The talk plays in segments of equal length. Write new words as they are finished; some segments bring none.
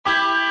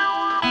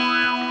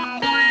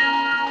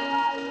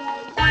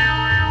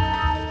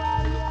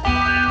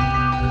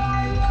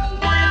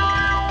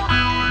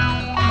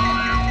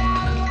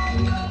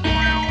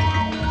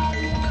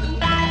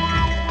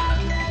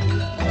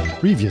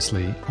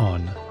Previously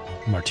on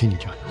Martini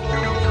Giant.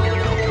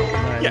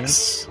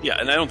 Yes, yeah,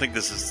 and I don't think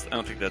that's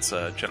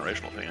a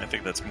generational thing. I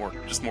think that's more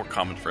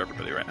common for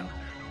everybody right now.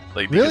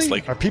 Really?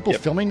 Because, are people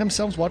filming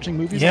themselves watching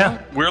movies?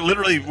 Yeah,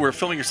 we're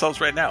filming ourselves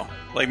right now.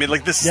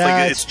 This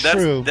is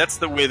true. That's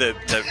the way that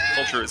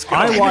culture is.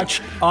 I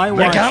watch. They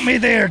got me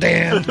there,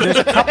 Dan. There's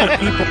a couple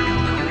people.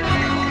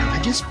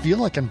 I just feel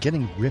like I'm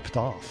getting ripped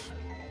off.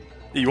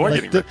 You are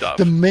getting ripped off.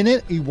 The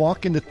minute you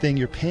walk in the thing,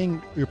 you're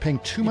paying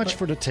too much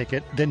for the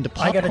ticket. Then the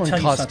popcorn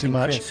costs too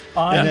much, Chris.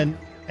 and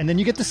then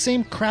you get the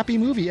same crappy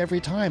movie every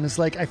time. It's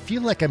like I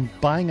feel like I'm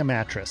buying a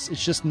mattress.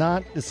 It's just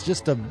not. It's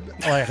just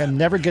I'm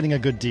never getting a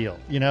good deal.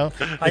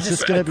 It's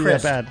just going to be a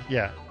bad.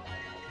 Yeah.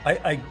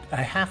 I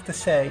have to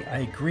say I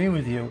agree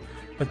with you,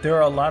 but there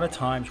are a lot of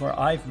times where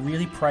I've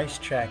really price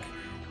checked,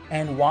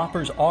 and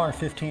Whoppers are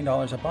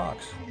 $15 a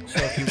box. So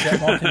if you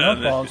get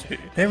multi-milk balls,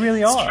 they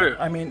really are. True.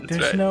 I mean,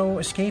 there's no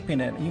escaping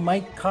it. You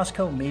might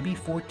Costco maybe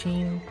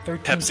 $14,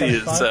 $13. Pepsi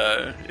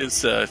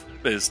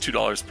is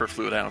 $2 per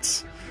fluid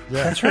ounce.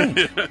 Yeah. That's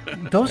right.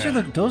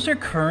 Those are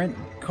current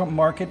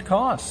market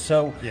costs.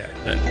 So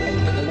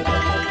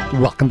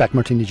Welcome back,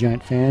 Martini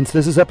Giant fans.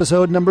 This is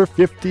episode number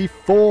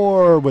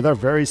 54 with our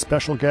very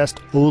special guest,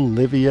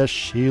 Olivia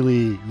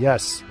Sheely.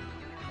 Yes,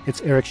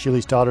 it's Eric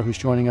Sheely's daughter who's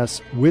joining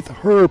us with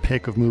her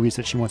pick of movies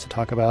that she wants to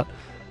talk about.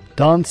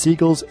 Don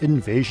Siegel's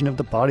Invasion of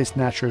the Body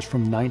Snatchers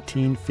from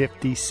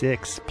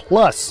 1956,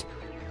 plus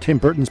Tim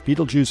Burton's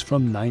Beetlejuice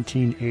from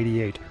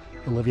 1988.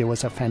 Olivia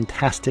was a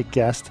fantastic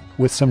guest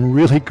with some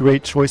really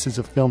great choices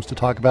of films to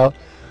talk about.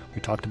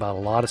 We talked about a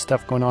lot of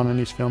stuff going on in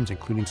these films,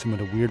 including some of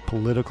the weird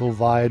political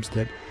vibes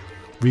that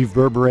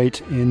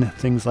reverberate in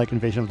things like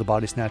Invasion of the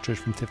Body Snatchers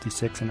from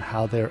 56 and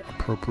how they're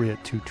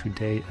appropriate to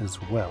today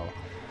as well.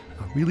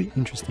 A really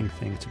interesting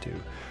thing to do.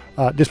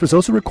 This was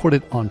also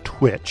recorded on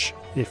Twitch.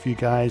 If you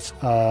guys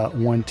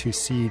want to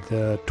see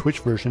the Twitch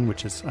version,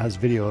 which has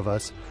video of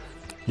us,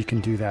 you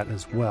can do that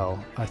as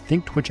well. I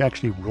think Twitch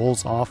actually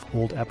rolls off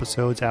old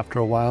episodes after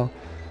a while,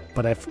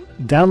 but I've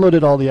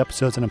downloaded all the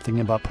episodes and I'm thinking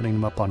about putting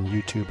them up on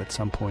YouTube at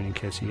some point in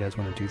case you guys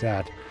want to do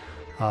that.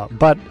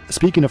 But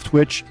speaking of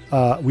Twitch,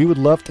 we would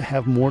love to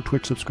have more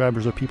Twitch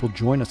subscribers or people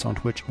join us on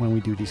Twitch when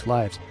we do these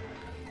lives.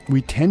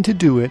 We tend to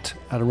do it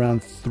at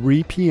around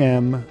 3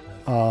 p.m.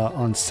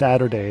 On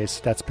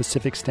Saturdays. That's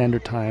Pacific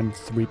Standard Time,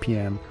 3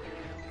 p.m.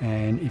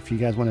 And if you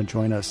guys want to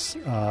join us,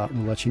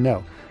 we'll let you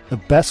know. The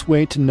best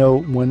way to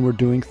know when we're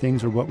doing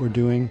things or what we're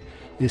doing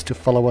is to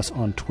follow us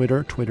on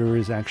Twitter.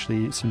 Twitter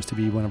seems to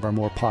be one of our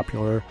more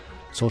popular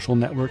social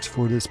networks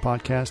for this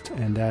podcast,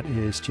 and that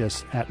is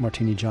just at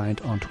Martini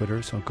Giant on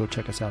Twitter, so go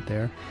check us out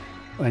there.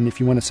 And if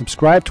you want to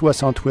subscribe to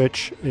us on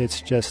Twitch,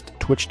 it's just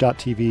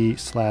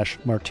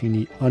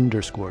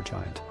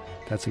twitch.tv/Martini_Giant.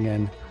 That's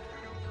again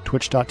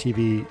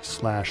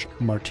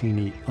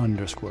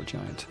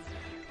twitch.tv/Martini_Giant.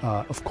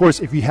 Of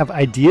course, if you have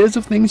ideas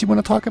of things you want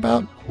to talk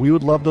about, we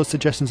would love those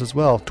suggestions as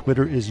well.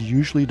 Twitter is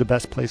usually the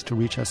best place to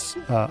reach us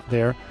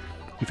there.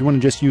 If you want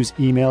to just use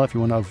email, if you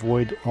want to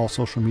avoid all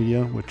social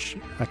media, which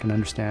I can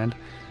understand,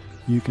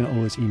 you can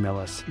always email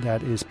us.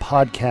 That is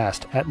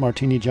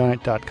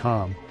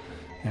podcast@martinigiant.com,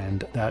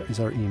 and that is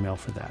our email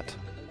for that.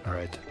 All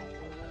right.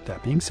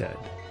 That being said,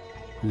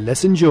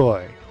 let's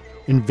enjoy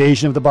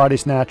Invasion of the Body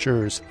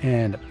Snatchers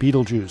and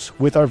Beetlejuice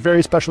with our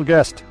very special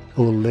guest,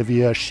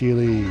 Olivia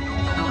Sheely.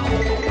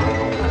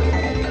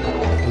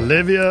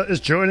 Olivia is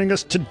joining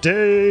us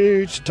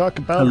today to talk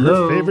about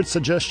her favorite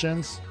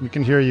suggestions. We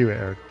can hear you,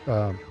 Eric.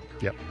 Yep,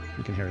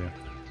 we can hear you.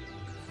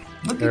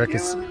 Eric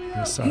is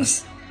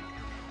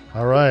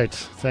all right,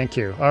 thank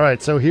you. All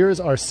right, so here's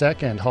our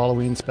second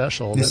Halloween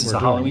special. This is a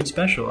Halloween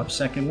special, our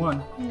second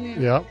one.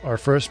 Yeah, our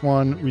first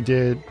one we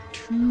did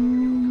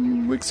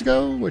 2 weeks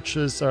ago, which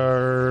is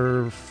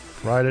our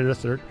Friday the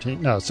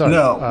 13th. No, sorry.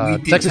 No, we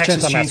did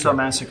Texas Chainsaw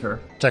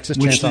Massacre. Texas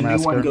Chainsaw Massacre. Which the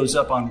new one goes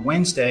up on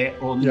Wednesday.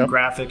 All the new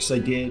graphics I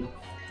did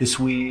this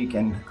week,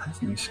 and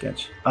that's a new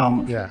sketch.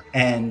 Yeah.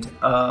 And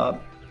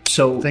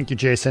so... Thank you,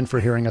 Jason, for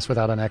hearing us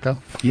without an echo.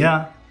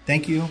 Yeah,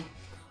 thank you.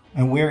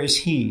 And where is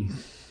he?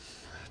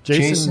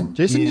 Jason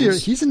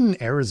he's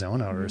in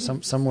Arizona or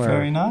somewhere.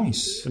 Very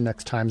nice. The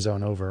next time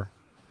zone over.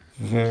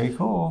 Very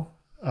cool.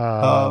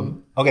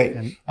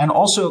 Okay. And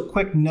also a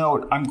quick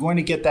note, I'm going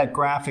to get that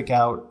graphic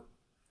out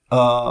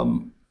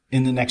in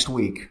the next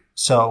week.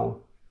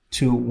 So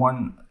to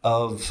one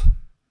of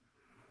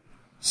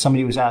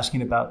somebody was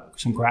asking about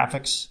some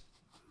graphics.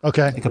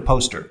 Okay. Like a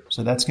poster.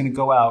 So that's going to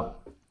go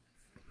out.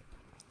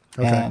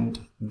 Okay. And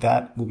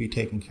that will be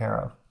taken care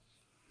of.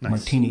 Nice.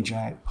 Martini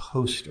Giant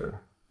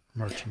poster.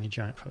 Martini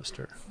Giant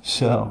poster.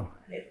 So.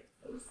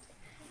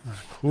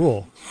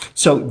 Cool.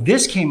 So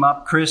this came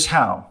up, Chris,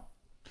 how?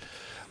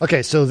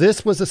 Okay, so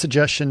this was a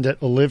suggestion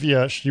that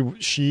Olivia,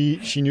 she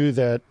knew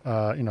that,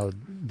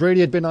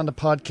 Brady had been on the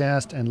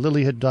podcast and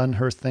Lily had done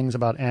her things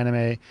about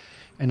anime,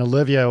 and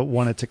Olivia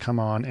wanted to come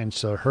on, and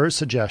so her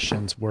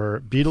suggestions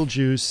were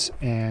Beetlejuice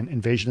and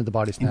Invasion of the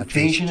Body Snatchers.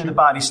 Invasion of the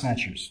Body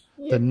Snatchers.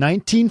 The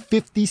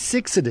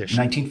 1956 edition.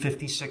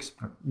 1956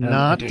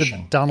 Not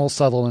edition. the Donald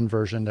Sutherland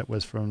version that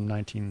was from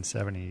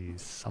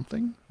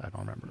 1970-something. I don't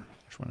remember.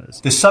 which one it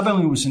is. The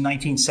Sutherland was in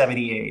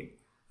 1978.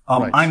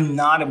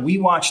 Right. We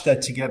watched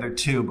that together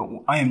too, but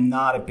I am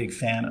not a big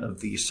fan of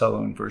the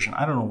Sutherland version.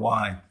 I don't know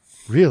why.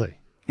 Really?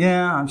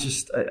 Yeah,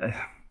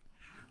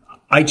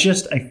 I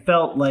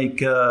felt like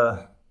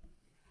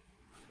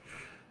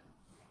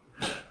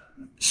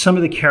some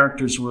of the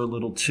characters were a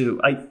little too.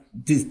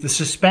 The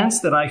suspense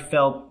that I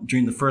felt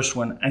during the first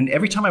one, and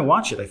every time I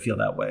watch it, I feel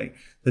that way.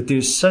 That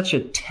there's such a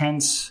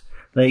tense.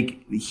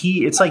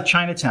 It's like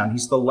Chinatown.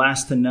 He's the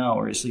last to know,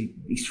 or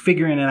he's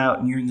figuring it out,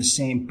 and you're in the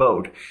same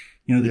boat.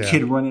 The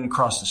kid running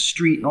across the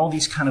street and all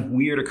these kind of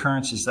weird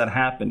occurrences that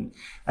happen.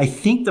 I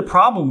think the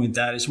problem with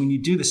that is when you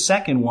do the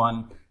second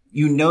one,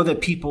 you know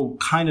that people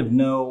kind of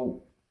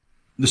know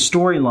the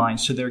storyline,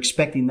 so they're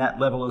expecting that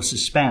level of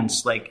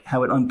suspense, like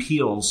how it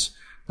unpeels.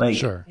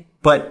 Sure.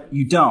 But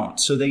you don't.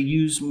 So they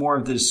use more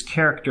of this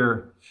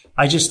character.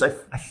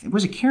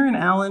 Was it Karen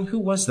Allen? Who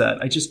was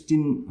that? I just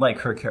didn't like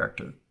her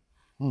character.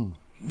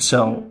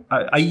 So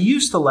I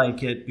used to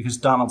like it because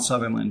Donald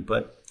Sutherland,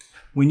 but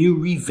when you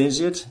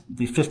revisit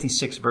the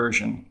 56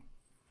 version,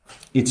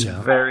 it's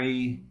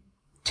very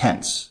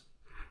tense.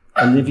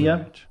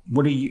 Olivia,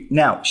 what are you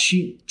now?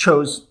 She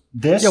chose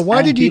this. Yeah,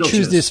 why did you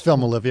choose this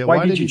film, Olivia?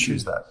 Why did you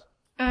choose that?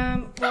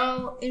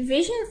 Well,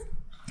 Invasion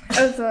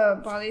of the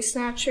Body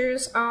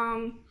Snatchers,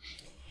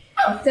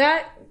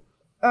 that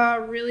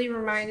really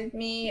reminded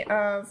me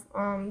of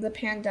the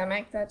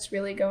pandemic that's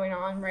really going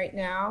on right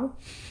now.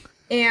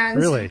 And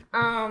really?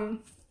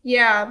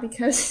 Yeah,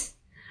 because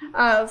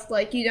of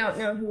you don't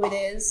know who it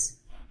is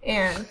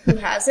and who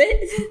has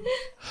it.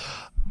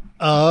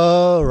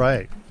 Oh,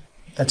 right.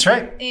 That's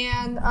right.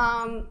 And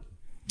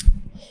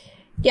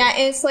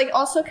it's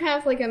also kind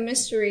of like a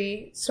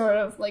mystery, sort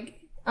of like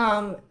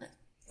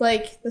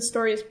the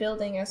story is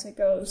building as it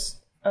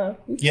goes.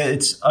 Yeah,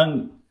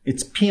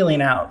 it's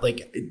peeling out.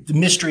 The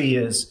mystery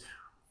is,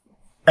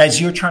 as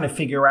you're trying to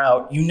figure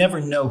out, you never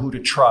know who to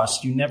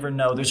trust. You never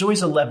know. There's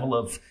always a level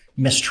of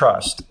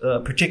mistrust,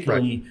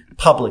 particularly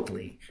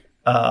publicly.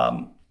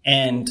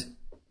 And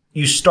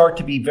you start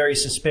to be very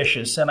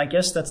suspicious. And I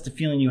guess that's the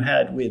feeling you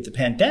had with the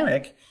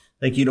pandemic.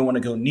 You don't want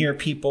to go near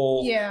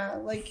people. Yeah,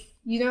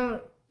 you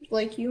don't,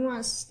 you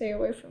want to stay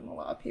away from a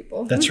lot of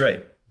people. That's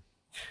right.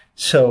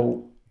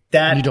 So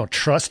that... You don't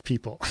trust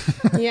people.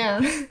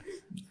 Yeah.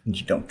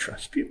 You don't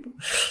trust people.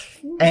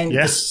 And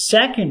the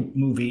second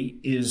movie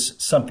is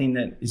something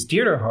that is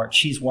dear to her heart.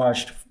 She's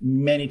watched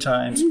many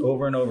times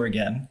over and over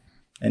again.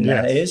 And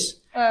that is...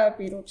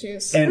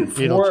 Beetlejuice. And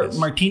for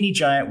Martini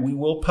Giant, we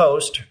will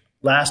post...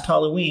 Last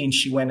Halloween,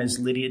 she went as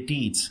Lydia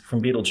Dietz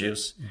from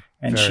Beetlejuice.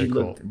 And she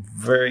looked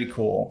very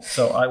cool.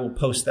 So I will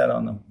post that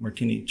on the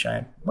Martini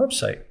Giant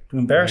website to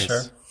embarrass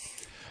her.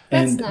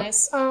 That's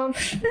nice.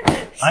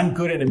 I'm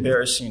good at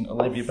embarrassing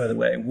Olivia, by the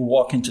way. We'll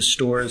walk into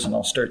stores and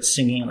I'll start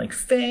singing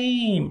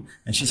Fame.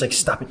 And she's like,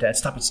 stop it, Dad.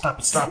 Stop it, stop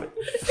it, stop it.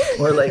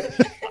 Or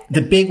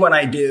the big one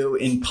I do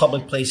in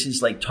public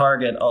places like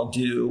Target, I'll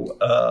do,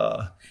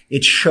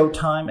 it's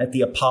Showtime at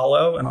the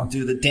Apollo, and I'll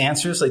do the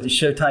dancers, the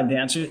Showtime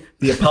dancers,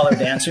 the Apollo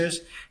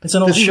dancers. It's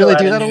an old show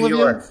out in New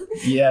York.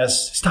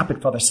 Yes. Stop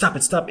it, Father. Stop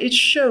it, stop it. It's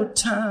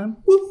showtime.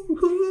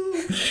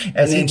 Woo-hoo.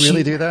 Does he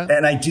really do that?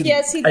 And I do,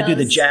 yes, he does. I do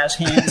the jazz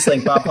hands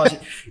like Bob Fosse,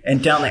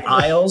 and down the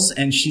aisles,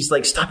 and she's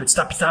like, stop it,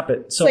 stop it, stop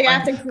it. So I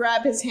have to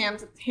grab his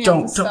hands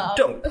don't, and stop.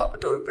 Don't, Papa,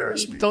 don't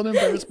embarrass me. Don't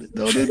embarrass me.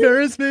 Don't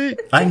embarrass me.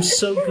 I'm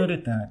so good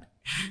at that.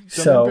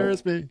 Don't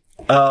embarrass me.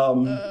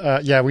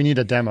 We need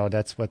a demo.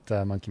 That's what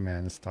Monkey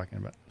Man is talking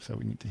about. So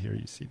we need to hear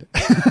you see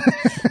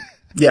that.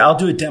 Yeah, I'll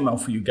do a demo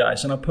for you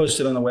guys, and I'll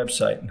post it on the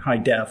website in high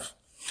def.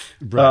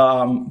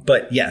 Right.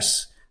 But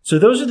yes, so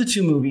those are the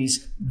two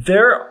movies.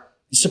 They're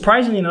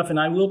surprisingly enough, and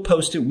we will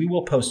post it,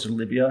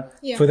 Olivia,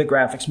 for the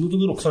graphics. Move a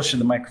little closer to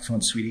the microphone,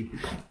 sweetie.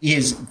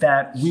 Is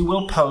that we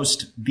will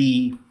post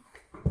the.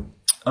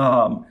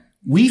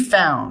 We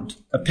found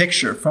a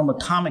picture from a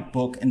comic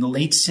book in the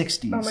late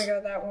 60s. Oh my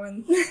God, that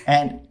one.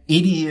 And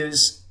it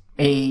is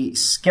a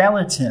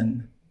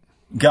skeleton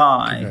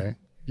guy. Okay.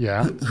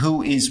 Yeah.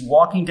 Who is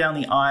walking down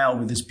the aisle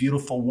with this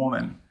beautiful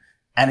woman.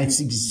 And it's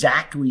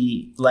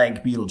exactly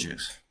like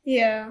Beetlejuice.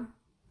 Yeah.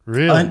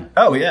 Really?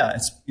 Oh, yeah.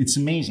 It's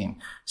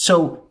amazing.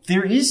 So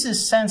there is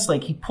this sense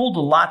he pulled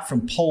a lot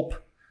from pulp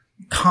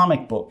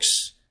comic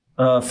books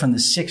from the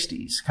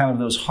 60s, kind of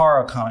those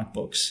horror comic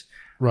books.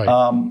 Right.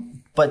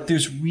 But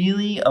there's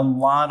really a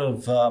lot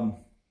of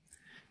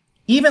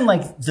even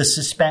the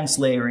suspense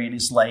layering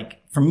is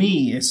for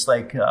me, it's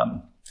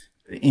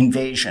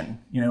invasion.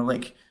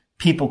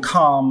 People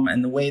come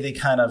and the way they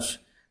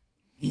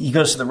he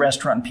goes to the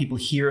restaurant and people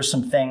hear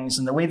some things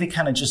and the way they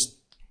kind of just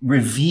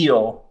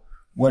reveal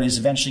what is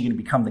eventually going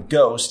to become the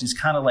ghost is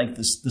kind of like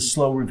the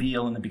slow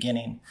reveal in the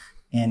beginning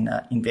in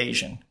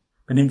Invasion.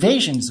 But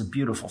Invasion is a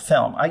beautiful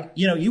film.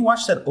 You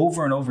watch that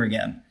over and over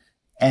again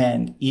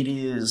and it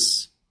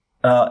is,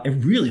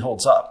 it really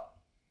holds up.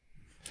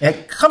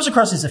 It comes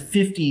across as a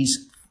 50s,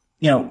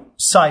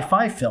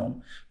 sci-fi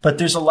film, but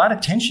there's a lot of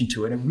tension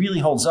to it. It really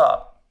holds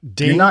up.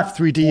 Dave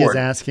 3D is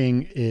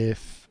asking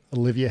if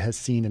Olivia has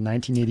seen a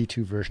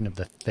 1982 version of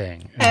The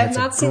Thing. I have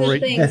not seen The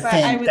Thing, but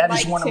I would like to. That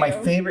is one of my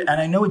favorite,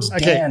 and I know it's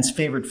Dan's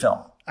favorite film.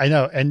 I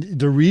know, and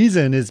the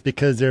reason is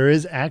because there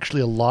is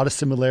actually a lot of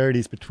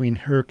similarities between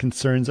her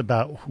concerns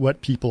about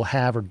what people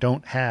have or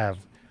don't have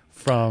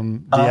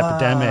from the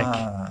epidemic.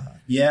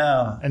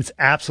 Yeah. And it's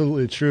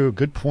absolutely true.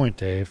 Good point,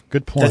 Dave.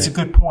 Good point. That's a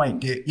good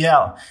point.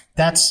 Yeah.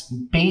 That's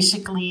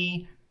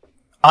basically,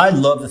 I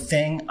love The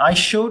Thing. I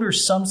showed her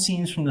some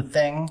scenes from The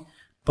Thing,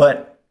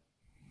 but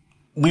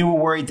we were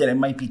worried that it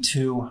might be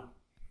too,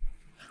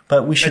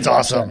 but we should. It's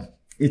awesome.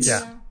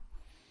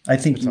 I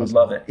think you would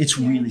love it. It's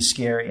really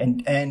scary.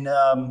 And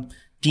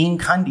Dean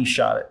Cundy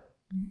shot it.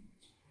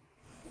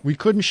 We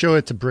couldn't show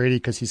it to Brady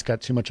because he's got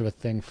too much of a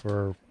thing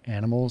for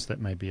animals. That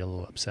might be a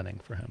little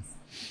upsetting for him.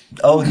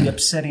 Oh, the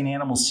upsetting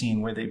animal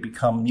scene where they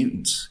become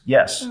mutants.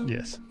 Yes.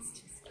 Yes.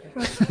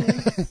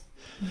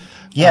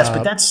 Yes,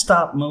 but that's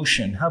stop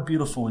motion. How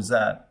beautiful is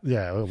that?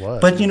 Yeah, it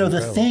was. But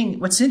The Thing,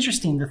 what's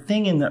interesting, The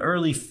Thing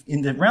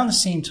around the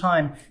same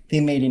time they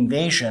made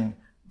Invasion,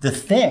 The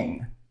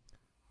Thing,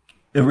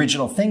 the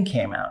original Thing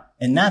came out.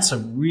 And that's a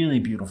really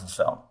beautiful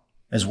film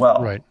as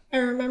well. Right. I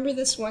remember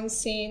this one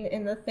scene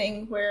in The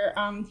Thing where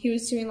he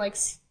was doing like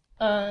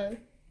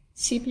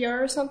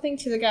CPR or something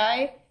to the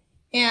guy,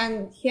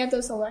 and he had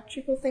those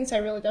electrical things. I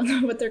really don't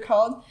know what they're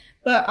called,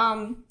 but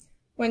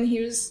when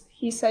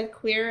he said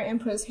clear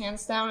and put his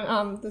hands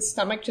down, the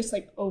stomach just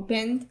like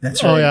opened.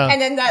 That's right. Oh, yeah.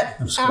 And then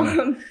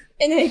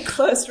and then it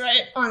closed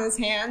right on his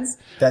hands.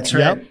 That's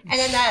right. Yep. And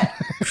then that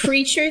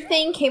creature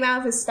thing came out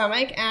of his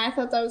stomach, and I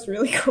thought that was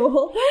really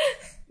cool.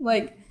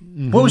 Like,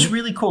 what was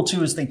really cool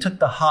too is they took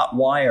the hot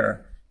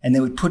wire and they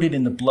would put it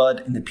in the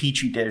blood in the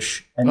petri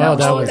dish, and that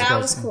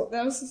was cool.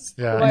 That was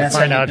yeah. Cool. And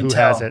find out who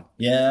has it.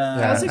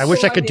 Yeah. I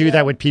wish I could do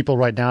that with people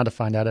right now to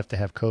find out if they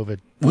have COVID.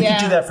 We could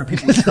do that for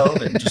people with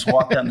COVID. Just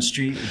walk down the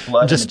street with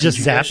blood. Just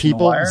zap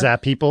people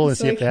and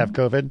see if they have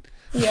COVID.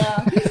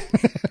 Yeah.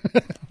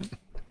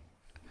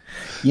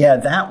 Yeah,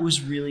 that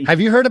was really. Have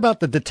you heard about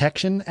the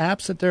detection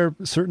apps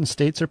that certain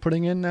states are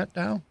putting in that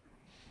now?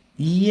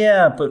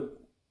 Yeah, but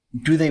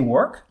do they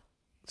work?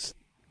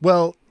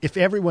 Well, if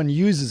everyone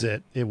uses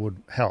it, it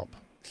would help.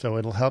 So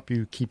it'll help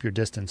you keep your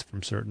distance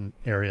from certain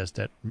areas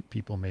that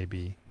people may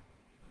be.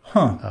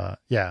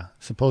 Yeah,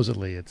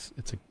 supposedly it's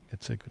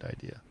a good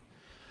idea.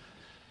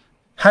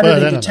 How do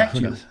they detect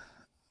you?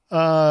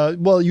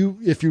 Well,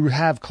 if you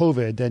have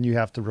COVID, then you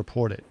have to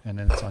report it, and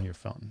then it's on your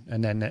phone.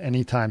 And then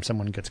anytime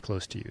someone gets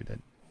close to you, that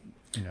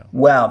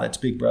Wow, that's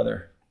Big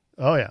Brother.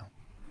 Oh yeah,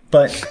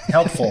 but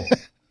helpful.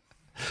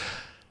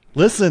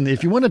 Listen,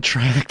 if you want to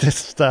track this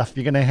stuff,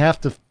 you're going to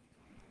have to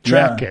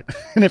track it.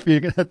 And if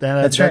you're going to,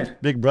 that's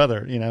right. Big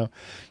Brother, I'm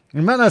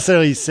not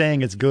necessarily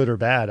saying it's good or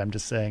bad. I'm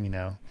just saying,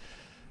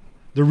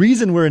 the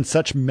reason we're in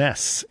such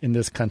mess in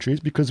this country is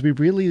because we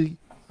really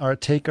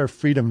take our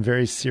freedom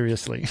very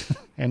seriously.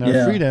 And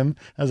our freedom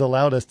has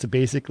allowed us to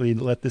basically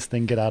let this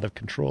thing get out of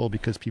control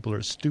because people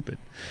are stupid.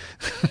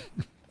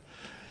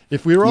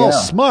 If we were all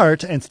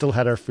smart and still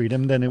had our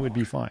freedom, then it would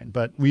be fine.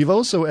 But we've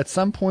also, at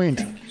some point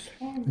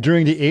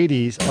during the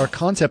 80s, our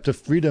concept of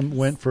freedom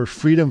went for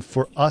freedom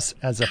for us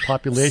as a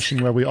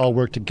population where we all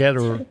work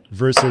together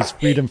versus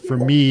freedom for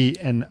me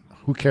and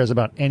who cares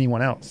about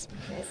anyone else.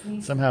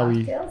 Somehow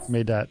we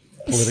made that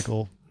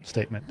political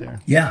statement there.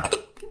 Yeah.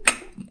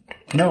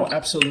 No,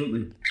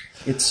 absolutely.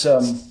 It's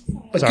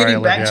but sorry,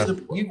 getting back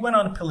to you went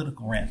on a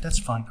political rant. That's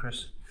fine,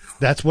 Chris.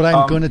 That's what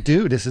I'm going to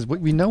do. This is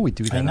what we know we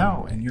do that. I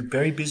know, and you're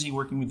very busy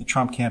working with the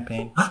Trump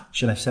campaign.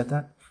 Should I have said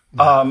that?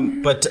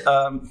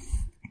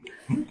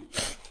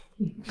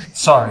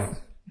 Sorry,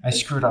 I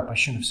screwed up. I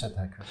shouldn't have said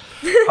that, Chris.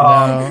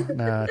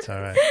 No, it's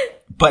all right.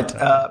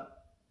 But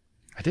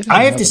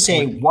I have to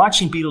say,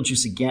 watching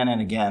Beetlejuice again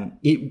and again,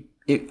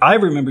 I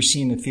remember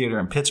seeing the theater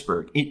in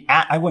Pittsburgh.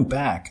 I went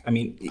back. I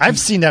mean, I've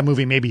seen that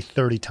movie maybe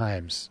 30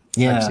 times.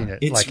 Yeah, I've seen it.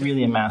 It's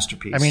really a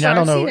masterpiece. I mean, I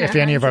don't know if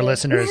any of our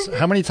listeners,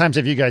 how many times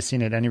have you guys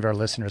seen it? Any of our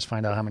listeners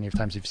find out how many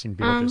times you've seen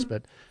Beetlejuice.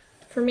 But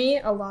for me,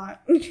 a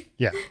lot.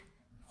 Yeah.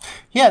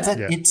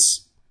 It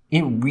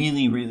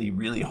really, really,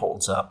 really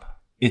holds up.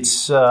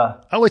 It's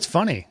it's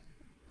funny.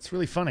 It's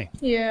really funny.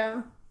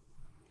 Yeah.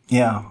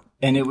 Yeah,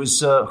 and it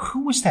was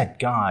who was that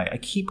guy? I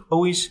keep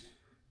always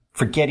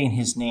forgetting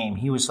his name.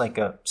 He was like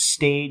a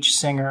stage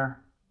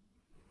singer.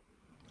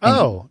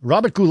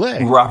 Robert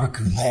Goulet. Robert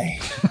Goulet.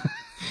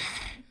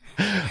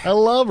 I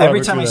love Robert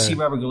Every time Goulet. I see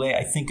Robert Goulet,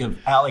 I think of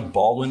Alec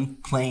Baldwin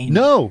playing.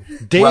 No,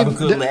 Dave. Robert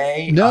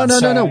Goulet.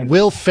 No.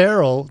 Will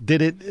Ferrell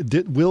did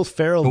it. Will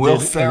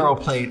Ferrell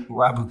played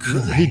Robert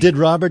Goulet. He did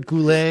Robert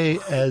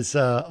Goulet as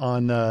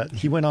on.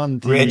 He went on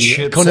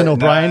the Conan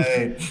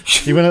O'Brien.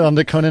 He went on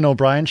the Conan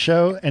O'Brien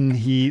show, and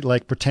he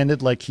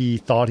pretended like he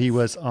thought he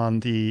was on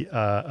the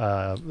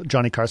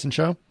Johnny Carson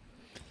show.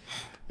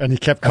 And he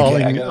kept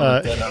calling.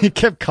 He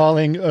kept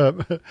calling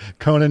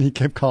Conan. He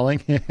kept calling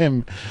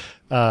him.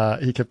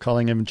 He kept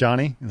calling him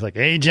Johnny. He's like,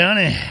 "Hey,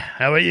 Johnny,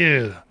 how are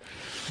you?"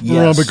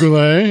 Yes. Robert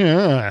Goulet.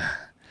 Yeah.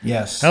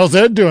 Yes. How's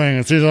Ed doing?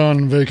 Is he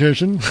on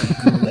vacation?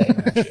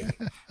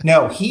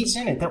 No, he's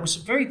in it. There were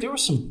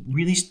some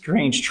really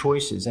strange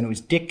choices, and it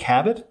was Dick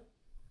Cavett.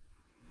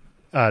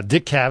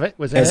 Dick Cavett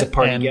was in as it. a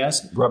party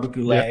guest. Robert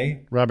Goulet. Yeah,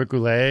 Robert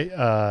Goulet.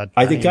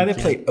 The guy that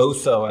played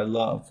Otho, I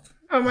loved.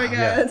 Oh my god.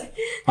 Yeah.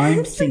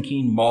 I'm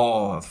thinking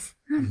Mauve.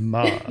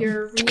 Mauve.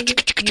 You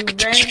read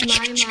my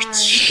mind.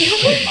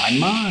 My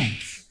mind.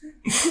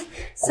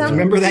 Some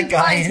Remember that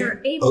guy in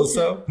are able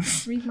Otho?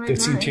 to read my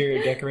This mind.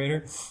 interior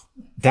decorator?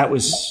 That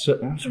was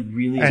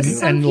really And,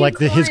 good. and like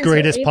his clients are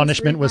greatest able to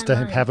punishment read was my to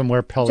mind. have him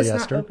wear Just not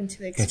polyester. open to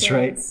the That's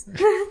right. experience.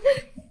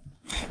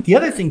 The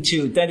other thing,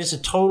 too, that is a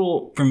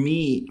total, for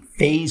me,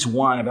 phase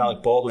one of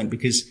Alec Baldwin,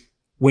 because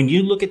when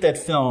you look at that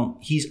film,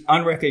 he's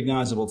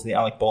unrecognizable to the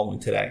Alec Baldwin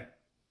today.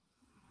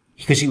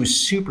 Because he was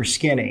super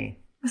skinny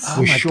with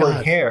my short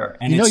God. hair.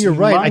 And You're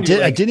right. I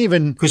didn't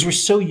even... Because we're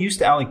so used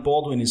to Alec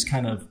Baldwin as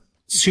kind of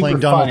super Playing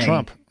Donald funny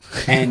Trump.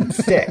 and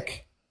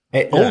thick,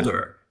 and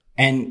older.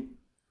 And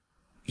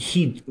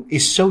he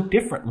is so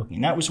different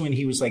looking. That was when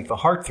he was like the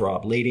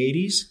heartthrob, late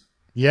 80s.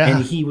 Yeah.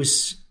 And he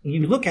was,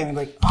 you look at him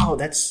like, oh,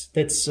 that's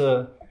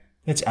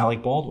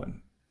Alec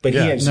Baldwin. But he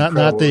has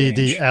not the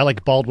range.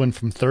 Alec Baldwin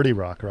from 30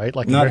 Rock, right?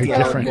 Like Not very the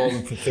different. Alec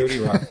Baldwin for 30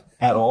 Rock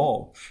at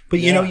all. But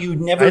you know, you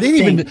never I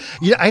didn't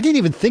think. I didn't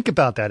even think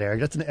about that, Eric.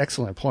 That's an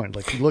excellent point.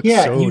 Like, he looks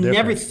Yeah, so you different.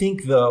 never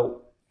think though.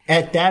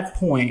 At that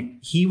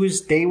point,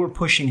 they were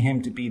pushing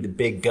him to be the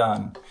big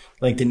gun,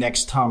 like the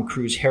next Tom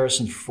Cruise,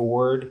 Harrison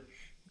Ford,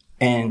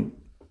 and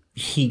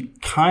he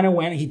kind of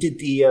went. He did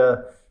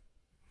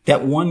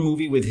that one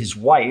movie with his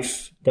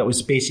wife that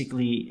was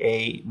basically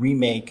a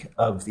remake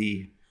of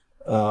the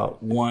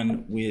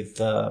one with.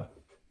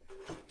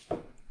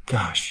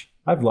 Gosh,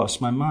 I've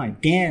lost my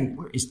mind. Dan,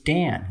 where is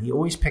Dan? He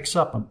always picks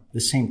up on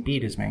the same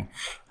beat as me.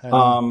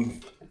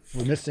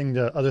 We're missing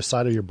the other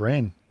side of your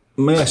brain.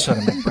 Most out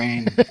of my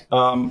brain.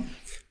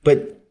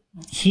 But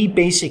he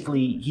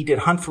did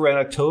Hunt for Red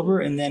October,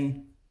 and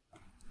then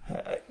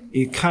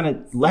it kind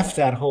of left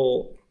that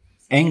whole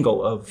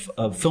angle of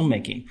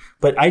filmmaking.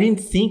 But I didn't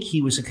think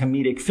he was a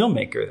comedic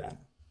filmmaker then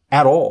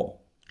at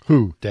all.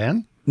 Who,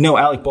 Dan? No,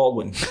 Alec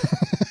Baldwin.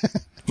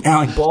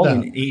 Alec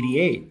Baldwin,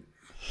 88.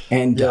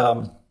 And,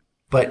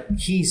 but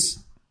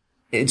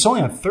it's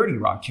only on 30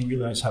 Rock you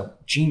realize how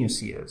genius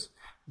he is.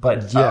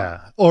 But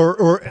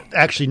or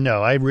actually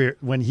no.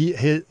 When he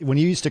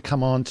used to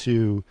come on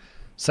to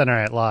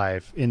Saturday Night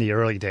Live in the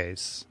early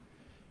days,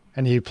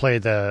 and he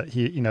played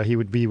he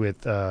would be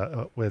with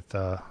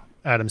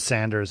Adam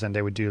Sanders, and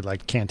they would do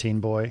like Canteen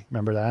Boy.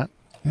 Remember that?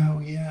 Oh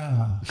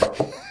yeah.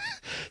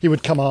 He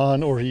would come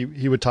on, or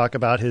he would talk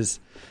about his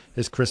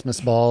Christmas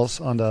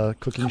balls on the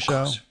cooking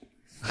show.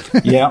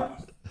 Yeah.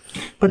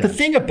 But the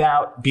thing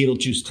about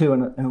Beetlejuice too,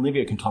 and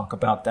Olivia can talk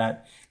about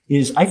that,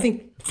 is I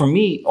think for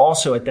me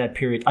also at that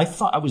period, I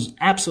thought I was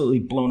absolutely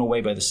blown away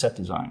by the set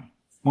design.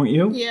 Weren't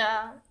you?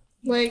 Yeah.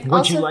 Like,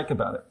 what'd you like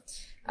about it?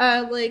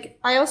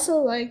 I also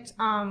liked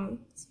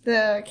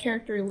the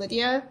character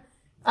Lydia.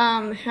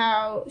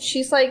 How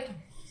she's like,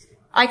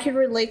 I could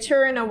relate to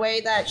her in a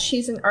way that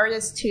she's an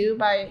artist too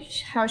by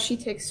how she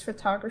takes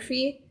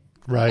photography.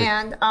 Right.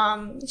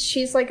 And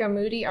she's like a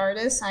moody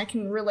artist. I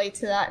can relate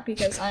to that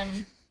because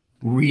I'm.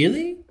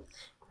 Really?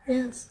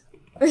 Yes.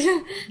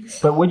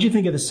 But what'd you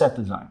think of the set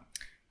design?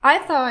 I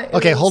thought.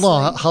 Okay, hold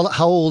on.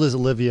 How old is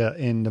Olivia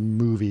in the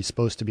movie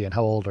supposed to be, and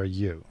how old are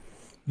you?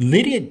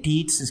 Lydia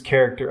Dietz's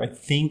character, I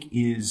think,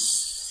 is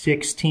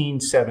 16,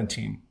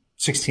 17.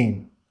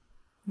 16.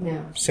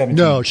 No. 17.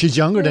 No, she's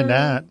younger than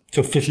that.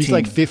 So 15. She's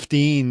like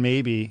 15,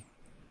 maybe.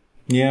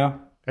 Yeah.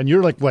 And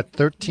you're like, what,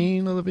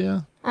 13,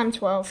 Olivia? I'm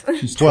 12.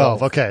 She's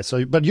 12. Okay,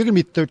 so but you're gonna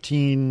be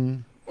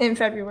 13 in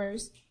February.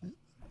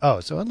 Oh,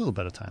 so a little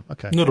bit of time.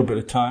 Okay, A little bit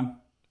of time.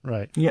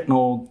 right. Getting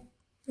old.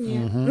 Yeah.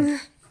 Mm-hmm.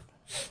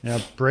 Yeah,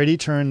 Brady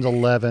turns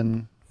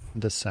 11 in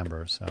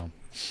December, so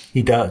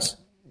He does.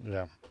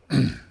 yeah.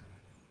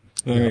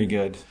 Very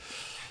good.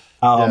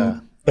 Yeah.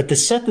 But the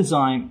set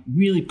design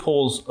really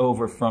pulls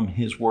over from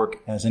his work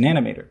as an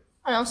animator.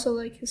 I also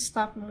like his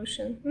stop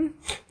motion.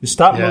 The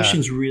stop Yeah.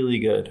 motion's really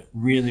good.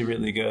 Really,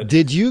 really good.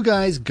 Did you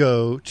guys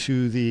go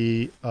to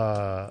the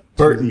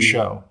Burton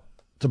show.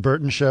 The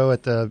Burton show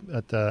at the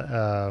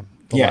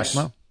Yes.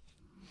 LACMA?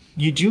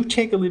 Did you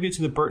take Olivia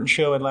to the Burton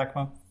show at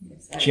LACMA?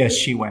 Yes,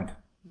 she went.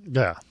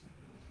 Yeah.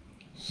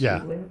 Yeah.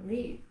 She wouldn't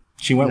leave.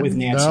 She went with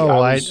Nancy. No,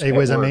 was it at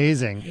was work.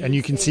 amazing. And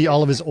you can see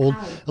all of his old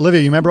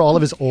Olivia, you remember all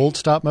of his old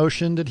stop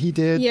motion that he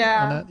did?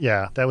 Yeah. on that?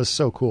 Yeah, that was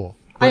so cool.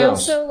 I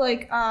else? also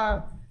like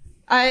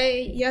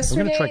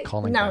yesterday. We're gonna try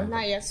calling No, him.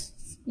 not yes.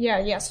 Yeah,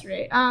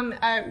 yesterday.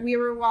 We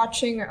were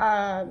watching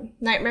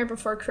Nightmare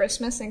Before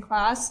Christmas in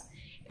class,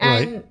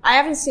 and Right. I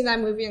haven't seen that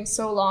movie in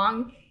so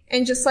long,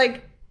 and just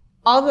like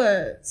all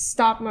the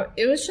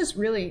it was just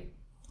really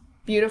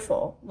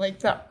beautiful. Like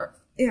the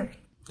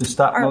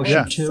stop motion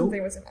Yeah. too.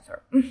 Something was in my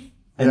throat.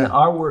 And the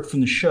artwork from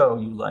the show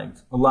you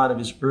liked. A lot of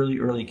his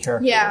early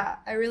characters. Yeah,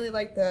 I really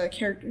like the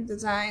character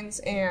designs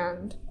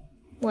and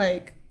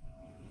like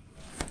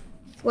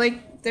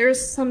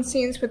there's some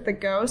scenes with the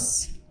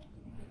ghosts.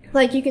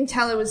 Like you can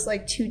tell it was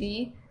like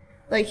 2D,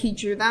 like he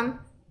drew them,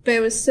 but it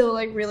was still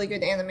like really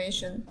good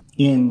animation.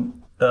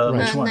 In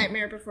which one?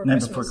 Nightmare Before Night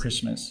Christmas. Before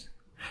Christmas.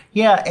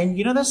 Yeah, and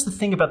you know that's the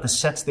thing about the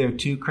sets there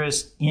too,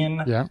 Chris.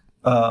 In Yeah.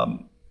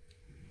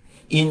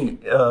 in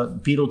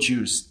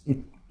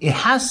Beetlejuice, it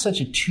has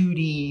such a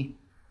 2D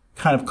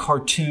kind of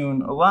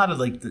cartoon, a lot of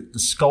like the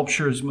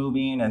sculptures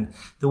moving, and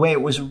the way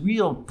it was a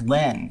real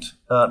blend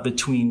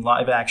between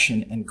live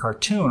action and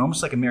cartoon,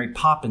 almost like a Mary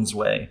Poppins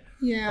way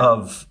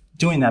of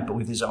doing that, but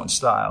with his own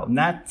style. And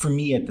that, for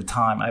me at the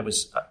time,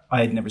 I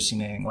had never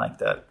seen anything like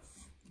that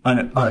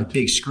on a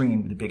big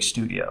screen with a big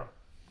studio.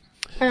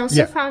 I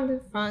also found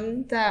it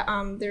fun that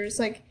there's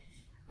like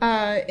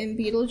in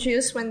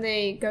Beetlejuice, when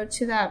they go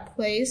to that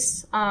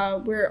place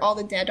where all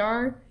the dead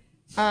are,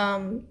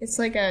 it's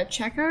like a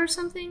Cheka or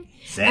something.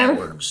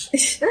 Sandworms.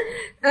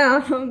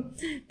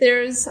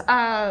 There's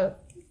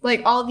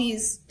like all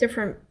these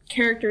different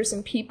characters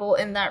and people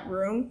in that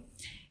room.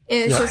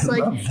 And it's just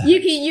like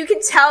you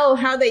can tell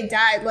how they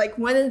died. Like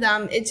one of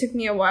them, it took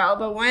me a while,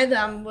 but one of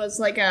them was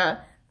like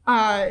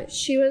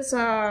she was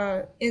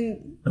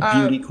in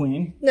a beauty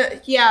queen. No,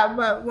 yeah,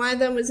 but one of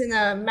them was in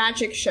a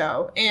magic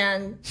show,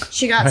 and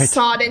she got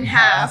sawed in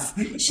half.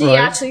 She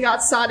actually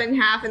got sawed in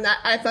half, and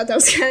I thought that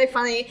was kind of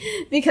funny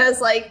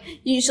because, like,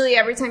 usually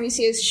every time you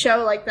see a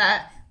show like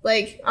that,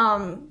 like,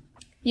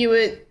 you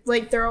would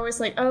like they're always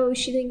like, oh,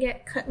 she didn't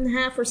get cut in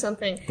half or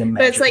something.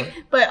 But it's like,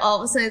 but all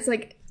of a sudden it's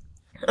like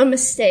a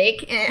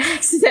mistake, and it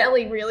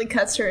accidentally really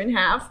cuts her in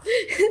half.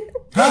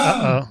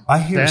 I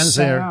hear Dan's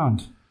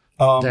sound.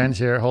 Dan's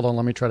here. Hold on.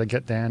 Let me try to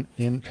get Dan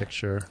in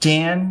picture.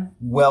 Dan,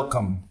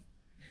 welcome.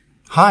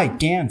 Hi,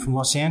 Dan from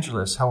Los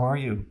Angeles. How are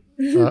you?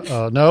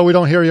 No, we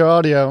don't hear your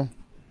audio.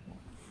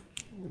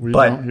 We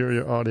don't hear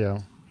your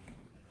audio.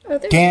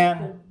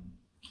 Dan,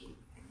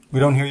 we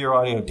don't hear your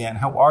audio. Dan,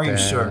 how are you,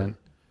 sir?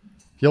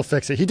 He'll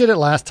fix it. He did it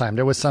last time.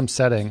 There was some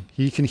setting.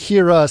 He can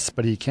hear us,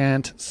 but he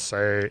can't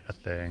say a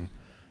thing.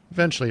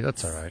 Eventually,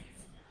 that's all right.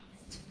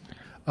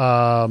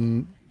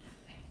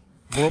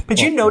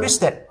 But you notice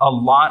that a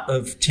lot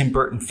of Tim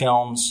Burton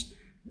films,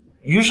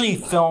 usually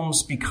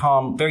films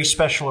become very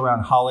special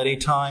around holiday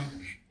time.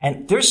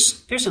 And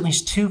there's at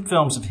least 2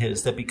 films of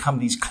his that become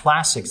these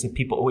classics that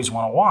people always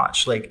want to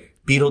watch, like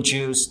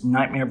Beetlejuice,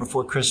 Nightmare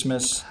Before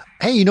Christmas.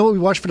 Hey, you know what we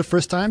watched for the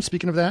first time?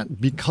 Speaking of that,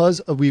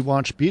 because we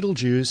watched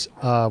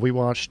Beetlejuice, we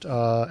watched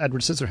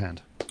Edward Scissorhand.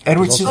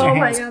 Edward Scissorhands. Oh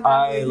my God,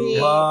 I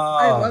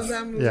love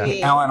that movie.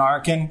 Yeah. Alan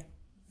Arkin.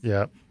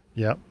 Yep.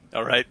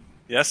 All right.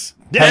 Yes.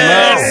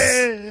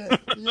 Yes.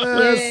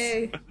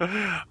 Yay.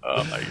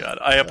 Oh my God!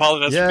 I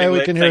apologize for being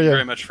late. Thank you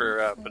very much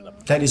for putting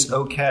up. That is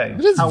okay.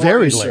 It is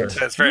very late.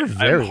 That's very.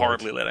 I'm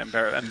horribly late. I'm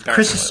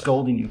Chris is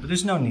scolding you, but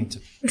there's no need to.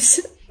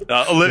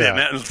 Olivia,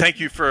 man, thank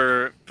you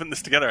for putting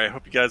this together. I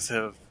hope you guys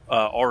have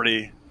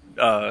already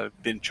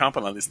been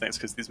chomping on these things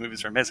because these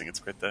movies are amazing. It's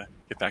great to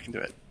get back into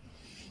it.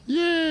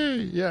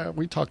 Yeah.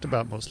 We talked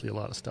about mostly a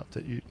lot of stuff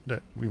that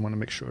we want to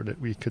make sure that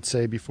we could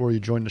say before you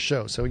join the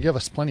show. So you give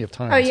us plenty of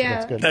time. Oh,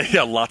 yeah. So that's good.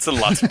 Yeah, lots and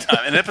lots of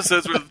time. An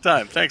episode's worth of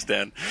time. Thanks,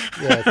 Dan.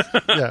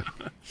 Yeah.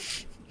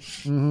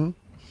 Mm-hmm.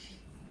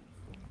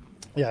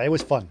 Yeah, it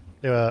was fun.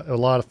 A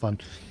lot of fun.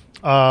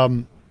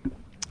 I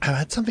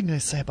had something to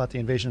say about the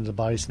Invasion of the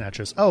Body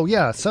Snatchers. Oh,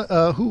 yeah.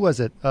 So, who was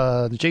it?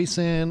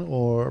 Jason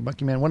or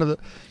Monkey Man? One of the...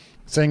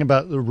 saying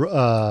about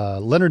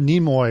Leonard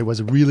Nimoy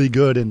was really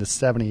good in the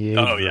 78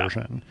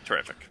 version.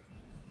 Terrific.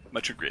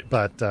 Much agreed.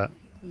 But,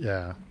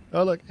 yeah.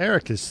 Oh, look,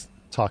 Eric is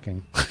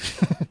talking.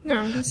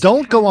 No,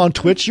 don't go on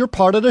Twitch. You're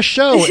part of the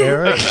show,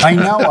 Eric. I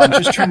know. I'm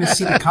just trying to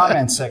see the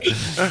comment section.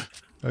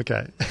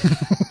 Okay.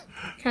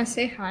 Can I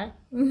say hi?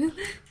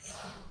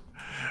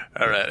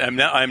 All right.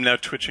 I'm now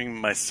twitching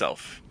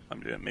myself. I'm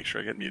going to make sure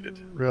I get muted.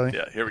 Really?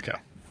 Yeah, here we go.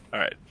 All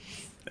right.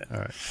 Yeah. All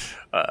right.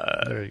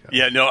 There you go.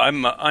 Yeah, no,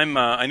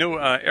 I know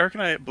Eric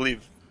and I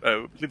believe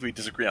we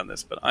disagree on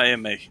this, but I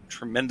am a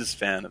tremendous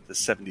fan of the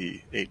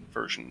 78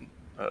 version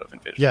of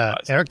Invasion. Yeah,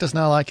 Eric does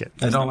not like it.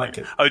 I don't like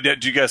it. Oh, do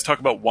you guys talk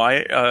about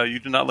why you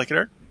do not like it,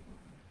 Eric?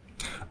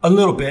 A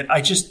little bit.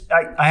 I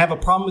have a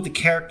problem with the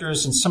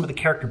characters and some of the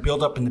character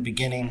build up in the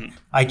beginning.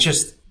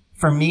 Mm-hmm.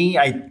 For me,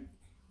 I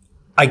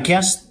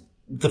guess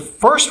the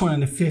first one in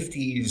the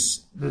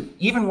 50s,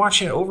 even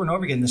watching it over and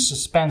over again, the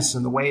suspense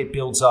and the way it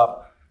builds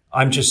up,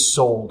 I'm just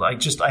sold. I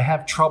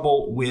have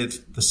trouble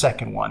with the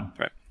second one.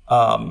 Right.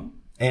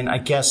 And I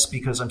guess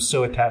because I'm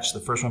so attached to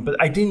the first one.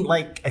 But I didn't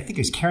like, I think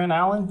it was Karen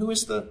Allen. Who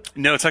is the...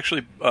 No, it's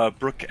actually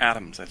Brooke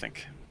Adams, I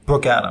think.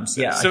 Brooke Adams,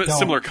 yeah. So it's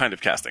similar kind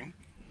of casting.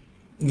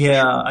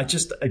 Yeah, I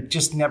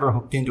just never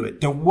hooked into it.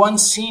 The one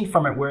scene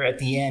from it where at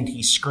the end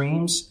he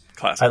screams,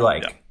 classic. I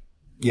like.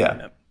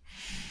 Yeah.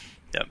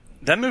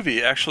 That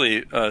movie,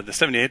 actually, the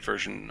 78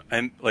 version,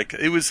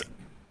 it was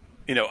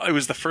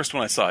the first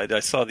one I saw.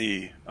 I saw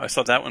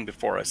that one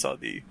before I saw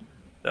the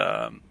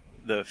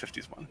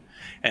 50s one.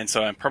 And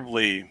so I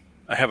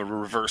have a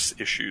reverse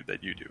issue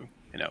that you do.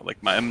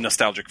 I'm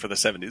nostalgic for the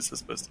 70s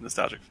as opposed to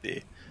nostalgic for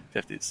the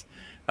 50s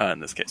in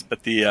this case.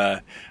 But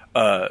the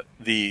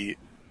deep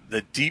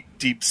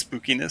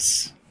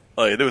spookiness,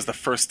 that was the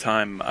first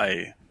time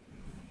that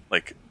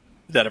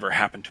ever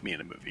happened to me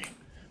in a movie.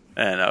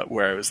 And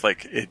where it was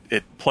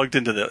it plugged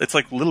into it's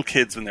like little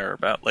kids when they're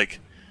about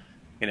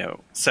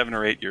 7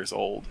 or 8 years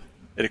old.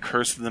 It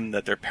occurs to them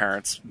that their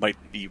parents might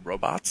be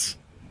robots.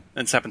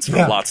 And this happens for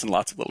lots and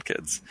lots of little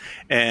kids.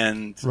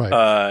 And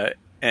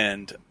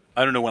and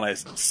I don't know when I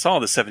saw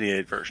the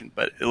 78 version,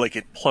 but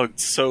it plugged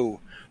so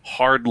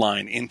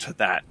hardline into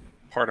that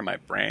part of my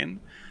brain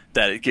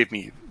that it gave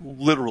me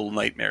literal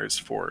nightmares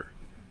for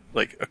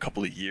like a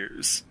couple of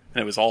years.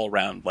 And it was all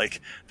around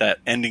like that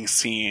ending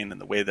scene and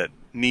the way that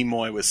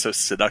Nimoy was so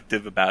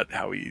seductive about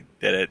how he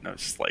did it. And I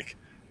was just like,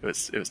 it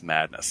was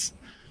madness.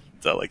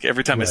 So like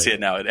every time I see it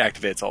now, it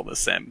activates all the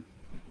same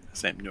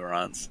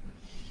neurons.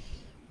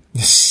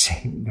 The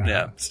same neurons.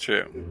 Yeah, it's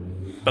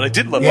true. But I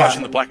did love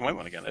watching the black and white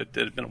one again. It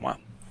had been a while.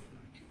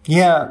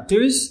 Yeah,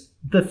 there's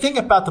the thing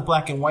about the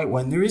black and white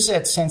one. There is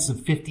that sense of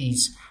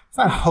 50s. It's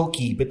not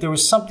hokey, but there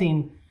was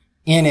something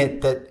in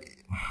it that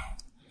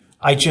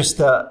I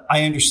just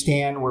I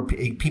understand where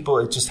people,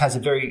 it just has a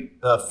very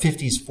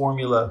 50s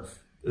formula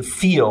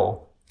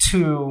feel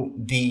to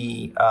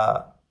the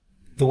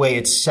way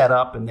it's set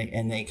up, and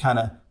they kind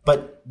of,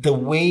 but the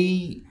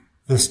way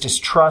this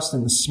distrust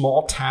in the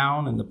small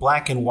town and the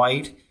black and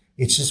white,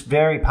 it's just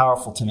very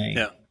powerful to me.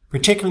 Yeah.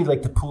 Particularly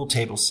like the pool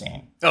table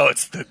scene. Oh,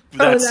 that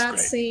great.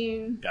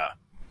 Scene. Yeah.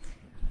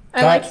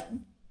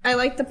 I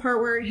like the part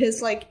where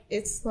his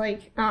it's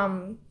like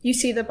you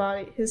see the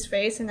body, his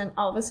face, and then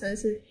all of a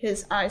sudden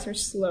his eyes are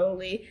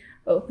slowly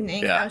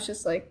opening. Yeah. I was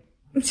just like.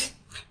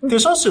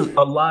 There's also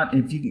a lot,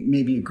 if you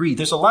maybe agree,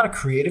 there's a lot of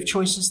creative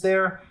choices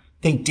there.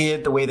 They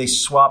did the way they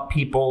swap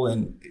people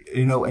and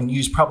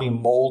used probably a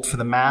mold for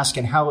the mask,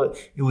 and how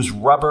it was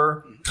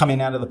rubber coming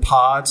out of the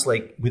pods,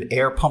 like with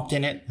air pumped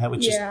in it. That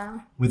was just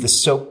with the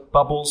soap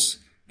bubbles.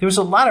 There was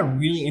a lot of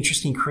really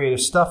interesting creative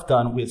stuff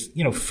done with,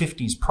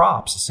 50s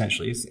props,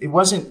 essentially. It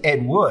wasn't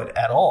Ed Wood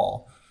at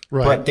all,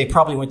 but they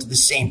probably went to the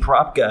same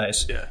prop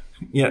guys. Yeah.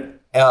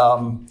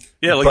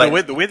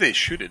 The way they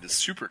shoot it is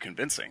super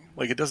convincing.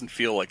 Like, it doesn't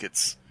feel like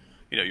it's,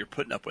 you're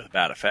putting up with a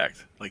bad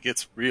effect. Like,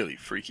 it's really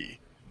freaky.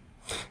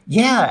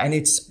 Yeah, and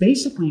it's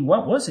basically,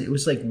 what was it? It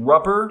was like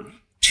rubber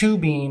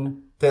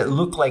tubing that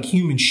looked like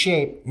human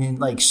shape in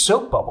like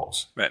soap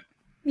bubbles. Right.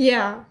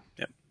 Yeah.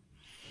 Yep.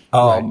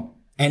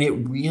 And it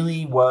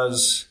really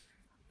was,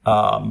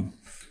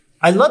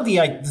 I love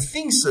the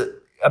things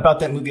about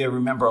that movie I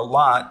remember a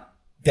lot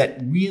that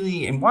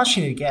really, and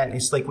watching it again,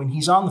 it's like when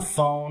he's on the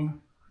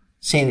phone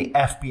saying the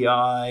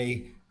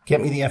FBI,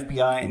 get me the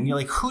FBI, and you're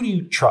like, who do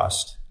you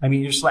trust? I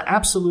mean, you're just like,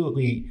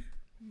 absolutely,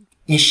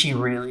 is she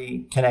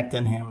really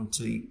connecting him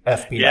to the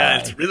FBI? Yeah,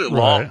 it's really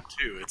long,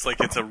 too. It's like,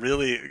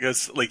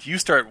 because like you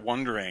start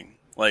wondering,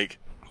 like,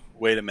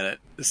 wait a minute,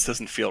 this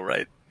doesn't feel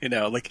right.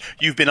 Like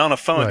you've been on a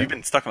phone, you've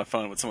been stuck on a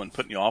phone with someone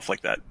putting you off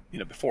like that,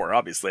 before.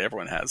 Obviously,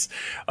 everyone has.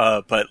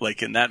 But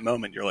like in that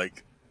moment, you're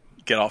like,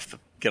 get off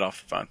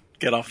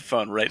the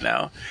phone right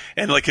now.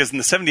 And like, because in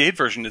the 78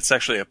 version, it's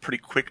actually a pretty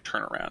quick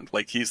turnaround.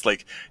 Like it's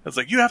like,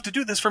 you have to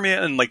do this for me,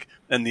 and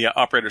the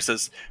operator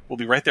says, "We'll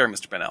be right there,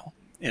 Mr. Bennell."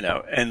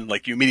 And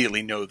like you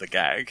immediately know the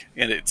gag,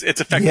 and it's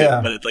effective,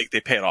 but they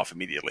pay it off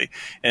immediately.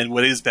 And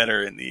what is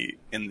better in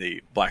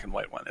the black and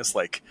white one is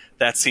like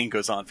that scene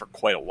goes on for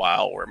quite a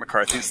while, where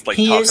McCarthy's like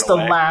he is the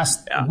away.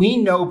 last. Yeah. We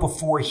know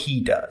before he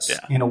does,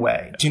 in a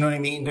way. Yeah. Do you know what I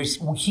mean?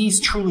 He's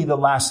truly the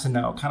last to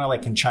know, kind of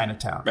like in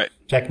Chinatown, right?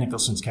 Jack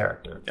Nicholson's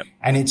character, yep.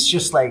 And it's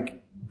just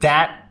like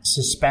that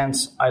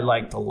suspense I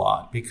liked a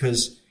lot,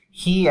 because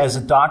he, as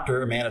a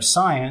doctor, a man of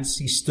science,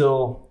 he's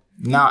still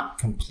not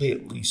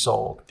completely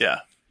sold. Yeah.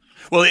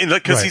 Well,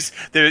 because he's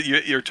there,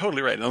 you're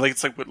totally right. And like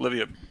it's like what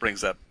Olivia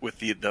brings up with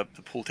the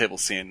pool table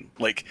scene.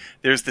 Like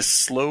there's this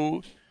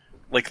slow,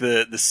 like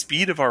the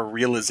speed of our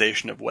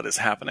realization of what is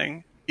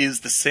happening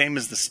is the same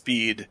as the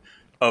speed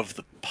of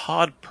the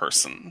pod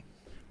person.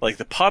 Like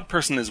the pod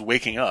person is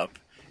waking up,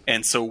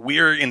 and so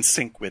we're in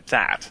sync with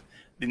that.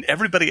 And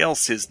everybody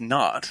else is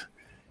not.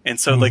 And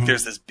so like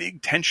there's this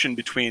big tension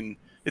between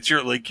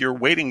you're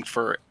waiting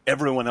for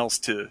everyone else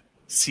to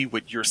see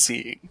what you're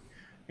seeing.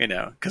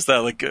 Because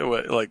like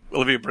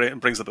Olivia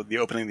brings up the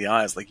opening of the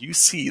eyes, like you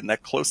see in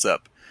that close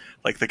up,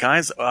 like the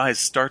guy's eyes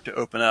start to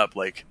open up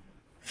like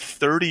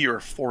 30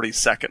 or 40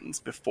 seconds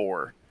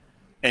before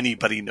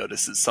anybody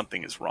notices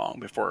something is wrong,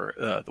 before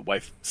the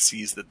wife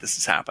sees that this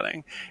is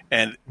happening,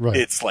 and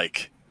it's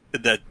like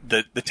the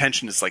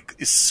tension is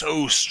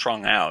so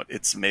strung out.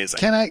 It's amazing.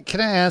 Can I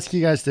ask you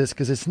guys this,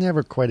 because it's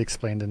never quite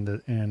explained in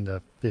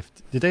the 50s.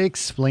 Did they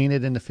explain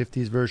it in the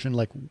 50s version?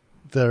 Like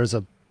there's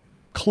a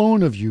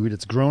clone of you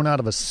that's grown out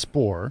of a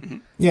spore. Mm-hmm.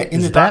 Yeah, in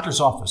the doctor's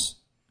office.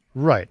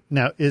 Right.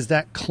 Now, is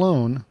that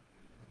clone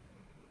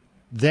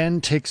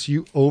then takes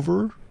you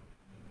over,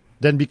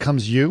 then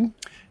becomes you?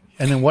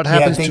 And then what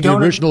happens to the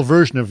original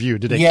version of you?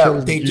 Did they kill you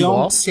off? They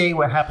don't say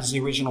what happens to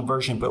the original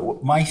version,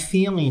 but my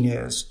feeling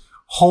is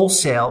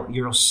wholesale,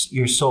 you're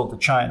sold to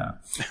China.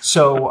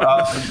 So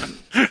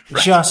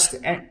just,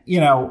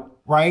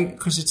 right?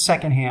 Because it's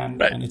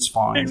secondhand and it's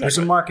fine. Exactly. There's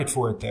a market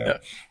for it there. Yeah.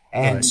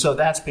 And so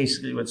that's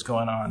basically what's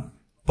going on.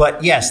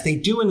 But yes, they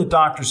do in the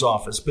doctor's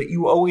office, but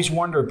you always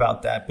wonder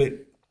about that.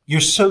 But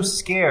you're so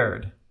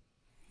scared.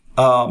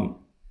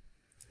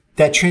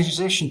 That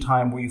transition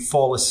time where you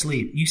fall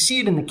asleep, you see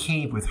it in the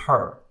cave with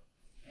her.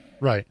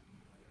 Right.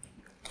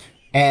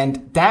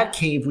 And that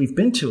cave we've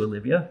been to,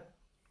 Olivia.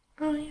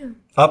 Oh, yeah.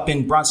 Up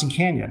in Bronson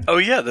Canyon. Oh,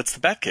 yeah, that's the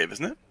Batcave,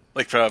 isn't it?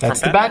 Like that's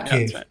from the Batcave. Yeah,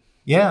 that's right.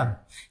 Yeah.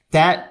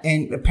 That,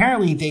 and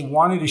apparently they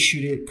wanted to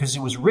shoot it because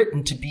it was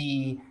written to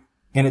be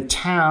in a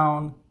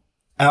town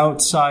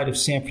outside of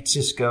San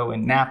Francisco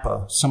in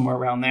Napa, somewhere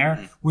around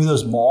there, where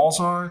those malls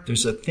are.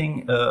 There's a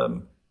thing,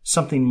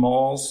 something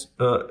malls,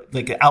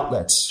 like an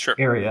outlets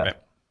area,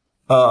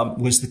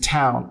 was the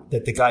town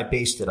that the guy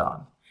based it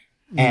on.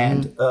 Mm-hmm.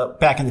 And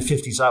back in the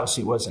 50s,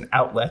 obviously, it wasn't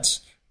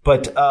outlets,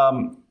 but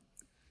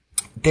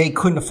they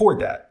couldn't afford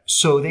that.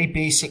 So they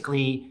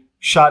basically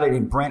shot it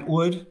in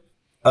Brentwood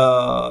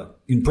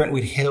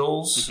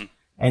Hills,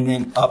 and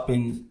then up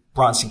in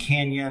Bronson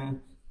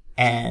Canyon,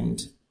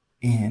 and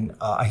in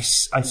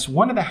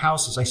one of the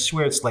houses, I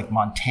swear it's like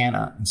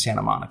Montana in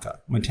Santa Monica,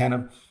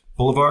 Montana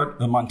Boulevard,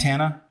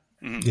 Montana,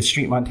 the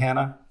street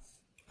Montana.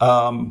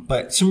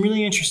 But some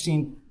really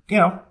interesting,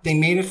 they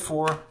made it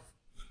for,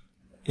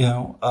 a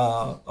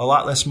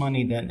lot less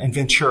money than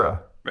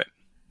Ventura.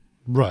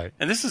 Right.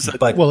 And this is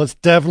well, it's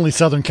definitely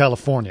Southern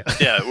California.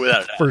 Yeah,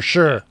 without a doubt. For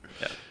sure.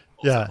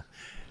 Yeah.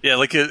 Yeah,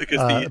 like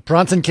because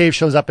Bronson Cave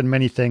shows up in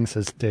many things,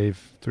 says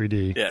Dave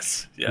 3D.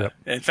 Yes, yeah. Yep.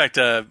 In fact,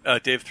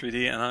 Dave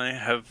 3D and I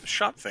have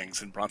shot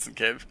things in Bronson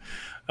Cave.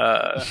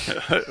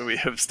 We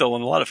have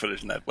stolen a lot of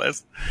footage in that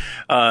place.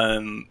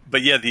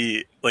 But yeah,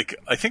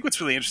 I think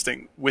what's really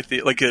interesting with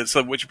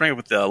so what you bring up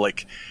with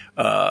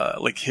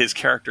the his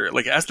character,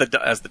 like as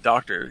the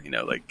doctor,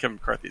 like Kevin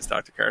McCarthy's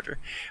doctor character,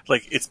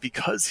 like it's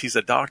because he's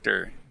a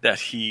doctor that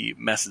he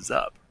messes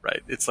up,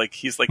 right? It's like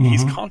he's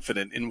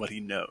confident in what he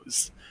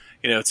knows.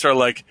 It's sort of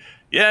like,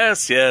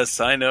 yes,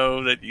 I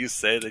know that you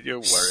say that you're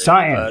worried,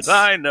 Science. but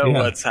I know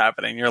what's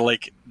happening. You're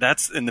like,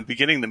 that's in the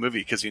beginning of the movie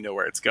because you know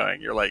where it's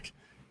going. You're like,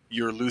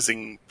 you're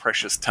losing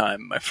precious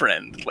time, my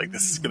friend. Like,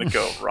 this is going to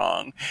go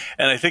wrong.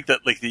 And I think that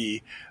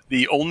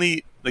the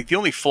only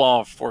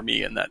flaw for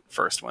me in that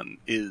first one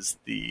is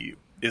the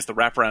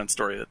wraparound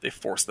story that they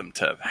force them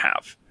to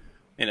have.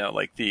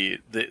 Like the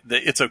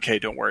it's okay,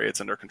 don't worry, it's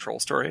under control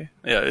story.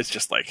 Yeah, it's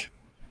just like,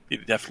 you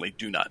definitely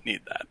do not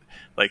need that.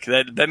 Like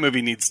that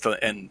movie needs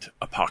to end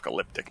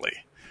apocalyptically,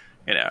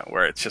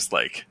 where it's just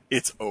like,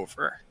 it's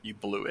over. You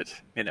blew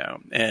it, and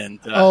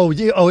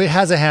it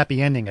has a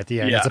happy ending at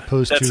the end, as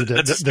opposed to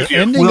the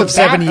ending of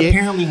 78.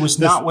 Apparently was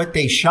not what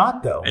they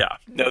shot, though. Yeah,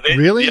 no,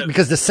 really,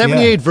 because the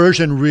 78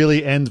 version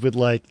really ends with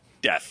like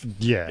death.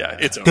 Yeah,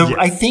 it's over.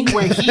 I think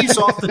where he's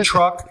off the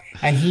truck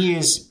and he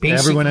is basically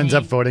everyone ends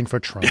up voting for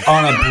Trump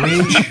on a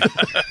bridge.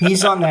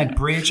 He's on that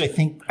bridge, I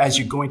think, as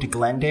you're going to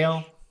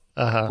Glendale.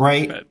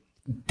 Right?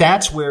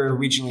 That's where it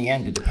originally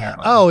ended,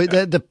 apparently. Oh,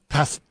 the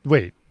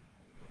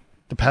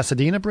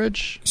Pasadena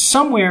Bridge?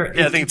 Somewhere.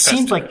 Yeah, I think it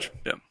seems like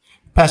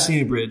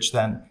Pasadena Bridge,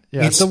 then.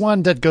 Yeah, it's the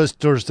one that goes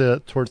towards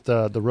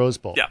the Rose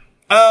Bowl. Yeah.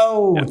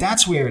 Oh,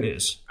 that's where it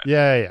is.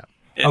 Yeah.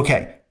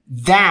 Okay.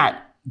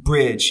 That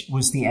bridge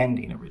was the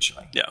ending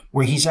originally. Yeah.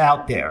 Where he's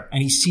out there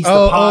and he sees the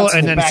pods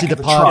in the back of the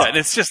truck. Yeah, and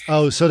it's just...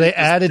 so they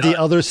added the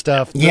other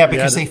stuff. Yeah,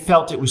 because they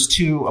felt it was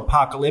too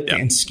apocalyptic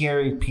and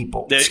scary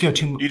people.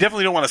 You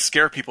definitely don't want to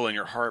scare people in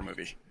your horror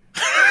movie.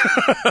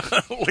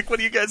 Like, what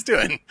are you guys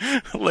doing?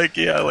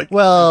 The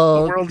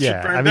world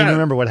should burn down.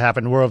 Remember what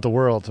happened in War of the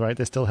Worlds, right?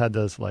 They still had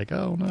those what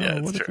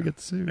if we get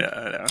sued? Yeah,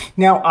 I know.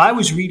 Now, I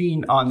was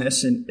reading on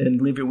this, and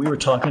Olivia, we were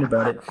talking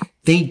about it.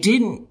 They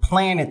didn't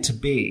plan it to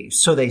be,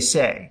 so they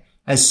say,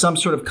 as some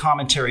sort of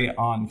commentary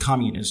on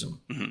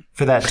communism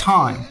for that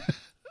time.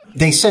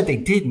 They said they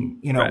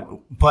didn't,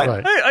 but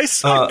I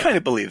kind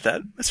of believe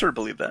that. I sort of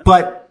believe that.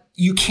 But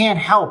you can't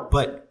help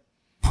but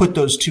put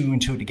those two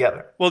and two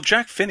together. Well,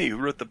 Jack Finney, who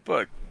wrote the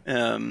book,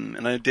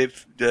 and I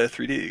Dave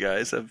 3D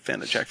guys, I'm a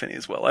fan of Jack Finney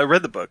as well. I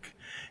read the book,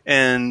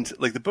 and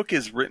the book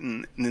is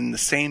written in the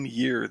same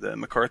year the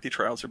McCarthy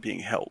trials are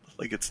being held.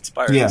 Like, it's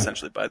inspired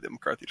essentially by the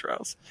McCarthy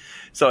trials.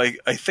 So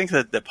I think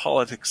that the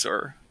politics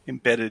are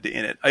embedded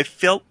in it. I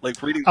felt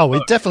like reading the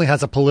book, it definitely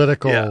has a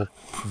political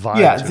vibe.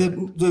 Yeah,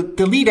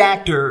 the lead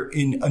actor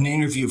in an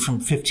interview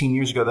from 15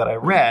 years ago that I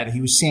read,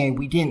 he was saying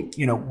we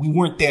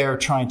weren't there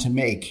trying to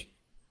make.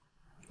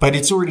 But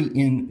it's already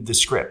in the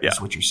script, is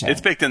what you're saying.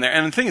 It's baked in there.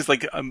 And the thing is,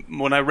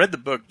 when I read the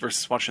book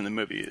versus watching the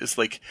movie, it's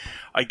like,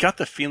 I got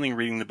the feeling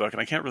reading the book,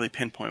 and I can't really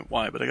pinpoint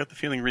why, but I got the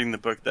feeling reading the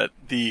book that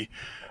the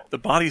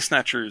body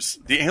snatchers,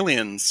 the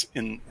aliens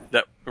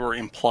that were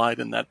implied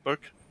in that book,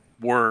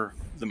 were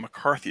the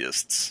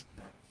McCarthyists.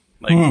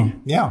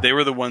 They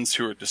were the ones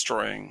who were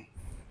destroying,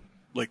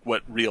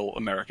 what real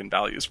American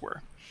values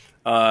were.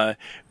 But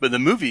the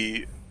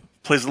movie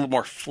plays a little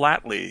more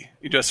flatly.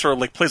 It just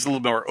sort of plays a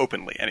little more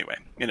openly anyway.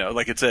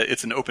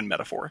 It's an open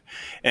metaphor.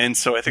 And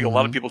so I think a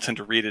lot of people tend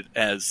to read it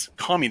as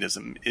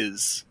communism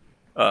is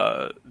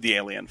the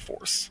alien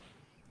force.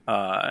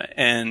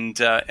 And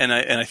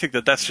I think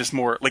that that's just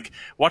more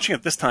watching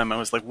it this time. I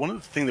was like, one of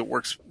the things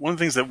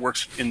that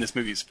works in this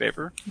movie's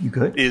favor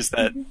is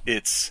that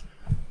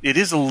it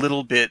is a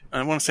little bit, I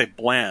don't want to say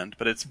bland,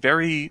 but it's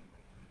very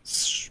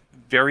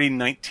very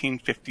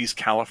 1950s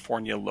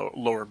California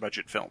lower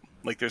budget film.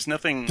 Like there's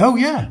nothing. Oh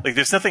yeah. Like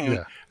there's nothing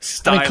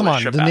stylish. I mean, come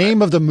on. The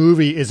name of the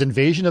movie is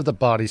Invasion of the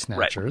Body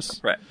Snatchers.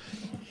 Right.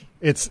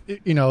 It's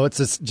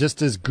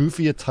just as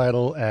goofy a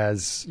title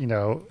as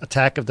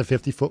Attack of the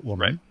 50-Foot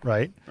Woman.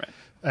 Right.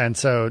 And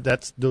so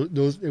that's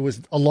those. It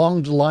was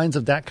along the lines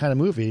of that kind of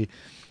movie.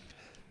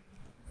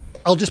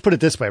 I'll just put it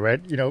this way, right?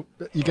 You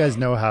guys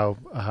know how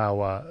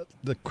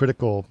the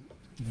critical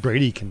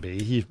Brady can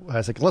be. He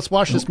was like, "Let's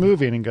watch this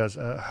movie," and he goes,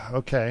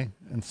 "Okay."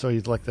 And so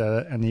he looked at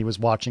it, and he was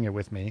watching it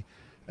with me.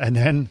 And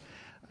then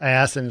I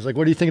asked him, "He was like,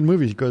 what do you think of the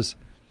movie?" He goes,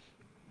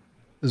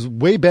 "It was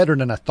way better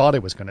than I thought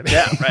it was going to be."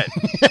 Yeah,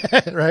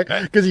 right,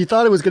 right. Because he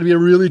thought it was going to be a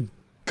really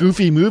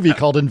goofy movie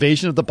called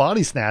Invasion of the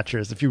Body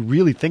Snatchers. If you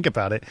really think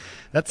about it,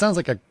 that sounds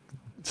like a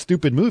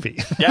stupid movie.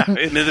 Yeah,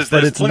 there's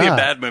plenty of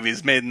bad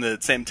movies made in the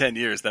same 10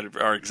 years that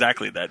are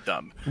exactly that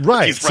dumb.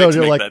 Right. So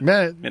you're like,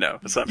 man,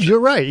 assumption. You're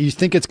right. You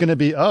think it's going to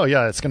be,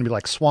 it's going to be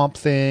like Swamp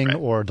Thing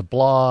or The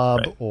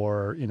Blob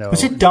or,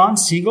 Was it Don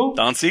Siegel?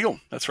 Don Siegel,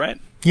 that's right.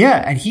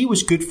 Yeah, and he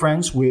was good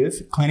friends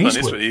with Clint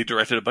Eastwood. He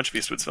directed a bunch of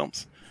Eastwood's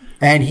films.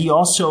 And he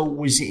also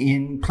was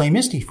in Play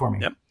Misty for me.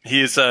 Yep.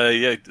 He is,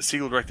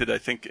 Siegel directed, I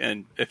think,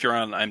 and if you're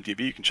on IMDb,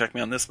 you can check me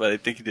on this, but I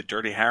think he did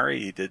Dirty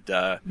Harry. He did,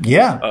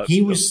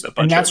 he was,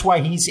 and that's why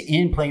he's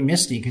in Play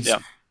Misty, because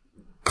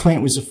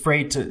Clint was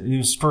afraid to, it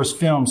was his first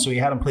film, so he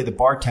had him play the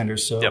bartender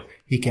so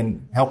he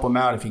can help him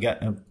out if he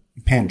got a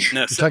pinch.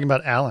 No, You're talking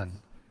about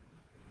Allen.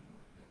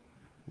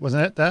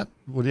 Wasn't it that?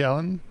 Woody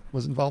Allen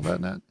was involved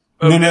in that?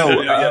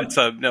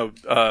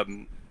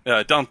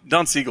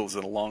 Don Siegel's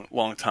in a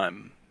long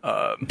time.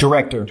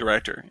 Director.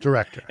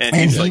 And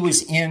he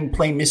was in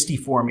Play Misty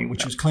for me,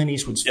 which was Clint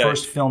Eastwood's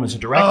first film as a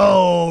director.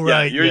 Oh,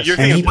 right. You're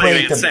and he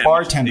played the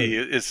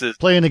bartender.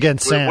 Playing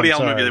Against Sam. Woody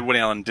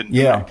Allen didn't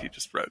direct, he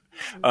just wrote.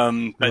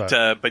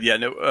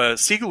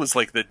 Siegel is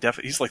like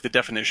he's like the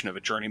definition of a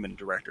journeyman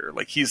director.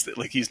 Like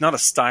he's not a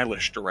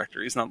stylish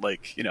director. He's not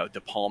like,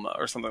 De Palma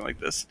or something like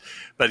this,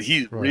 but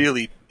he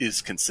really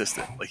is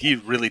consistent. Like he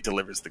really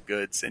delivers the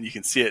goods, and you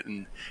can see it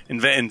in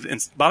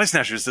Body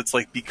Snatchers. It's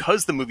like,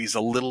 because the movie's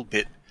a little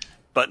bit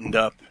buttoned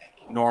up,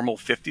 normal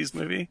 50s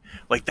movie,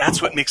 like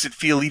that's what makes it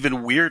feel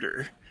even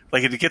weirder.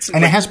 Like it gets,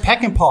 and it has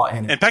Peckinpah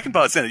in it. And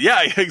Peckinpah's in it.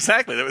 Yeah,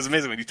 exactly. That was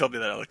amazing when you told me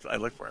that. I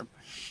looked for him.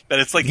 But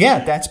it's like,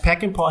 that's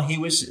Peckinpah. He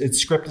was a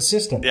script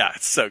assistant. Yeah,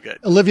 it's so good.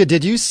 Olivia,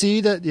 did you see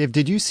that?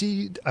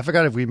 I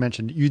forgot if we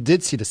mentioned, you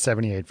did see the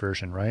 78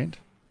 version, right?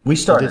 We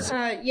started.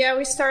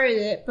 We started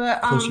it,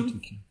 but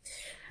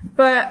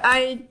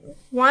I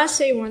want to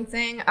say one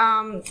thing.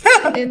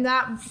 In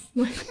that,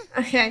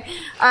 okay.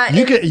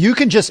 You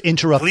can just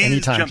interrupt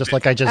anytime, just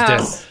like I just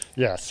did.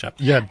 Yes.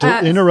 Yeah.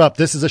 Don't interrupt.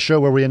 This is a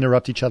show where we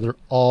interrupt each other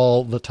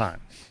all the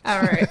time.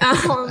 All right.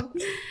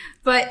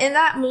 But in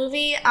that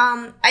movie,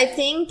 I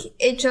think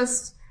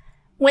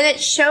when it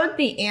showed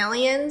the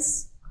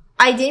aliens,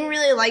 I didn't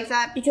really like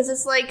that, because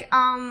it's like,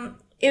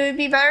 it would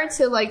be better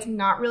to like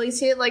not really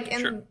see it. Like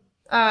in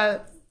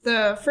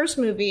the first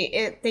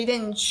movie, they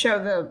didn't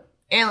show the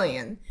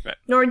alien,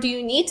 nor do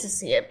you need to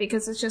see it,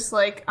 because it's just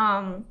like,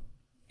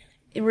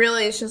 it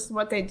really is just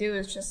what they do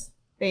is just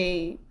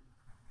they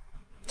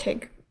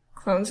take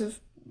clones of,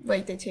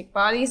 like, they take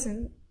bodies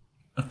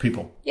of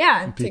people.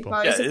 Yeah, and take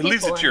bodies of people. It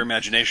leaves it to your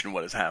imagination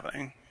what is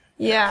happening.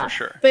 Yeah, for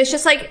sure. But it's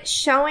just like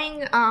showing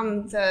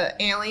the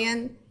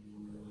alien.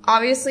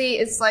 Obviously,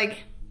 it's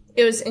like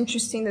it was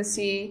interesting to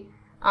see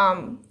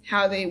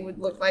how they would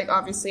look like.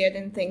 Obviously, I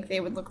didn't think they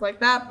would look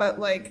like that, but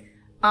like,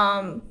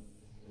 but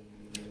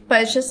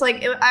it's just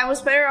like I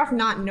was better off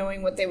not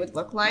knowing what they would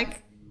look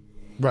like.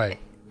 Right.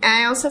 And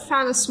I also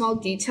found a small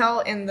detail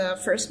in the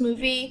first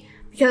movie,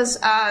 because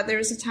there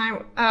was a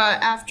time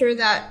after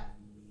that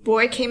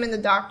boy came in the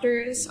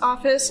doctor's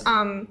office,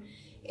 and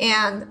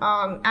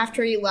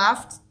after he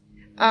left,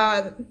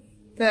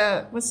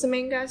 what's the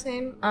main guy's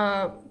name?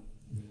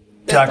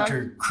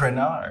 Dr.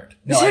 Crenard.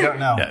 No, I don't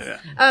know.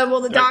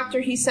 The doctor,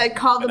 he said,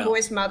 call the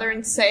boy's mother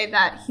and say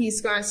that he's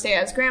going to stay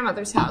at his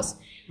grandmother's house.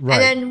 Right.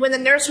 And then when the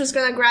nurse was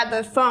going to grab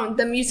the phone,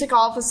 the music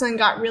all of a sudden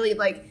got really,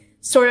 like,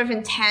 sort of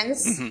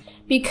intense,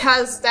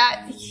 because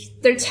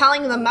they're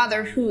telling the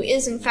mother, who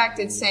is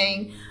infected,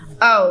 saying,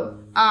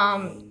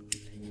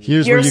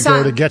 here's where you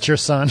go to get your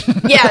son.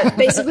 Yeah,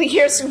 basically,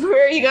 here's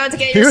where you go to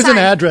get your son. Here's an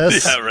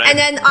address. Yeah, right. And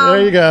then,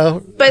 there you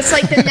go. But it's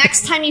like the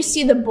next time you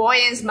see the boy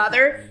and his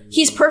mother,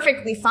 he's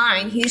perfectly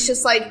fine. He's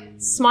just like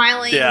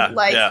smiling,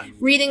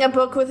 reading a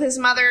book with his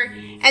mother.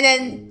 And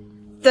then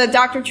the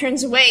doctor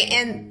turns away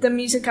and the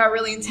music got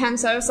really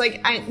intense. I was like,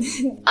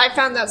 I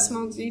found that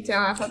small detail.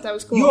 And I thought that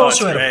was cool. You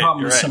also had a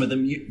problem with some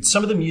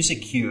of the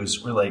music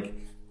cues were like,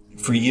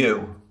 for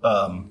you,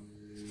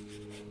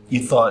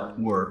 you thought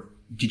were.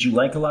 Did you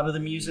like a lot of the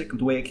music,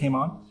 the way it came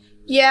on?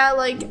 Yeah,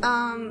 like,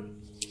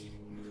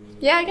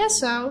 yeah, I guess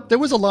so. There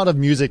was a lot of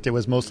music that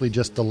was mostly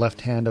just the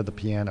left hand of the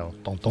piano.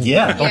 By the way,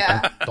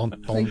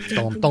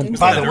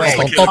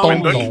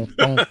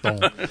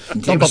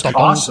 it was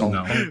awesome,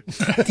 though.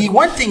 The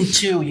one thing,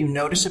 too, you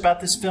notice about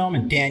this film,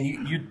 and Dan,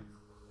 you're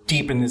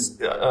deep in this,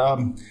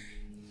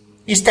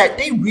 is that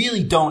they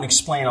really don't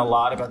explain a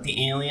lot about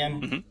the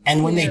alien. Mm-hmm.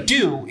 And when they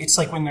do, it's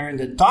like when they're in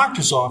the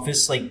doctor's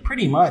office, like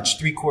pretty much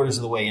 3/4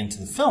 of the way into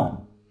the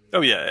film.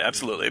 Oh yeah,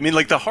 absolutely. I mean,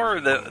 like the horror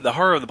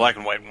of the black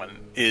and white one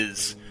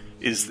is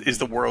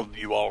the world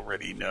you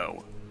already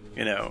know.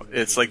 You know,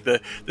 it's like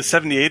the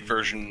 78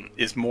 version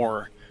is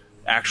more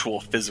actual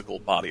physical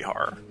body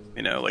horror.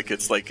 You know, like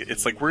it's like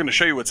we're going to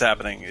show you what's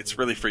happening. It's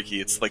really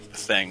freaky. It's like The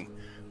Thing.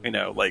 You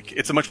know, like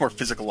it's a much more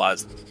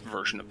physicalized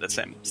version of the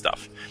same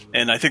stuff.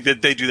 And I think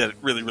that they do that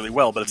really, really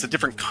well. But it's a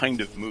different kind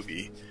of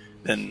movie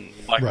than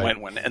the black and white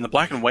one. And the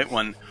black and white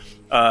one,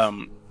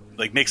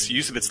 like makes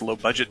use of its low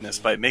budgetness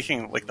by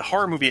making like the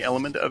horror movie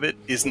element of it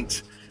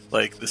isn't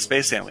like the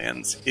space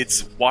aliens.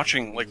 It's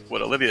watching, like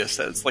what Olivia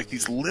says, like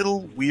these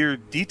little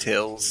weird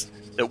details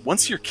that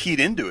once you're keyed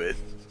into it,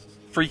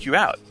 freak you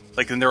out.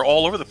 Like, and they're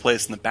all over the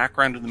place in the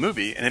background of the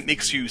movie, and it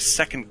makes you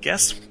second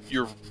guess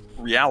your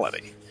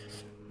reality.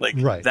 Like,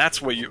 that's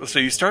what so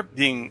you start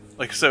being,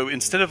 like, so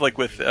instead of, like,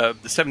 with the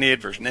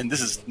 78 version, and this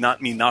is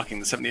not me knocking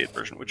the 78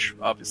 version, which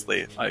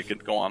obviously I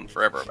could go on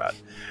forever about,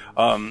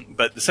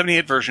 but the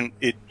 78 version,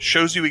 it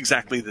shows you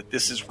exactly that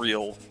this is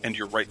real and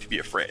you're right to be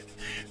afraid.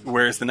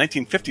 Whereas the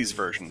 1950s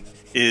version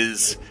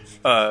is,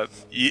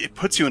 it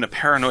puts you in a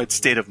paranoid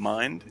state of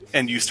mind,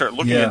 and you start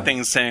looking at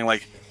things saying,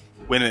 like,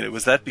 wait a minute,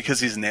 was that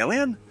because he's an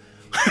alien?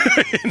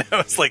 You know,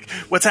 it's like,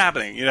 what's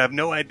happening? You have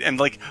no idea. And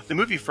like the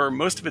movie, for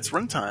most of its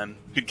runtime,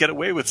 could get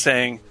away with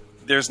saying,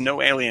 "There's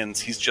no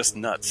aliens. He's just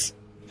nuts."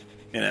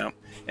 You know,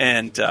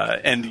 and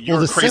you're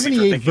the crazy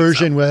 78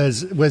 version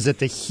so. was at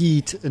the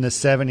heat in the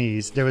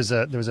 70s. There was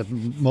a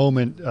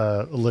moment,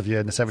 Olivia,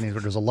 in the 70s where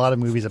there was a lot of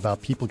movies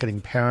about people getting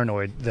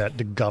paranoid that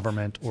the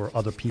government or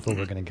other people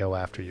were going to go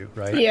after you,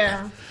 right?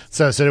 Yeah.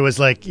 So it was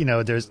like, you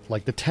know, there's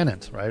like The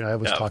Tenant, right? I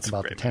always talk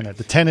about The Tenant. Movie.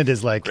 The Tenant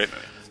is like,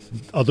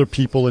 other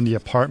people in the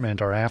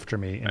apartment are after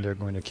me and they're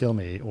going to kill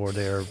me, or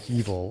they're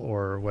evil,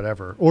 or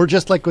whatever. Or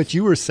just like what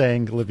you were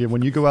saying, Olivia,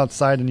 when you go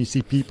outside and you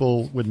see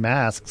people with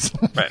masks,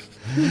 right?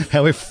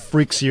 How it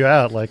freaks you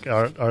out. Like,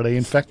 are they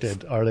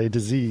infected? Are they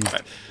diseased?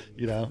 Right.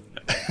 You know?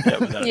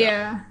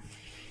 Yeah.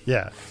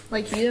 Yeah.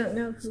 Like, you don't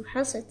know who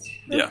has it.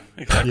 Yeah,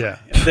 exactly. Yeah.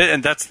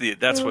 And that's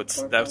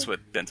what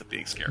ends up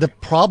being scary. The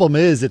problem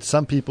is that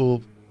some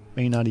people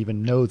may not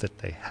even know that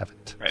they have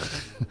it. Right.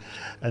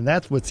 And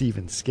that's what's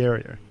even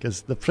scarier.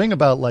 Because the thing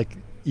about, like,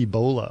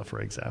 Ebola, for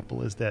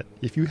example, is that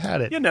if you had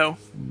it... You know.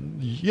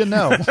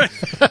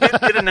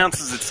 it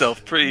announces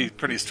itself pretty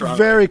strongly.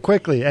 Very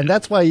quickly. And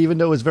that's why, even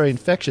though it was very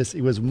infectious,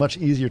 it was much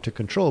easier to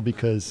control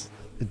because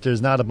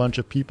there's not a bunch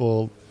of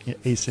people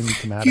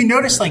asymptomatic. You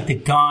notice, like, the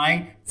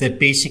guy that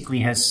basically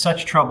has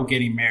such trouble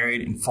getting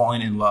married and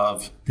falling in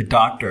love, the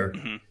doctor,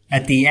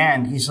 at the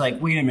end, he's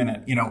like, wait a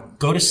minute, you know,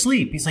 go to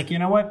sleep. He's like, you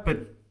know what?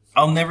 But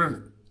I'll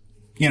never...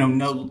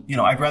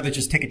 I'd rather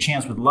just take a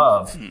chance with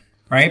love,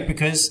 right?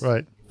 Because,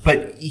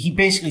 but he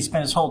basically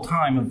spent his whole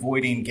time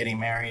avoiding getting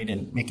married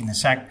and making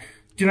this act.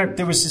 You know,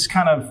 there was this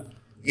kind of,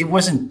 it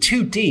wasn't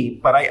too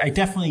deep, but I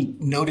definitely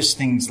noticed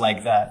things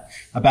like that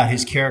about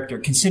his character.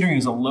 Considering it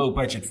was a low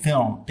budget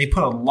film, they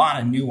put a lot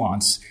of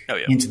nuance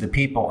into the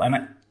people.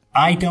 And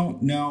I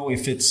don't know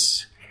if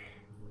it's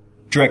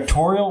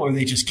directorial or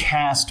they just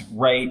cast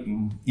right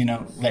and, you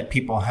know, let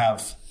people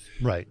have.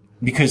 Right.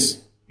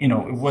 Because, you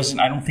know, it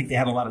wasn't, I don't think they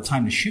had a lot of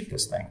time to shoot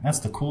this thing. That's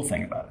the cool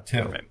thing about it,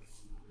 too.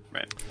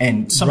 Right.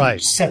 And some of the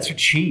sets are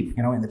cheap,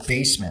 you know, in the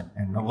basement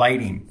and the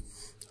lighting.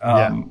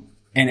 And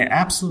it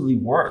absolutely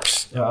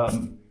works.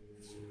 It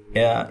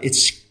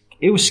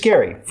was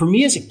scary. For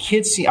me as a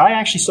kid, I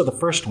actually saw the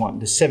first one,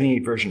 the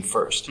 78 version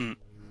first.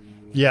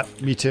 Yeah,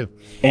 me too.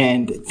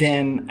 And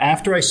then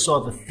after I saw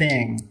The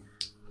Thing,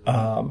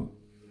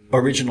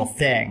 original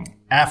Thing,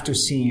 after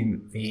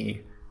seeing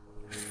the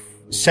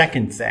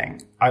second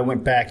Thing, I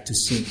went back to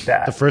see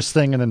that. The first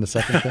Thing and then the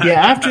second Thing?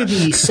 Yeah, after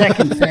the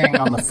second Thing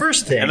on the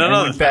first Thing,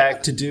 I went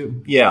back to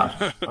do...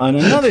 Yeah. On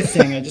another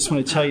thing, I just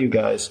want to tell you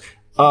guys.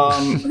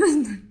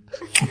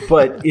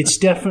 But it's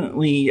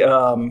definitely...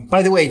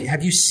 by the way,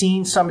 have you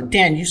seen some...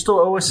 Dan, you still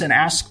owe us an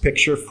ask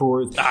picture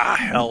for...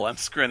 Hell, I'm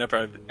screwing up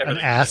everything. An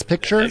ass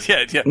picture?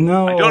 Yeah.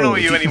 No. I don't owe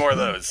you any more of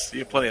those. You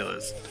have plenty of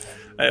those.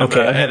 I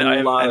have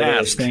a lot of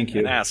those. Thank you.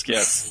 An ask,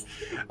 yes.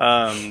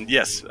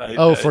 Yes.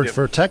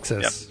 For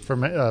Texas, for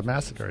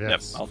Massacre,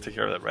 yes. Yep, I'll take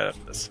care of that right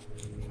after this.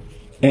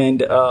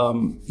 And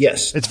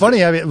yes, it's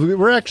funny. I mean,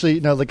 we're actually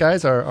the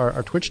guys,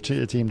 our Twitch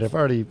team. They've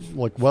already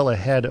well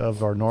ahead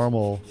of our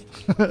normal,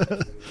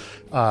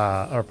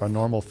 our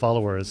normal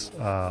followers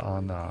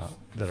on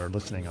that are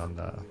listening on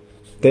the.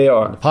 They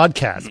are the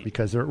podcast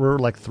because we're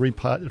like three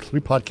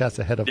podcasts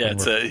ahead of.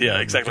 Yeah,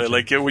 exactly.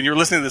 Like when you're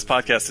listening to this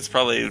podcast, it's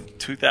probably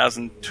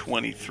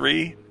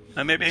 2023.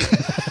 Maybe.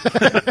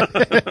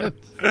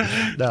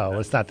 No,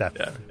 it's not that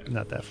far.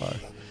 Not that far.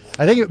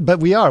 I think, but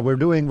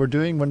we're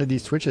doing one of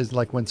these Twitches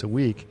like once a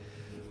week,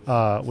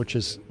 which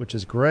is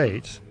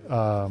great.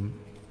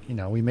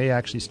 We may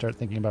actually start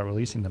thinking about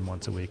releasing them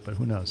once a week, but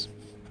who knows?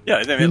 Yeah,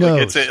 I mean,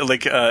 it's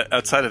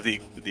outside of the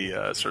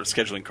sort of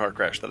scheduling car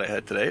crash that I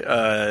had today.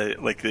 I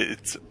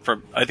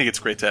think it's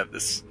great to have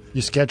this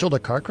You scheduled a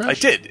car crash? I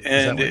did,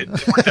 and it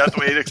worked out the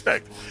way you'd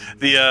expect.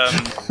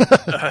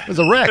 It was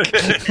a wreck.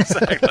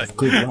 Exactly.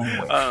 Good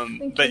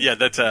one. But yeah,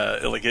 that's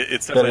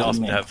it's definitely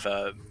awesome to have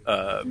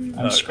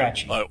I'm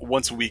scratchy.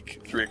 once a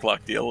week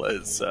 3:00 deal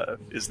is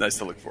nice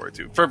to look forward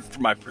to. From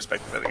my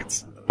perspective, I think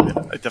it's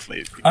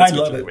definitely. I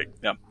love it. Week.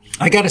 Yeah.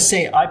 I got to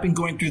say, I've been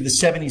going through the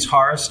 70s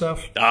horror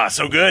stuff.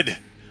 So good.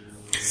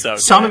 So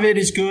some of it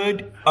is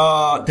good.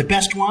 The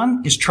best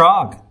one is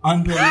Trog.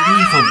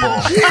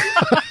 Unbelievable.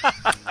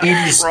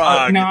 It is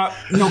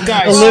no,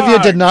 guys. Olivia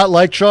did not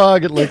like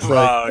Trog. It looks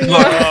like.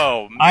 Look,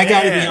 I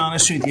got to be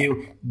honest with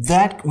you.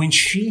 That when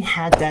she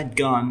had that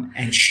gun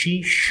and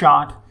she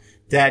shot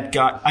that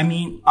guy, I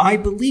mean, I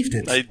believed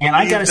it. I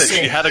got to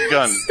say, she had a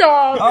gun.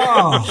 Stop.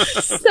 Oh,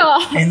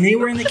 Stop. and they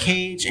were in the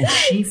cage, and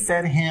she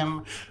fed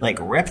him like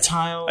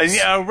reptiles. And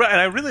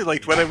I really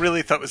liked what I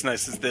really thought was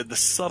nice is the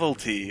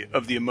subtlety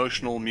of the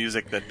emotional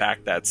music that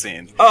backed that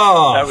scene.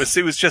 Oh, it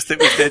was just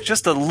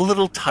a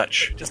little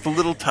touch,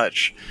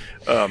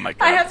 Oh my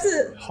god! I have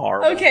to.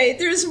 Horrible. Okay,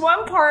 there's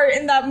one part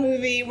in that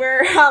movie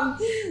where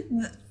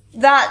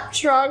that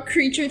Trog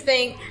creature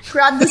thing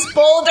grabbed this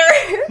boulder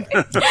and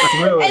it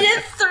threw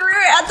it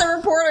at the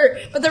reporter,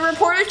 but the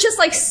reporter just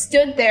like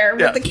stood there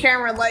with the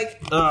camera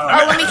like,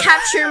 let me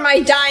capture my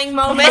dying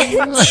moment.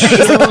 And I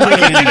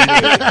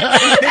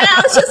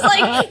was just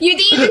like, you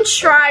didn't even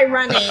try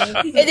running,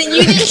 and then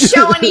you didn't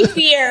show any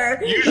fear,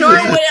 nor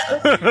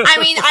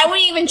I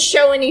wouldn't even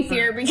show any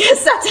fear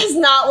because that does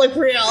not look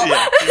real.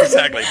 Yeah,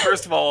 exactly.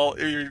 First of all,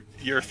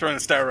 you're throwing a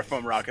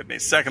styrofoam rock at me.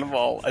 Second of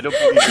all, I don't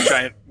believe your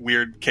giant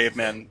weird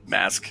caveman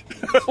mask.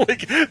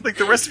 like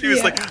the rest of you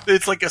is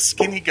it's like a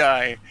skinny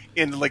guy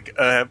in like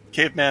a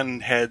caveman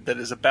head that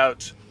is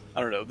about,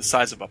 I don't know, the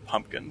size of a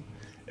pumpkin.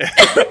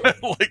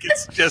 Like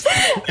it's just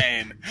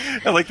insane.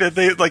 And like I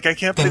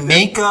can't. The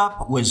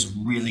makeup was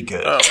really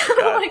good. Oh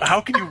my god!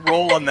 How can you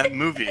roll on that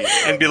movie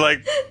and be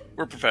like,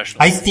 we're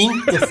professionals? I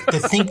think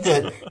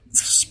that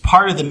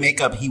part of the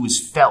makeup he was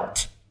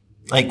felt.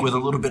 Like with a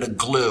little bit of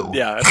glue.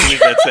 Yeah, I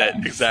believe that's it.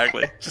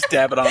 Exactly. Just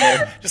dab it on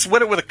there. Just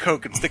wet it with a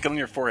Coke and stick it on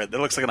your forehead.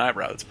 That looks like an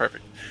eyebrow. That's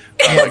perfect.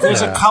 Yeah,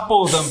 there's a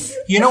couple of them.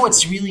 You know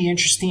what's really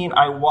interesting?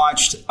 I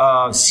watched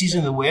Season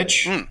of the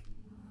Witch.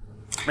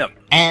 Yep.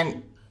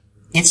 And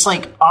it's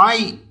like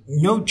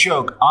no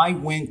joke, I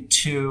went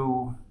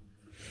to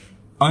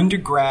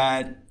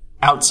undergrad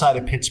outside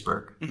of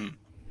Pittsburgh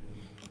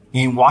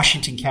in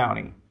Washington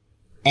County.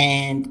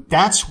 And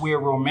that's where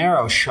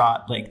Romero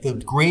shot, like the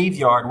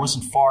graveyard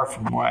wasn't far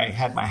from where I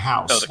had my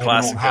house. Oh, the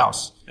classic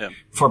house. Yeah.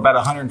 For about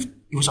it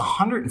was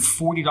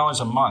 $140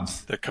 a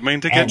month. They're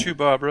coming to get you,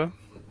 Barbara.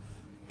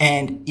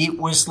 And it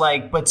was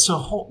like, but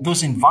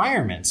those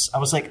environments, I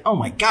was like, oh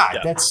my God,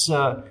 that's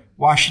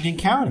Washington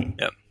County.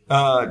 Yeah.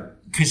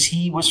 Because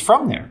he was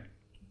from there.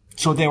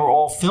 So they were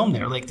all filmed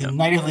there. Like the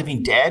Night of the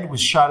Living Dead was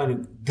shot at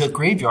the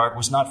graveyard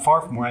was not far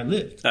from where I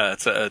lived.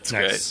 That's nice.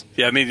 Great.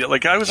 Yeah, I mean,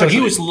 like I was. So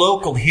he was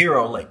local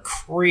hero, like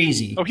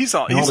crazy. Oh, he's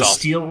all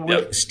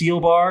the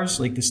steel bars,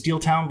 like the Steel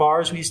Town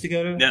bars we used to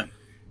go to. Yeah,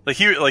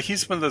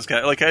 he's one of those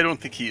guys. Like I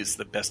don't think he's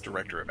the best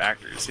director of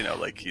actors. You know,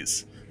 like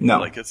he's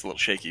like it's a little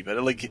shaky,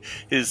 but like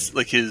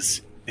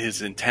his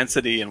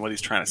intensity and what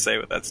he's trying to say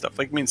with that stuff.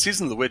 Like I mean,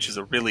 Season of the Witch is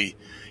a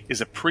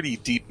pretty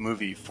deep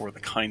movie for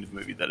the kind of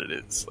movie that it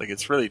is. Like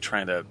it's really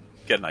trying to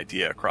get an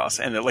idea across,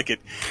 and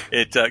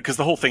because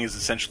the whole thing is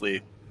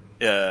essentially,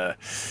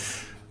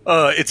 it's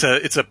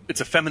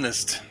a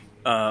feminist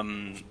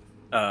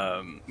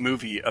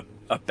movie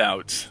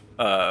about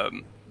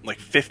like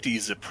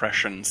 50s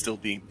oppression still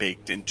being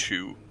baked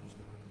into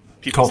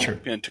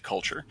culture,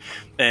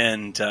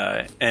 and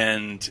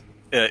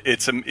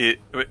it's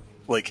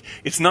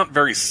not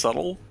very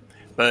subtle,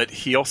 but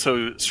he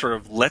also sort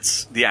of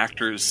lets the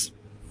actors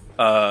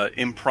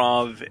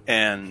improv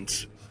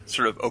and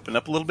sort of open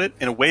up a little bit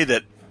in a way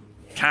that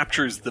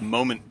captures the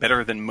moment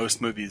better than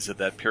most movies of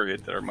that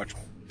period that are much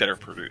better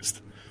produced.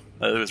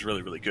 It was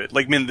really, really good.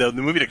 Like, I mean, the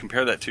movie to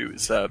compare that to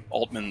is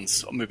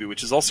Altman's movie,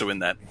 which is also in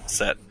that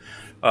set,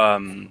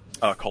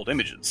 called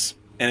Images.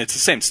 And it's the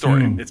same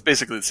story. It's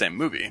basically the same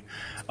movie.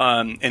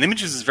 And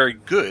Images is very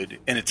good,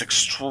 and it's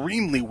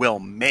extremely well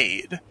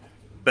made,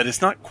 but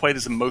it's not quite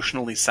as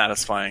emotionally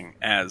satisfying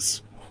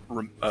as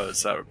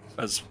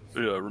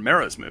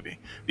Romero's movie,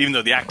 even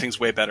though the acting's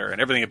way better and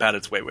everything about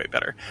it's way, way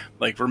better.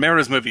 Like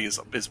Romero's movie is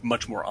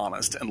much more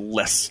honest and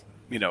less,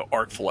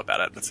 artful about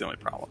it. That's the only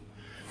problem.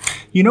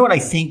 You know what I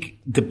think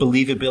the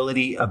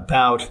believability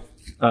about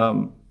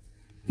the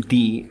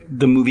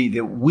movie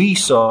that we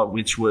saw,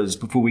 which was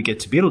before we get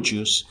to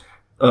Beetlejuice,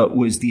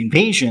 was The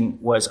Invasion.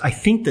 Was I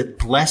think the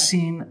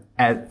blessing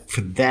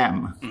for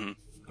them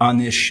on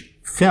this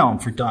film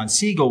for Don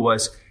Siegel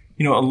was.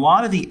 A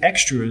lot of the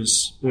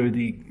extras or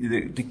the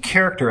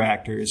character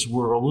actors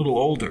were a little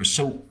older.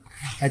 So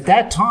at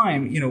that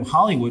time,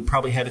 Hollywood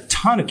probably had a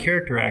ton of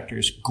character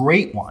actors,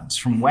 great ones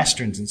from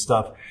Westerns and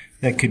stuff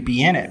that could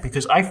be in it,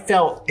 because I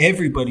felt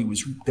everybody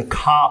was the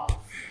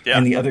cop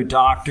and the other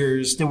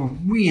doctors. They were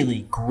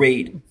really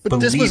great. But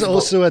this was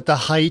also at the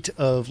height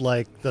of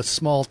like the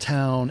small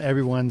town,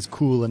 everyone's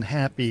cool and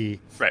happy.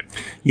 Right.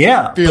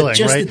 Yeah. Feeling, but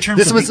just right? in terms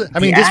this of was, the, I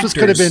mean, the this actors, was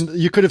could have been,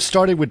 you could have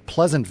started with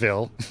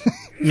Pleasantville.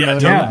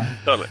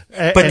 Totally.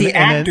 But the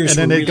actors and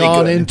then were they'd really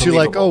gone good and into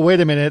like, believable. oh, wait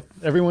a minute,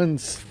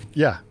 everyone's,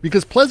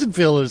 because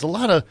Pleasantville, there's a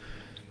lot of,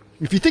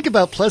 if you think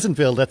about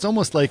Pleasantville, that's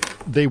almost like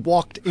they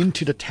walked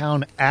into the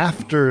town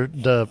after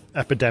the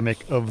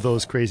epidemic of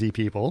those crazy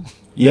people,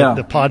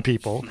 the pod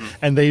people,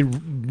 and they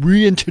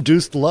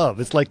reintroduced love.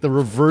 It's like the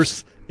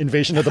reverse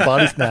Invasion of the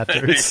Body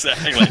Snatchers.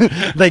 Exactly.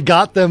 They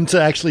got them to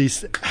actually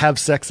have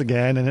sex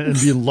again and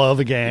be in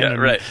love again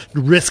and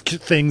risk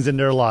things in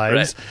their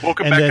lives. Right. Woke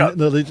them back up.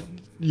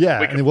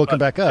 And they woke them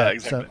back up. Yeah,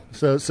 exactly.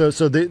 So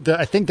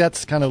I think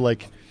that's kind of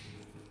like,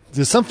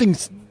 there's something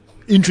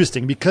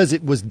interesting because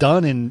it was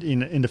done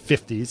in the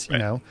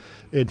 50s,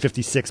 in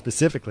 56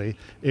 specifically.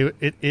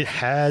 It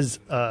has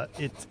I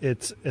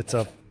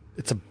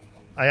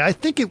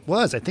think it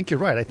was. I think you're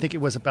right. I think it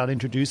was about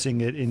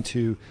introducing it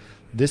into,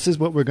 this is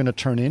what we're going to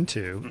turn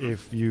into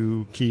if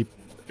you keep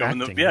going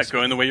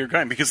the way you're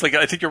going. Because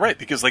I think you're right.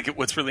 Because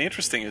what's really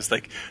interesting is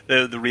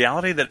the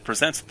reality that it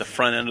presents at the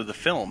front end of the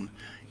film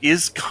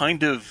is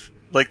kind of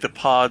like the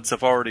pods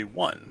have already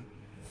won.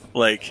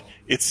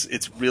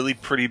 It's really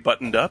pretty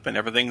buttoned up and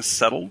everything's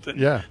settled.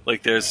 And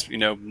there's,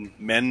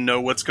 men know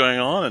what's going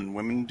on and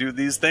women do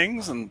these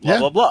things and blah,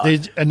 blah, blah.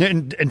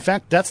 And in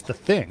fact, that's the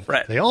thing.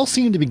 Right. They all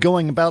seem to be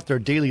going about their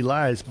daily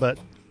lives, but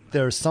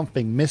there's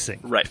something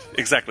missing. Right.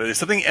 Exactly. There's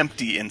something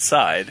empty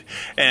inside.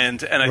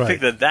 And I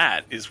think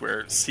that is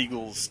where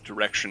Siegel's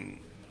direction,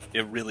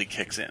 it really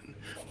kicks in.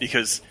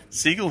 Because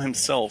Siegel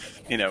himself,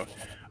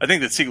 I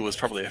think that Siegel was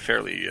probably a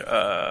fairly,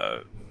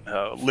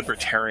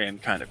 libertarian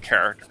kind of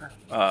character.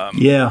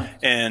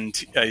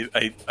 And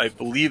I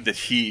believe that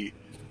he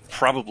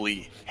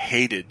probably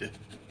hated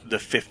the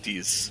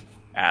 50s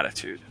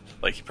attitude.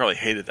 He probably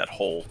hated that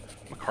whole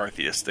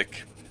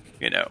McCarthyistic,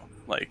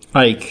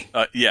 Ike.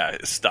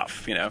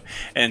 Stuff,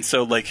 And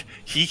so,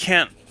 he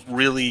can't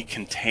really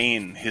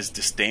contain his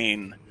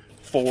disdain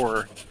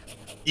for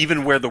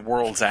even where the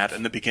world's at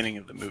in the beginning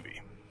of the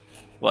movie.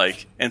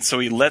 And so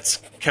he lets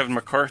Kevin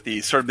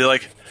McCarthy sort of be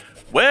like,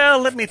 well,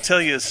 let me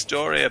tell you a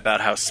story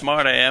about how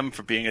smart I am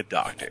for being a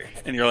doctor.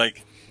 And you're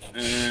like,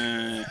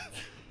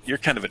 you're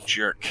kind of a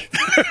jerk.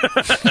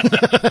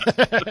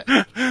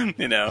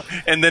 And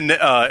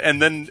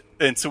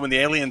so when the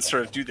aliens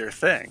sort of do their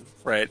thing,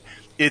 right,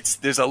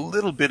 there's a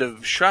little bit of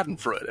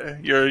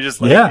schadenfreude. You're just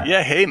like,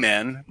 hey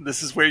man,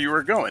 this is where you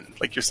were going.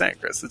 Like you're saying,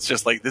 Chris, it's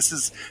just like, this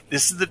is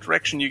the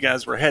direction you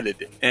guys were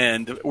headed.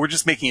 And we're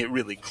just making it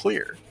really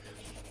clear.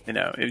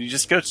 You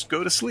just go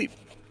to sleep.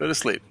 Go to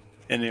sleep.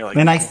 And you're like,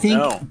 and I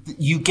think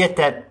you get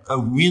that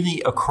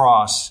really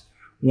across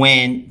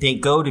when they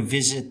go to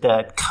visit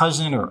that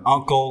cousin or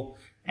uncle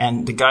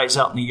and the guy's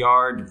out in the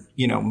yard,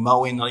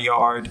 mowing the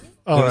yard.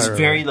 There's a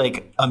very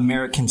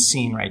American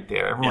scene right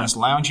there. Everyone's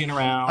lounging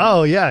around.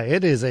 Oh yeah,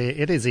 it is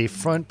a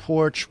front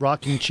porch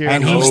rocking chair,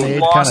 and he's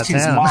lost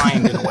his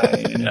mind in a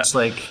way. And it's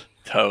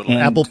totally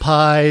apple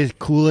pie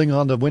cooling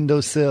on the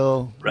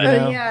windowsill.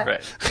 Right.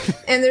 Right.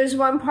 And there's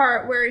one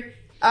part where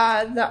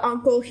the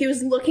uncle, he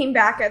was looking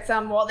back at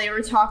them while they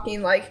were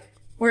talking. What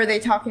are they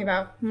talking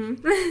about?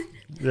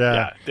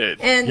 Yeah,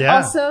 dude. And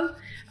also,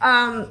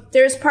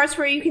 there's parts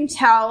where you can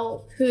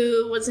tell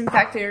who was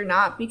infected or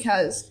not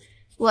because,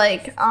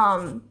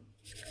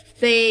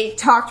 they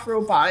talked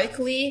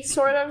robotically,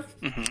 sort of.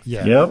 Mm-hmm.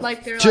 Yeah.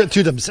 Yep. They're to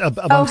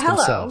amongst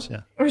themselves.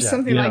 Yeah. Or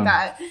something like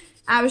that.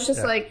 I was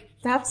just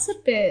that's a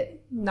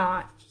bit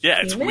not.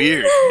 Yeah, it's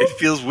weird. It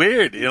feels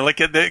weird,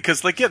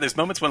 because there's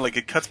moments when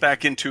it cuts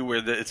back into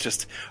where it's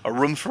just a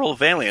room full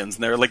of aliens,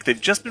 and they're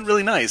they've just been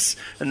really nice,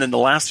 and then the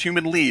last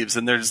human leaves,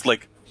 and they're just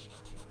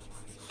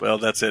well,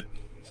 that's it.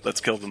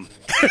 Let's kill them.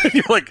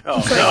 You're like,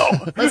 oh no,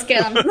 let's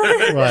get them.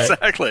 Right.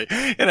 Exactly.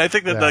 And I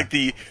think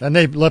that and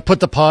they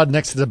put the pod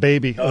next to the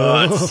baby.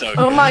 It's so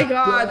oh my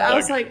god! I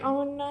was like,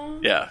 oh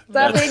no. Yeah.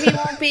 That baby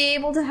won't be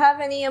able to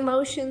have any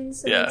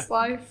emotions in its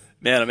life.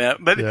 Man,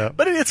 but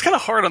it's kind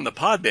of hard on the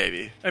pod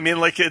baby. I mean,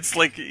 it's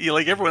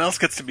everyone else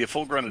gets to be a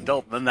full-grown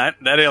adult, and then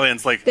that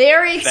alien's they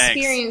already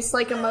experience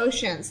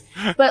emotions,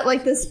 but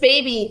this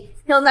baby,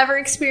 he'll never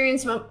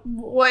experience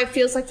what it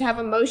feels like to have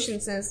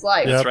emotions in his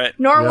life. That's right.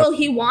 Nor will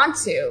he want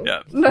to.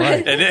 Yeah,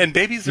 right. and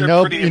babies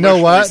are pretty. You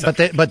know what?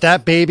 But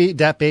that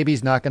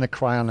baby's not going to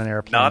cry on an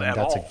airplane. Not at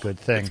all. That's a good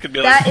thing.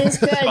 That is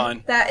good.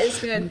 Fine. That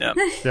is good. Yeah.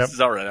 This is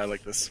all right. I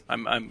like this.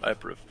 I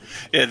approve.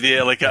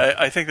 Yeah.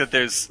 I think that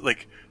there's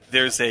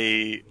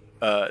a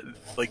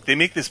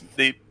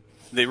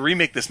they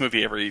remake this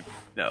movie every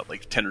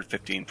 10 or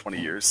 15,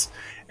 20 years.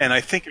 And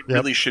I think it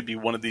really should be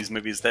one of these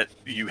movies that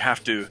you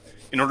have to,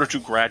 in order to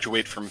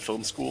graduate from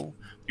film school,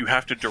 you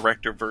have to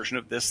direct a version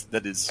of this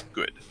that is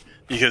good.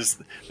 Because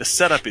the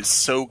setup is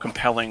so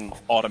compelling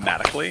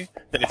automatically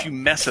that if you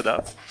mess it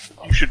up,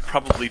 you should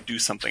probably do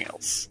something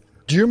else.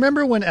 Do you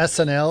remember when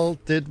SNL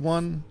did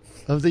one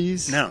of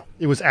these? No.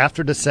 It was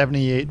after the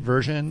 78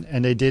 version,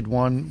 and they did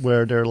one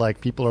where they're like,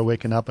 people are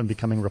waking up and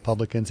becoming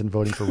Republicans and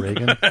voting for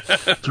Reagan. Do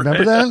you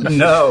remember that?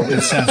 No,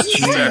 it sounds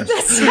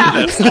genius.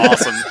 That's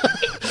awesome.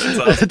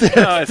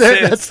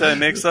 It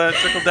makes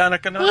trickle-down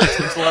economics.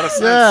 Makes a lot of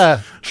sense.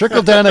 Yeah,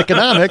 trickle-down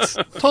economics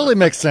totally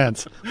makes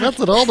sense. Let's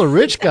let all the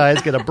rich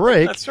guys get a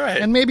break. That's right.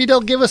 And maybe they'll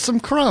give us some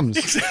crumbs.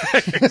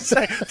 Exactly.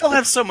 They'll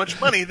have so much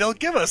money, they'll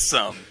give us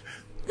some.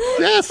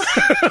 Yes.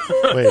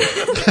 Wait.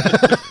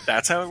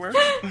 That's how it works?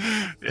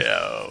 Yeah,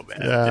 oh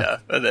man. Yeah.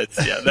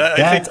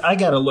 I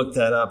gotta look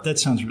that up. That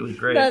sounds really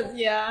great.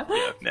 Yeah,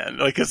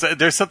 like, 'cause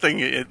there's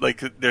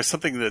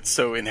something that's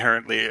so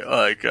inherently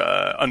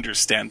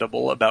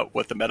understandable about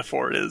what the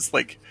metaphor is.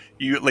 Like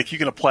you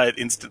can apply it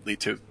instantly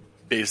to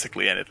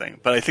basically anything.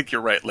 But I think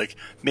you're right. Like,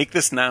 make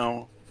this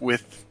now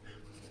with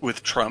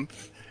Trump,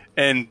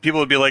 and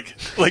people would be like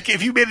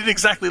if you made it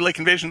exactly like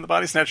Invasion of the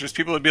Body Snatchers,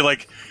 people would be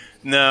like,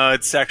 no,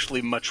 it's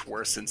actually much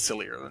worse and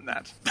sillier than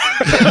that.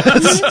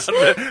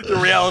 The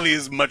reality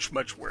is much,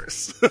 much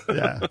worse.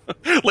 Yeah.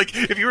 Like,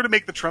 if you were to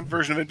make the Trump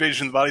version of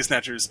Invasion of the Body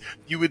Snatchers,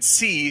 you would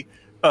see,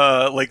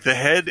 the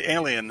head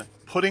alien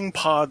putting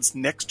pods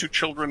next to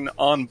children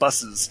on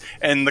buses,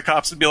 and the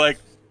cops would be like,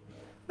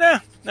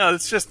 no,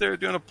 it's just they're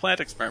doing a plant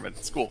experiment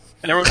at school.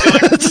 And everyone would be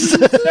like, just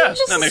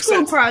that a makes school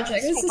sense. project.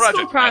 It's a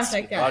school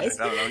project, guys.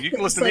 I don't know. You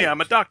can listen to me. I'm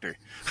a doctor.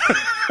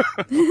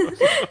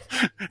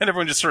 And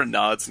everyone just sort of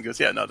nods and goes,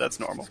 yeah, no, that's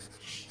normal.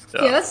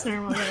 So, Yeah, that's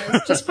normal,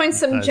 guys. Just point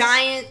some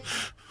giant,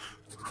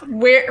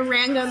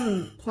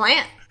 random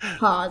plant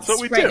pods That's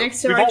what we right do.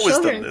 next to We've our always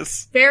children. done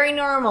this. Very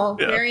normal.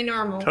 Yeah. Very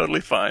normal.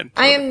 Totally fine.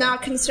 I am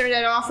not concerned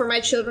at all for my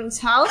children's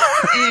health,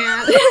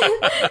 and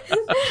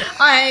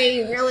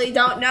I really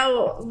don't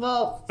know.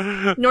 Well,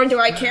 nor do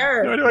I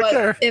care. Nor do I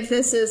care. If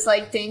this is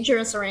like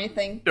dangerous or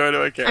anything. Nor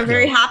do I care. I'm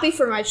very happy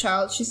for my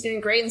child. She's doing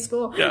great in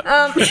school.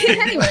 Yeah.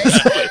 Anyways.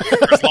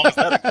 As long as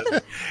that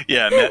is.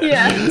 Yeah, man.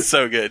 Yeah. It's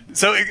so good.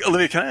 So,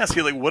 Olivia, can I ask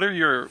you, like, what are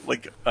your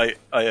what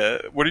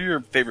are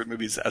your favorite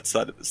movies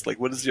outside of this? Like,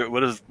 what is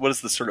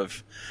the sort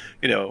of,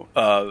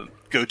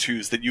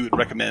 go-tos that you would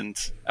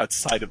recommend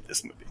outside of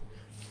this movie?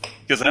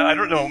 Because I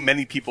don't know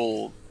many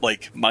people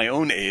like my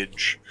own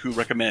age who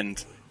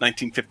recommend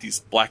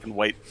 1950s black and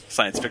white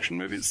science fiction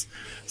movies.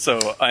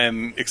 So I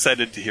am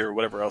excited to hear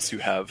whatever else you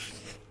have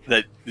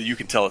that you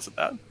can tell us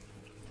about.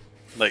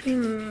 Like,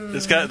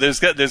 there's got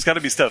to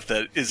be stuff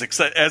that is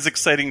as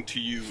exciting to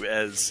you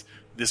as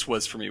this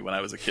was for me when I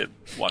was a kid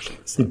watching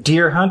this. The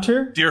Deer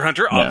Hunter? Deer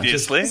Hunter,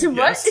 obviously. So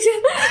what?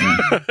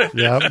 Yes.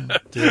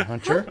 Yep. Deer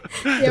Hunter.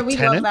 Yeah, we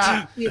Tenet? love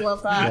that. We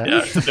love that.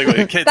 Yeah, it's a big one.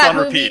 It's That on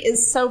movie repeat.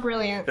 is so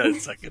brilliant.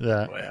 That's like,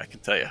 Yeah. boy, I can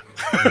tell you.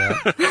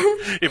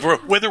 Yeah.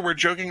 Whether we're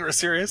joking or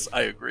serious,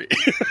 I agree.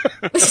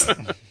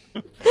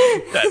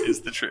 That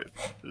is the truth.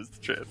 That is the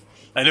truth.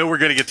 I know we're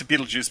going to get to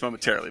Beetlejuice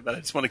momentarily, but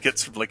I just want to get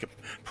sort of like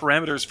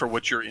parameters for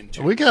what you're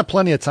into. We got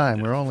plenty of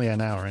time. We're only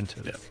an hour into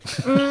it.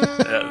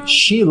 Yeah.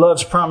 She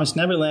Loves Promised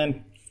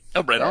Neverland.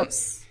 Oh, right on.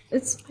 It's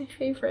my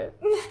favorite.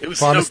 It was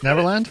Promised so good.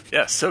 Neverland?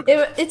 Yeah, so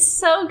good. It's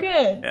so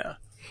good. Yeah.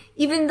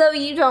 Even though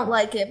you don't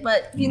like it,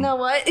 but you know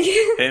what?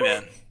 Hey,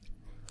 man.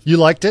 You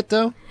liked it,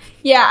 though?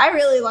 Yeah, I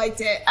really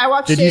liked it. I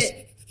watched Did you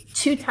it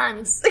 2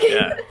 times.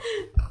 Yeah.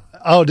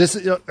 Oh, this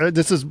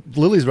is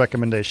Lily's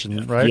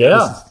recommendation, right?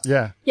 Yeah.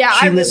 Yeah. Yeah,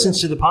 She I listens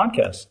to the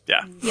podcast.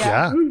 Yeah.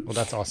 Yeah. Well,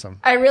 that's awesome.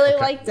 I really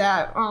like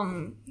that.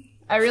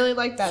 I really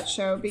like that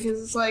show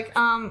because it's like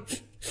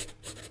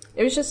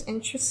it was just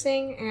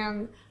interesting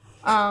and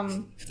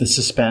The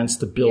suspense,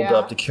 the build Yeah.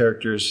 up, the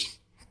characters.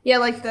 yeah,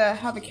 like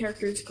how the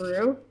characters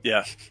grew.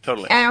 Yeah,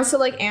 totally. And I also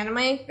like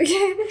anime.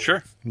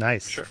 Sure.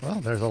 Nice. Sure.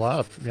 Well, there's a lot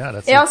of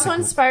that's. It also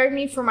inspired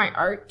me for my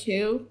art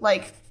too.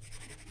 Like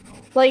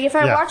if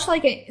I Yeah. watch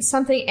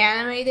something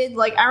animated,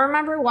 like I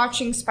remember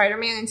watching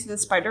Spider-Man Into the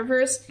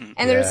Spider-Verse,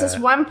 and there was this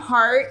Yeah. one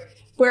part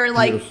where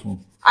like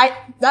Beautiful.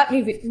 that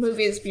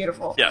movie is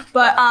beautiful. Yeah.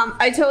 But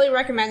I totally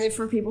recommend it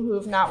for people who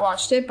have not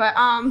watched it.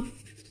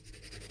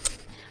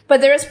 But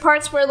there's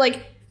parts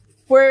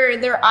where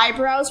their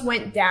eyebrows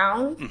went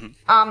down.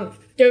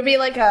 There would be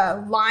like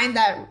a line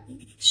that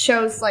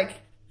shows like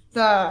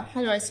how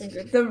do I say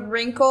it? The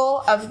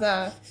wrinkle of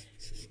the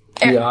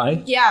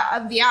eye? Yeah,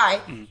 of the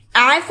eye. And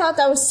I thought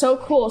that was so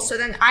cool. So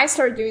then I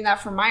started doing that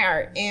for my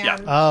art. And Yeah.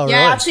 Oh, it really?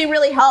 actually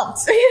really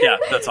helped. Yeah,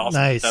 that's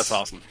awesome. Nice. That's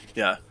awesome.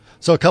 Yeah.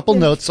 So a couple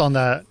notes on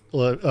that,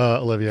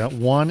 Olivia.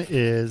 One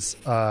is,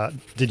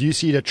 did you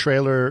see the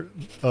trailer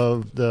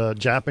of the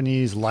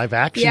Japanese live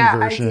action Yeah, I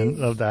version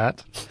did. of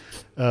that,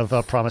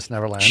 of Promised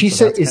Neverland? She So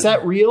said, that's "Is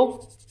that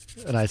real?"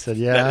 And I said,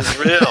 That yeah. is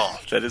real.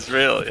 That is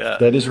real, yeah.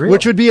 That is real.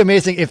 Which would be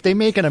amazing if they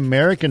make an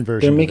American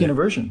version. They're of making it. a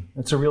version.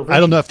 It's a real version. I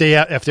don't know if they're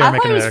I making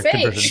thought an it was American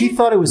fake. version. She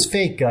thought it was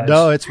fake, guys.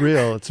 No, it's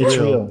real. It's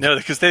real. No,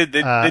 because they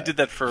did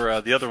that for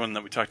the other one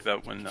that we talked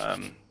about when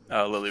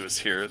Lily was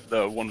here,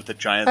 the one with the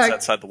giants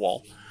outside the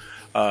wall.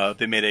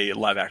 They made a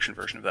live action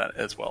version of that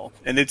as well,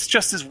 and it's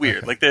just as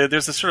weird. Like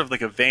there's a sort of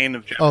like a vein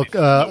of Japanese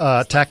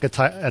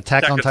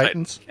Attack on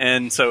Titans.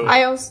 and so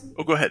I also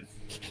go ahead.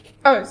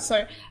 Oh,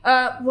 sorry.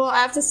 Well, I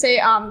have to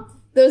say,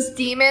 those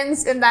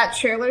demons in that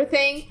trailer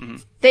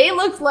thing, they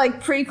looked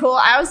like pretty cool.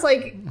 I was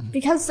like,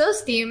 because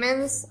those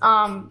demons,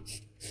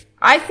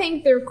 I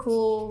think they're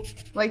cool,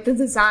 like the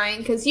design,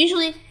 because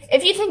usually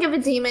if you think of a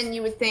demon,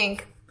 you would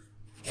think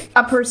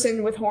a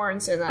person with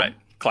horns and a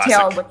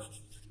tail with,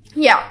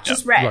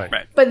 just red.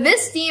 Right. But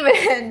this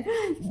demon,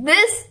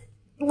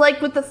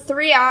 like with the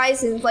 3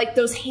 eyes and like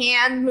those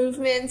hand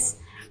movements,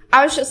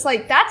 I was just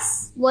like,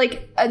 that's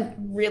like a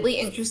really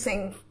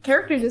interesting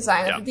character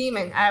design of a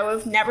demon. I would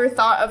have never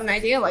thought of an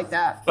idea like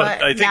that.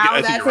 But I think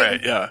you're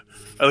right. Yeah,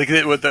 I like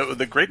it, with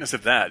the greatness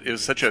of that. It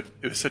was such a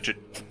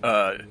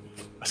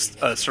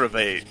sort of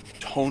a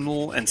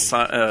tonal and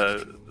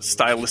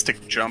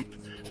stylistic jump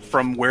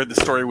from where the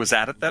story was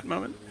at that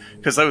moment.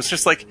 Because I was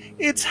just like,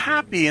 it's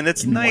happy and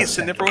it's nice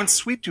and everyone's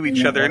sweet to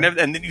each other, and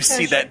then you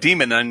see that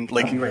demon and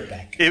like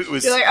it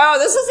was. You're like, oh,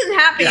 this isn't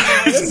happy.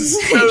 This is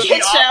a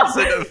kid show.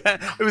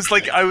 It was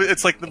like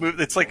it's like the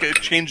movie. It's like it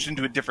changed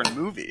into a different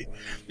movie.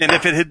 And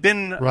if it had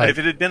been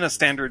a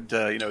standard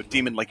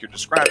demon like you're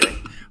describing,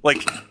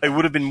 like it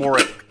would have been more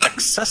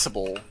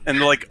accessible and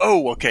like,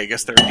 oh, okay, I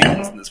guess there are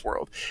demons in this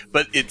world.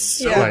 But it's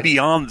so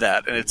beyond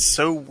that, and it's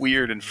so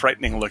weird and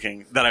frightening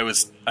looking that I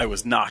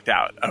was knocked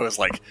out. I was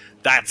like,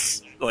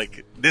 that's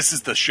like, this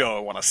is the show I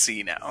want to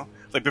see now.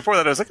 Like before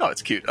that, I was like, oh,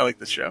 it's cute. I like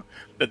this show.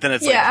 But then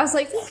it's I was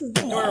like, this is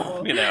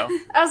adorable. I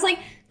was like,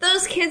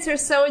 those kids are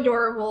so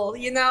adorable.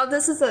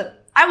 This is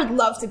I would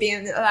love to be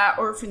in that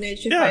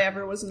orphanage if I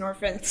ever was an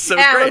orphan. So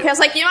great. I was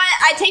like, you know what?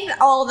 I take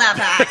all that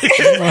back.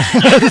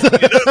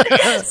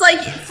 It's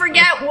like,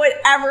 forget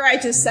whatever I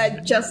just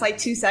said just like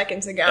 2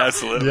 seconds ago.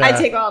 Absolutely. I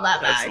take all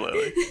that back.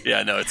 Absolutely.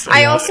 Yeah, no, it's so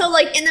I also,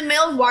 like, in the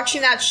middle of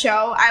watching that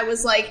show, I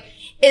was like,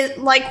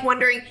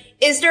 wondering,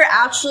 is there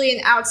actually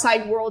an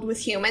outside world with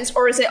humans,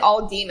 or is it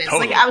all demons?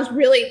 Totally. Like,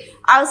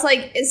 I was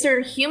like, is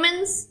there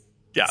humans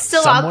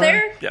still somewhere out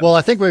there? Yeah. Well,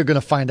 I think we're going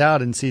to find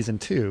out in season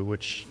 2,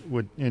 which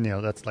would,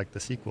 that's like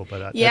the sequel,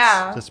 but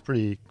that's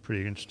pretty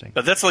interesting.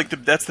 But that's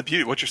the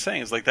beauty. What you're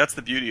saying is like, that's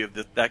the beauty of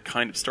that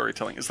kind of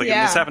storytelling. It's like,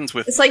 and this happens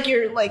with, it's like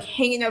you're like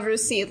hanging over the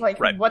seat, like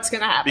what's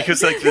going to happen?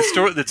 Because like the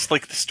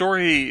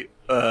story,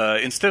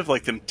 instead of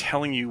like them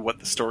telling you what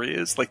the story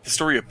is, like the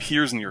story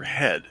appears in your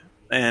head.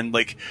 And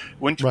like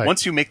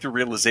once you make the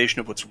realization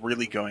of what's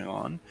really going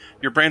on,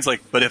 your brain's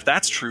like, but if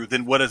that's true,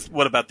 then what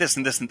about this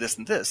and this and this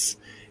and this?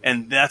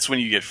 And that's when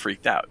you get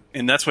freaked out.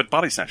 And that's what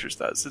Body Snatchers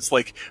does. It's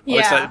like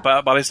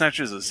Body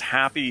Snatchers is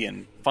happy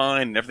and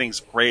fine and everything's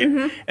great.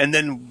 Mm-hmm. And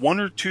then 1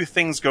 or 2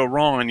 things go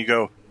wrong and you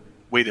go,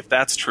 wait, if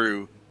that's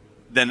true,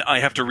 then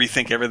I have to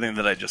rethink everything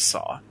that I just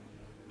saw.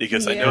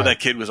 Because I know that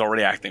kid was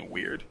already acting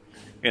weird.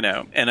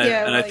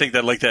 I think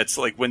that like that's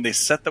like when they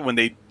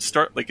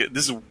start, like,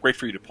 this is great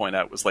for you to point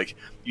out, was like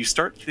you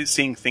start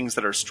seeing things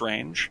that are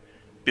strange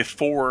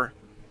before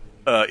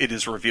it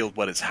is revealed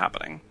what is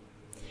happening.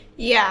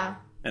 Yeah.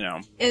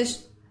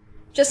 It's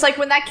just like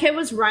when that kid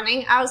was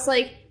running, I was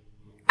like,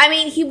 I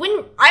mean,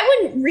 I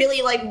wouldn't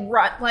really like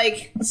run,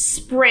 like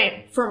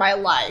sprint for my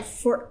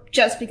life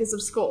just because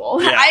of school.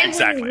 Yeah, I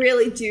wouldn't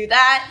really do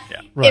that.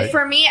 Yeah. Right. If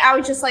for me, I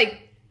would just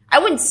like, I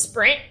wouldn't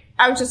sprint.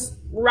 I would just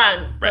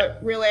run, but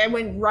really I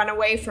wouldn't run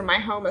away from my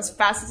home as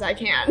fast as I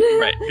can.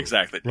 Right,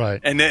 exactly.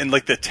 Right. And then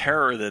like the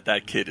terror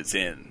that kid is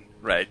in,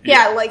 right?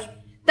 Yeah, like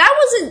that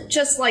wasn't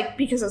just like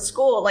because of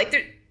school.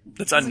 Like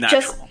it's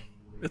unnatural.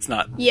 It's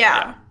not.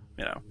 Yeah.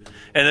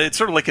 And it's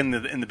sort of like in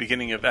the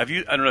beginning of, I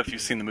don't know if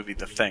you've seen the movie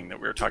The Thing that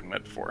we were talking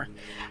about before.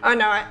 Oh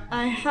no,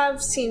 I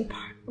have seen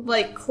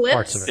like clips.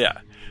 Parts of it.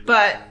 Yeah.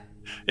 But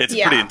it's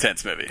a pretty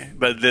intense movie,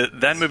 but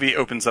that movie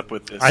opens up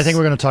with this. I think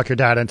we're going to talk your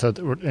dad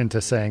into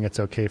saying it's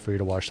okay for you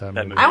to watch that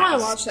movie. I want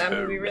to watch that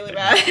movie really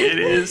bad. It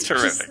is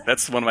terrific.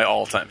 That's one of my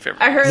all-time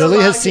favorites. I heard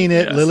Lily has seen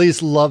it. Yes.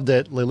 Lily's loved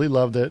it. Lily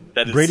loved it.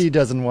 Brady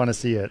doesn't want to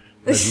see it.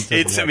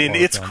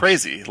 It's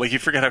crazy. Like, you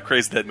forget how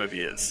crazy that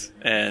movie is.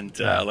 And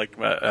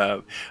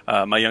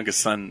my youngest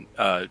son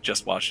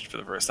just watched it for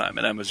the first time,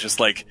 and I was just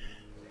like,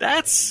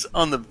 that's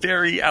on the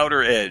very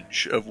outer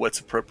edge of what's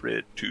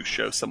appropriate to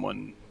show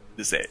someone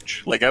this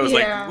age. Like, I was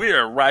like, we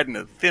are riding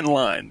a thin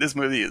line. This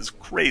movie is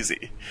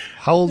crazy.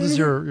 How old is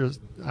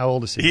how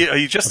old is he?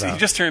 He just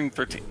turned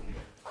 13.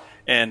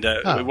 And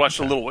we watched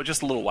a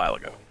little while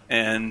ago.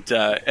 And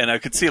I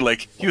could see,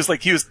 like he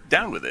was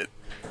down with it,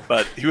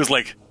 but he was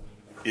like,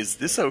 is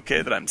this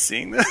okay that I'm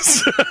seeing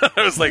this?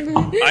 I was like,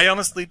 I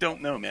honestly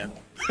don't know, man.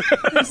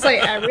 It's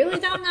like, I really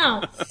don't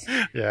know.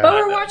 Yeah, but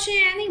we're watching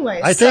it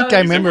anyway. I think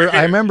I remember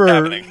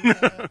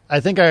I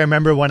think I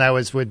remember when I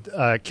was with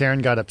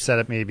Karen got upset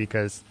at me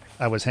because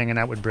I was hanging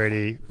out with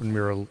Brady when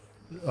we were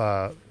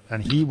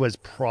and he was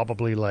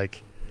probably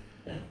like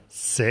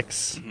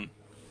 6. Mm-hmm.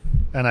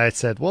 and I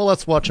said, "Well,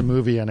 let's watch a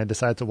movie," and I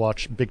decided to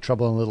watch Big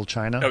Trouble in Little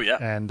China. Oh yeah,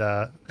 and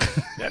yeah,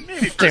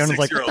 maybe for Darren was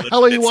like, "What the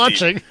hell are you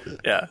watching?"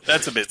 Yeah,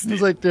 that's a bit steep.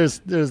 It's like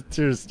there's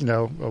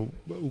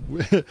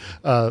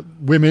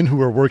women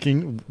who are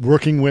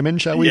working women,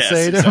 shall we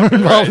say, exactly,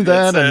 involved in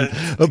that,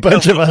 and a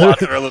bunch of other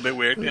that are a little bit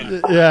weird.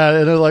 Yeah,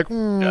 and they're like,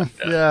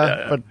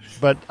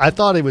 but I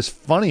thought it was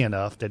funny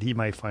enough that he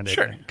might find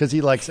it because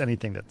he likes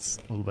anything that's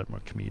a little bit more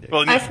comedic.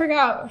 Well, I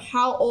forgot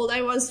how old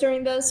I was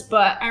during this,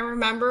 but I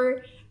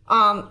remember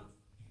I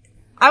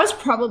was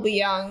probably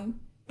young,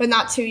 but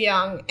not too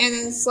young, and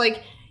it's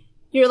like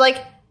you're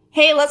like,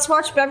 hey, let's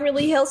watch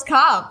Beverly Hills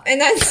Cop. And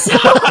then just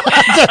like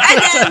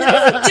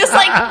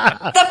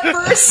the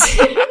first,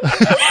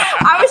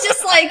 I was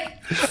just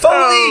like,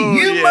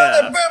 Foley,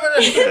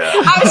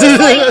 motherfucker. I was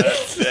just like,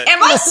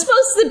 am I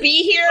supposed to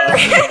be here?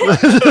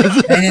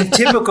 And in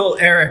typical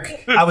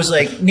Eric, I was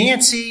like,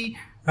 Nancy,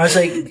 I was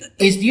like,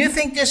 do you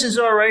think this is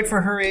all right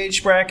for her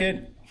age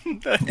bracket?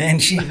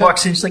 And she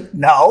walks in, she's like,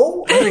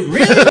 no. I'm like,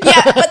 really?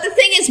 Yeah, but the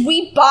thing is,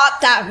 we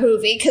bought that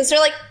movie because they're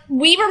like,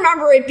 we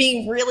remember it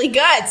being really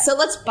good, so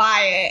let's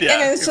buy it.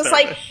 Yeah, and it's just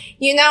like,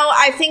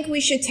 I think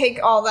we should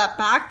take all that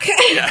back.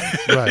 Yeah.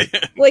 Right.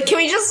 Like, can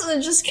we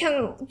just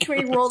can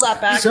we roll that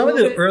back? Some of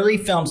the early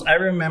films, I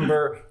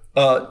remember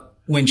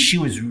when she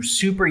was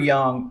super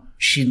young,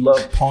 she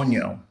loved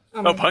Ponyo.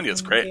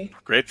 Ponyo's great.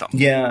 Great film.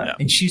 Yeah,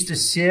 and she used to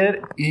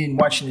sit in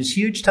watching this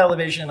huge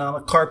television on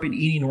the carpet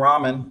eating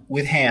ramen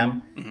with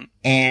ham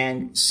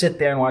and sit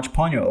there and watch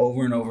Ponyo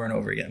over and over and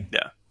over again.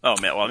 Yeah. Oh,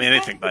 man. Well, I mean,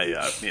 anything by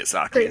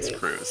Miyazaki's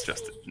crew is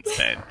just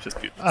insane. Just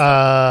beautiful.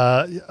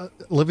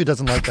 Olivia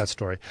doesn't like that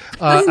story.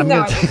 But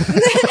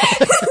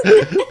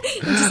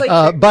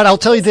I'll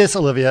tell you this,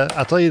 Olivia.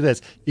 I'll tell you this.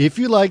 If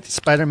you liked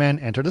Spider-Man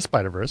Enter the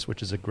Spider-Verse,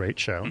 which is a great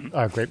show,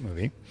 great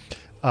movie,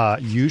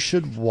 you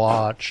should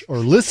watch or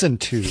listen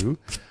to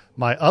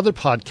my other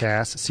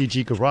podcast,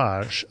 CG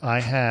Garage.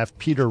 I have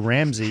Peter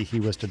Ramsey. He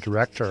was the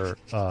director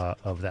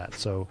of that.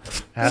 So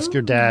ask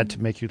your dad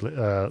to make you.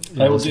 I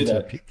will do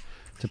that.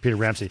 To Peter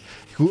Ramsey,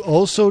 who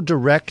also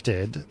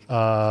directed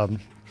a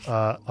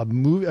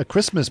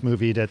Christmas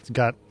movie that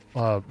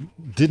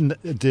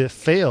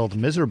failed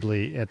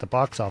miserably at the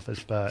box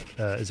office, but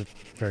is a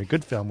very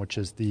good film, which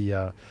is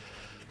the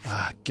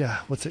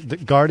the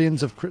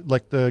Guardians of of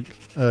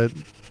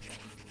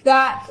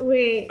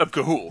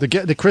Ga'Hoole.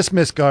 The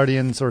Christmas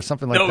Guardians or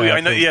something like that. No, I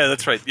know. Yeah,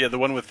 that's right. Yeah, the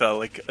one with there's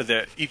I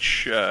know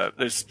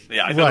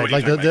what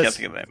you're talking about. I can't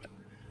think of the name.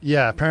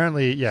 Yeah,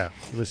 apparently,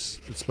 it's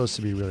supposed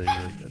to be really,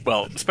 really good.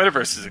 Well,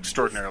 Spider-Verse is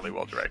extraordinarily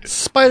well directed.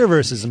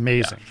 Spider-Verse is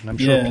amazing, and I'm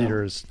sure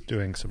Peter is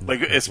doing some.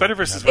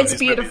 Spider-Verse is one of these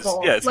beautiful.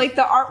 Movies. Yeah, it's like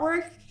the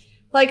artwork.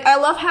 Like I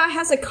love how it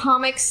has a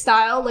comic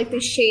style, like the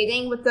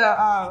shading with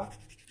the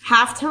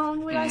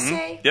halftone. Would I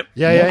say? Yep.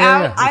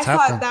 Yeah. I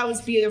thought that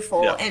was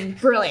beautiful and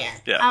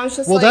brilliant. Yeah. I was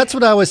just that's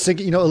what I was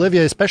thinking.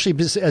 Olivia, especially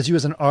as you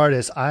as an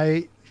artist,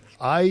 I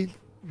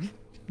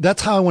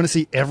that's how I want to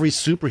see every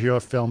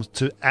superhero film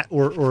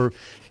or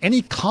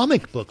any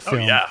comic book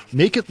film.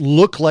 Make it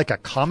look like a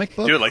comic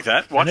book. Do it like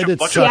that. Watch a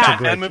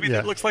Batman movie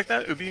that looks like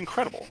that. It would be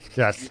incredible.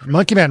 Yes.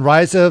 Monkey Man,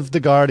 Rise of the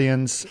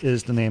Guardians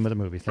is the name of the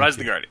movie. Rise of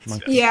the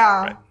Guardians.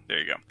 Yeah. Right. There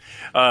you go.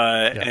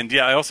 And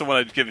I also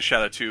wanted to give a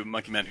shout out to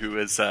Monkey Man, who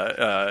is,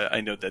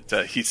 I know that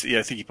I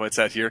think he points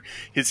out here,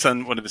 his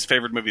son, one of his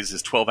favorite movies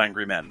is 12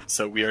 Angry Men.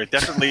 So we are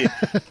definitely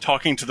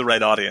talking to the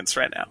right audience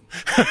right now.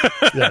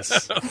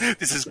 Yes.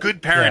 This is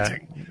good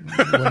parenting. Yeah.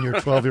 When your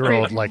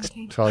 12-year-old likes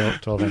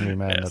 12 Angry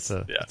Men, that's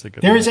a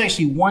good There is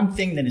actually one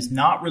thing that is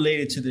not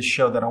related to this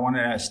show that I wanted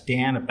to ask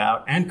Dan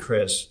about, and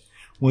Chris,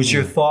 was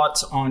your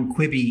thoughts on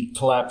Quibi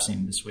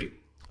collapsing this week.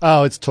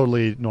 Oh, it's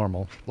totally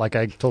normal. Like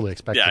I totally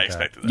expected that. Yeah, I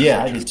expected that.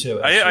 Yeah, I did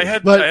too. I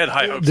had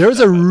high hopes. There's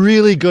a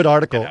really good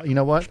article. Yeah. You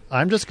know what?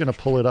 I'm just going to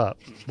pull it up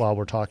while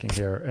we're talking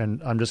here,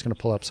 and I'm just going to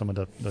pull up some of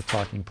the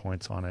talking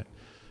points on it.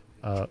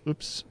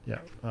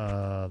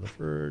 The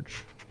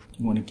Verge.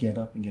 You want to get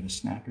up and get a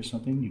snack or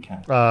something? You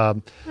can.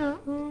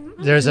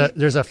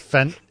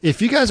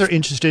 If you guys are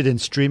interested in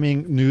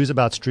streaming news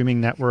about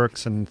streaming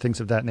networks and things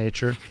of that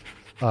nature,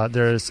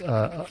 there's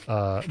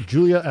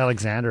Julia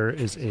Alexander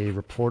is a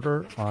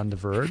reporter on The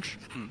Verge,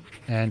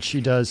 and she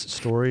does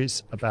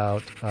stories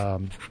about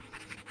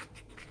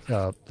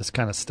this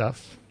kind of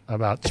stuff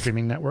about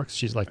streaming networks.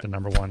 She's like the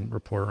number one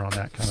reporter on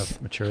that kind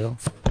of material,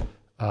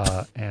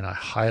 and I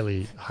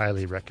highly,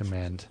 highly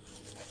recommend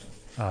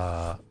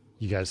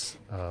you guys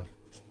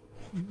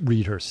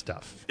read her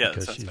stuff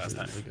because she's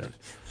really good.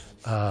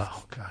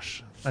 Oh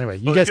gosh. Anyway,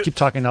 you guys keep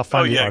talking. I'll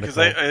find the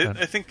article. Because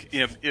I think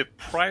if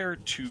prior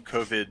to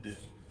COVID,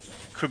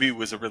 Quibi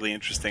was a really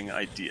interesting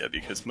idea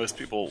because most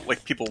people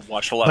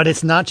watch a lot. But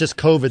it's not just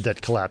COVID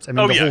that collapsed. I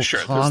mean, the whole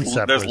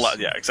concept. There's a lot.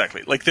 Yeah,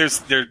 exactly. Like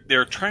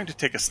they're trying to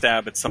take a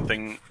stab at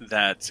something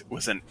that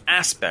was an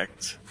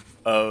aspect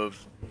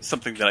of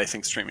something that I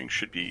think streaming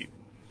should be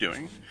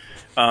doing.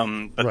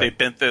 But they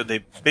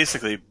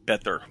basically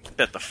bet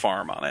the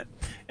farm on it,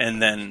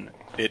 and then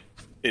it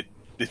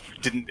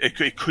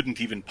couldn't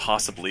even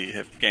possibly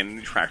have gained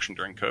any traction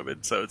during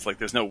COVID. So it's like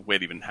there's no way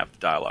to even have the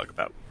dialogue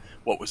about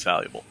what was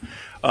valuable.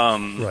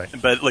 Right.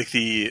 But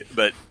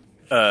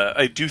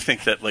I do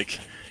think that like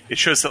it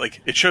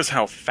shows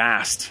how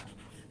fast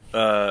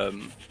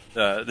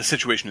the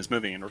situation is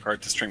moving in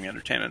regard to streaming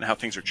entertainment and how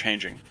things are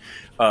changing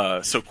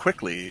so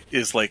quickly.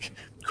 Is like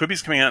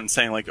Quibi's coming out and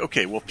saying like,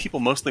 okay, well, people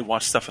mostly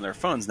watch stuff on their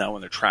phones now when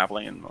they're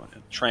traveling and on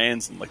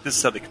trains, and like this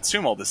is how they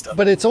consume all this stuff.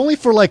 But it's only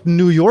for like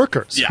New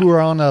Yorkers who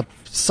are on a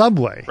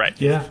subway. Right.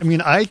 Yeah. I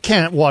mean, I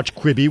can't watch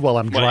Quibi while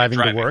I'm driving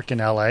to work in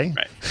LA.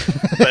 Right.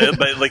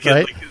 but like,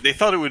 Right? they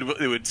thought it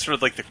would sort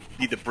of like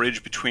be the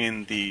bridge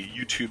between the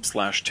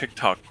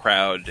YouTube/TikTok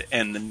crowd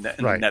and the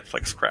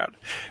Netflix crowd,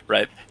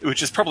 right?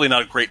 Which is probably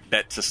not a great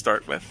bet to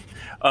start with.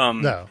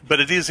 No. But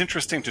it is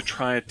interesting to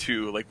try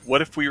to like,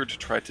 what if we were to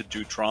try to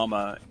do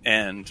drama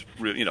and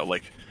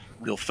like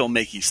real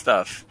filmmaking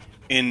stuff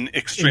in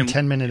extreme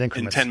 10-minute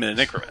increments.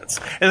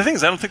 And the thing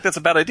is, I don't think that's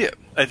a bad idea.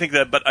 I think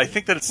that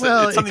it's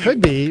well, it's something it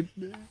could be.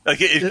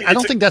 Like I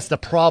don't think that's the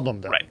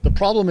problem, though. Right. The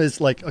problem is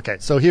like, okay,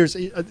 so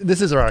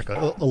this is our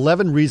article: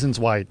 11 reasons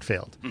why it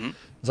failed. Mm-hmm.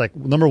 It's like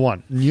number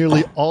one,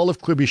 nearly all of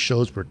Quibi's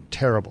shows were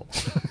terrible.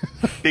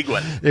 Big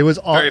one. It was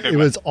all. Very big It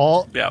was one.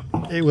 all. Yeah.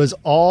 It was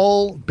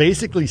all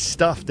basically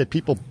stuff that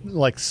people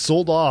like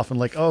sold off and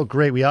like, oh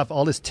great, we have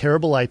all this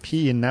terrible IP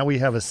and now we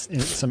have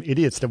some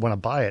idiots that want to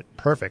buy it.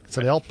 Perfect. So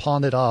they all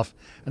pawned it off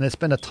and they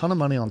spent a ton of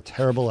money on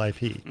terrible IP.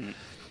 Mm-hmm.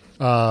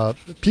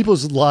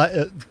 People's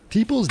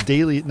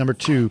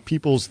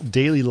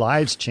daily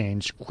lives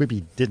changed.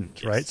 Quibi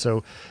didn't, right?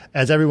 So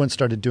as everyone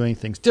started doing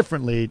things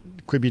differently,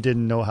 Quibi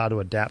didn't know how to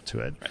adapt to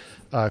it.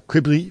 Right.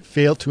 Quibi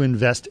failed to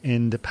invest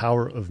in the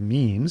power of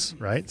memes,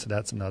 right? So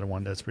that's another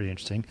one that's pretty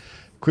interesting.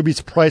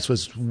 Quibi's price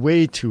was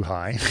way too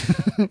high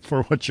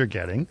for what you're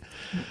getting.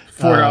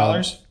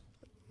 $4?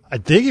 I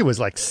think it was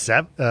like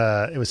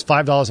it was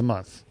 $5 a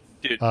month.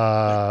 Dude,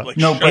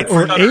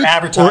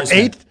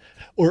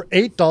 or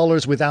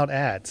 $8 without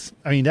ads.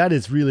 I mean, that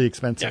is really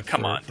expensive. Yeah,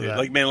 come on, dude.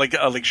 Like, man,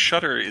 like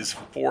Shudder is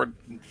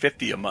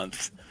 $4.50 a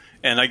month,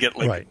 and I get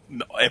like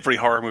every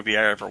horror movie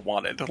I ever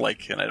wanted.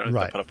 Like, and I don't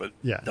have to put up with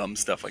dumb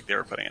stuff like they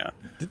were putting out.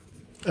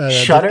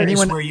 Shudder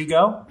is where you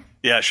go.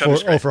 Yeah,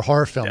 Shudder's great. For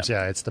horror films.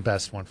 Yeah, it's the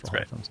best one for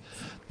horror films.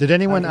 Did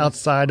anyone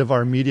outside of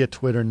our media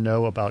Twitter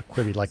know about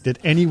Quibi? Like, did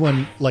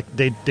anyone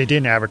they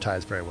didn't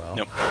advertise very well?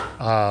 Nope.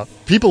 A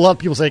lot of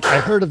people say, I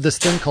heard of this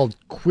thing called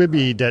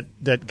Quibi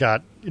that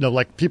got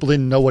like people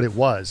didn't know what it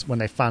was when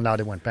they found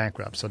out it went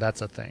bankrupt. So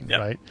that's a thing,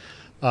 right?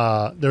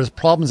 There's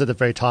problems at the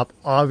very top.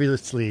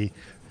 Obviously,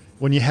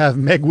 when you have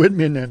Meg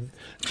Whitman and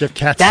Jeff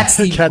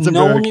Katzenberg. That's the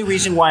only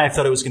reason why I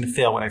thought it was going to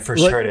fail when I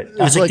first heard it.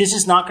 I was like, this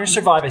is not going to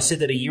survive. I said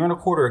that a year and a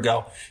quarter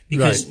ago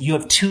because you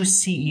have two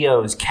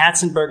CEOs,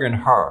 Katzenberg and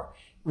her.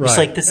 It's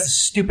like, this is the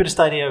stupidest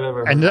idea I've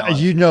ever heard. And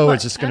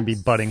it's just going to be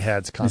butting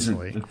heads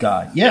constantly.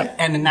 God. Yeah.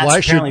 And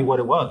that's apparently what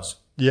it was.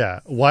 Yeah.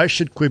 Why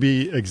should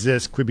Quibi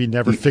exist? Quibi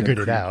never figured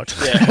it out.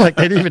 Yeah. Like,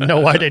 they didn't even know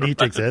why they need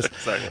to exist.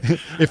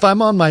 If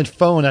I'm on my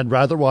phone, I'd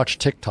rather watch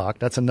TikTok.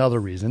 That's another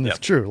reason. It's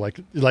true.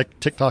 Like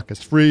TikTok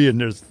is free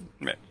and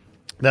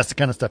that's the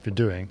kind of stuff you're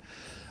doing.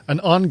 An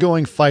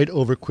ongoing fight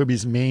over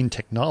Quibi's main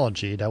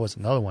technology. That was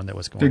another one that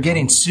was going on. They're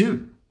getting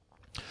sued.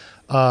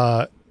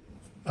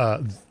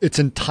 Its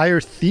entire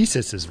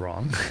thesis is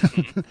wrong.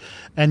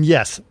 And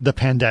yes, the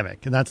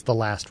pandemic. And that's the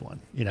last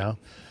one,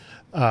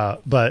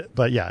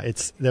 But yeah,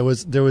 there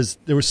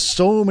were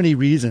so many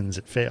reasons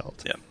it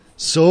failed. Yeah.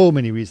 So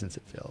many reasons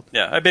it failed.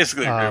 Yeah, I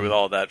basically agree with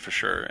all that for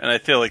sure. And I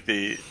feel like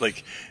the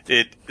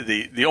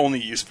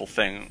only useful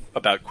thing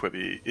about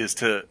Quibi is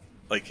to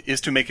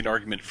make an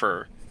argument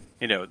for,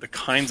 the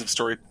kinds of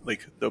story,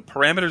 like the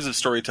parameters of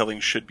storytelling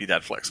should be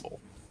that flexible.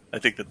 I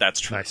think that's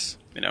true. Nice.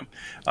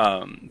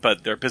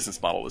 But their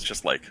business model was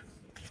just like,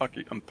 fuck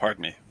you.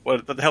 Pardon me.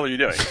 What the hell are you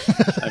doing?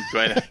 I'm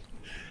going to.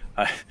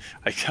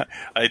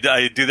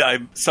 I do that.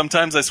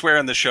 Sometimes I swear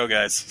on the show,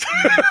 guys.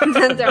 Don't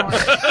worry.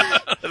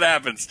 It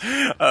happens.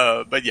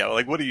 But yeah,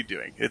 like, what are you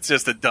doing? It's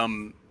just a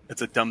dumb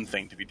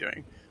thing to be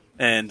doing.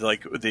 And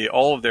like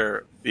all of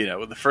their,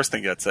 the first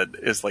thing that said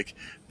is like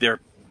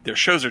their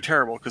shows are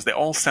terrible because they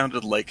all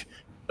sounded like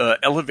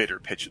elevator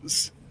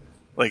pitches.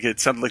 Like it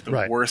sounded like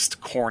the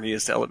worst,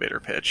 corniest elevator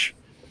pitch.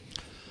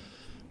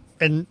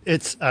 And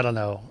I don't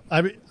know.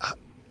 I mean,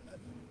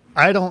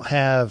 I don't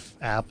have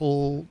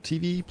Apple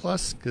TV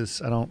Plus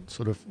because I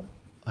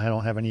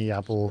don't have any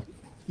Apple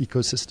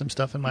ecosystem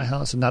stuff in my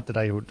house. And not that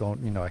I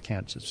don't, I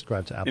can't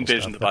subscribe to Apple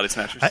Invasion of the Body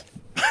Snatchers.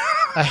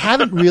 I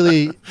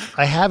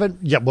haven't.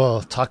 Yeah,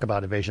 well, talk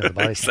about Invasion of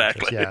the Body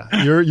Snatchers.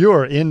 Yeah,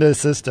 you're in the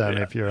system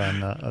if you're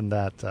on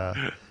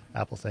that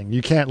Apple thing.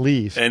 You can't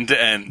leave. End to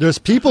end. There's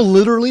people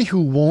literally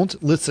who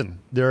won't listen.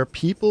 There are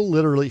people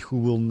literally who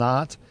will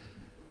not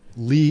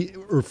leave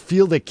or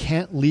feel they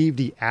can't leave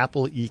the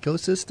Apple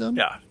ecosystem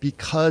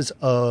because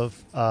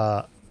of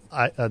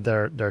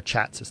their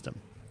chat system.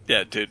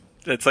 Yeah, dude.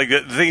 It's like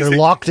the thing they're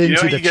locked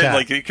into the chat.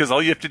 Like, because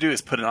all you have to do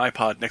is put an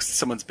iPod next to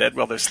someone's bed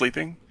while they're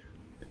sleeping.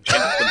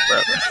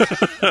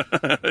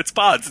 It's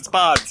pods.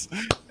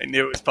 I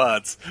knew it was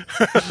pods.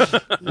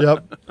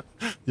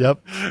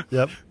 Yep.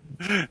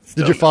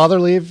 Did your father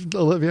leave,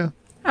 Olivia?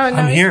 Oh,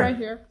 no, he's right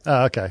here.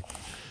 Oh, okay.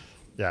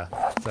 Yeah.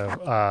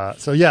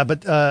 So yeah,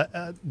 but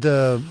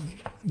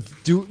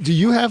do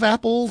you have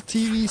Apple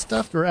TV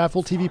stuff or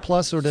Apple TV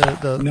Plus or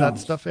that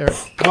stuff, Eric?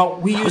 Well,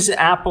 we use the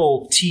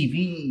Apple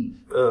TV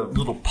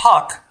little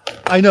puck.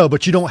 I know,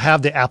 but you don't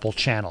have the Apple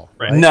channel,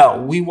 right?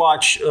 No, we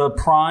watch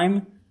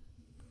Prime,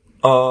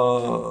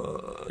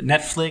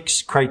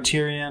 Netflix,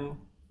 Criterion,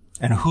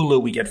 and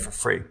Hulu. We get for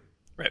free.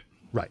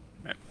 Right.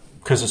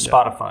 Because of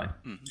Spotify.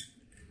 Mm-hmm.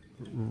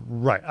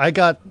 Right. I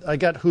got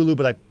Hulu,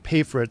 but I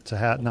pay for it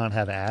to not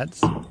have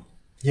ads.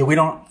 Yeah, we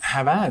don't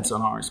have ads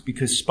on ours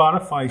because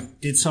Spotify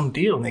did some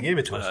deal and they gave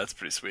it to us. That's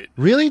pretty sweet.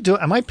 Really?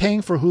 Am I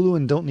paying for Hulu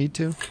and don't need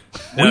to?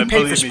 We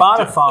paid for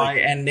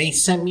Spotify, and they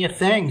sent me a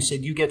thing,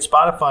 said you get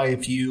Spotify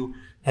if you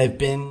get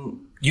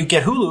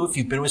Hulu if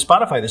you've been with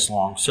Spotify this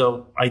long.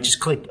 So I just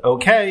clicked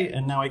OK,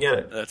 and now I get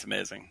it. That's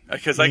amazing.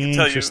 Because I can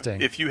tell you,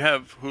 if you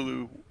have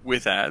Hulu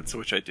with ads,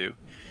 which I do,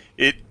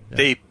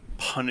 they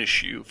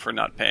punish you for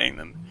not paying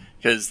them.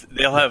 Because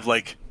they'll have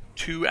like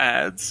 2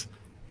 ads,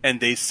 and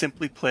they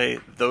simply play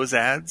those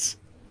ads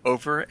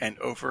over and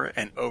over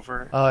and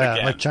over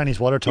again. Like Chinese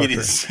water torture.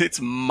 It's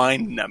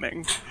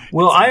mind-numbing.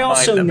 Well, I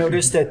also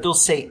noticed that they'll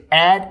say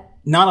ad,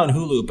 not on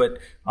Hulu, but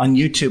on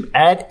YouTube,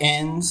 ad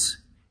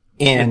ends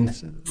in,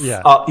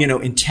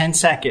 in 10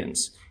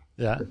 seconds.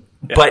 Yeah.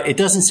 But it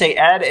doesn't say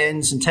ad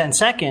ends in 10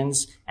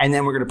 seconds, and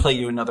then we're going to play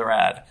you another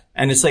ad.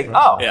 And it's like,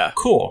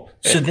 cool.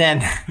 So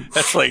then...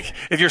 That's like,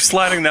 if you're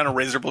sliding down a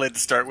razor blade to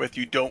start with,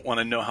 you don't want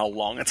to know how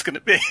long it's going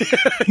to be.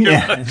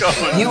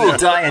 You will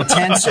die in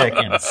 10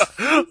 seconds.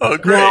 Oh,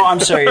 great. No,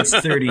 I'm sorry, it's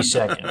 30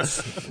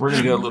 seconds. We're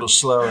going to go a little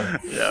slower.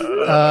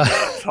 Yeah,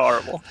 it's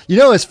horrible. You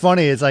know, it's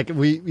funny. It's like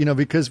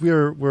because we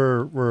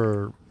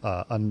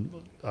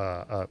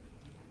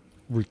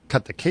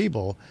cut the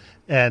cable,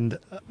 and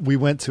we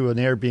went to an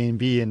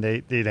Airbnb, and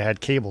they had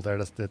cable there.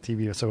 That's the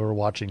TV. So we were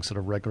watching sort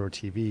of regular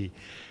TV.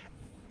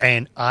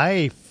 And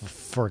I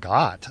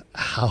forgot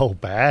how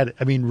bad.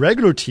 I mean,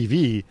 regular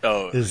TV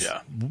is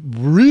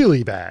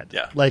really bad.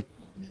 Yeah. Like,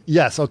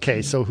 yes,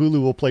 okay, so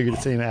Hulu will play you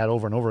the same ad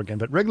over and over again,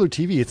 but regular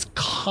TV, it's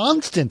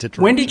constant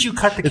interruption. When did you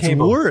cut the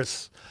cable? It's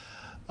worse.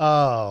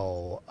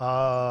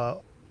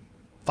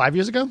 5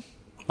 years ago?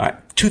 All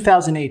right,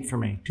 2008 for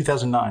me,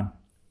 2009.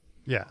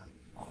 Yeah.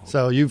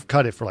 So you've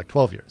cut it for like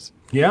 12 years.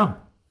 Yeah.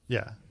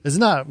 Yeah. It's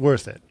not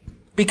worth it.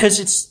 Because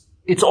it's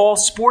all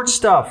sports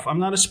stuff. I'm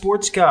not a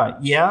sports guy.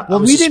 Yeah. Well,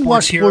 we didn't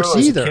watch sports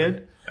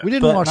either. We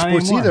didn't watch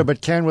sports anymore. either,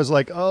 but Karen was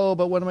like, oh,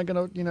 but what am I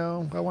going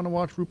to, I want to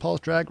watch RuPaul's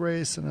Drag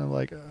Race. And I'm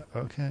like,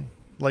 okay.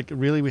 Like,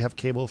 really? We have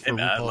cable for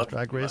RuPaul's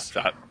Drag Race?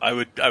 I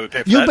would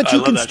pay for that. But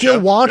you can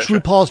still watch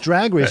RuPaul's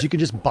Drag Race. Right. You can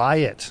just buy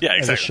it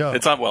as a show.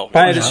 It's not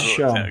buy it as a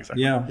show. Yeah,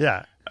 exactly.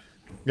 Yeah.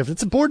 If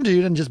it's important to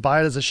you, then just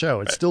buy it as a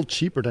show. It's still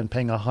cheaper than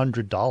paying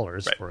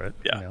 $100 for it.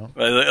 Yeah. You know?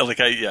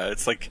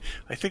 It's like,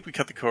 I think we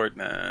cut the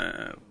cord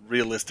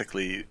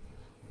realistically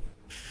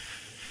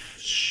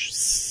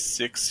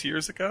 6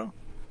 years ago.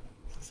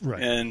 Right.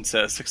 And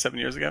 6-7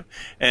 years ago.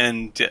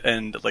 And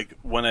like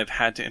when I've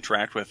had to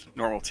interact with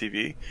normal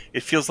TV,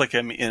 it feels like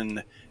I'm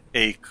in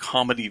a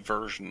comedy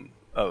version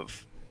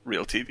of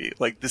real TV.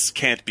 Like, this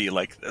can't be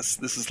like this.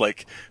 This is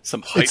like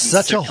some heightened It's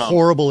such a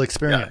horrible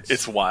experience. Yeah,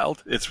 it's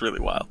wild. It's really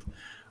wild.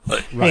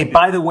 Like, hey,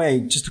 by the way,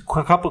 just a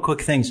couple of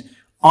quick things.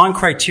 On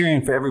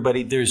Criterion for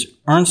everybody, there's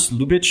Ernst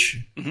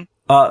Lubitsch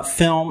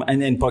film,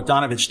 and then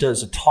Bogdanovich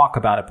does a talk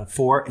about it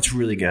before. It's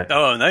really good.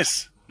 Oh,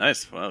 nice.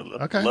 Nice. Well,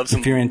 okay. Love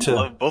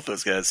both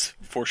those guys,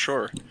 for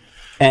sure.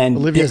 And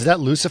Olivia, is that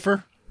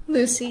Lucifer?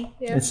 Lucy,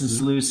 yeah. This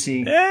is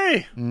Lucy.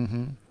 Hey!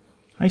 Mm-hmm.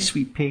 Hi,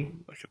 sweet pea.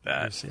 Look at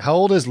that. Lucy. How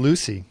old is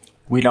Lucy?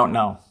 We don't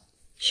know.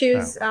 She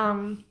was,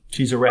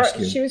 she's a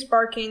rescue. She was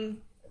barking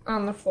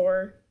on the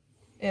floor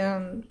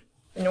and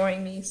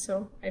annoying me,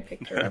 so I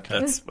picked her up.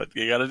 That's what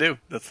you gotta do.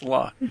 That's the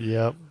law.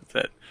 Yep.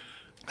 That's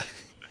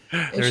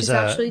it. She's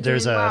actually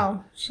doing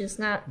well. She's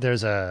not.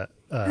 There's a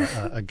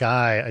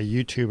guy, a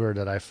YouTuber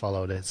that I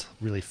followed. It's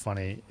really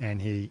funny,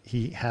 and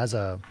he has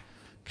a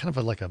kind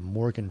of like a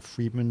Morgan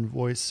Freeman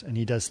voice, and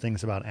he does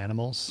things about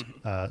animals,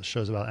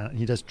 shows about.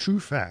 He does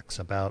true facts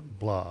about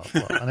blah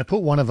blah. And I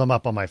put one of them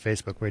up on my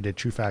Facebook where he did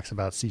true facts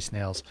about sea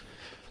snails.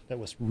 That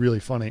was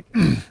really funny.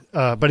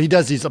 But he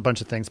does a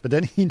bunch of things. But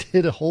then he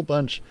did a whole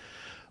bunch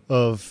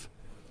of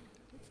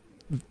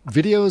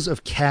videos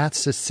of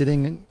cats just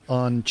sitting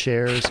on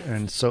chairs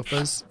and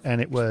sofas, and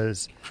it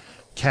was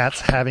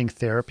cats having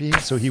therapy.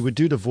 So he would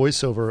do the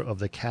voiceover of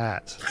the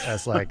cat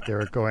as like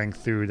they're going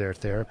through their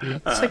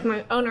therapy. It's like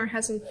my owner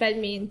hasn't fed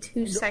me in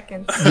 2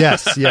 seconds.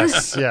 Yes.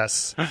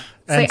 It's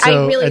like,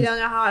 I really don't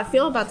know how I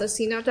feel about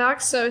the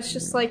Docs, so it's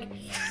just like,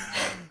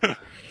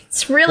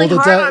 it's really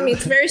hard on me.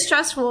 It's very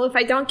stressful. If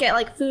I don't get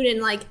like food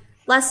in like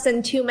less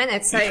than 2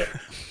 minutes,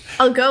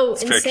 I'll go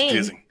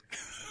insane.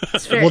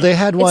 Well, they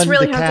had one. It's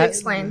really hard to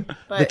explain.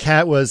 But the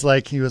cat was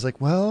like,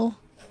 well,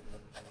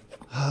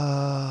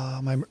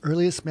 my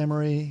earliest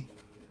memory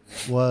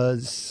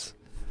was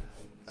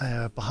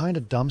behind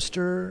a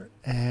dumpster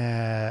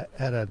at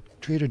a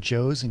Trader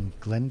Joe's in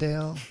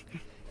Glendale,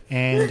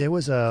 and there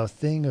was a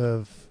thing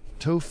of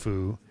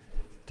tofu,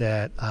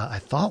 that I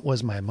thought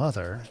was my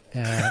mother,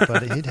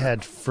 but it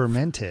had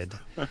fermented.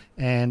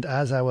 And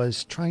as I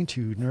was trying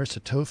to nurse a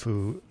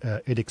tofu,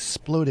 it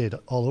exploded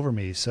all over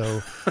me.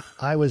 So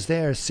I was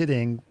there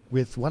sitting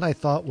with what I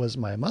thought was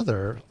my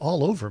mother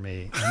all over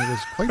me. And it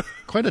was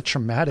quite a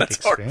traumatic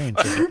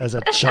experience as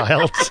a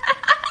child.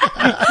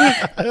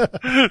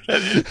 That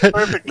is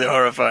perfectly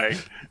horrifying.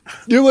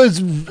 It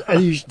was,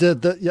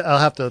 I'll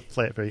have to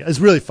play it for you. It's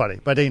really funny.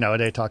 But,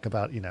 they talk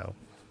about,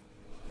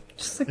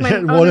 Just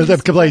like my one of them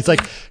complains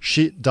like,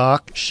 she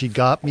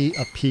got me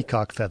a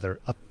peacock feather.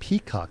 A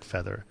peacock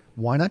feather.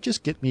 Why not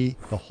just get me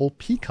the whole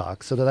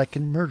peacock so that I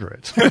can murder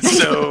it?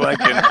 So I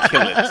can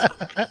kill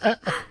it.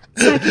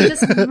 So I can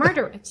just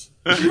murder it.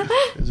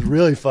 It's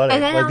really funny.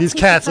 And then Like I'll these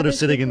take cats the that are feathers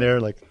sitting with in there,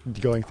 like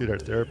going through their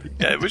therapy.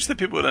 Yeah, I wish that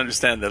people would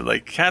understand that,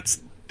 like,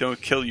 cats don't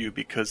kill you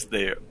because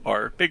they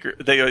are bigger.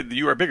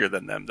 You are bigger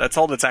than them. That's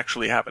all that's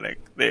actually happening.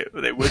 They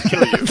would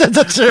kill you.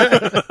 That's true.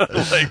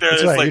 Like,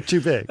 That's right. You're too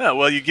big. Oh,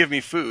 well, you give me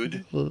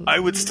food. I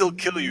would still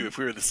kill you if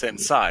we were the same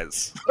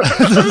size.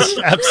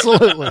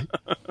 Absolutely.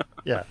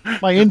 Yeah.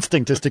 My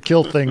instinct is to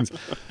kill things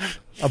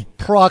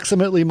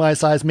approximately my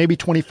size, maybe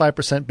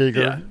 25%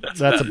 bigger. Yeah,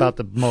 that's about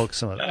the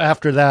most.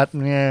 After that,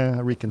 I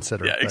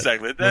reconsider. Yeah,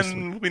 exactly.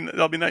 Then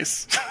I'll be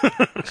nice.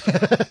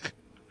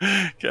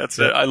 Cats.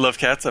 I love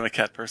cats. I'm a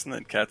cat person,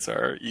 and cats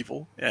are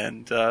evil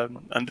and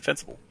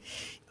undefensible.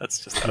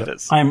 That's just how it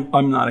is. I'm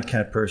not a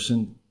cat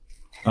person.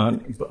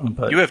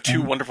 But You have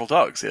two wonderful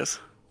dogs, yes?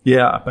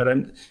 Yeah, but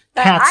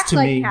cats to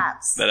like me.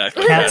 cats. That act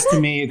Cats to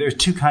me. There's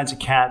two kinds of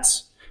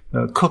cats: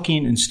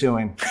 cooking and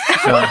stewing.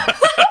 So,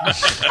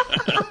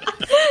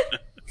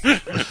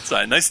 It's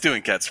nice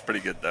doing cats are pretty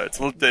good though.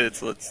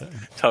 It's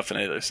tough in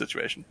any other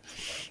situation.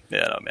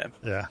 Yeah, no man.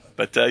 Yeah.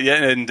 But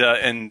and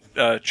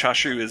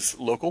Chashu is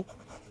local.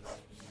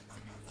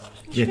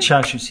 yeah,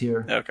 Chashu's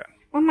here. Okay.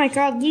 Oh my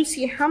God,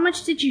 Lucy, how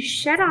much did you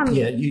shed on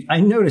me? Yeah, I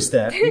noticed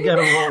that. You got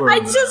to roll her. I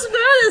just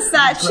noticed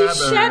that. She Grabbed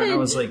her and I shedded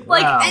was like,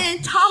 like wow. an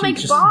atomic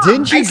She just- bomb.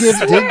 Didn't you I give?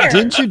 swear.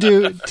 Didn't you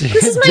do?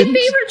 This is my didn't-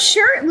 favorite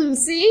shirt,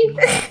 Lucy.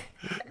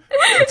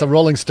 It's a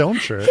Rolling Stone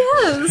shirt.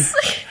 Yes.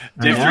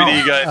 Dave know.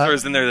 3D guy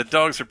throws in there. The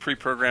dogs are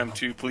pre-programmed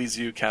to please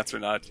you. Cats are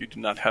not. You do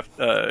not have.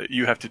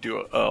 You have to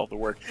do all the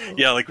work.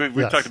 Yeah, like we've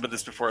Yes. talked about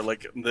this before.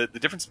 Like the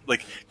difference.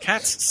 Like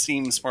cats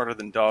seem smarter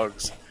than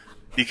dogs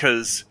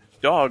because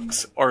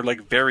dogs are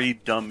like very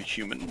dumb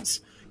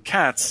humans.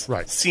 Cats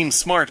Right. seem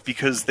smart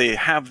because they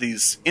have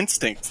these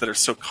instincts that are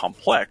so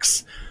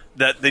complex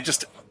that they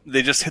just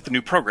hit the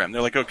new program.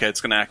 They're like, okay, it's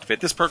going to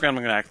activate this program.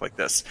 I'm going to act like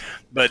this.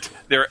 But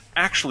they're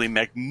actually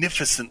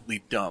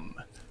magnificently dumb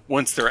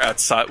once they're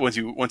outside. Once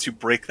you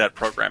break that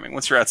programming.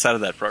 Once you're outside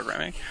of that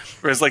programming.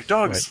 Whereas like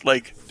dogs,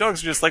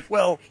 dogs are just like,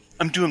 well,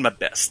 I'm doing my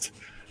best.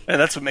 And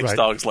that's what makes Right.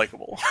 dogs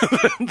likable.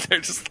 They're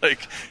just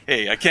like,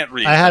 hey, I can't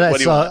read.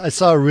 I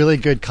saw a really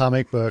good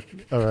comic book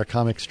or a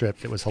comic strip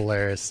that was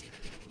hilarious,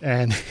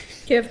 and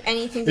Do you have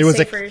anything to it was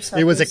say a for yourself?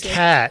 it was a Lucy?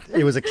 cat.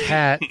 It was a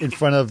cat in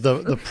front of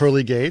the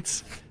pearly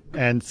gates,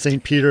 and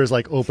St. Peter is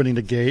like opening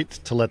the gate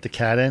to let the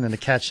cat in, and the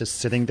cat's just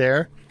sitting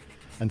there,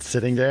 and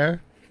sitting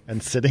there,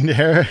 and sitting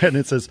there, and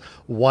it says,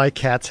 "Why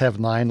cats have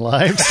 9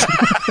 lives."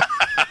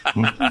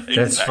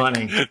 That's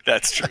funny.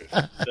 That's true.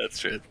 That's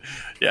true.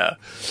 Yeah.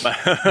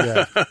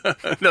 Yeah.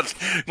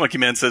 Monkey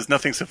Man says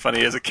nothing so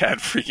funny as a cat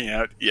freaking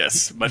out.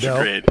 Yes, much No.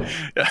 agreed.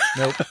 Yeah.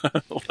 Nope.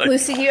 Like,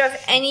 Lucy, do you have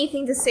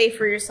anything to say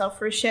for yourself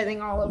for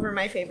shedding all over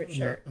my favorite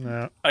shirt?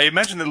 No. I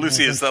imagine that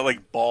Lucy is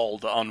like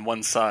bald on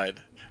one side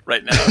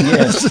right now.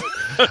 Yes.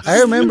 I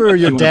remember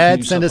your wanna dad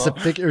clean sent us a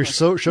yourself picture,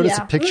 or showed us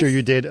a Yeah. picture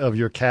you did of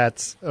your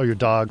cats, or your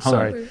dog,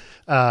 sorry.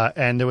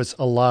 And there was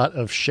a lot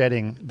of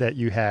shedding that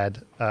you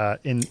had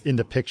in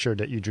the picture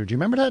that you drew. Do you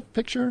remember that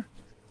picture?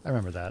 I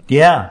remember that.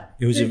 Yeah,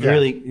 it was a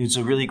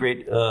really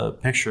great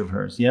picture of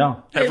hers. Yeah.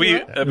 Have we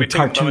taken a moment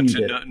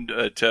cartoony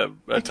to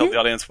tell the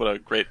audience what a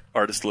great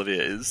artist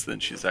Olivia is? Then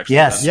she's actually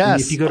Yes. done-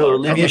 Yes. If you go to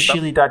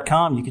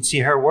oliviashealy.com, you can see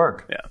her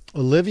work. Yeah.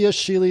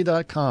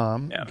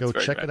 OliviaShealy.com. Yeah, Go it's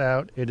very check great. it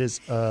out. It is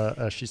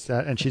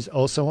she's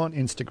also on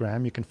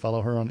Instagram. You can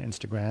follow her on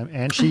Instagram,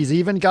 and she's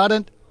even got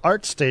an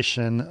art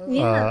station.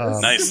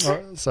 Yes. Nice.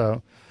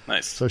 So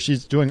Nice.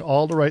 she's doing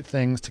all the right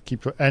things to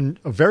keep,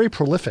 and very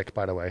prolific,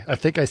 by the way. I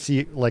think I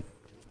see like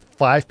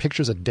 5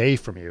 pictures a day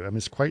from you. I mean,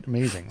 it's quite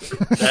amazing.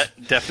 That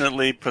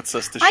definitely puts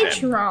us to shame. I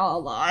draw a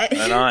lot.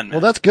 Right on. Well,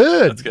 that's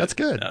good. That's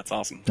good. That's That's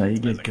awesome. No, you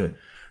That's did good.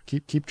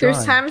 Keep drawing.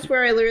 There's times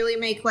where I literally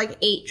make like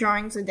 8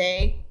 drawings a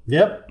day.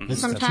 Yep.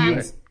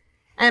 Sometimes,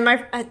 and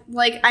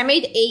I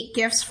made 8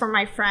 gifts for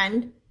my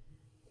friend,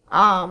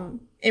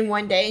 in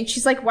one day, and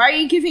she's like, "Why are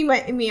you giving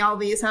me all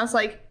these?" And I was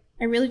like,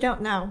 I really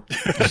don't know.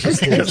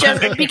 Just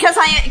because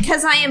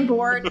I am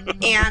bored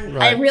and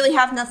I really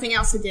have nothing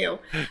else to do.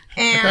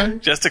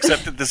 And Just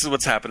accept that this is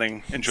what's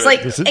happening. Enjoy. it's like,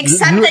 it.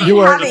 accept that you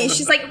have any.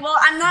 She's like, well,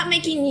 I'm not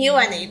making you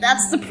any.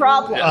 That's the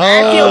problem.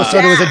 I feel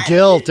So there was a bad.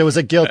 guilt. There was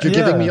a guilt. You're Yeah.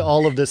 giving me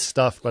all of this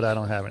stuff, but I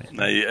don't have any.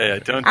 I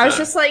don't. I was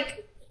just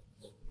like,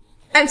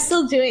 I'm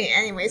still doing it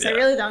anyways. Yeah. I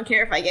really don't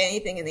care if I get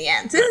anything in the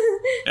end.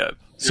 Yeah.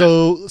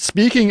 So,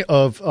 speaking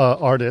of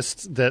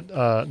artists that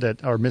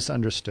are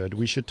misunderstood,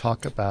 we should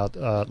talk about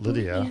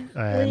Lydia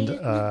and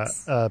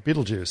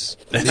Beetlejuice.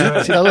 See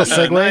that little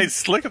segue?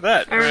 Nice. Look at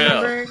that. I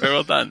remember- Very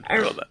well done.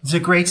 Very well done. It's a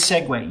great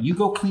segue. You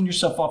go clean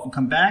yourself off and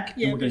come back,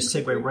 Yeah. and we're going to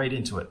segue right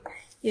into it.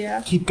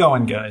 Yeah. Keep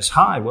going, guys.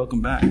 Hi,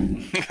 welcome back.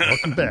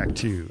 Welcome back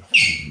to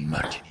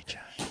Martini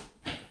Time.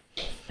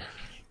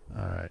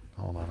 All right,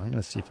 hold on. I'm going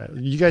to see if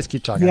you guys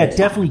keep talking. Yeah,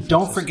 definitely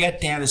don't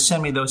forget, Dan, to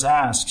send me those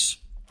asks.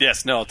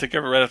 Yes, no, I'll take care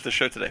of it right after the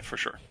show today, for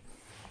sure.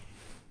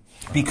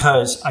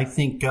 Because I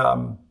think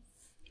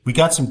we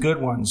got some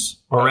good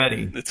ones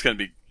already. It's going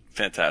to be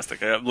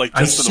fantastic. Like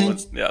I just for the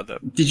ones,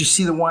 sent- Did you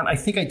see the one? I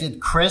think I did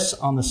Chris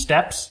on the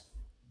steps.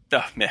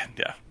 oh man,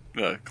 yeah,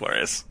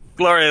 glorious.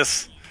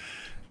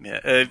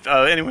 Yeah,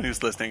 anyone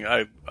who's listening,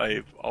 I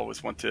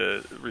always want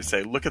to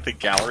say, look at the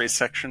gallery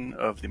section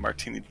of the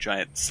Martini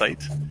Giant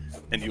site,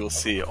 and you will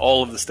see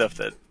all of the stuff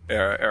that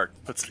Eric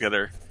puts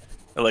together.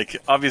 Like,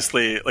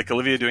 obviously, like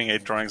Olivia doing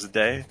 8 drawings a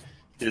day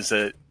is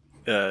a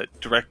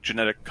direct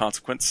genetic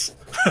consequence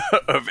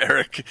of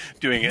Eric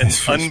doing an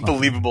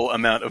unbelievable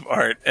amount of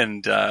art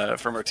and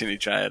for Martini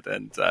Giant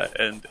and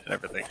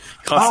everything.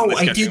 Constantly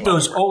I sketching did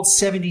those all over. old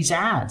 70s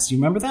ads. Do you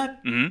remember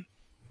that? Mm-hmm.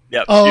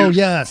 Yeah. Oh,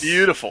 yes.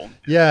 Beautiful.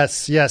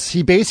 Yes.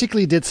 He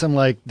basically did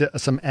some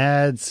some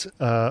ads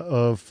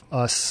of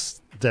us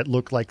that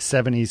looked like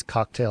 70s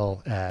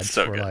cocktail ads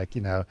So for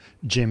good.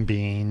 Jim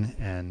Beam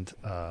and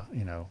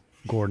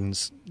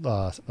Gordon's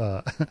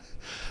a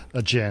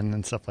gin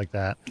and stuff like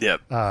that.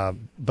 Yep.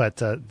 But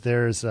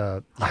they're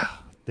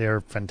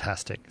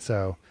fantastic.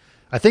 So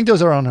I think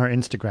those are on her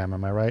Instagram.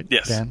 Am I right?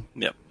 Yes. Dan?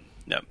 Yep.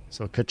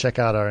 So could check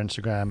out our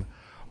Instagram,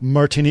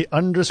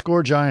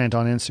 Martini_Giant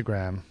on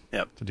Instagram.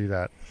 Yep. To do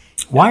that.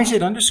 Why is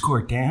it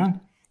underscore,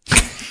 Dan?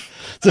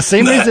 It's the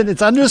same reason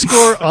it's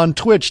underscore on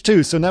Twitch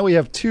too. So now we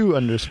have 2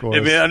 underscores.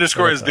 I mean,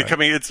 underscore is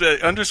becoming. It's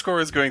underscore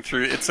is going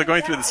through. It's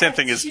going through the same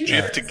thing as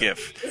GIF to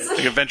GIF.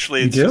 Like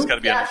eventually, it's do? just got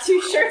to be. Yeah,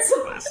 2 shirts.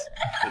 It's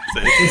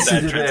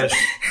Listen that to this.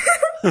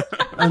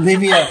 transition.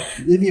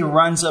 Olivia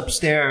runs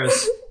upstairs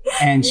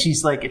and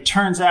she's like, it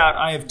turns out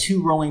I have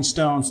 2 Rolling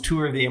Stones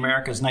Tour of the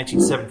Americas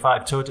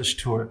 1975 Totish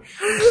Tour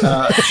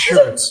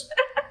shirts.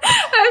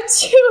 I have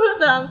 2 of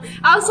them.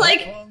 I was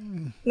like,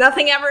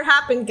 nothing ever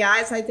happened,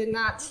 guys. I did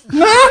not.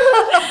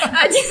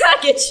 I did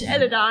not get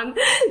shitted on.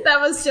 That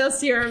was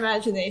just your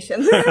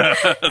imagination.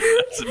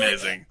 It's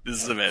amazing.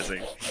 This is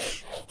amazing.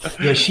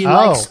 Yeah, she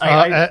likes.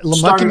 I Monkey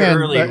started Man.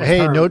 early with Hey,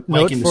 her note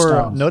liking the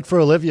Stones. for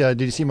Olivia.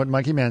 Did you see what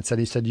Monkey Man said?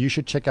 He said you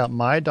should check out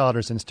my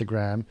daughter's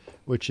Instagram,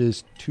 which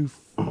is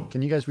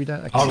Can you guys read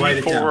that? I'll write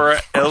it down. For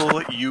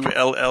LULLART.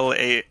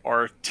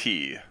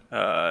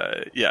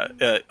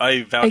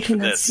 I vouch for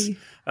this. see.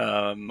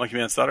 Monkey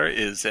Man's daughter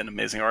is an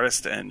amazing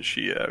artist, and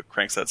she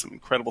cranks out some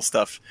incredible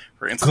stuff.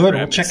 Her Instagram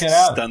we'll check is it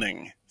out.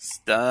 stunning.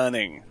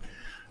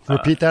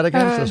 Repeat that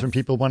again, so some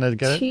people wanted to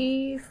get it.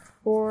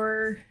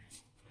 T4.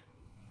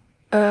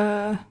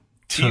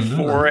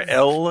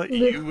 T4LULLART.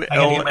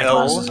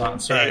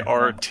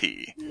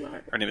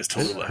 Her name is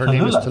Tallulah. Her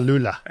name is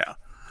Tallulah.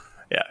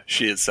 Yeah,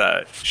 she is.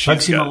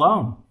 Bugsy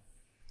Malone.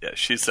 Yeah,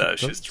 she's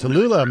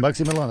Tallulah and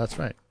Bugsy Malone. That's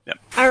right.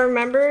 I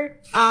remember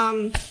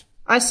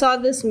I saw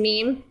this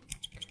meme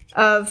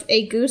of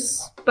a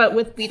goose, but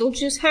with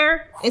Beetlejuice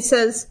hair. It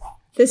says,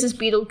 "This is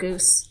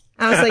Beetlegoose."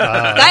 I was like,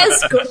 that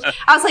is cool.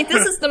 I was like,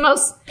 this is the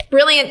most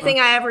brilliant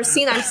thing I ever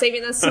seen. I'm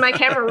saving this to my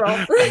camera roll.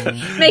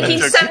 Making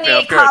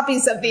 78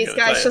 copies of these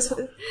guys. Just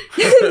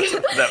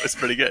That was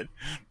pretty good.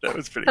 I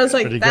was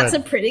like, that's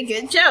good. a pretty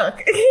good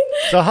joke.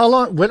 So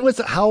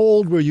how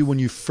old were you when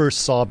you first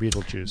saw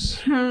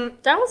Beetlejuice?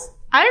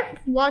 I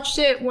watched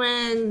it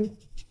when,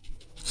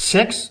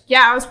 6?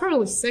 yeah, I was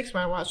probably 6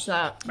 when I watched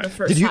that the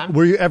first time.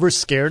 Were you ever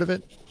scared of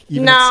it?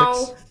 Even at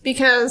 6? No,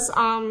 because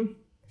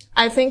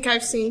I think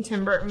I've seen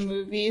Tim Burton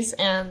movies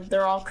and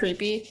they're all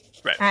creepy.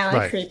 Right. I like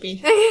Right.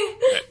 creepy.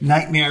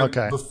 Nightmare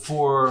Okay.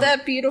 Before.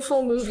 That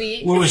beautiful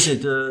movie. What was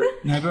it?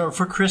 Nightmare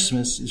Before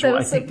Christmas is That what I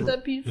was think. like the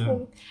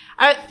beautiful.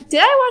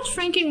 Did I watch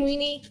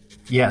Frankenweenie?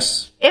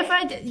 Yes. If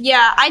I did,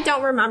 yeah, I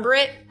don't remember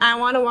it. I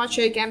want to watch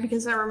it again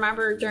because I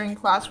remember during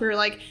class we were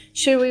like,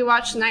 should we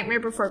watch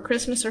Nightmare Before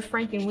Christmas or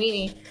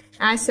Frankenweenie?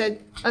 And I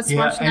said, let's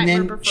watch and Nightmare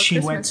then Before she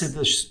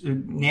Christmas.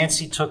 went to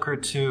Nancy took her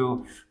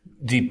to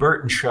the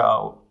Burton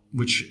show,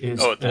 which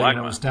is at the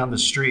LACMA. was down the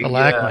street. The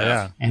LACMA,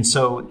 yeah. And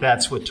so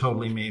that's what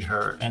totally made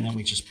her. And then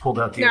we just pulled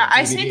out the. Yeah,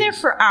 I DVDs. stayed there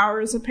for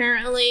hours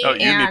apparently. Oh, you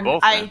and me and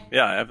both. I, man.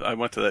 Yeah, I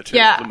went to that too.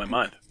 Yeah. It blew my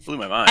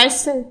mind.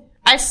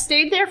 I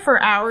stayed there for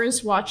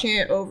hours watching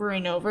it over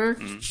and over.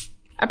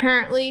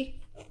 Apparently,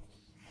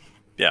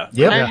 Yeah.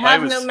 Yep. I Yeah.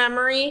 have was, no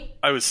memory.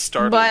 I was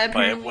startled but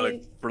by apparently- what a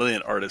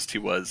brilliant artist he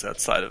was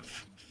outside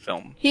of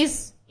film.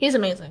 He's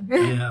amazing.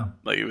 Yeah.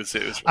 Like it was.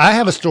 I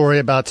have a story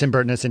about Tim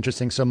Burton that's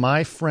interesting. So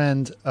my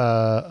friend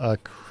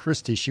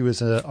Christy, she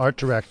was an art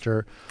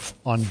director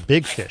on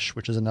Big Fish,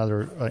 which is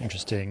another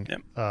interesting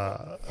Tim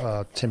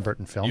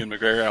Burton film. Ewan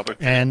McGregor, Albert.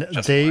 And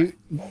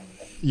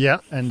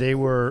they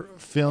were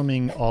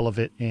filming all of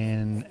it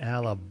in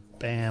Alabama,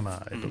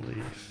 Alabama, I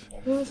believe.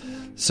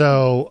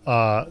 So,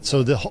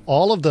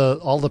 all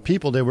the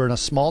people, they were in a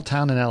small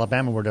town in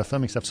Alabama where they're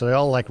filming stuff. So they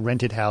all like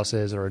rented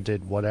houses or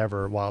did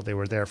whatever while they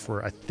were there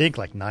for, I think,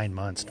 like 9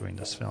 months doing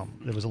this film.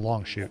 It was a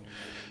long shoot,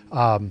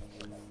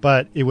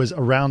 but it was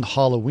around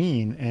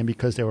Halloween, and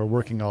because they were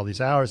working all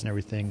these hours and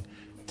everything,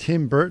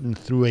 Tim Burton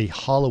threw a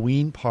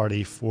Halloween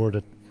party for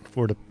the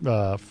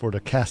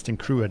cast and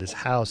crew at his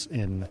house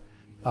in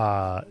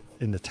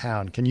the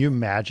town. Can you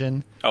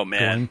imagine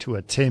going to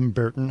a Tim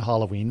Burton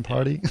Halloween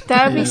party?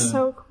 That'd be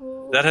so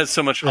cool. That has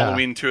so much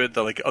Halloween to it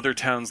that like other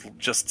towns,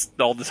 just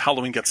all this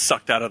Halloween gets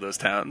sucked out of those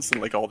towns, and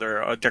like all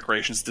their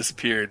decorations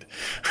disappeared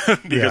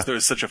because there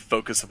was such a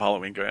focus of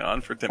Halloween going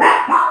on for Tim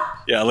Burton.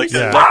 Yeah, like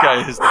that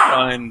guy has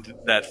defined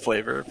that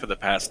flavor for the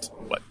past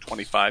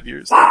 25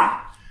 years.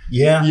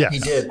 Yeah, he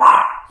did.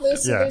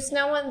 Lucy, there's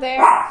no one there.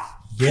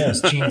 Yes,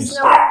 genius. There's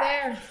no one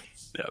there.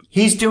 Yeah.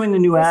 He's doing the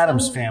new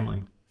Addams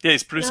Family. Yeah,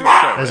 he's producing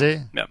a show. Is he?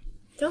 Yeah.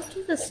 Don't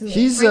do this to me.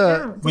 He's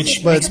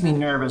which makes me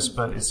nervous,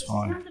 but it's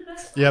fine.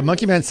 Yeah,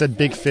 Monkey Man said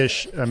Big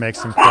Fish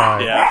makes him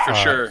cry. Yeah, for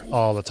sure.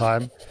 All the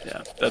time.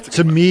 Yeah, that's a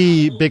to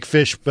me, Big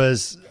Fish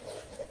was,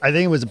 I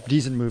think it was a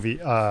decent movie.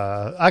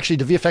 Actually,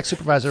 the VFX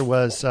supervisor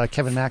was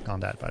Kevin Mack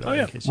on that, by the way.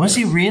 Yeah. Was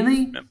he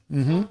really? Yeah.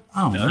 Mm-hmm.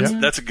 Oh, no,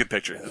 that's a good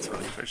picture. That's a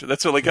really good picture.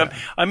 That's what, like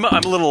I'm a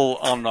little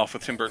on and off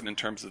with Tim Burton in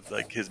terms of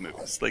like his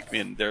movies. Like, I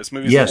mean, there's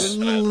movies. Yes.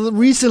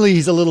 Recently,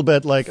 he's a little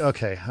bit like,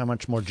 okay, how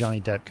much more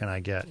Johnny Depp can I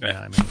get? Right.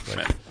 Yeah, I mean,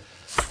 like,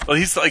 well,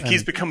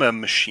 he's become a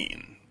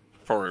machine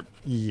for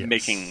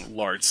making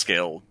large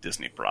scale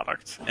Disney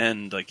products,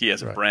 and like he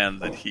has a brand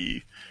that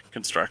he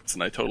constructs,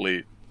 and I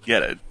totally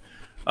get it.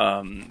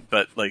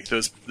 But like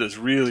those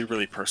really,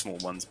 really personal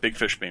ones, Big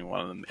Fish being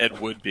one of them,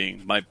 Ed Wood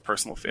being my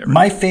personal favorite.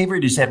 My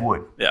favorite is Ed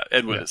Wood. Yeah,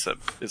 Ed Wood is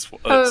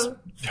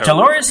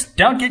Dolores,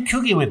 don't get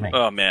kooky with me.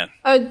 Oh man.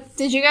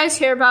 Did you guys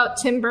hear about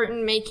Tim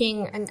Burton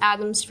making an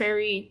Addams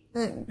Family?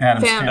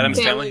 Addams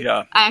Family,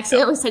 yeah. I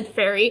accidentally said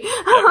fairy.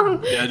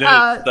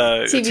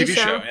 The TV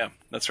show. Yeah,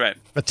 that's right.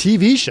 A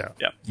TV show.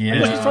 Yeah. I'm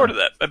looking forward to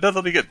that. I bet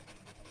that'll be good.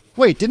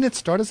 Wait, didn't it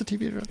start as a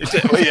TV show? It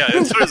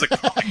started as a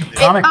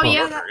comic book.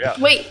 Yeah.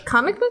 Wait,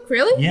 comic book?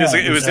 Really? Yeah.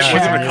 It wasn't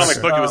a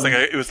comic book. It was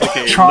like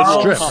a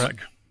Charles, little comic.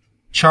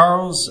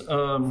 Charles.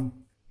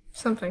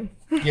 Something.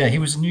 Yeah, he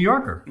was a New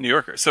Yorker. New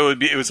Yorker. So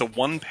it was a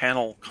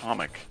one-panel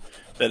comic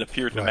that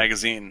appeared in a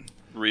magazine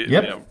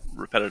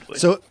repetitively.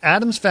 So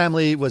Addams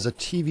Family was a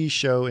TV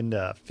show in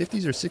the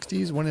 50s or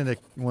 60s.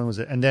 When was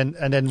it? And then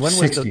when was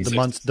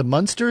 60s. the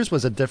Munsters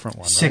was a different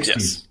one. Right?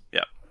 60s.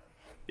 Yes.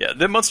 Yeah,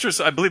 the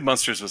Munsters. I believe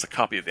Munsters was a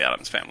copy of the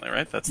Addams Family,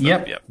 right? That's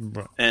Yep.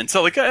 And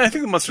so, like, I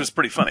think the Munsters is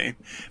pretty funny,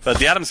 but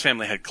the Addams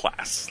Family had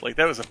class. Like,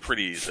 that was a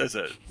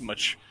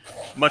much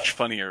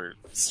funnier,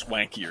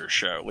 swankier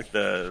show. Like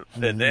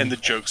and the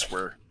jokes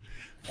were,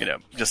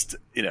 just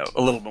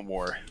a little bit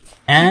more.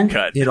 And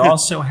cut. it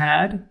also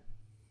had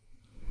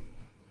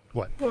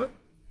What?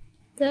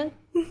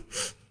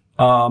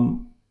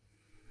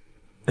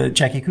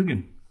 Jackie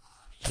Coogan.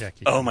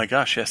 Jackie. Oh my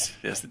gosh! Yes,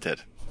 it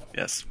did.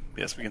 Yes,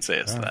 we can say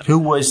yes to that. Who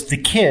was the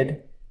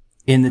kid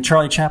in the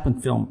Charlie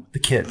Chaplin film, The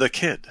Kid. The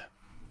Kid.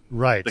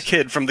 Right. The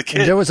Kid from The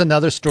Kid. And there was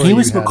another story. He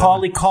was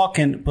Macaulay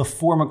Culkin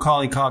before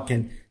Macaulay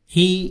Culkin.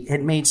 He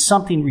had made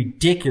something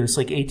ridiculous,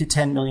 like $8 to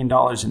 $10 million in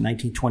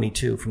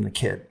 1922 from The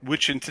Kid.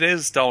 Which in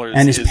today's dollars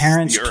and his is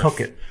parents the earth.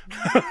 took it.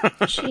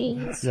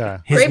 Jeez. Yeah.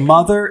 His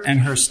mother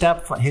and his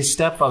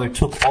stepfather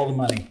took all the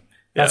money.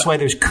 That's why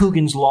there's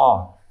Coogan's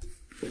Law.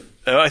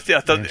 I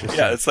thought,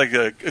 it's like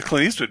a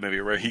Clint Eastwood movie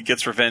where he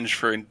gets revenge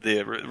for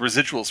the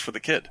residuals for The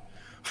Kid.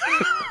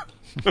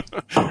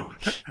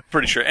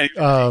 Pretty sure.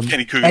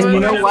 Kenny Coogan. And you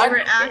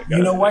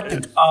know what?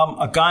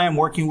 A guy I'm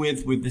working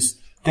with this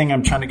thing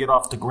I'm trying to get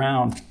off the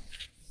ground.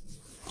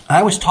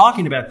 I was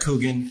talking about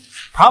Coogan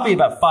probably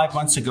about 5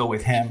 months ago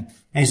with him,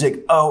 and he's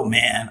like, "Oh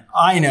man,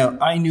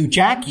 I knew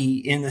Jackie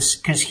in this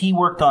because he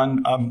worked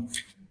on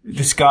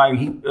this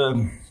guy."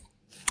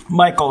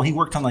 Michael, he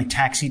worked on like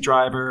Taxi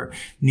Driver,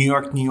 New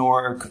York,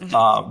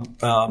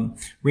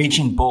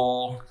 Raging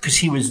Bull, because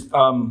he was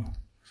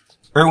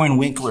Irwin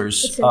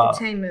Winkler's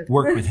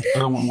worked with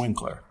Irwin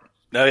Winkler.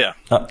 Oh yeah.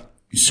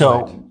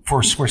 So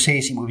for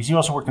Scorsese movies, he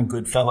also worked on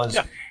Goodfellas,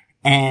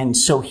 and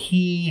so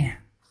he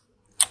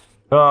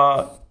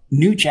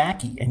knew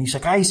Jackie, and he's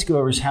like, I used to go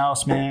over his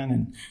house, man,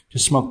 and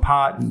just smoke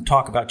pot and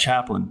talk about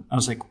Chaplin. I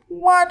was like,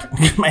 what?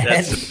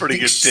 That's a pretty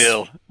good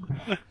deal.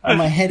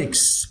 My head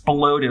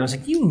exploded. I was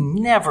like, you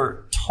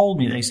never told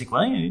me that. He's like,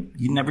 well, you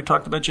never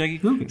talked about Jackie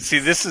Coogan. See,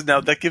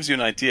 that gives you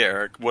an idea,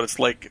 Eric, what it's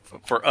like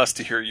for us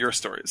to hear your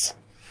stories.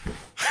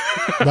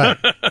 Right.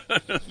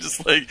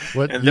 Just like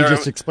what you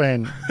just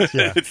explained.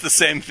 Yeah. It's the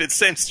same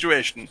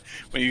situation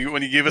when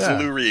you give us a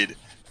Lou Reed.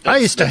 I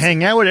used to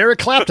hang out with Eric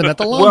Clapton at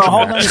the laundromat. Well,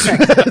 hold on a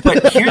second.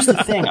 But here's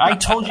the thing. I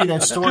told you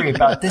that story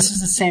about, this is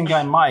the same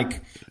guy,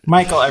 Mike.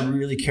 Michael, I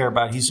really care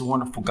about. He's a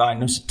wonderful guy,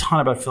 knows a ton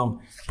about film.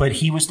 But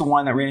he was the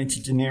one that ran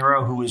into De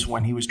Niro, who was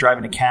when he was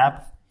driving a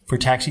cab for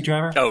Taxi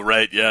Driver. Oh,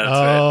 right. Yeah.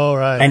 That's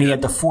right. And he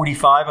had the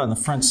 45 on the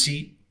front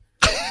seat.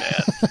 Man.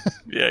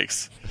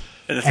 Yikes.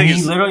 And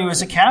he literally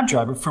was a cab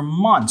driver for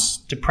months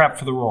to prep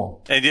for the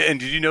role. And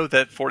did you know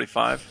that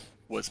 45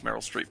 was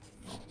Meryl Streep?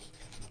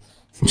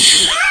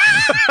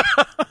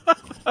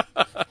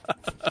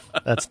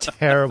 That's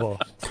terrible.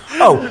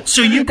 Oh,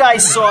 so you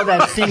guys saw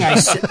that thing I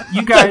sent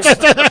you guys?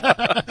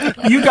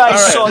 You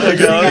guys saw that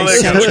thing I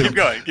sent you.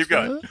 Keep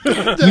going.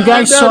 You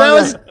guys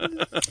saw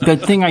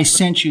that thing I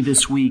sent you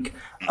this week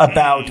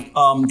about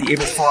the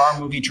Abel Ferrara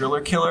movie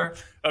Driller Killer?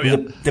 Oh, yeah.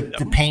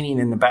 The painting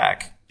in the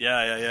back.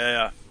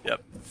 Yeah.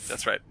 Yep,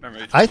 that's right.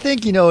 I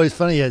think, what's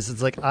funny is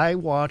it's like I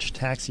watched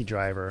Taxi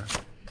Driver.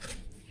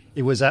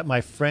 It was at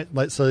my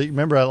friend. So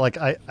remember, like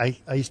I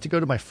used to go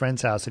to my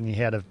friend's house and he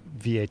had a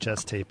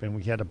VHS tape and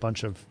we had a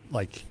bunch of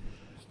like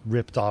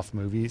ripped off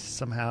movies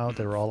somehow.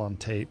 They were all on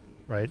tape,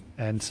 right?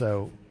 And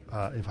so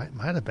it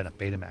might have been a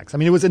Betamax. I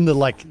mean, it was in the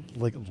like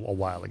a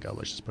while ago.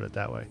 Let's just put it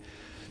that way.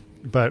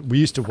 But we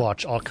used to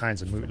watch all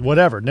kinds of movies,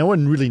 whatever. No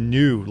one really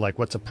knew like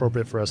what's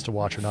appropriate for us to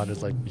watch or not.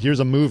 It's like,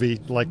 here's a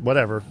movie, like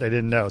whatever. They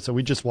didn't know. So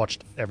we just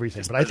watched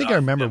everything. But I think I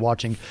remember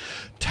watching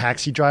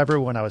Taxi Driver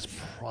when I was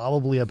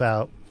probably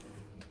about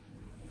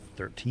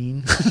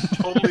 13.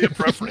 Totally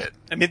appropriate.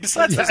 I mean,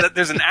 besides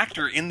there's an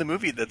actor in the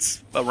movie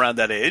that's around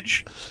that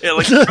age. Yeah,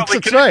 like you're probably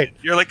that's right.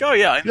 You're like, oh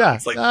yeah, I know. Yeah.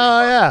 It's like,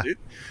 dude.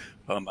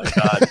 Oh my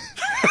god,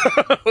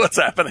 what's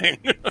happening?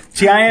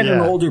 See, I had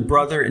an older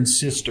brother and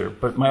sister,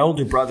 but my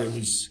older brother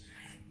was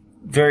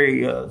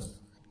very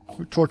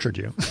who tortured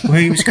you. Well,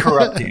 he was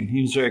corrupting.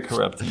 He was very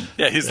corrupting.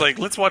 Yeah, he's like,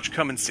 let's watch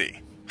Come and See.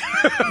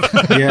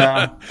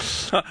 Yeah,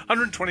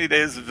 120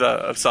 Days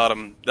of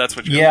Sodom. That's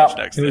what you're gonna watch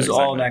next. It was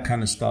all that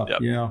kind of stuff.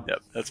 Yep. Yeah,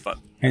 Yep, that's fun.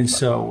 And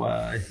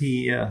so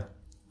he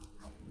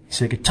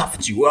said it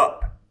toughens you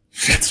up.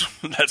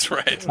 That's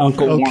right.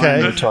 Uncle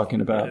Warren we're talking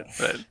about.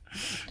 Right.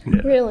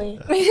 Yeah. Really?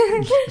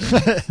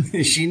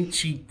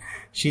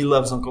 she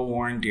loves Uncle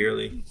Warren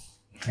dearly,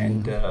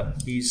 and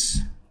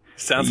he's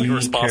sounds like a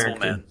responsible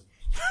man.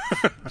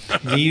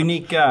 The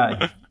unique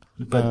guy,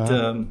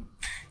 but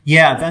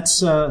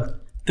that's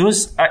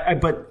those.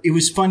 But it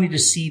was funny to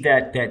see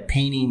that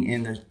painting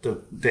in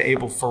the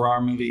Abel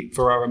Ferrara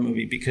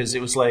movie because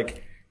it was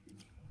like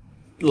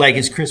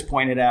as Chris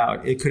pointed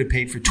out, it could have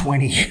paid for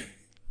 20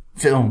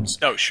 films.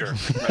 Oh, sure.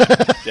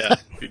 Right. Yeah.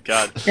 Good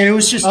God. And it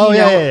was just,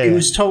 it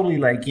was totally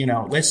like,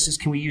 can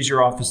we use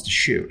your office to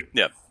shoot?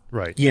 Yep.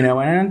 Right. And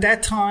at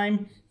that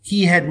time,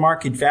 he had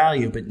market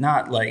value, but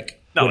not what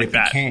it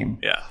became.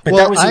 Yeah. But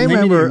well, that was I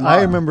remember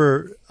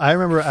I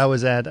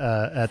was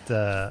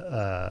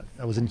I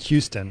was in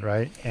Houston,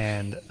 right?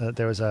 And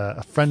there was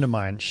a friend of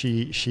mine.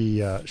 She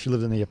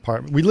lived in the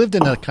apartment. We lived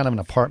in a kind of an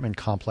apartment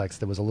complex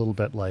that was a little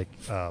bit like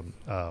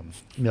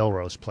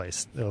Melrose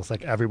Place. It was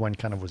like everyone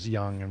kind of was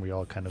young, and we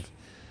all kind of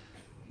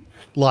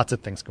lots of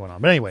things going on.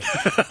 But anyway,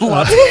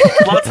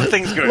 lots of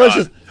things going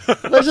on.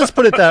 Let's just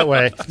put it that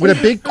way. With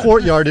a big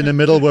courtyard in the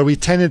middle where we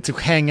tended to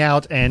hang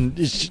out,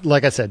 and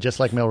like I said, just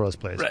like Melrose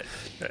Place. Right.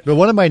 But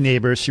one of my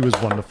neighbors, she was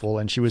wonderful,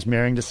 and she was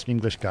marrying this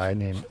English guy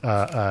named,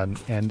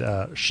 and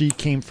she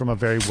came from a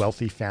very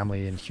wealthy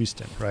family in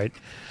Houston, right?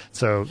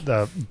 So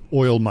the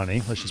oil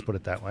money, let's just put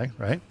it that way,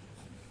 right?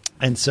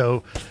 And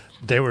so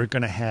she was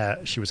going to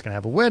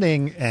have a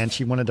wedding, and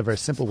she wanted a very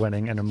simple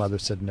wedding, and her mother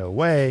said, no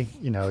way,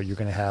 you're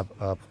going to have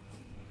a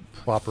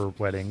proper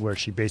wedding, where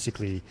she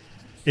basically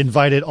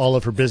invited all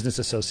of her business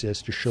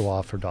associates to show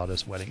off her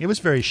daughter's wedding. It was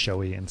very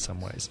showy in some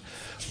ways,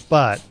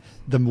 but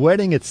the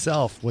wedding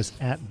itself was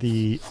at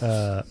the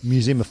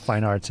Museum of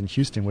Fine Arts in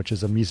Houston, which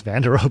is a Mies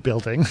van der Rohe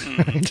building.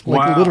 Right? Wow.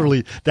 Like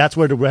literally, that's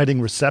where the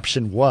wedding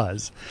reception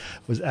was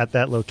at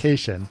that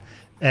location,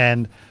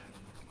 and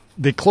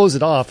they close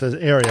it off as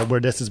an area where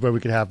this is where we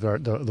could have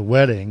the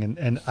wedding,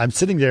 and I'm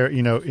sitting there,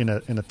 in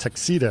a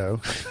tuxedo,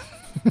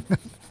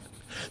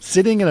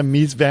 sitting in a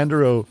Mies van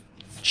der Rohe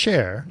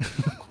chair,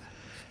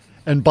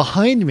 and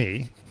behind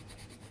me,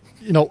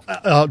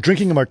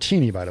 drinking a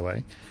martini, by the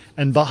way,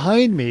 and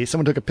behind me,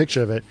 someone took a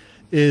picture of it,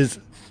 is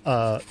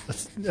an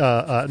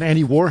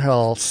Andy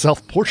Warhol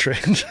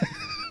self-portrait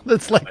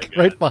that's like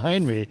right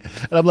behind me,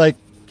 and I'm like,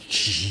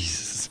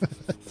 Jesus,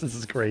 this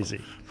is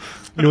crazy.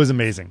 It was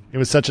amazing. It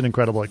was such an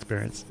incredible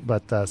experience.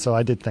 But so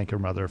I did thank her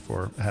mother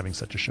for having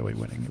such a showy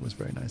wedding. It was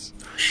very nice.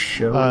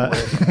 Showy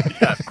wedding.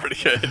 Yeah, pretty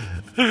good.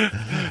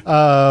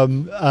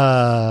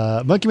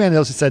 Monkey Man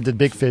also said that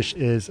Big Fish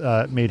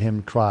made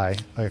him cry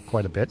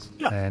quite a bit.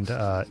 Yeah. And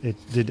it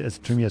did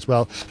to me as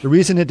well. The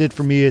reason it did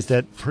for me is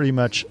that pretty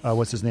much,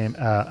 what's his name?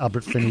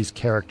 Albert Finney's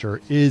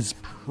character is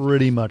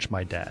pretty much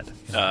my dad.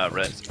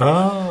 Right.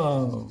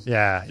 Oh.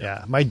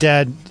 Yeah. My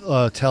dad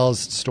tells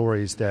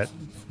stories that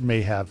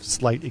may have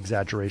slight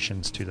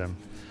exaggerations to them.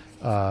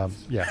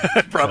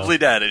 Probably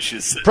dad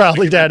issues.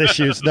 Probably dad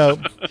issues. No,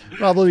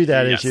 probably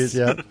dad Yes.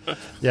 issues.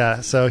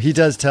 Yeah. So he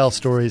does tell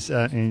stories.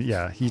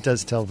 He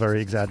does tell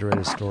very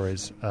exaggerated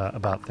stories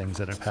about things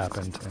that have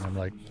happened. And I'm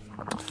like,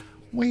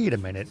 wait a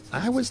minute,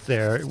 I was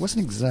there. It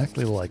wasn't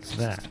exactly like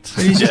that.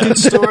 He's a good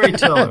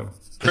storyteller.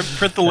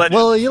 Print the legend.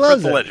 Well, he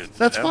loves the it. legend.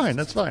 That's fine.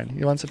 That's fine.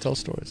 He wants to tell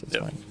stories. That's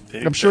fine.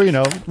 Dave I'm sure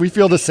we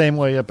feel the same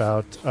way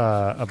about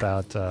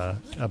Dan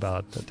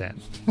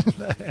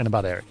and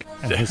about Eric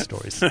and his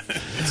stories.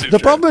 The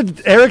problem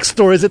with Eric's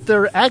stories is that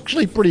they're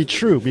actually pretty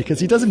true because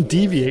he doesn't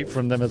deviate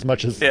from them as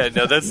much as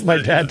that's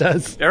my dad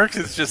does. Eric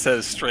just has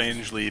a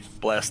strangely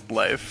blessed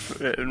life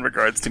in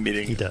regards to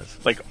meeting he does.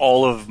 like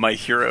all of my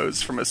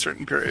heroes from a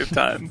certain period of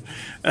time.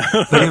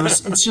 But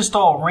it's just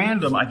all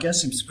random. I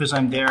guess it's because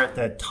I'm there at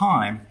that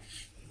time.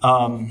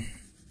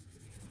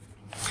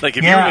 Like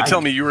if you were to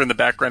tell me you were in the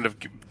background of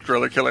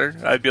Driller Killer,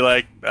 I'd be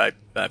like,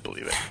 I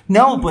believe it.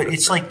 No, but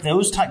it's like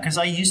those times because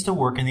I used to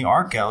work in the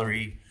art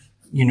gallery.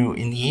 In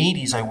the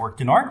 80s, I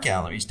worked in art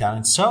galleries down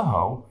in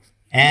Soho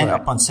and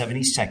up on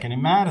 72nd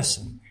and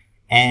Madison.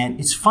 And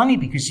it's funny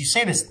because you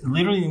say this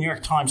literally in the New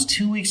York Times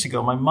 2 weeks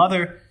ago. My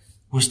mother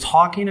was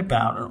talking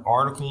about an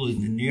article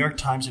in the New York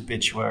Times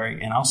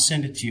obituary, and I'll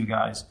send it to you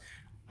guys.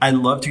 I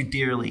loved her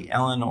dearly,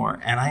 Eleanor,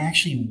 and I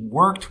actually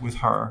worked with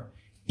her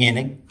in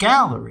a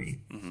gallery.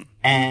 Mm-hmm.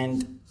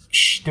 And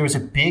there was a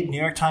big New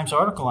York Times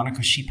article on her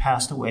because she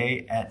passed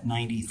away at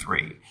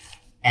 93.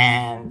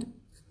 And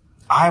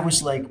I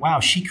was like, wow,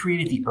 she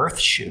created the Earth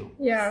shoe.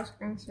 Yeah, I was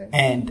going to say.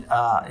 And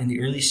in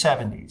the early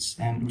 70s.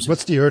 And it was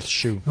What's the Earth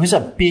shoe? It was a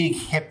big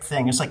hip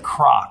thing. It was like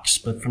Crocs,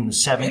 but from the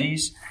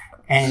 70s.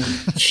 And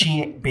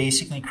she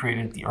basically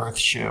created the Earth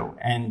shoe.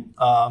 And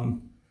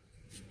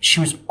she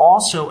was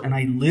also, and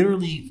I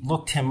literally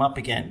looked him up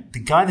again, the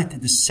guy that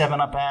did the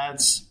 7-Up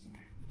ads,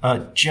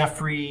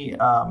 Jeffrey,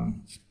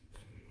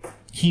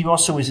 he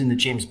also was in the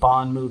James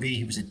Bond movie.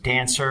 He was a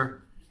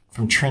dancer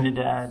from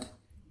Trinidad.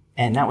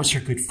 And that was her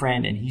good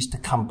friend, and he used to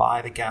come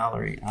by the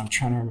gallery. I'm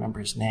trying to remember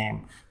his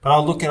name. But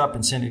I'll look it up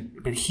and send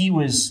it. But he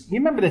was, you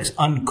remember this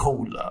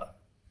Uncola?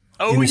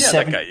 Oh, yeah,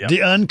 that guy, yeah. The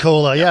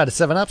Uncola, the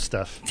 7-Up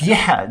stuff.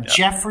 Yeah,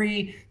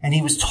 Jeffrey, and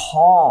he was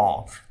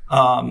tall,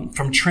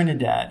 from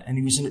Trinidad, and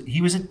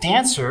he was a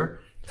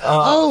dancer.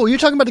 You're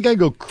talking about the guy who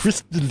go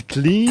crystal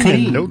clean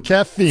and no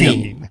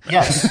caffeine.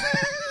 Yes.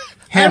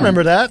 I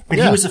remember that. But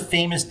he was a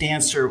famous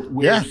dancer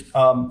with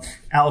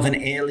Alvin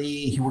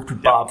Ailey. He worked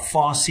with Bob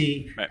Fosse.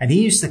 Right. And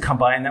he used to come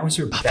by, and that was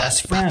her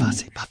best friend.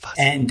 Bob Fosse.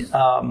 And,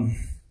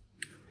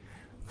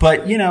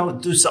 but,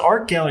 there's the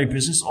art gallery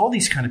business. All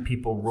these kind of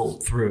people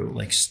rolled through,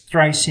 like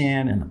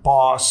Streisand and the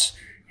Boss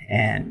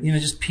and,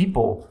 just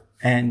people.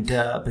 And,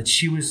 but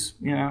she was,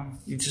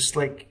 you just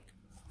like,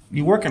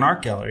 you work in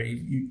art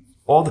gallery.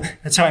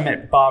 That's how I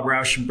met Bob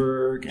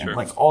Rauschenberg and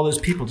like all those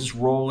people just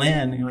roll in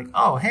and you're like,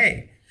 oh,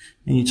 hey.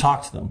 And you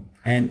talk to them.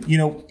 And,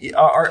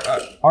 our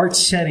art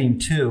setting,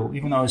 too,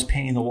 even though I was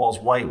painting the walls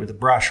white with a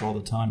brush all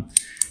the time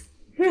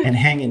and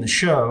hanging the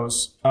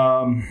shows,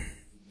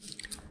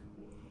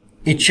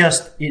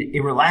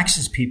 it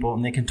relaxes people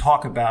and they can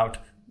talk about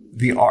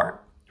the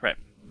art. Right.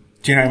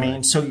 Do you know what I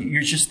mean? So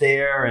you're just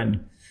there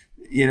and,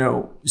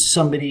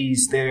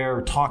 somebody's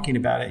there talking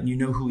about it and you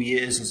know who he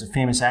is. He's a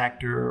famous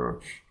actor.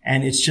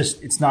 And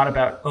it's not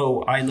about,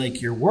 oh, I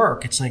like your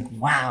work. It's like,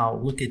 wow,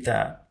 look at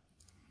that.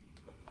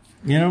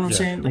 You know what I'm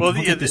saying? Like, well,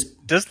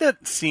 does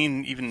that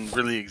scene even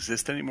really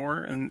exist anymore?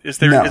 And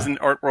is an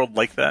art world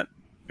like that?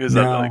 Because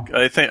no.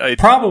 I think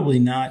probably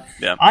not.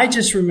 Yeah. I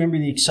just remember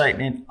the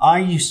excitement.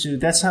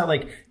 That's how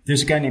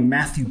there's a guy named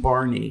Matthew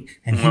Barney,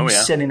 and he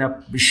was setting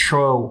up a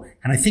show,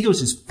 and I think it was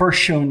his first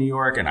show in New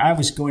York, and I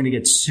was going to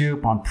get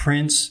soup on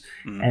Prince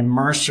and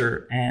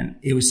Mercer, and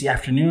it was the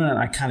afternoon, and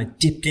I kind of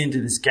dipped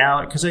into this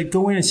gallery because I'd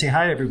go in and say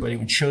hi to everybody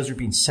when shows were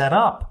being set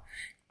up,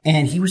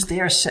 and he was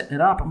there setting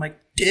it up. I'm like,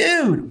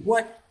 dude,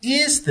 what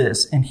is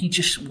this? And he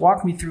just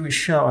walked me through his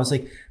show. I was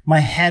like, my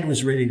head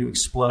was ready to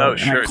explode. Oh,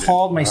 sure. And I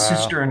called my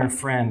sister and her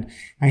friend.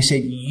 And I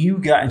said,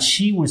 and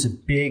she was a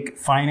big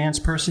finance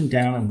person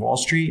down on Wall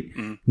Street.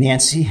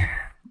 Nancy,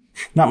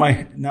 not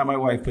my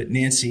wife, but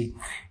Nancy,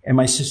 and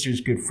my sister's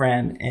good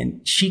friend.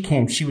 And she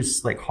came, she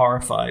was like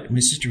horrified.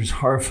 My sister was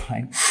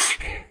horrified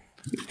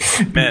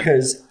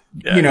because,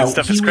 he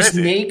was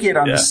naked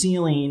on the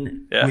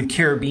ceiling with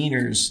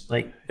carabiners,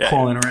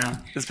 crawling around.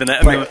 It's been,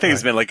 the thing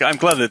has been like, I'm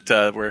glad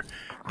that we're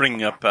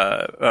bringing up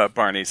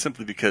Barney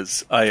simply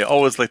because I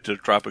always like to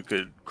drop a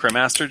good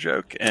Cremaster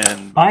joke,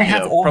 and I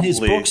have all his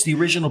books, the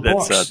original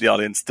books. The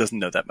audience doesn't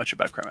know that much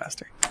about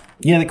Cremaster.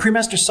 Yeah, the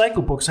Cremaster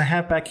Cycle books I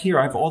have back here.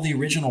 I have all the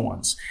original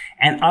ones,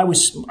 and he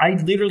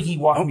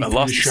walked me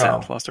through the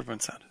show. Lost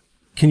everyone's sound.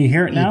 Can you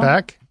hear it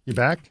now? You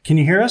back? Can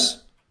you hear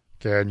us?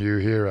 Can you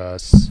hear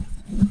us?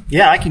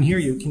 Yeah, I can hear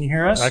you. Can you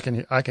hear us? I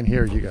can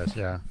hear you guys.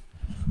 Yeah.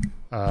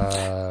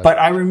 But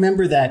I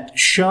remember that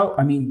show.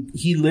 I mean,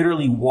 he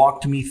literally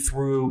walked me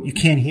through. You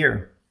can't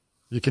hear.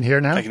 You can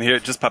hear now? I can hear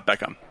it. Just pop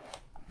back on.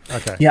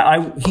 Okay.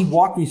 Yeah, he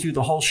walked me through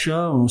the whole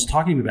show and was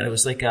talking to me about it. It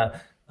was like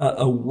a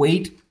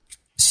weight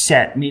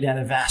set made out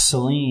of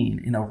Vaseline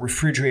in a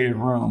refrigerated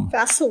room.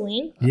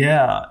 Vaseline?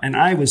 Yeah, and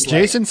I was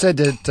Jason said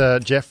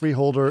that Jeffrey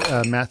Holder,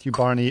 Matthew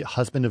Barney,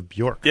 husband of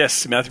Bjork.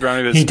 Yes, Matthew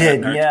Barney was. He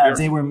did. Yeah,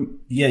 they were.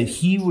 Yeah,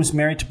 he was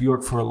married to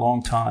Bjork for a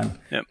long time.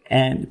 Yep.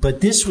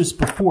 But this was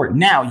before.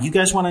 Now, you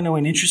guys want to know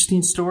an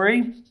interesting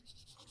story?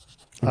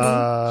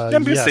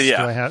 Yes.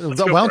 Yeah. Do I have,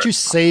 why don't you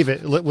save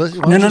it? No,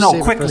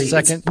 quickly. For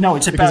a second?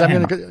 It's about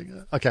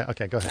him.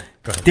 Okay, go ahead.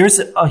 There's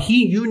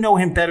you know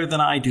him better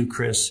than I do,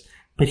 Chris,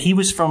 but he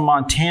was from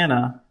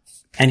Montana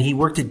and he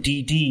worked at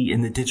DD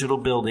in the digital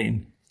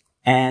building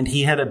and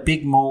he had a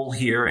big mole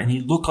here and he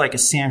looked like a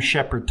Sam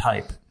Shepard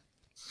type.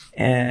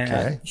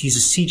 And he's a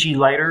CG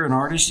lighter, an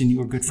artist, and you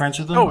were good friends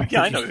with him? Oh,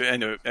 yeah, I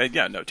know.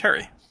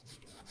 Terry.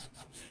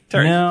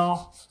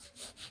 No.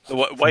 The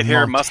white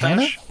hair,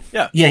 mustache?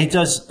 Yeah. Yeah, he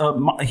does.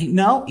 He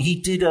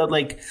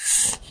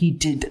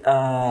did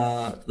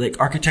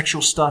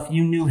architectural stuff.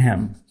 You knew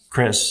him,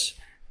 Chris.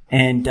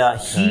 And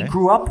he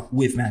grew up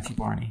with Matthew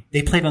Barney.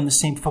 They played on the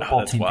same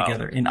football team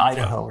together in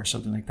Idaho or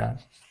something like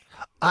that.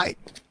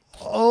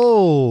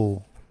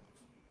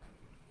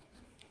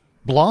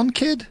 Blonde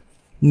kid?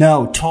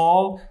 No,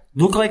 tall,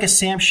 looked like a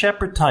Sam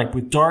Shepard type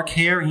with dark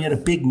hair. He had a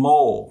big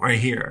mole right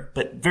here,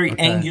 but very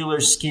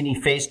angular, skinny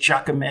face,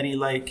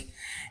 Giacometti-like.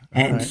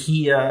 And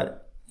he a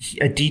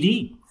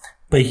DD.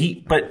 But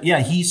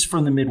he's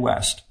from the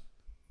Midwest.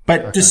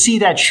 But to see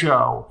that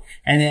show,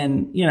 and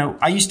then,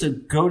 I used to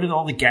go to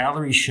all the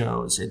gallery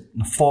shows at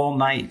the fall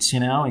nights,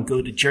 and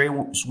go to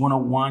Jerry's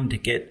 101 to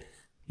get,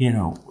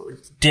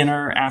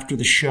 dinner after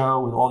the show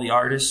with all the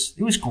artists.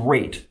 It was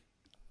great.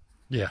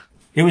 Yeah.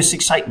 It was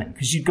excitement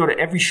because you'd go to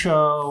every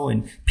show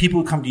and people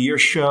would come to your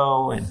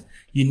show and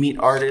you'd meet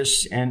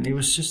artists and it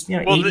was just,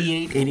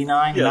 88,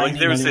 89, 90,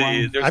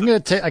 91. I'm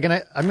going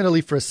to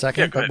leave for a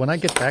second, but when I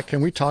get back, can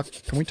we talk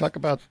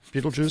about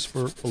Beetlejuice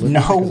for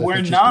Olivia? No,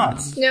 we're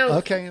not. No.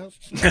 Okay.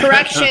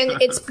 Correction,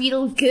 it's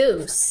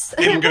Beetlegoose.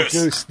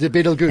 Beetlegoose. The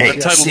Beetlegoose. Hey,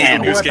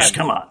 Sandworms.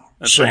 Come on.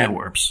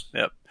 Sandworms.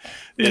 Yep.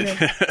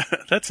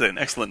 That's an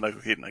excellent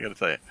Michael Keaton, I got to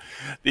tell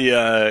you.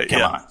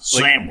 Come on,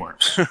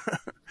 Sandworms.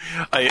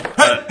 Hey!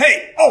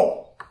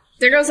 Oh!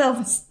 There goes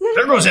Elvis.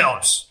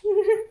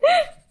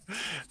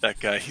 That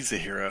guy, he's a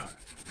hero.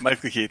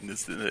 Michael Keaton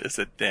is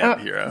a damn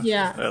hero.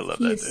 Yeah, I love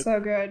that. He's so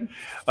good.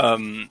 What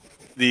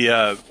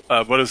I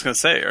was going to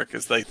say, Eric,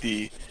 is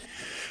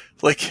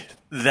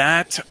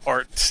that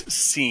art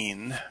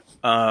scene.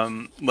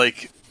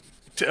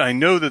 I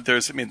know that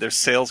there's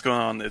sales going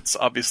on. It's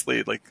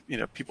obviously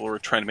people are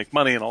trying to make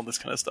money and all this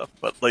kind of stuff.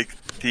 But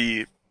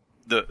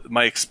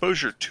my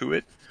exposure to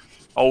it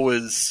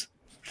always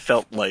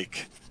felt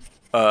like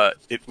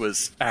it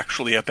was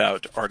actually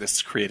about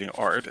artists creating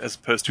art, as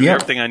opposed to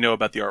everything I know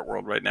about the art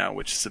world right now,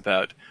 which is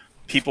about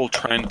people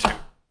trying to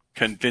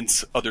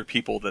convince other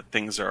people that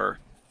things are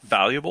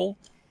valuable,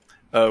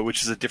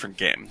 which is a different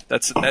game.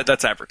 That's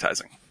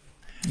advertising.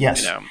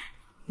 Yes.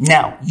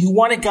 Now, you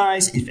want it,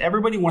 guys, if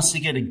everybody wants to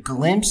get a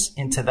glimpse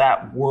into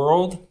that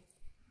world,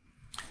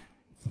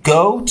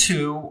 go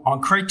to,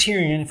 on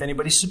Criterion, if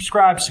anybody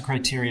subscribes to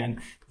Criterion,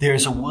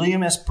 there's a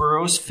William S.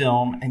 Burroughs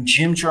film, and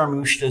Jim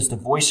Jarmusch does the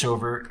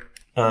voiceover,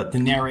 the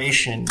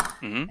narration,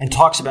 and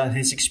talks about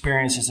his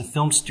experience as a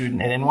film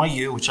student at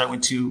NYU, which I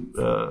went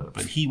to,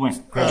 but he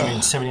graduated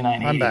in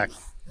 79, 80. I'm back.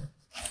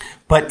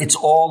 But it's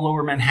all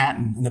Lower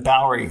Manhattan in the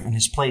Bowery in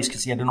his place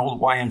because he had an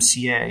old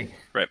YMCA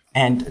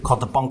and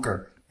called the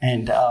Bunker.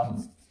 And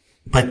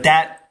but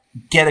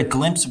get a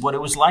glimpse of what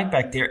it was like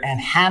back there, and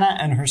Hannah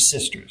and her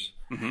sisters,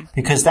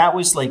 because that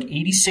was like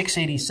 86,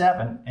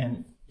 87,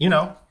 and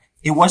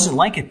it wasn't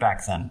like it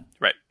back then.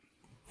 Right.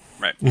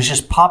 It was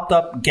just popped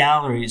up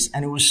galleries,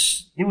 and it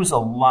was a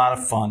lot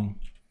of fun.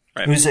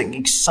 Right. It was an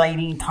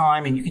exciting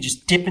time, and you could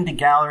just dip into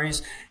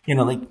galleries.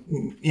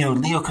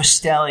 Leo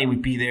Costelli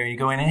would be there. You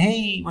go in and,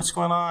 hey, what's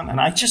going on? And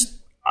I just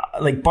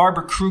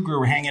Barbara Kruger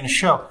were hanging a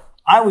show.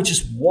 I would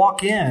just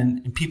walk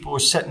in and people were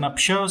setting up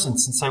shows. And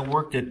since I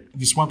worked at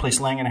this one place,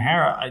 Lang &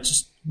 O'Hara, I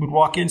just would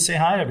walk in and say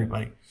hi to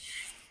everybody.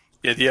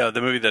 Yeah. The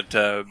movie that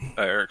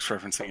Eric's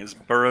referencing is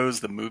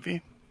Burroughs the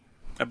movie,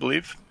 I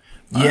believe.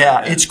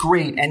 Yeah, it's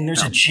great. And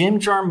there's a Jim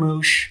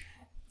Jarmusch.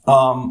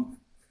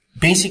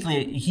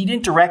 Basically, he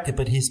didn't direct it,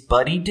 but his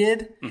buddy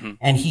did.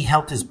 And he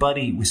helped his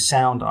buddy with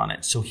sound on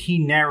it. So he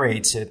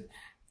narrates it.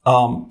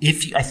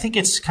 I think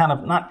it's kind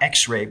of not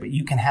X-ray, but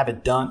you can have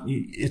it done.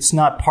 It's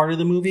not part of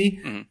the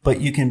movie, but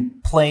you can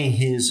play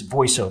his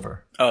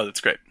voiceover. Oh, that's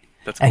great.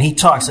 That's cool. And he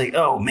talks like,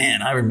 "Oh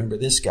man, I remember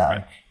this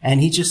guy," and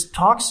he just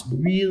talks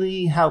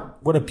really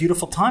what a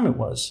beautiful time it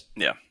was.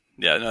 Yeah.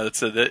 No,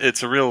 it's a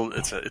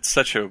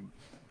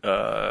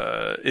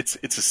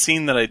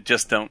scene that I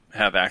just don't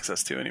have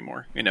access to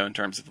anymore. In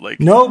terms of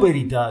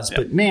nobody does,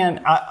 but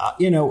man,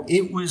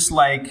 it was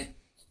like.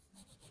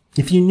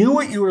 If you knew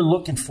what you were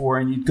looking for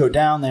and you'd go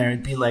down there,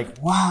 it'd be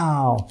like,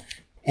 wow.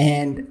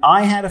 And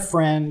I had a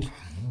friend,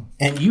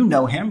 and you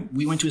know him.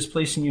 We went to his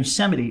place in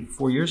Yosemite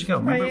 4 years ago.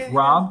 Remember,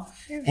 Rob?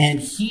 Yeah.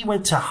 And he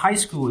went to high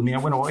school with me. I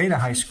went away to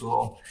high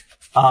school.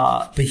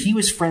 But he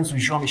was friends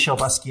with Jean-Michel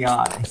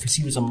Basquiat because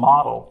he was a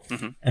model,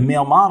 a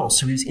male model.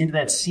 So he was into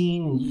that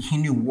scene. And he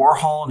knew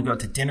Warhol and go out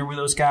to dinner with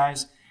those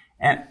guys.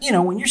 And,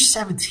 when you're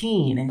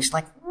 17 and it's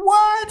like,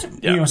 what?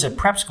 Yeah. I was at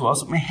prep school.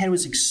 My head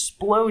was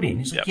exploding.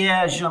 He's like,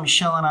 yeah,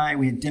 Jean-Michel and I,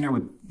 we had dinner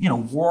with,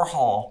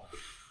 Warhol.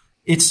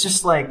 It's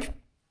just like,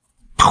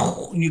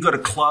 when you go to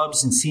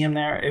clubs and see him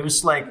there, it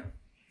was like,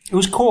 It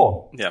was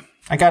cool. Yeah.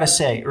 I gotta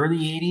say, early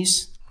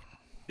 80s.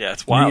 Yeah,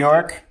 it's wild. New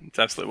York. It's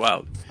absolutely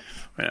wild.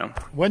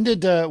 What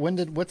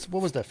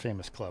was that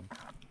famous club?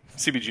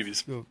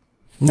 CBGB's.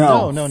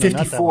 No,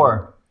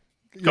 54.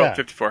 Oh,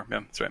 54. Yeah,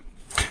 that's right.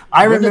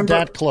 I remember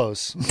that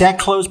close. That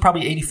closed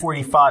probably 84,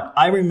 85.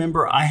 I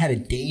remember I had a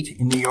date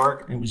in New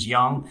York. It was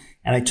young.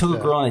 And I took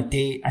a girl on a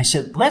date. I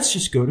said, let's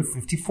just go to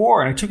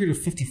 54. And I took her to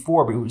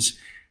 54, but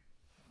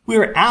we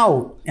were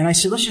out. And I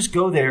said, let's just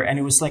go there. And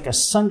it was like a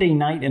Sunday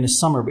night in the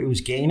summer, but it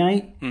was gay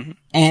night. Mm-hmm.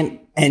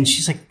 And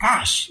she's like,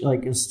 gosh,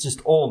 like it's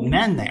just old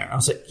men there. I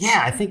was like,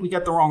 yeah, I think we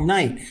got the wrong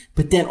night.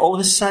 But then all of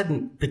a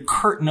sudden the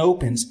curtain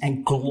opens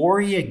and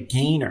Gloria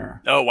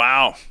Gaynor. Oh,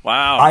 wow.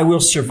 I Will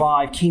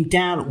Survive came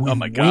down with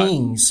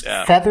wings,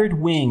 feathered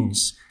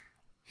wings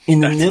in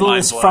the middle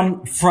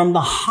from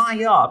the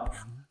high up.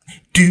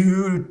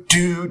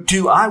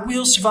 I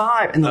Will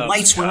Survive. And the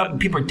lights went up and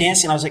people are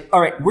dancing. I was like,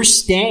 all right, we're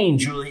staying,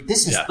 Julie.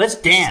 Let's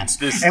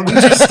dance. And we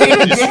just stayed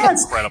and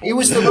danced. Incredible. It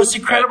was the most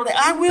incredible thing.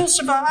 I Will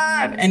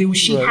Survive. And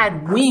she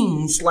had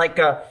wings like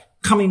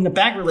coming in the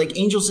back, like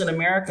Angels in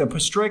America,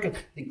 Perestroika,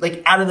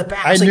 like out of the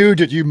back. I knew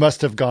that you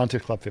must have gone to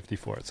Club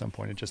 54 at some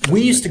point. It just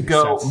we used to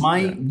go. Sense.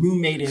 My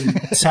roommate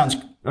sounds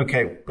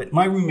okay, but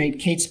my roommate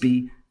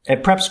Catesby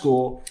at prep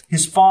school,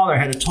 his father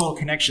had a Total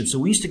Connection, so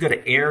we used to go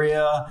to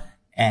Area.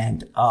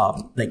 And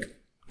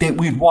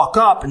we'd walk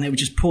up and they would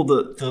just pull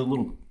the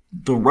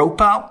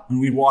rope out and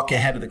we'd walk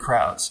ahead of the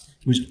crowds.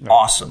 It was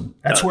awesome.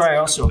 That's where I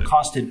also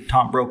accosted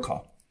Tom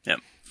Brokaw. Yep.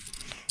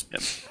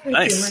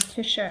 Nice.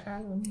 Morticia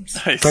Addams.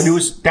 Nice. But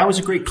that was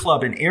a great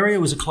club. And Area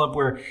was a club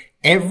where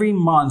every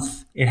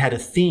month it had a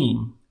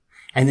theme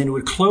and then it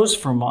would close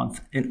for a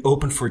month and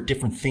open for a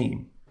different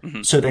theme.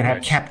 Mm-hmm. So they'd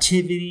have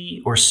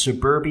Captivity or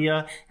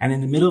Suburbia, and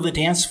in the middle of the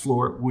dance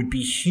floor would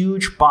be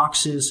huge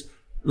boxes,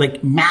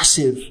 like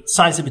massive,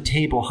 size of a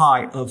table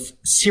high, of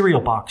cereal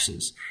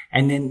boxes.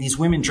 And then these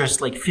women dressed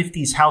like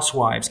 50s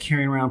housewives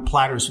carrying around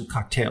platters with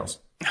cocktails.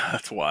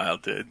 That's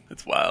wild, dude.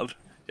 That's wild.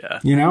 Yeah.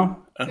 You know?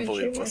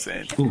 Unbelievable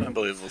scene.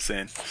 Unbelievable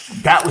scene.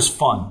 That was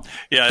fun.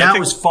 Yeah. That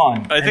was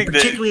fun. I think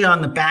particularly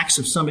on the backs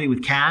of somebody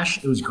with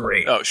cash, it was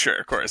great. Oh, sure,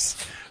 of course.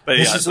 But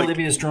this is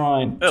Olivia's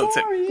drawing. You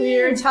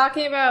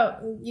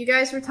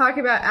guys were talking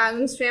about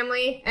Addams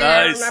Family, and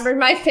I remembered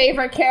my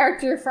favorite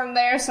character from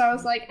there, so I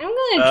was like, I'm going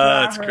to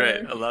draw that's her.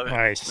 Great. I love it.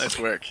 Nice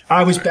work.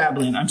 I was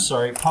babbling. I'm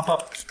sorry.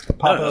 Papa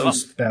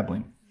was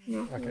babbling.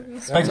 Okay.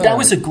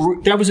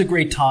 That was a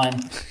great time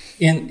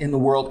in the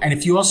world. And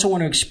if you also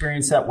want to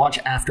experience that, watch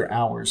After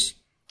Hours.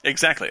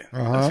 Exactly.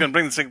 I was going to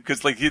bring this in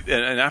because,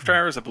 and After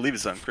Hours, I believe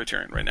is on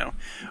Criterion right now.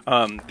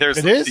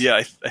 It is? Yeah,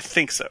 I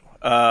think so.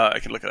 I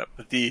can look it up.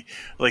 But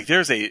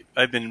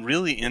I've been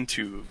really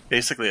into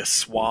basically a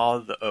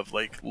swath of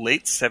like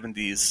late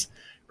 70s,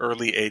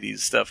 early 80s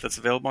stuff that's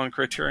available on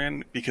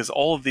Criterion, because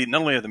all of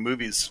not only are the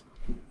movies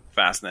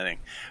fascinating,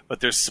 but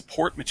there's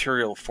support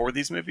material for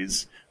these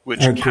movies,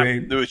 which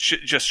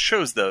just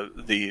shows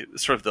the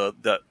sort of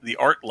the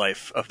art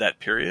life of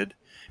that period.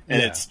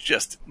 And it's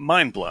just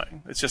mind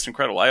blowing. It's just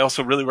incredible. I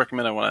also really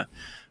recommend.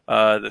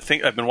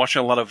 I've been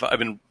watching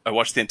I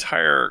watched the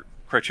entire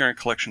Criterion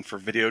collection for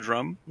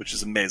Videodrome, which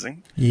is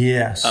amazing.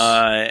 Yes.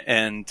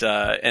 And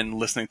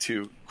listening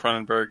to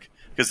Cronenberg,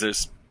 because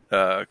there's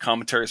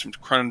commentaries from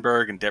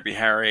Cronenberg and Debbie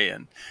Harry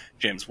and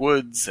James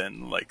Woods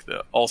and like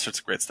all sorts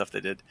of great stuff they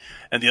did.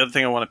 And the other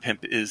thing I want to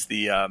pimp is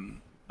they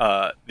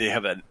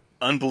have an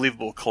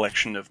unbelievable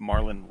collection of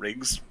Marlon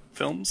Riggs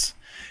films.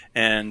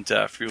 And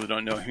for people who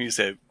don't know him, he's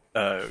a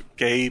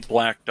gay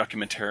black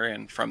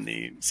documentarian from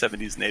the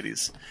 70s and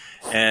 80s.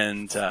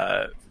 And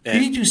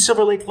did he do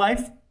Silver Lake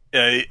Life?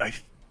 I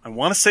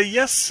want to say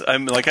yes. I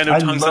know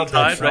Tongues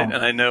Untied, right?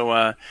 And I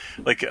know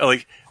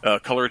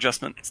Color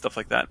Adjustment, stuff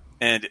like that.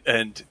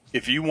 And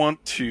if you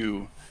want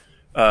to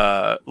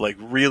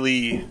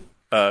really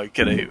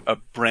get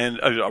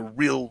a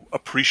real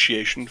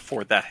appreciation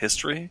for that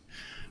history,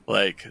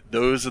 like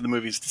those are the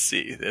movies to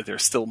see. They're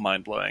still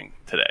mind blowing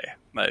today.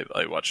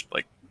 I watched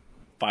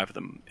 5 of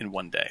them in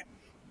one day.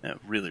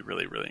 Really,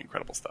 really, really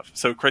incredible stuff.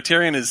 So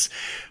Criterion is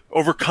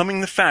overcoming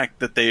the fact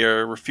that they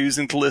are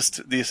refusing to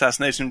list the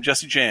assassination of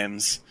Jesse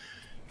James.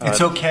 It's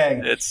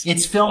okay.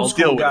 It's film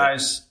school,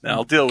 guys.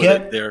 I'll deal with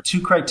it. Get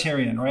to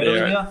Criterion, right,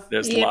 Olivia?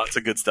 There's lots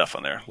of good stuff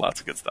on there.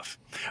 Lots of good stuff.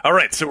 All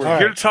right, so we're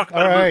here to talk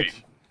about a movie.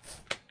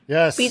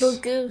 Yes.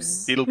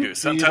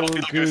 Beetlejuice. Untitled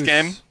Beetlejuice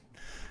game.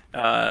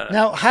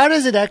 Now, how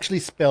does it actually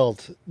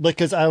spelled?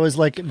 Because I was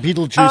like,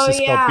 Beetlejuice is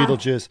spelled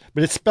Beetlejuice,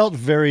 but it's spelled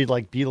very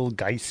like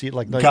Beetlegeisty,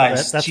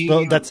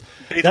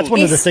 that's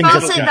one of the things. He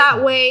spells it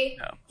that way.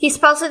 Yeah. He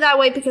spells it that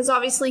way because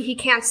obviously he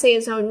can't say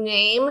his own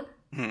name.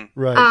 Mm-hmm.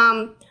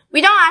 Right.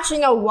 We don't actually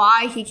know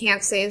why he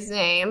can't say his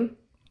name.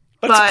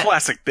 But it's a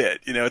classic bit,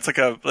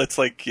 it's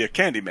like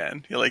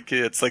Candyman.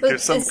 It's like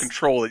there's some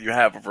control that you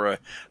have over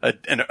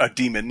a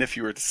demon if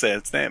you were to say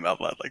its name out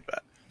loud like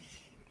that.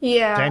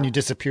 Yeah. Dan, you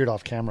disappeared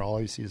off camera. All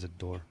you see is a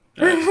door.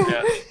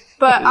 Yeah.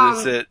 But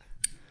is it?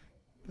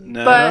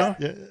 No.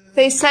 But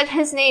they said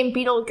his name,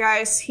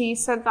 Beetlegeist. He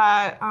said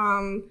that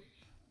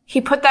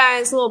he put that in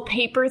his little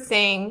paper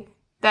thing.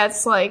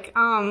 That's like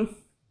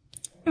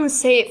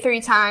say it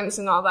 3 times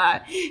and all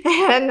that.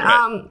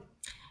 And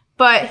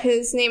but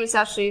his name is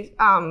actually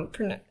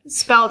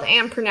spelled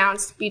and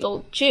pronounced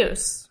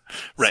Beetlejuice.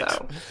 Right.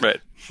 So. Right.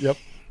 Yep.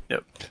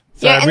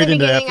 So in the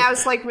beginning, I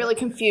was like really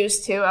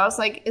confused too. I was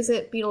like, "Is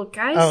it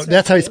Beetlegeist?" Oh,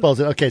 that's how he spells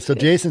it. Okay, so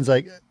Jason's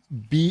like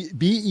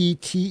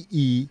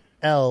Betelgeuse.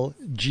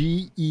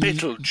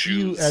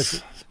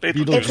 Beetlejuice.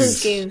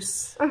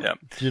 Beetlejuice. Yeah.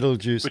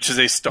 Beetlejuice, Which is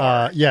a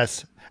star.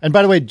 Yes, and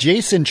by the way,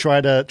 Jason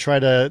tried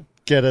to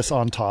get us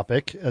on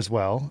topic as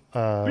well.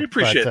 We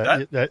appreciate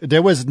that.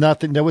 There was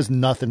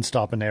nothing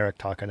stopping Eric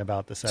talking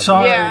about the 70s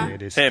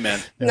and 80s. Hey, man.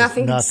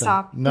 Nothing could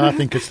stop.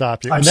 Nothing could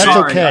stop you. I'm and that's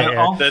sorry. okay.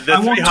 I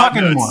won't talk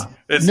anymore.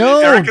 Chris,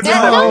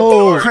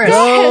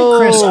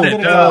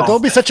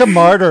 don't be such a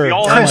martyr.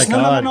 Chris,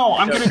 God. No,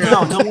 I'm going to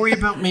go. Don't worry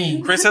about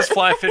me. Chris has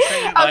fly fishing.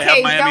 And I have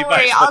Okay, Miami don't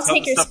worry. Vice. I'll That's how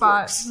take the your stuff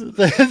spot. works.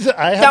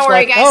 Don't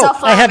worry, guys. I'll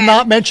fly I have man.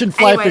 not mentioned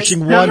fly Anyways.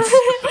 fishing once.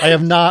 I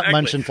have not Exactly.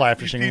 mentioned fly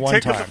fishing You one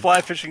take time. up the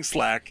fly fishing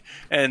slack,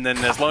 and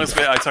then as long as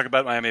I talk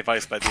about Miami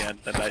Vice by the end,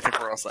 then I think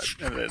we're all set.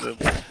 And then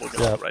we'll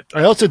get all right.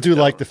 I also do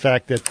like the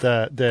fact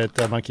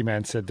that Monkey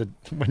Man said that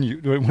when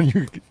you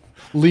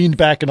leaned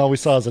back and all we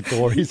saw is a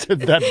door, he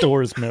said that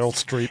door is Meryl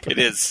Streep. It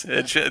is.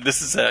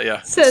 This is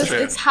yeah. Says true.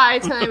 it's high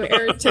time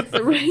Eric took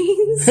the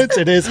reins.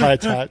 It is high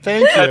time.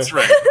 Thank you. That's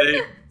right.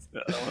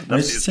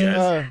 These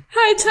guys.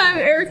 High time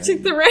Eric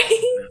took the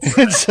reins.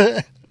 It's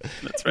That's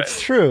right. it's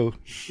true.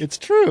 It's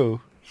true.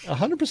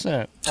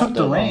 100%. Took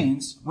the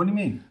reins? What do you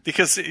mean?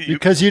 Because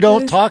you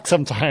don't talk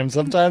sometimes.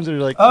 Sometimes you're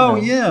like, Oh,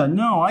 yeah.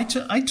 No, I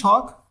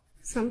talk.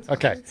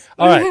 Okay.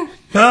 All right.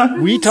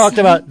 We talked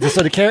about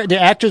the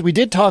actors. We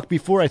did talk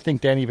before. I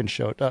think Dan even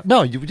showed.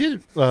 No, you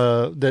did.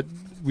 That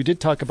we did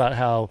talk about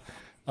how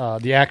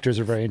the actors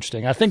are very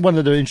interesting. I think one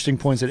of the interesting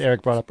points that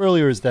Eric brought up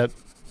earlier is that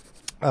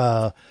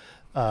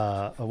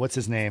what's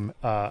his name?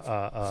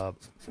 Alec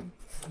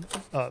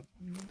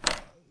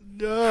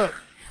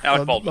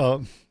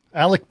Baldwin.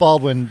 Alec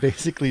Baldwin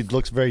basically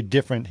looks very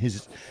different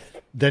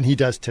than he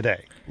does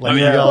today. Like,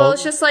 Well,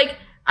 it's just like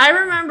I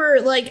remember,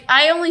 like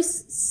I only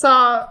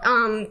saw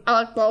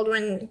Alec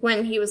Baldwin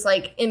when he was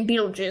like in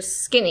Beetlejuice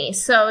skinny.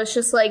 So it's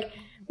just like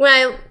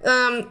when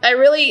I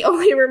really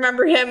only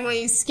remember him when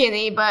he's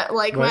skinny. But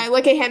like when I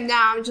look at him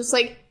now, I'm just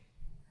like,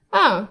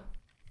 oh,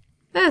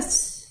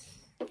 it's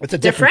a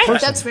different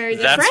person. That's very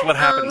different. That's what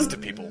happens to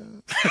people.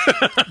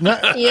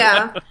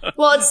 Yeah.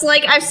 Well, it's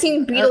like I've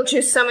seen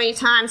Beetlejuice so many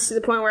times to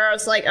the point where I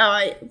was like, oh,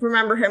 I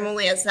remember him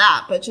only as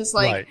that. But just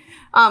like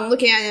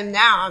looking at him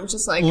now, I'm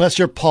just like, unless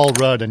you're Paul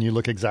Rudd and you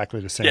look exactly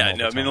the same. Yeah,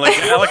 no, I mean, like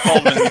Alec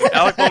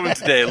Baldwin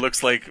today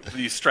looks like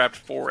you strapped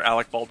 4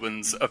 Alec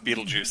Baldwins of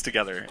Beetlejuice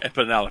together and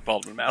put an Alec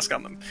Baldwin mask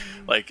on them.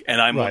 Like,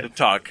 and I'm going to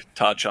talk.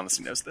 Todd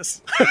Shaughnessy knows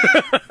this.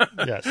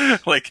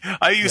 Yes. Like,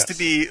 I used to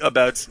be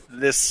about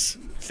this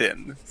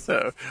thin,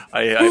 so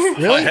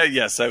Really?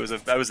 yes, I was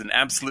an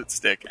absolute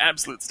stick.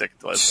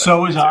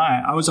 So was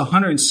I. I was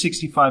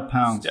 165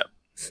 pounds. Yep.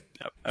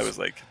 I was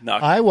like,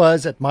 not. I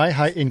was at my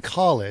height in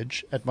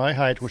college,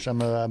 which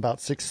I'm about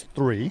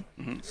 6'3",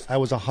 I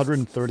was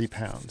 130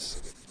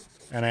 pounds.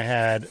 And I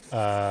had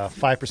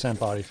 5%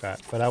 body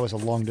fat, but I was a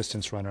long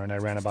distance runner and I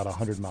ran about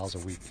 100 miles a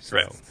week. So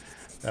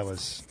that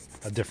was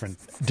a different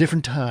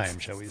time,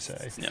 shall we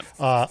say. Yep.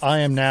 I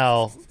am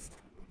now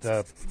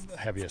the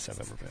heaviest I've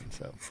ever been.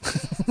 So.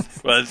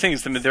 Well, the thing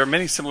is, there are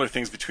many similar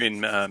things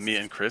between me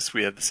and Chris.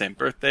 We had the same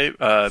birthday,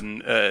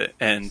 Same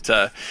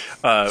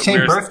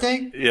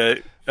birthday? Yeah.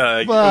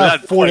 Well,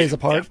 4 days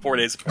apart. Yeah, 4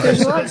 days apart.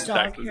 There's a lot of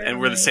Exactly. dog And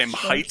we're the same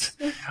height.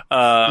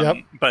 Yep.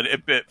 But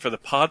for the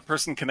pod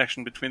person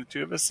connection between the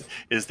two of us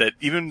is that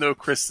even though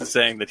Chris is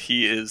saying that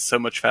he is so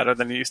much fatter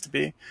than he used to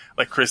be,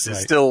 like Chris is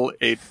still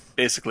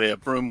basically a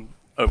broom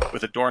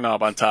with a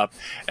doorknob on top,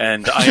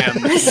 and I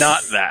am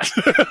not that.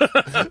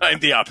 I'm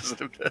the opposite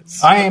of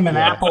this. I am an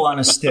apple on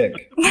a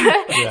stick.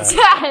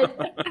 Dad.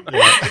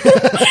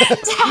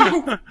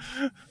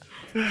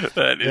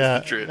 That is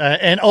the truth.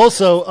 And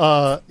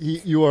also,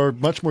 you are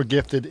much more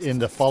gifted in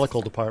the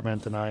follicle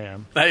department than I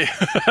am.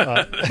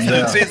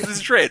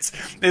 It's traits.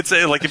 It's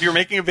like if you're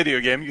making a video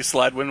game, you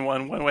slide one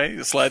way,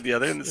 you slide the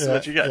other, and this is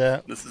what you got.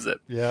 Yeah. This is it.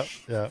 Yeah.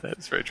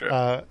 That's very true.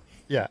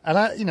 Yeah, and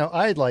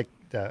I like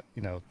that.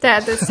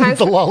 Dad, there's times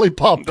the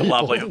lollipop. The people.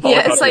 lollipop.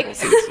 Yeah, it's like-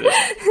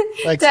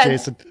 Thanks, Dad.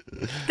 Jason.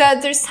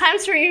 Dad, there's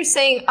times where you're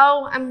saying,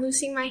 "Oh, I'm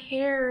losing my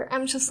hair."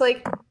 I'm just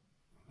like,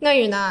 "No,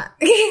 you're not.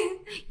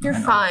 You're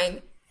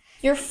fine.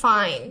 You're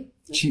fine."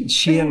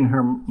 She and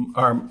her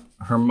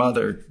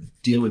mother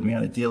deal with me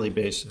on a daily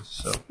basis.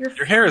 So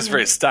Your hair is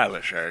very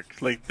stylish,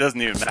 Eric. Like,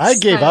 doesn't even matter. I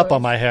gave up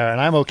on my hair,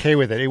 and I'm okay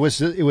with it. It was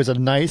a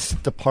nice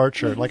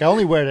departure. Like I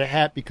only wear the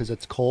hat because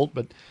it's cold,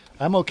 but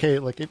I'm okay.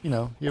 Like here we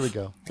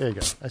go. There you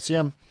go. I see.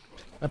 I'm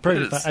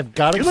pretty. I've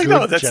got a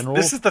good general.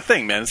 This is the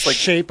thing, man. It's like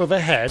shape of a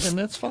head, and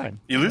that's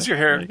fine. you lose your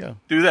hair. There you go.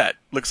 Do that.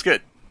 Looks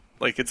good.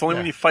 Like it's only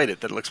when you fight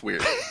it that it looks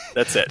weird.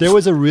 That's it. There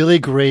was a really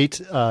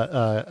great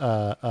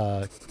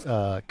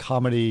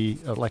comedy,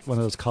 like one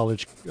of those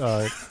college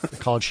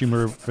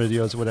humor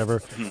videos or whatever,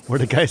 where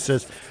the guy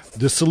says,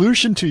 the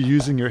solution to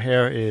using your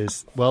hair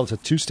is, well, it's a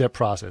 2-step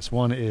process.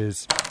 One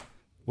is,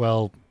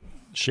 well,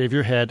 shave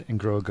your head and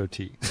grow a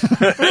goatee.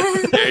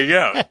 There you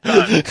go.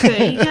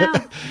 There you go.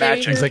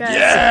 He's like,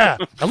 yeah,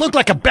 I look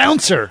like a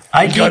bouncer.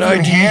 I gave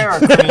you hair,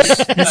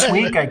 Chris. This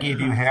week I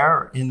gave you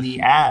hair in the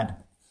ad.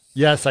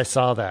 Yes, I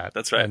saw that.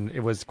 That's right. And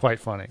it was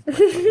quite funny.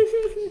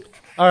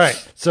 All right.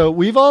 So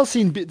we've all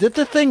seen the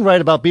thing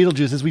right about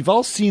Beetlejuice is we've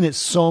all seen it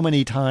so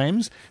many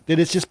times that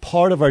it's just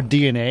part of our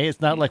DNA.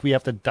 It's not like we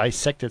have to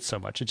dissect it so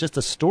much. It's just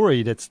a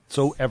story that's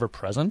so ever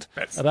present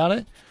about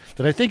it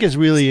that I think is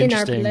really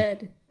interesting. In our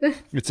blood.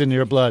 It's in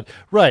your blood.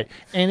 Right.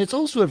 And it's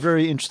also a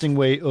very interesting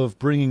way of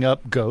bringing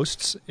up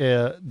ghosts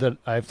that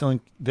I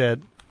think that,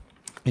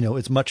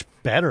 it's much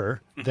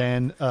better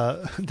than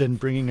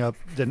bringing up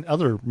than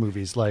other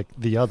movies like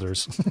The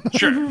Others.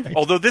 Sure.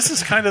 Although this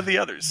is kind of The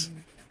Others.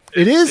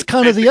 It is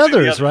kind of the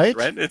others, right?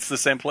 Right. It's the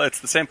same plot. It's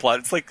the same plot.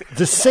 It's like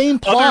the same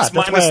plot.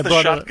 Others minus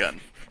the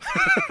shotgun.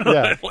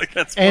 Yeah. Like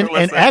that's and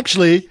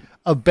actually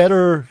a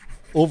better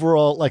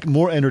overall, like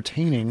more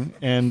entertaining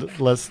and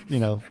less.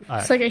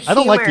 It's like a I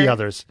don't like humor. The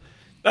Others.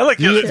 I like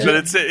The Others, but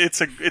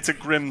it's a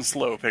grim,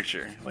 slow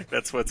picture. Like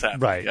that's what's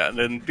happening. Right. Yeah. And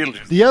then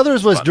Beetlejuice. The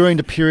Others was fun. during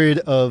the period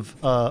of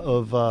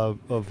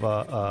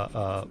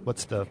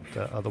what's the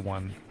other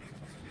one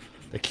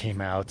that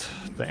came out?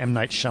 The M.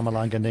 Night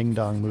Shyamalan Ding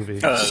Dong movie.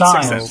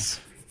 Sixth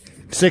Sense.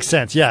 Sixth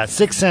Sense, yeah.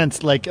 Sixth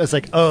Sense, like, I was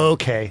like, oh,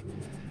 okay.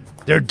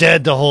 They're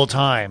dead the whole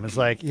time. It's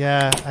like,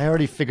 yeah, I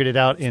already figured it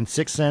out in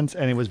Sixth Sense,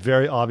 and it was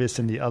very obvious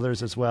in the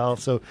others as well.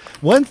 So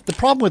the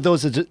problem with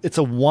those is it's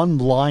a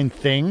one-line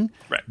thing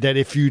that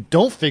if you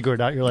don't figure it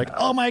out, you're like,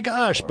 oh, my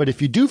gosh. But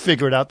if you do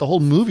figure it out, the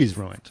whole movie's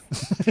ruined.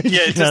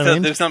 Yeah, it's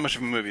just there's not much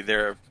of a movie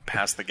there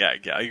past the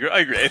gag. Yeah, I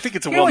agree. I think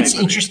it's a well-made It's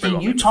movie.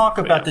 interesting. You talk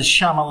about the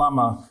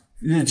Shyamalan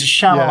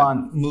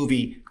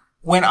movie.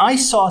 When I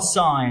saw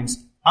Signs,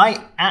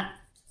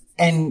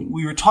 and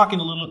we were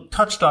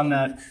touched on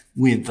that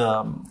with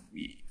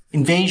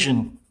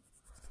Invasion.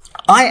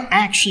 I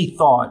actually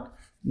thought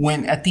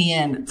when at the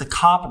end the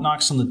cop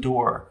knocks on the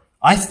door,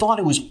 I thought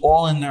it was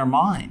all in their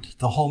mind,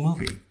 the whole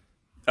movie.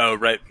 Oh,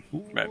 right.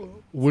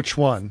 Which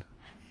one?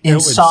 In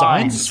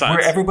Signs,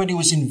 where everybody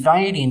was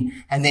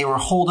inviting and they were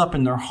holed up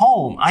in their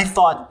home. I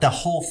thought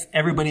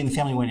everybody in the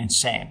family went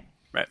insane.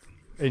 Right.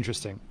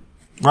 Interesting.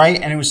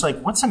 Right? And it was like,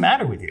 what's the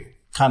matter with you?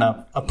 Kind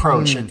of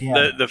approach at the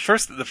end. The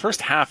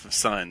first half of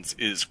Signs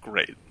is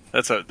great.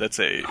 That's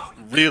a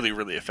really,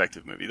 really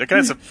effective movie. That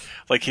guy's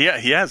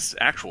he has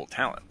actual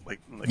talent.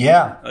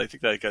 Yeah. I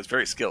think that guy's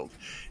very skilled.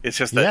 It's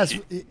just that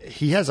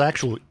he has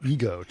actual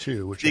ego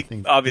too, which I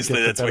think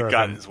obviously that's what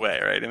got in his way,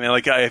 right? I mean,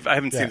 I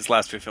haven't seen his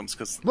last few films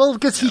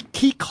because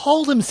he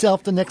called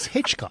himself the next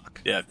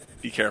Hitchcock. Yeah,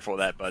 be careful of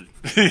that, bud.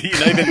 not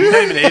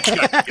even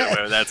Hitchcock can get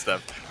away with that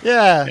stuff.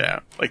 Yeah,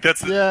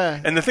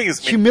 and the thing is,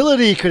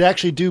 humility could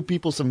actually do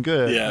people some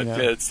good. Yeah,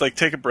 it's like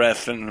take a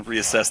breath and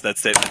reassess that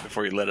statement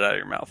before you let it out of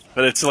your mouth.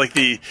 But it's like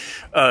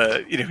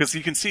because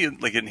you can see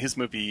like in his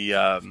movie,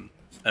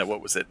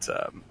 what was it,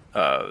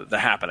 The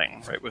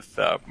Happening, right, with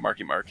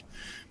Marky Mark,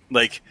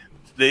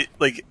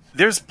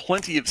 there's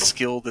plenty of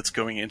skill that's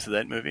going into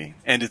that movie,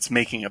 and it's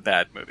making a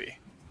bad movie.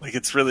 Like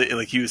it's really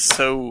like he was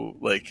so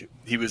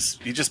he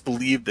just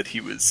believed that he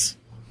was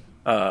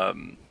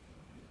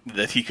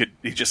that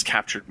he just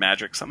captured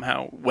magic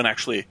somehow when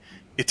actually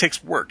it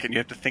takes work and you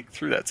have to think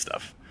through that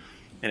stuff,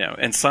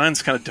 and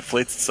Signs kind of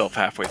deflates itself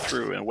halfway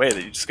through in a way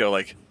that you just go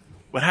like,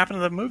 what happened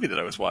to the movie that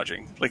I was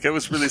watching? Like I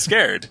was really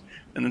scared,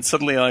 and then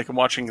suddenly I'm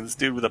watching this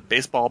dude with a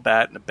baseball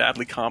bat and a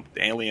badly comped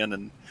alien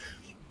and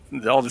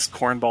all this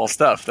cornball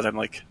stuff that I'm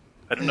like,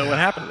 I don't know what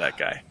happened to that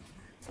guy.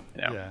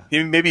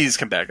 Maybe he's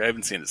come back. I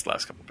haven't seen his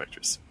last couple of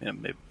pictures.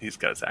 Maybe he's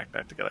got his act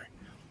back together.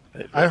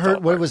 I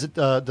heard. What was it?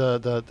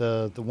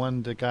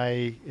 The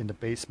guy in the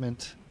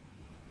basement.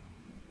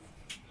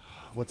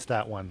 What's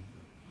that one?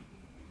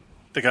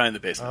 The guy in the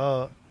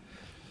basement.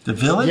 The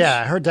Village.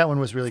 Yeah, I heard that one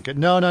was really good.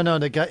 No.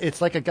 The guy.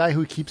 It's like a guy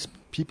who keeps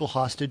people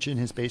hostage in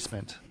his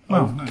basement.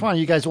 Come on,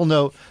 you guys will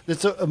know.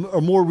 It's a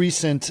more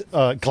recent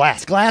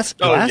Glass.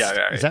 Oh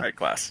yeah, is that right?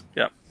 Glass.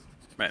 Yeah,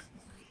 right.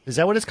 Is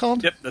that what it's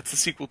called? Yep, that's the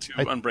sequel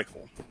to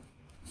Unbreakable.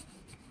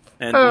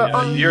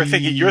 And you're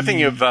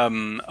thinking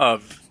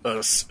of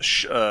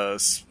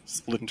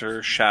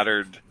Splinter,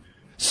 Shattered.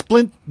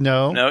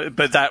 No,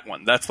 but that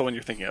one, that's the one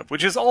you're thinking of,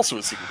 which is also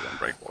a sequel to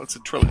Unbreakable. It's a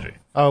trilogy.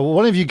 Oh, well,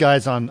 one of you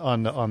guys on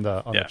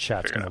the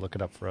chat's going to look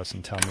it up for us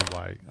and tell me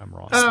why I'm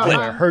wrong. Split.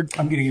 I heard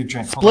I'm getting a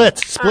drink.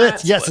 Split.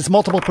 Yes, it's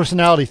multiple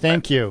personality.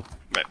 Thank you.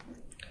 Right.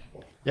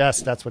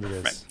 Yes, that's what it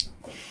is. Right.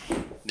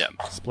 Yeah,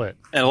 Split.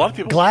 And a lot of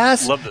people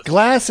Glass. love this.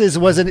 Glass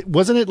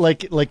wasn't it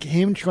like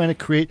him trying to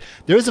create?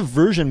 There's a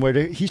version where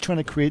he's trying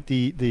to create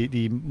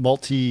the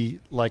multi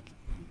like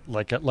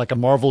a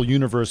Marvel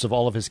universe of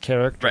all of his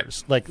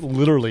characters. Right. Like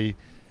literally,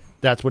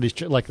 that's what he's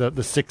like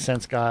the Sixth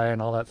Sense guy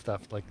and all that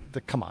stuff. Like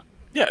come on.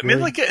 Yeah, I mean,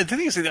 like the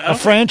thing is, a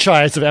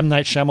franchise of M.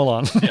 Night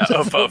Shyamalan.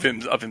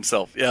 of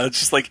himself. Yeah, it's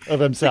just like of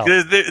himself.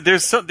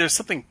 There's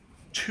something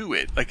to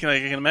it. Like I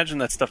can imagine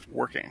that stuff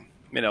working.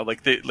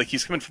 Like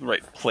he's coming from the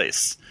right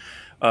place.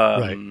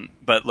 Right.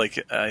 But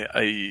like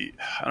I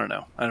don't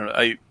know.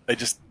 I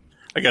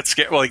got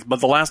scared. Well, like, but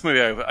the last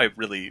movie I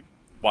really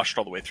watched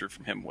all the way through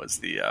from him was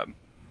the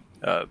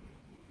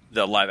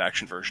live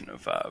action version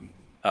of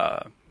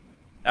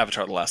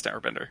Avatar: The Last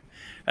Airbender,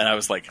 and I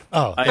was like,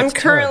 I'm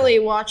currently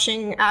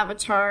watching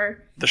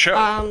Avatar. The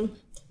show.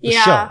 The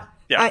show.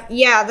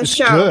 The it's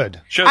show.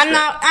 Good. I'm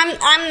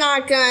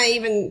not gonna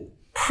even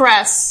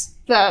press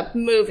the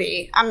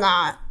movie.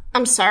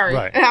 I'm sorry.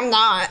 Right. I'm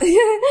not.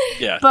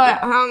 Yeah.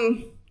 But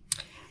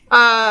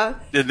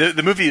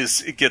the movie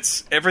it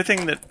gets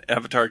everything that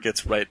Avatar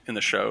gets right in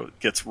the show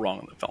gets wrong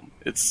in the film.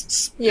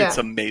 It's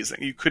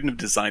amazing. You couldn't have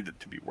designed it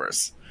to be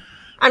worse.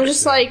 I'm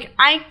just like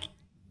I'm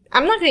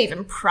not gonna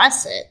even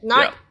press it.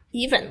 Not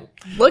even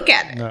look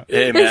at it. No.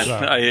 Hey man, No,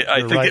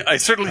 I think right. I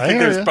certainly think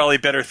there's probably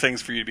better things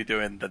for you to be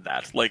doing than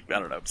that. Like, I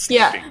don't know,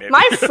 sleeping maybe.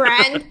 My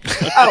friend,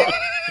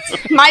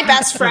 my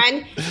best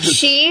friend,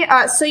 she,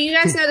 so you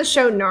guys know the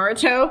show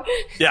Naruto?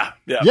 Yeah.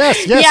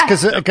 Yes,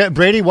 because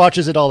Brady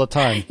watches it all the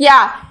time.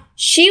 Yeah.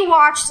 She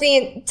watched the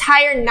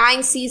entire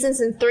 9 seasons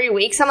in 3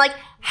 weeks. I'm like,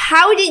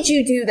 how did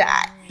you do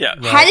that? Yeah.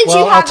 How did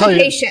you have the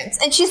patience?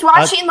 And she's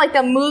watching like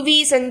the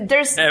movies, and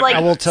there's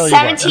like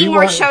 17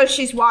 more shows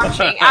she's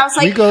watching. I was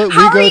like,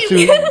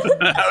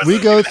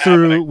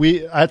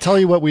 I tell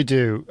you what we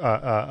do,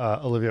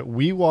 Olivia.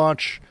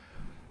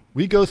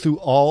 We go through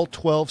all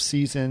 12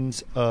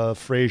 seasons of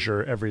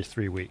Frasier every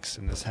 3 weeks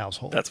in this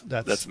household.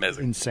 That's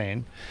amazing.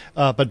 Insane.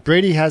 But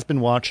Brady has been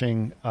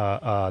watching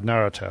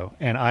Naruto,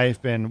 and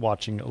I've been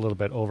watching a little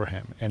bit over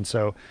him. And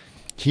so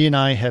he and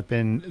I have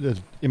been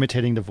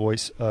imitating the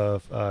voice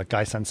of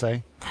Guy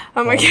Sensei.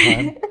 Oh my God.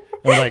 And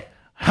we're like,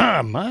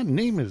 hi, my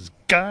name is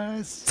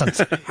Guy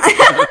Sensei.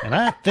 And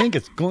I think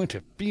it's going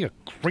to be a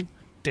great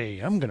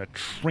day. I'm going to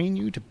train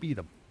you to be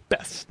the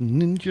best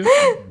ninja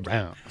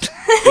around.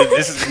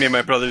 This is me and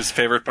my brother's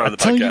favorite part of the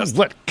tell podcast. You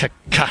what,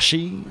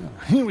 Kakashi?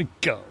 Here we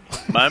go.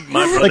 My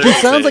brother like, he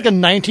sounds like a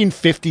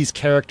 1950s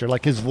character.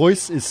 Like, his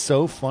voice is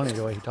so funny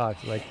the way he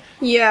talks. Like,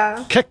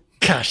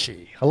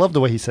 Kakashi. I love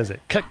the way he says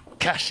it.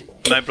 Kakashi.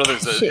 My brother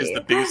is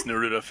the biggest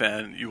Naruto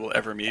fan you will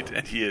ever meet,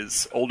 and he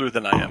is older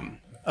than I am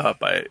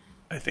by,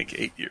 I think,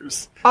 8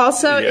 years.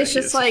 Also, it's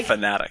just like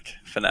fanatic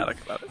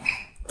about it.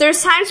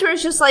 There's times where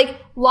it's just like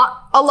a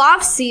lot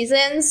of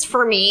seasons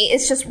for me.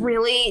 It's just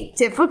really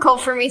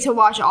difficult for me to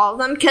watch all of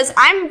them because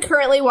I'm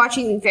currently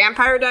watching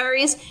Vampire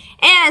Diaries,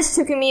 and it's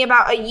taken me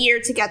about a year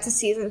to get to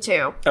season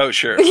 2. Oh,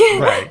 sure.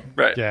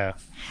 Right. Yeah.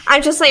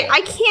 I'm just like,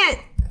 I can't.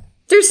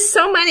 There's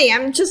so many.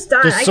 I'm just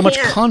done. There's so much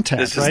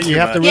content, right? You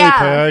have to really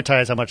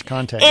prioritize how much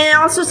content. And it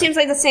also seems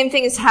like the same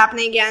thing is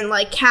happening again.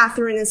 Like,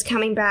 Catherine is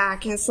coming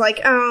back, and it's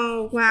like,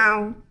 oh,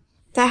 wow.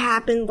 That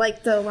happened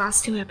like the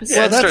last 2 episodes.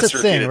 Well, that's the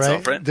thing, right?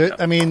 Itself, right?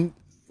 I mean,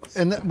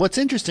 and what's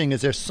interesting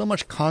is there's so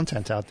much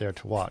content out there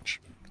to watch,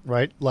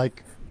 right?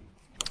 Like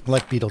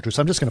Beetlejuice.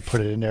 I'm just going to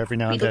put it in there every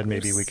now and then.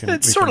 Maybe we can.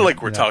 It's sort of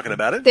like we're talking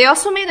about it. They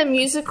also made a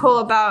musical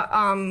about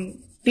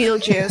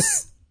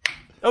Beetlejuice.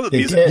 Oh, the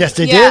music. Yes,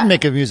 they did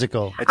make a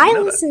musical. I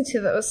listened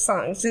to those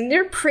songs, and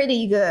they're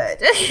pretty good.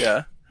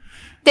 Yeah.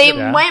 They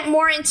went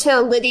more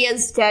into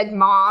Lydia's dead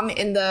mom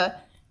in the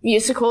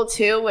musical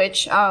too,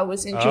 which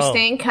was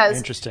interesting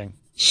because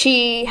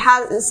she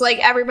has like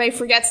everybody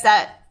forgets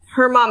that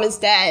her mom is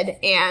dead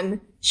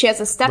and she has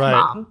a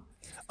stepmom. Right.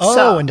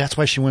 Oh, and that's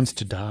why she wants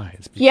to die.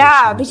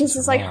 Because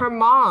it's like her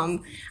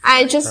mom.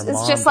 It's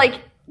just like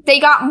they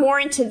got more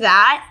into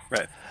that.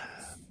 Right.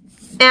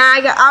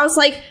 And I was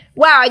like,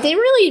 wow, I didn't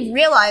really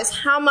realize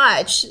how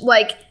much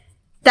like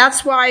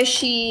that's why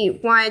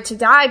she wanted to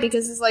die,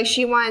 because it's like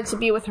she wanted to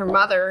be with her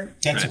mother.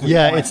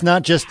 Yeah, it's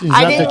not just she's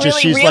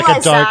like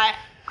a dark.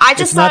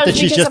 It's not that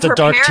she's just a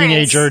dark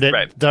teenager,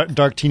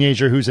 dark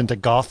teenager who's into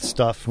goth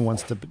stuff, who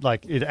wants to,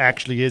 like, it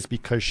actually is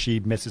because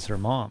she misses her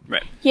mom.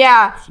 Right.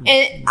 Yeah,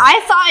 and I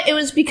thought it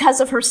was because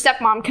of her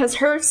stepmom, because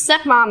her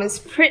stepmom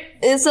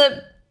is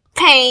a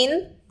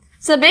pain.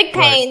 It's a big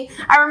pain.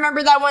 Right. I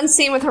remember that one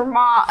scene with her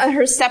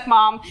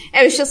stepmom.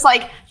 It was just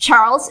like,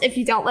 Charles, if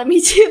you don't let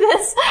me do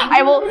this,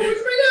 I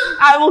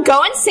will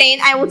go insane.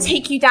 I will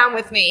take you down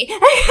with me.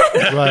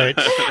 Right.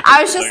 I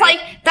was just like,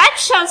 that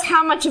shows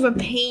how much of a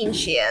pain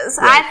she is.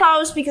 Right. I thought it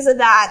was because of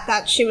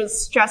that she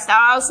was stressed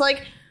out. I was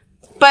like,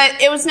 but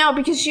it was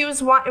because she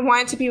was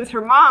wanted to be with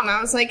her mom.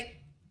 I was like,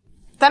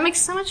 that makes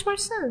so much more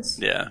sense.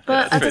 Yeah.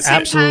 But at the same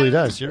absolutely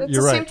time, does. You're right. At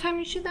the same time,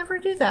 you should never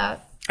do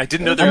that. I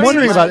didn't know. I'm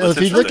wondering about it.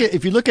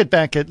 If you look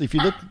back at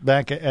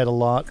a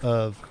lot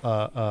of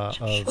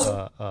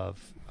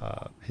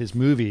his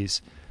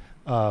movies,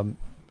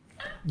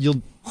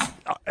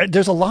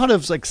 there's a lot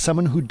of like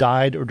someone who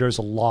died or there's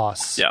a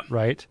loss. Yeah.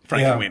 Right.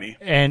 Frankenweenie.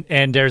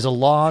 And there's a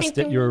loss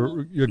that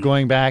you're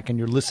going back and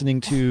you're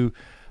listening to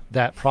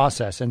that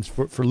process. And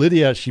for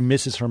Lydia, she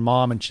misses her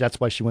mom, and that's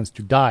why she wants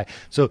to die.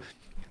 So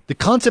the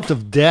concept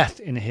of death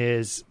in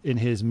his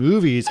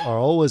movies are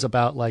always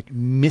about like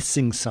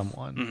missing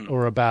someone,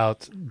 or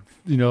about,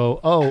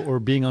 or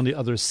being on the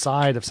other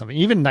side of something.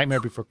 Even Nightmare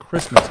Before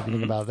Christmas, if you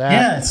think about that.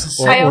 Yes.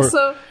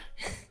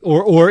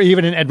 Or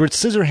even in Edward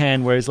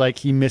Scissorhand, where it's like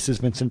he misses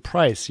Vincent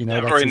Price.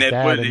 That's or in his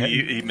Ed Wood, dad,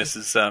 he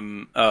misses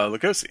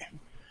Lugosi.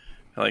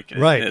 Like,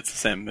 right. It's the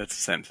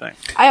same thing.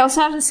 I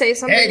also have to say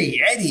something. Eddie,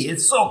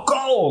 it's so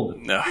cold.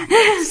 No,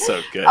 it's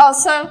so good.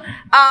 Also,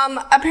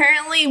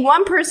 apparently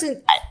one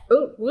person.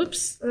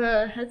 Whoops,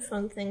 the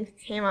headphone thing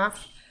came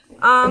off.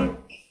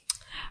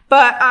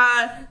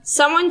 But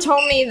someone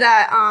told me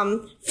that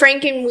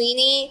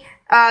Frankenweenie,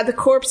 The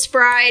Corpse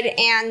Bride,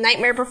 and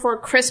Nightmare Before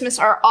Christmas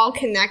are all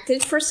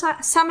connected for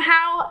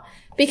somehow,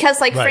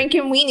 because like right.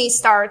 Frankenweenie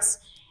starts.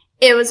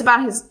 It was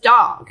about his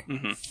dog.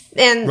 Mm-hmm.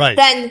 And right.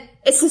 then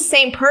it's the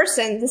same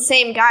person, the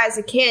same guy as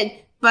a kid,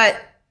 but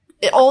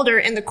older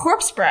in The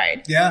Corpse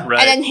Bride. Yeah. Right.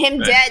 And then him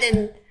dead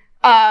in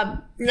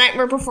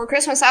Nightmare Before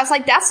Christmas. I was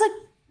like, that's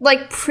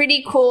like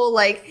pretty cool,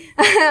 like,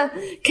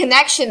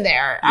 connection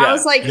there. Yeah, I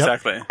was like,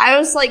 exactly. I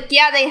was like,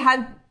 yeah, they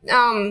had,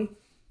 I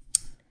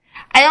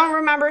don't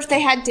remember if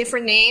they had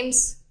different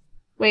names.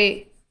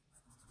 Wait,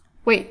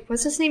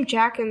 what's his name?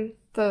 Jack in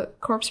The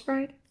Corpse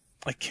Bride?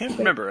 I can't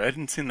remember. I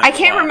hadn't seen that. I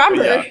can't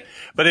remember.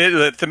 But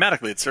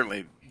thematically, it's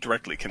certainly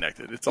directly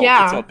connected. It's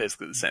all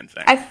basically the same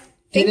thing.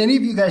 Did any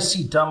of you guys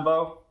see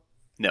Dumbo?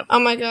 No.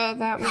 Oh my god,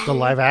 that one. The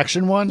live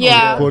action one?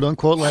 Yeah. Or the quote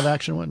unquote live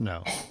action one?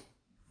 No.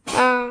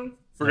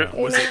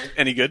 Was it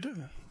any good?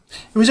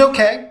 It was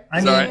okay.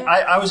 I mean, right.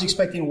 I was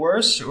expecting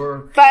worse,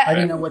 But- I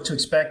didn't know what to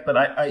expect.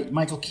 But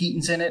Michael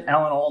Keaton's in it.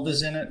 Alan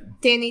Alda's in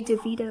it. Danny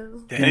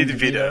DeVito. Danny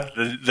DeVito.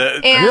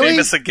 The And-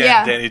 famous again,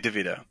 Yeah. Danny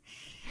DeVito.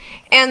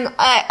 And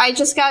I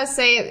just gotta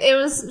say, it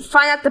was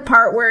fun at the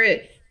part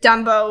where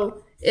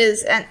Dumbo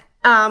is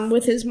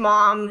with his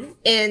mom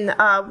in,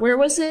 where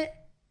was it?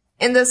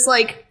 In this,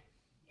 like,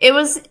 it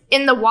was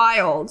in the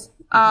wild.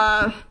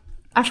 I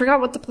forgot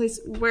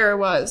where it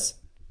was.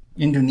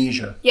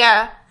 Indonesia.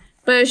 Yeah.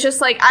 But it's just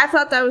like, I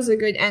thought that was a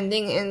good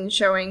ending in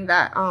showing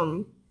that,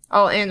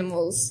 all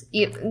animals,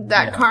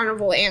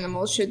 carnival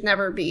animals should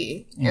never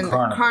be in the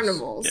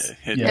carnivals.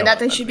 Yeah. And that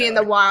they should be in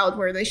the wild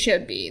where they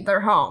should be,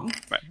 their home.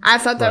 Right. I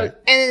thought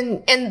that,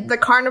 and the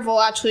carnival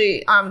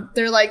actually,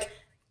 they're like,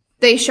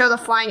 they show the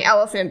flying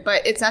elephant,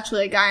 but it's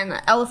actually a guy in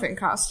the elephant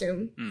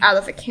costume out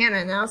of a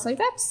cannon. And I was like,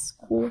 that's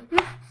cool.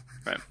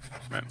 Right.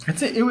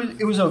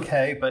 It was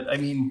okay, but I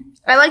mean,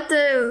 I like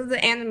the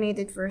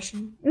animated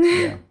version.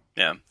 yeah.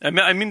 Yeah,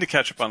 I mean to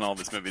catch up on all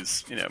these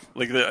movies. You know,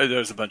 like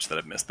there's a bunch that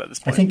I've missed by this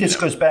point. I think this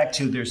goes back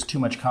to there's too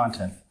much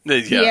content.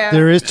 Yeah.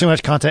 There is too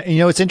much content. And,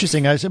 it's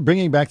interesting. I was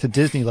bringing back to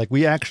Disney. Like,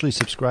 we actually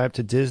subscribe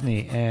to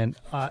Disney, and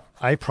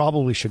I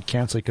probably should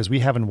cancel it because we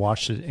haven't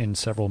watched it in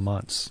several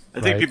months. I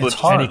think people it's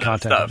have any any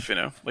content stuff. You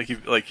know,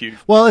 like you.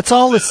 Well, it's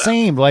all the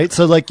same, right?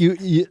 So, like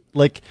you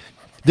like,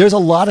 there's a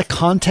lot of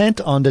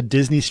content on the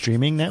Disney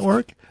streaming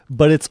network,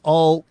 but it's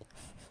all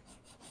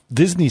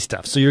Disney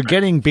stuff. So you're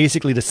getting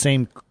basically the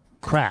same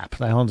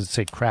crap. I don't want to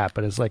say crap,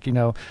 but it's like,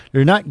 you're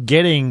not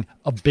getting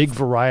a big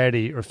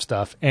variety of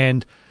stuff,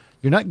 and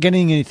you're not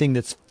getting anything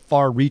that's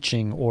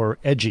far-reaching or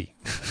edgy.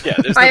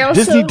 Yeah,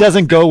 Disney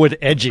doesn't go with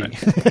edgy.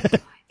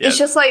 Right. It's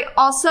just like,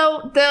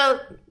 also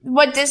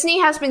what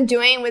Disney has been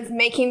doing with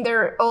making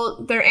their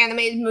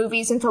animated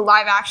movies into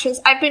live actions,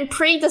 I've been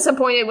pretty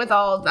disappointed with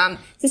all of them.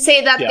 To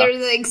say that they're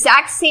the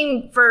exact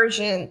same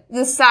version,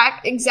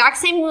 the exact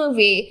same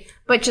movie,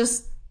 but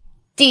just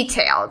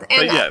detailed.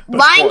 And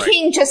Lion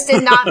King just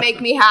did not make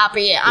me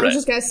happy. I'm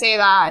just gonna say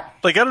that.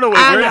 Like, I don't know,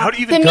 how do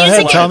you even...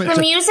 The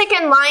music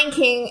in Lion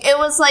King, it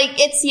was like,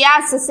 it's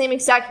the same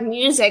exact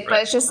music,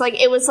 but it's just like,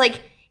 it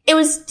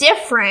was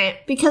different,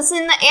 because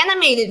in the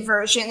animated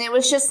version, it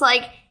was just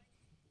like,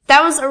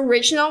 that was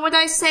original, would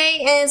I say?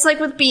 And it's like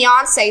with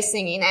Beyonce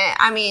singing it.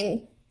 I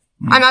mean,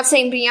 I'm not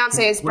saying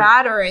Beyonce is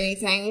bad or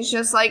anything. It's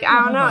just like,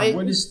 I don't know.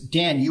 What is,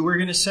 Dan, you were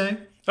gonna say?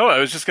 Oh, I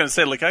was just going to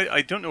say, like,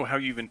 I don't know how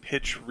you even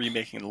pitch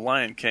remaking The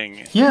Lion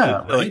King.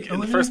 Yeah, in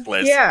the first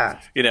place. Yeah.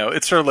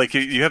 It's sort of like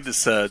you have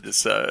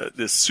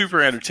this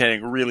super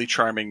entertaining, really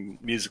charming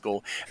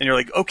musical, and you're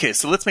like, okay,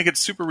 so let's make it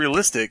super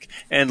realistic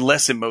and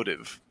less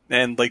emotive.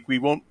 And, like, we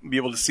won't be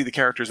able to see the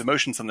characters'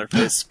 emotions on their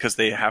face because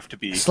they have to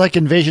be... It's like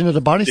Invasion of the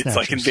Body Snatchers. It's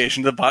like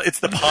Invasion of the Body... It's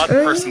the pod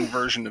person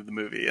version of the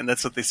movie, and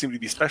that's what they seem to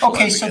be specializing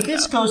in. Okay, so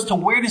this goes to,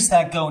 where does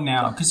that go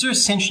now? Because they're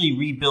essentially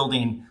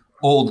rebuilding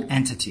old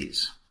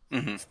entities.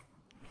 Mm-hmm.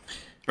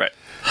 Right.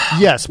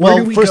 Yes.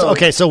 Well, first,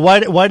 okay. So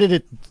why did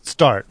it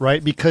start?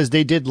 Right, because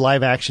they did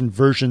live action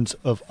versions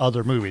of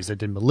other movies. They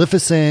did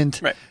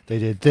Maleficent. Right. They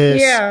did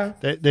this. Yeah.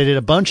 They did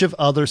a bunch of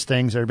other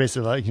things that are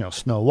basically like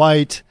Snow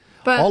White.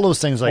 But all those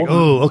things, like,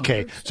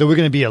 okay, so we're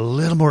going to be a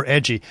little more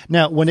edgy.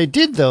 Now, when they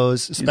did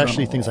those,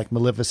 especially things like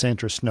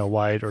Maleficent or Snow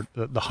White or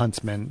the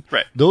Huntsman,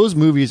 right, those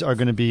movies are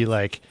going to be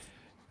like,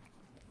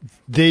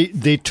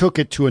 they took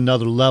it to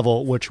another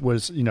level, which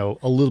was a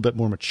little bit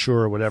more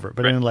mature or whatever.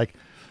 But then like,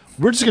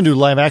 we're just going to do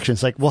live action.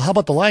 It's like, well, how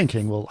about The Lion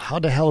King? Well, how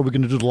the hell are we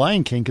going to do The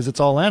Lion King? Because it's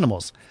all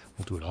animals.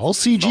 We'll do it all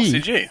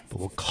CG, but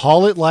we'll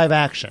call it live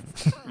action.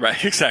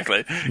 Right,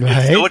 exactly. Right?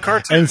 It's still a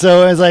cartoon. And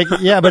so it's like, but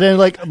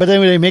then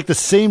when they make the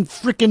same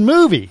freaking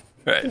movie,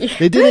 Right.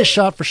 They did it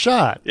shot for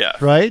shot. Yeah.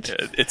 Right?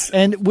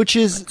 And which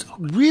is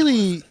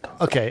really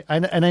okay.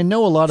 And I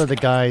know a lot of the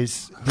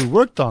guys who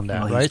worked on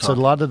that, right? So a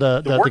lot of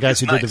the guys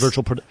who did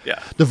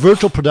the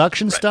virtual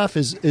production stuff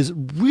is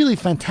really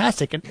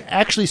fantastic. And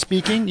actually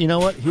speaking, you know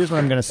what? Here's what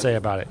I'm going to say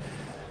about it.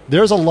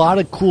 There's a lot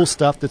of cool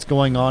stuff that's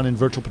going on in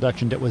virtual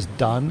production that was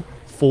done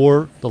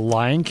for The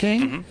Lion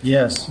King. Mm-hmm.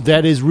 Yes.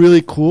 That is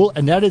really cool,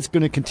 and that is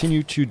going to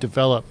continue to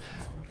develop.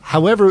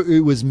 However,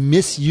 it was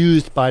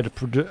misused by the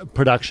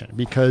production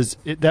because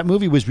that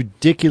movie was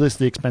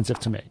ridiculously expensive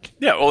to make.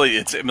 Yeah, well,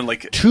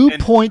 like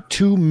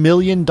 $2.2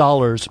 million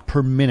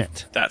per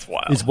minute. That's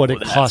wild. Is what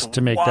it cost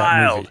to make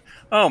that movie.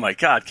 Oh my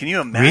God! Can you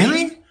imagine?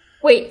 Really?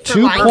 Wait,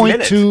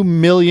 $2.2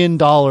 million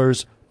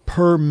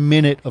per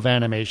minute of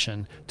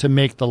animation to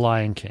make The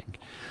Lion King.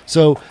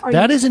 So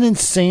that is an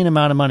insane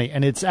amount of money,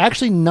 and it's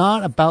actually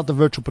not about the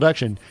virtual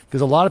production because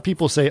a lot of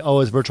people say, "Oh,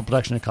 it's virtual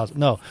production it costs."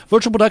 No,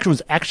 virtual production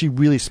was actually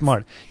really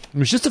smart. It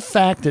was just the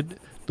fact that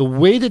the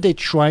way that they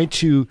tried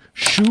to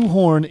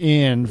shoehorn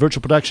in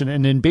virtual production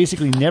and then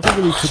basically never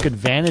really took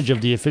advantage of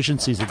the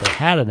efficiencies that they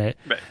had in it.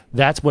 Right.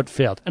 That's what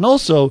failed. And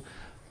also,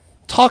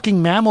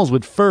 talking mammals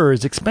with fur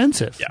is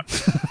expensive. Yeah,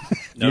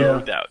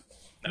 no doubt.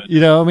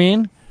 You know what I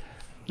mean?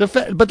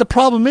 But the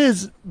problem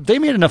is they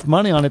made enough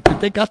money on it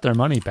that they got their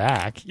money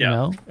back, you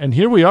know? And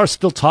here we are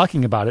still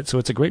talking about it, so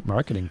it's a great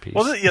marketing piece.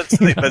 Well, yeah,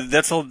 but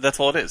that's all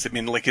it is. I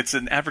mean, like, it's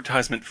an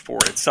advertisement for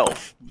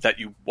itself that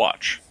you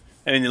watch.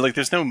 I mean, like,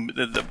 there's no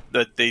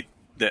like,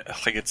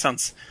 it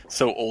sounds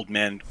so old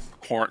man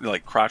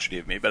like crotchety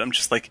of me, but I'm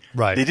just like,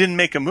 right. They didn't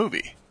make a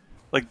movie.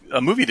 Like,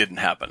 a movie didn't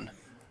happen.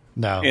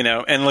 No. You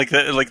know, and like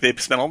they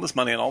spent all this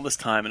money and all this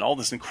time and all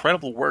this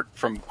incredible work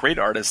from great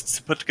artists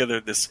to put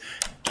together this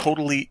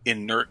totally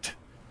inert,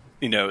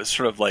 you know,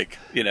 sort of like,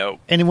 you know.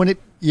 And when it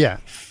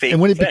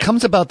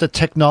becomes about the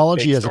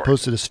technology as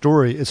opposed to the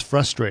story, it's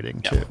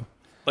frustrating too.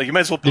 Like, you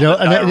might as well build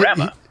a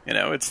diorama. You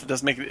know, it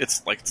doesn't make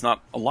it's like it's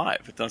not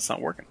alive. It's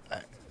not working.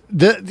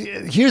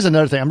 Here's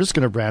another thing. I'm just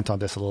going to rant on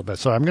this a little bit.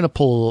 So I'm going to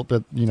pull a little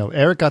bit. You know,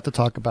 Eric got to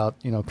talk about,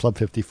 you know, Club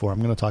 54.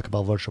 I'm going to talk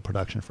about virtual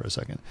production for a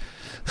second.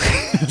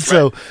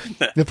 So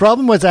the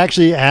problem what's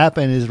actually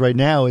happened is right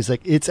now is like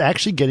it's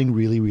actually getting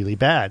really, really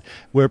bad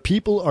where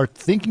people are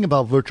thinking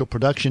about virtual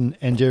production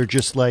and they're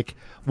just like,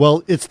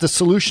 well, it's the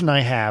solution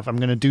I have. I'm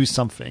going to do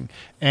something.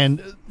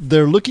 And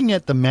they're looking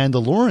at The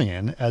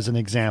Mandalorian as an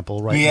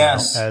example right now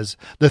as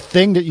the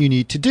thing that you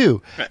need to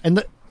do. Right.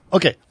 And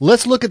okay,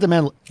 let's look at The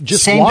Mandalorian.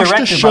 Just same watch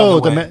director, the show.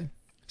 by the way.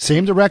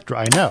 Same director,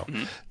 I know.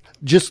 Mm-hmm.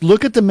 Just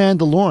look at The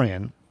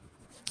Mandalorian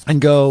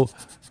and go,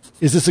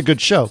 is this a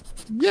good show?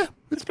 Yeah,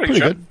 it's pretty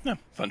good. Yeah,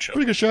 fun show.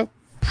 Pretty good show.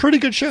 Pretty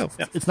good show.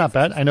 Yeah. It's not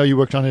bad. I know you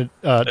worked on it,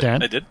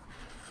 Dan. I did.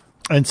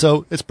 And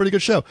so it's a pretty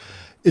good show.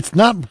 It's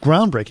not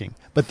groundbreaking,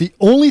 but the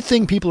only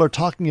thing people are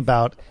talking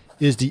about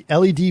is the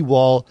LED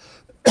wall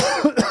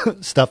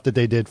stuff that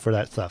they did for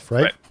that stuff,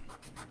 right?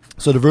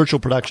 So the virtual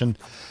production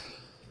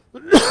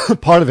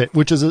part of it,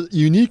 which is a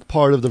unique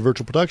part of the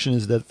virtual production,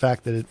 is the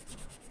fact that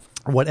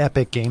what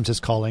Epic Games is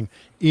calling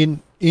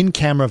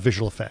in-camera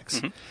visual effects.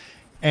 Mm-hmm.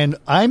 And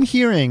I'm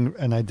hearing,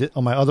 and I did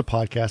on my other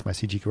podcast, my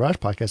CG Garage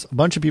podcast, a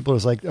bunch of people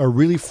are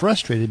really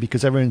frustrated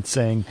because everyone's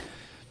saying,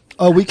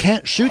 "Oh, we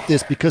can't shoot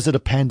this because of the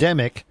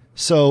pandemic,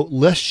 so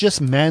let's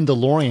just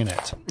Mandalorian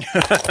it."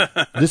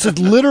 This is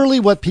literally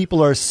what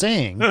people are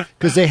saying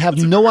because they have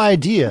no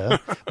idea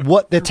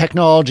what the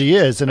technology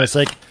is, and it's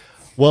like,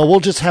 well,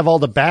 we'll just have all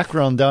the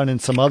background done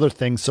and some other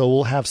things, so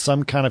we'll have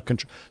some kind of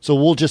control. So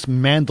we'll just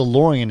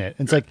Mandalorian it.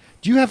 And it's like,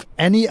 do you have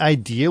any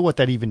idea what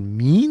that even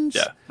means?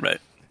 Yeah,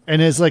 right. And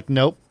it's like,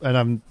 nope.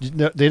 And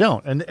they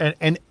don't.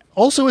 And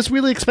also, it's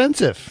really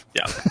expensive.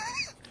 Yeah,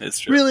 it's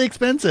true. Really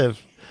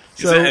expensive.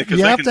 So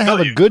you have to have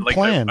a good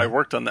plan. I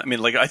worked on that. I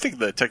mean, like, I think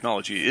the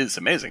technology is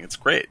amazing. It's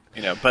great,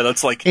 you know. But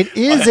it's like it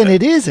is and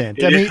it isn't.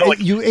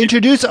 You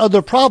introduce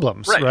other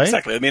problems, right?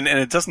 Exactly. I mean, and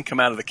it doesn't come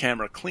out of the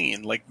camera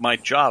clean. Like, my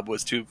job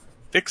was to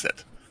fix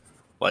it.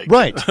 Like,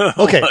 right.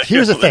 Okay.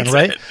 Here's the thing,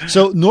 right?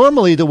 So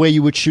normally the way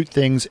you would shoot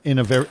things in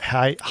a very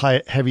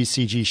high heavy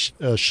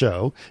CG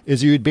show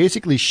is you would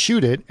basically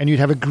shoot it and you'd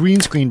have a green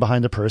screen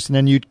behind the person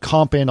and you'd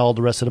comp in all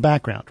the rest of the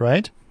background,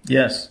 right?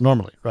 Yes.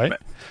 Normally, right?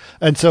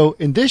 And so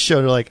in this show,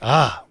 they're like,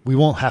 we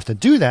won't have to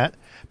do that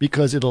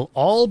because it'll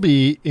all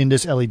be in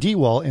this LED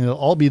wall and it'll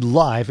all be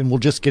live and we'll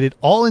just get it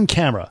all in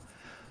camera.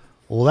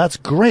 Well, that's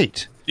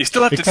great. You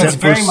still have to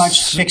very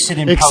much fix it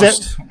in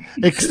post.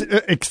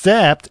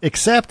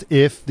 Except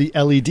if the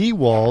LED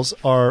walls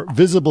are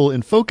visible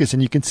in focus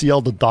and you can see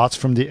all the dots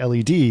from the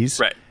LEDs.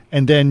 Right.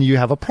 And then you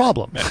have a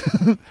problem,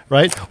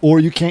 right? Or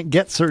you can't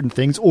get certain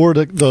things, or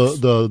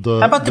the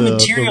how about the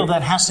material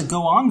that has to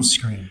go on the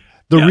screen?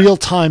 The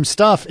real-time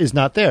stuff is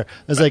not there.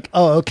 It's like,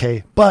 oh,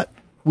 okay, but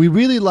we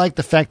really like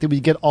the fact that we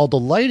get all the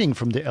lighting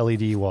from the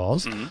LED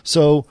walls,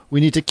 so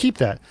we need to keep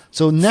that.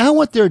 So now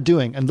what they're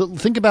doing, and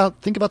think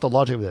about the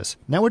logic of this.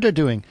 Now what they're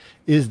doing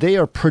is they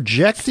are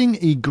projecting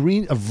a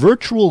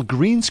virtual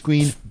green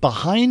screen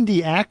behind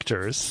the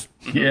actors,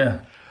 yeah,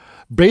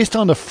 based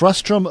on the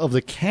frustum of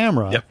the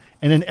camera,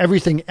 and then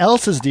everything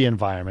else is the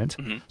environment.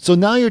 So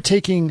now you're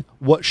taking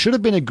what should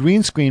have been a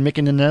green screen,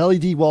 making an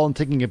LED wall and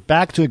taking it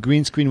back to a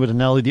green screen with an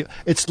LED.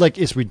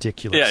 It's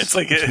ridiculous. Yeah, it's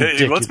like,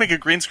 let's make a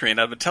green screen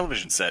out of a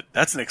television set.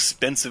 That's an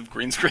expensive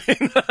green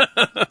screen.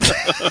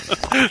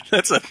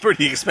 That's a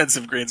pretty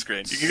expensive green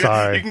screen. You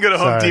can go to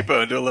Home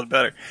Depot and do a little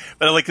better.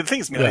 But like the thing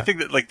is, man, I think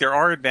that like there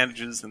are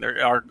advantages and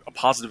there are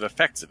positive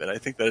effects of it. I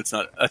think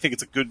that I think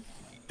it's a good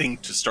thing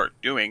to start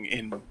doing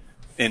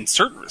in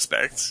certain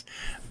respects,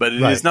 but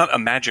it is not a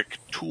magic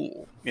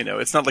tool.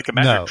 It's not like a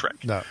magic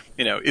trick. No.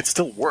 It's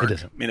still work. It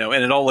isn't.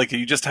 And it all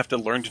you just have to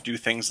learn to do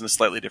things in a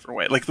slightly different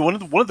way. Like one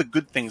of the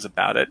good things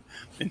about it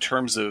in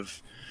terms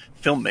of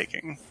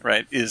filmmaking,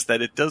 right, is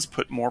that it does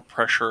put more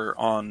pressure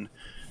on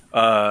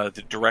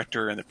the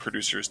director and the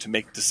producers to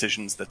make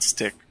decisions that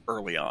stick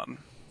early on.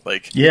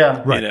 Which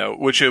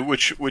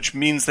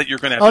means that you're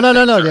going to have. Oh, no.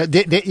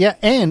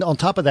 And on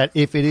top of that,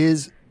 if it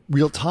is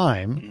real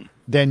time,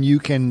 then you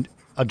can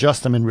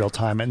adjust them in real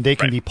time, and they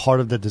can be part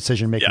of the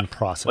decision-making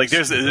process. Like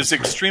there's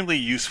extremely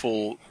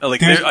useful.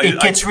 It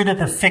gets rid of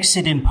the fix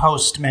it in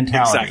post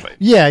mentality. Exactly.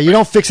 Yeah, you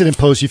don't fix it in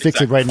post; you fix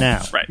it right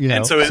now. Right.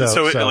 And for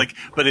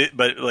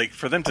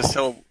them to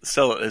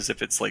sell it as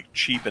if it's like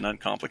cheap and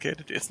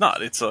uncomplicated, it's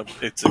not. It's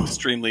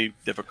extremely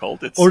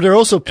difficult. Or they're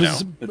also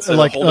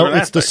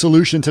it's the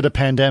solution to the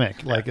pandemic.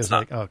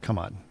 Oh, come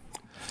on.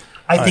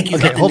 I think you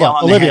hit the hold nail on,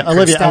 on the Olivia. head,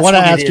 Olivia, I want to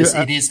ask you.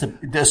 It is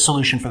the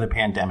solution for the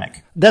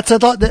pandemic. That's a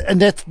thought, and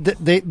that's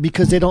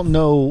because they don't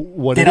know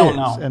what it is. They don't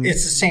know. And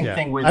it's the same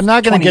thing with. I'm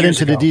not going to get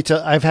into the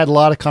detail. I've had a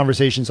lot of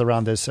conversations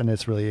around this, and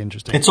it's really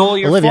interesting. It's all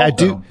your fault.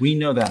 Though. We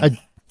know that.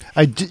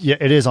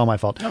 It is all my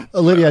fault.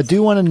 Olivia, I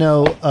do want to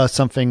know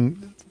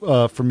something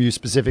from you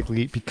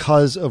specifically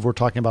because we're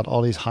talking about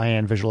all these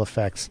high-end visual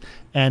effects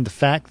and the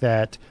fact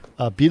that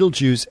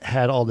Beetlejuice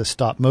had all this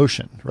stop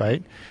motion,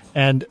 right?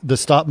 And the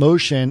stop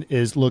motion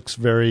looks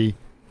very,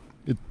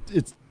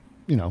 it's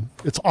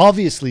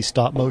obviously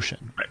stop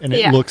motion, and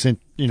it looks in,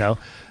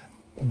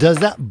 Does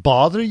that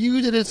bother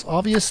you that it's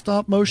obvious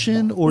stop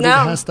motion, or does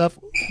it have stuff?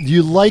 Do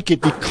you like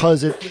it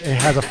because it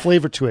has a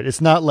flavor to it?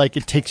 It's not like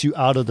it takes you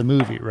out of the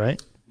movie,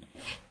 right?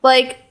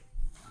 Like,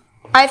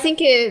 I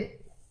think it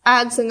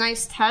adds a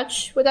nice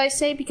touch, would I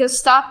say, because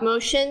stop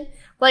motion.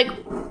 Like,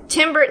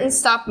 Tim Burton's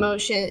stop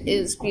motion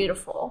is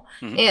beautiful.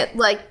 It,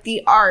 like,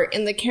 the art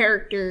and the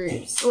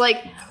characters.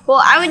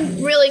 I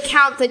would really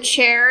count the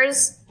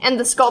chairs and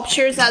the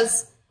sculptures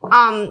as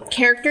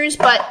characters,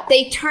 but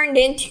they turned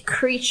into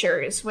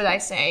creatures, would I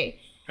say.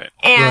 Right.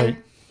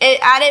 And it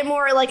added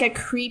more, like, a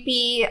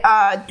creepy,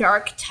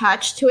 dark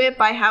touch to it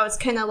by how it's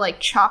kind of, like,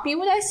 choppy,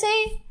 would I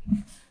say.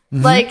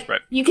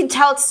 You can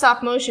tell it's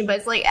stop motion, but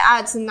it's, like, it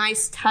adds a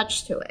nice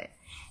touch to it.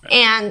 Right.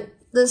 And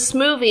this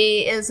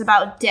movie is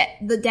about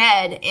the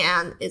dead,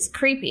 and it's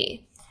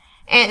creepy,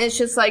 and it's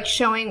just like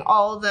showing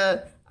all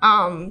the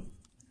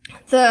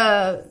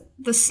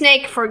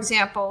snake, for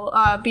example.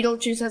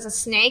 Beetlejuice has a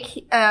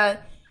snake.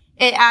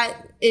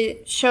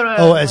 It showed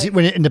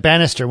in the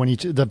banister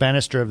the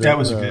banister of the, that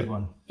was a good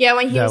one. Yeah,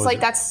 when he was like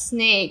that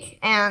snake,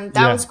 and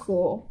that was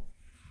cool.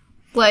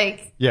 Well,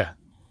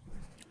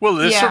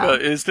 there's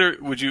sort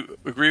of would you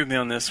agree with me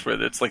on this?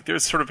 Where it's like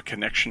there's sort of a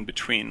connection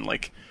between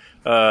like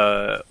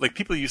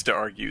people used to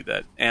argue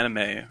that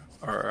anime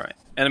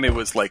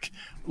was like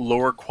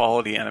lower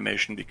quality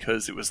animation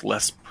because it was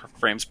less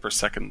frames per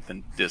second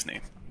than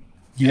Disney.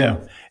 Yeah.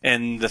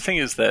 And the thing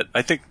is that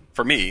I think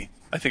for me,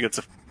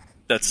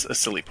 that's a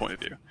silly point of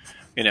view.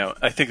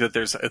 I think that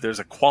there's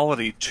a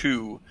quality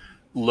to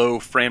low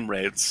frame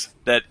rates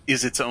that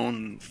is its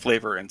own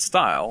flavor and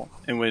style.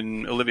 And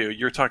when Olivia,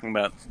 you're talking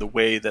about the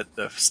way that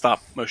the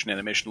stop motion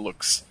animation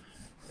looks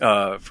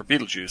for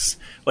Beetlejuice,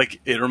 like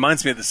it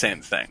reminds me of the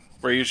same thing.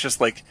 Where it's just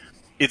like,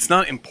 it's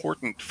not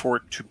important for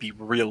it to be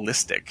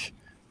realistic.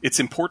 It's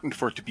important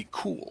for it to be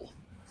cool,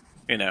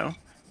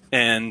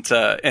 And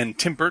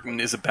Tim Burton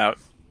is about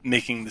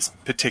making this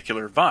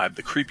particular vibe,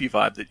 the creepy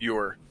vibe that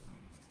you're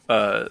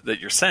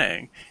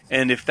saying.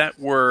 And if that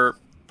were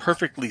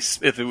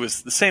if it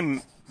was the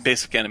same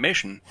basic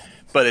animation,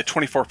 but at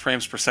 24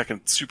 frames per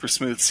second, super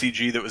smooth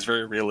CG that was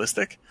very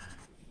realistic,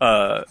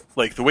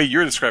 like the way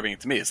you're describing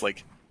it to me is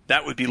like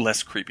that would be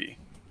less creepy.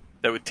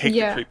 That would take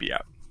the creepy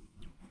out.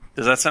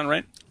 Does that sound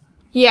right?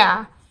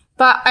 Yeah,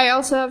 but I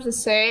also have to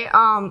say,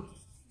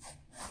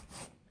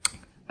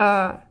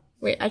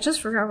 wait, I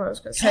just forgot what I was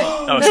going to say.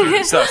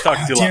 So I was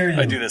talking too long.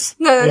 I do this.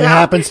 No. It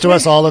happens to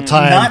us all the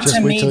time. Not to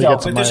me, though,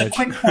 but there's a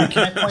quick point.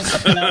 Can I point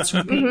something out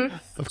to me?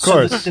 Of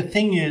course. So the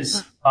thing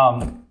is,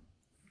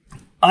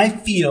 I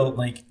feel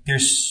like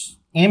there's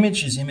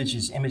images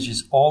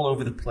all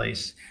over the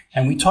place.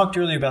 And we talked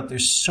earlier about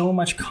there's so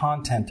much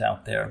content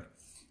out there.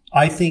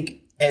 I think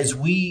I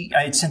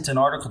had sent an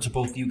article to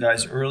both you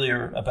guys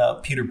earlier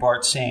about Peter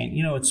Bart saying,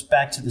 it's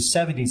back to the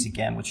 70s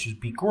again, which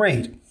would be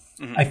great.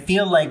 Mm-hmm. I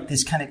feel like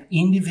this kind of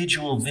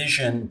individual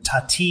vision,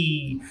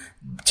 Tati,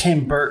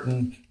 Tim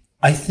Burton,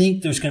 I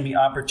think there's going to be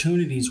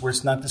opportunities where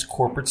it's not this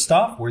corporate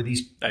stuff, where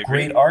these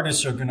great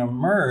artists are going to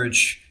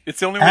emerge. It's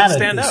the only way to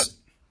stand out.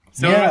 It's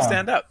the only way to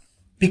stand out.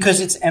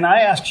 because and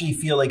I actually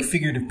feel like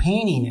figurative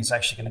painting is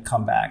actually going to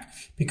come back,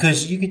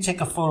 because you could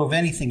take a photo of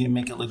anything and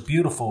make it look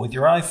beautiful with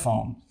your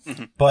iPhone.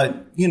 Mm-hmm.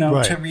 But,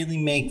 to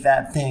really make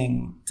that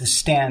thing to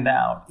stand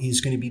out is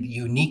going to be the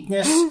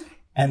uniqueness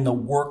and the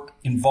work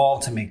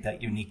involved to make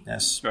that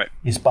uniqueness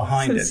is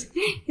behind it.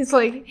 It's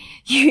like,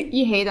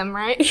 you hate them,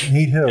 right?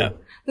 Hate who? Yeah.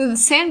 The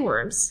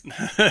sandworms.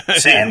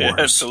 Sandworms.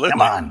 Absolutely.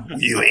 Come on.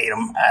 You hate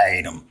them. I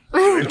hate them.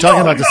 You're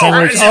talking about the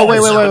sandworms.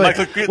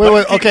 Oh,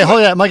 wait. Okay,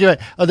 hold on. Monkey Man.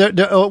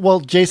 Well,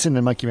 Jason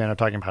and Monkey Man are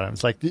talking about him.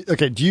 It's like,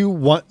 okay,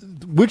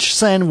 which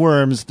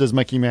sandworms does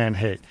Monkey Man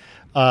hate?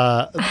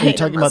 Are you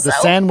talking about the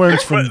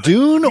sandworms from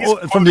Dune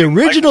or from the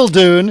original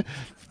Dune?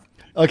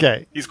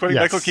 Okay. He's quoting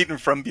Michael Keaton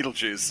from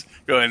Beetlejuice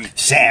going,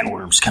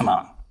 sandworms, come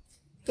on.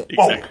 Exactly.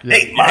 Whoa,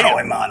 hey, mono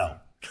and mono.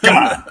 Come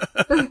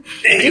on.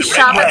 Hey, you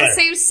shop at the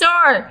same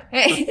store.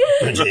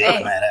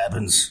 That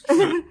happens.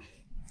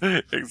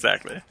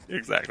 Exactly.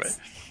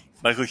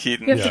 Michael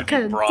Keaton you have to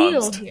cut a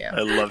deal here.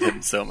 I love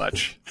him so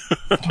much.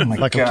 Oh my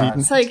Michael God. Keaton.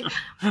 It's like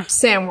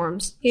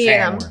sandworms. You hate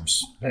them.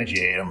 Did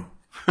you hate them?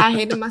 I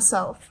hate them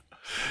myself.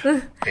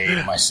 I hate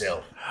them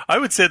myself. I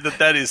would say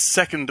that is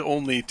second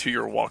only to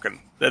your Walken.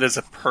 That is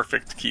a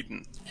perfect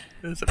Keaton.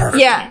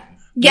 Yeah.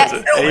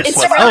 It's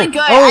really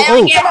good. I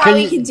don't get how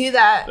he can do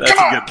that.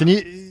 That's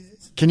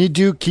Can you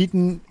do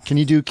Keaton? Can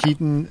you do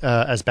Keaton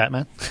as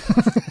Batman?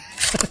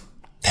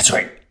 That's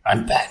right.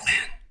 I'm Batman.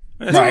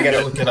 No, I got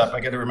to look it up. I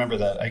got to remember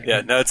that.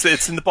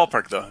 It's in the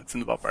ballpark though. It's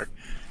in the ballpark.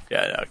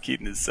 Yeah, no,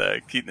 Keaton is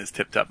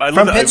tip top.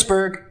 From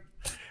Pittsburgh.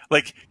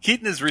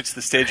 Keaton has reached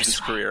the stage of his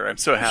career. I'm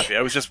so happy.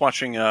 I was just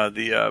watching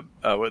the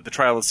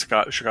Trial of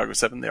Chicago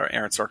 7. There,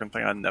 Aaron Sorkin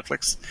playing on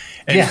Netflix.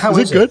 And how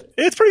is it good?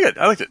 It's pretty good.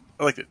 I liked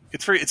it.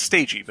 It's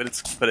stagey, but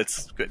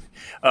it's good.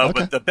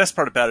 But the best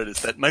part about it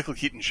is that Michael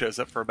Keaton shows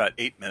up for about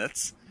 8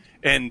 minutes,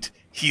 and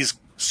he's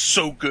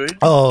so good.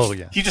 Oh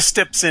yeah. He just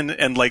steps in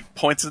and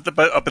points at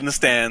up in the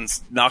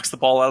stands, knocks the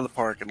ball out of the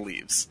park, and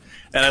leaves.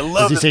 And I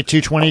love. Does he say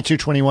 220,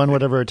 221,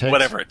 whatever it takes?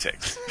 Whatever it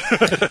takes.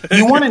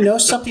 You want to know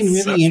something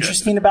really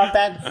interesting about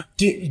that?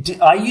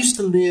 I used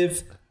to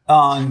live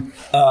on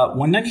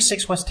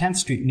 196 West 10th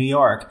Street, New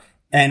York,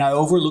 and I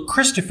overlooked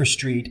Christopher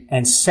Street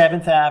and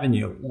 7th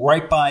Avenue.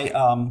 Right by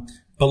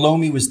below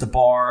me was the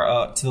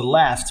bar. To the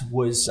left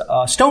was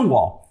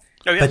Stonewall.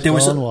 Oh, yeah. But there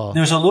was a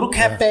little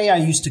cafe I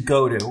used to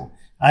go to.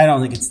 I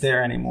don't think it's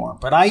there anymore.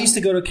 But I used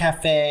to go to a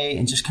cafe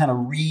and just kind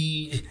of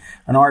read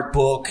an art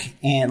book,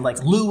 and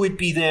Lou would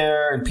be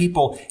there and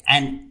people,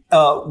 and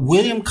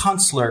William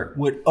Kunstler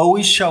would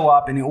always show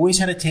up, and he always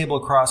had a table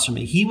across from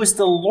me. He was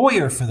the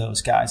lawyer for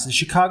those guys, the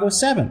Chicago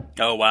 7.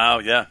 Oh, wow.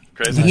 Yeah.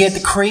 Crazy. He had the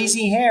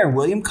crazy hair,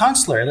 William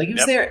Kunstler. He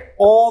was there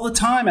all the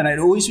time, and I'd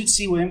always would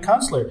see William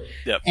Kunstler.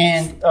 Yep.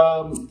 And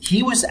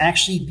he was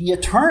actually the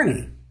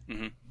attorney,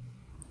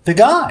 the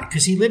guy,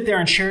 because he lived there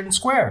in Sheridan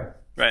Square.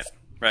 Right.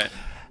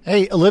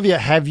 Hey, Olivia,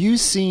 have you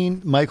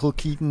seen Michael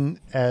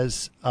Keaton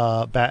as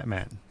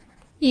Batman?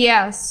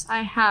 Yes,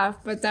 I have,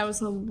 but that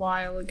was a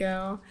while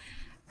ago.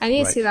 I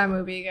need to see that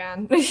movie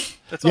again.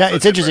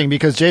 It's interesting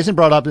because Jason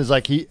brought up is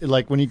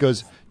when he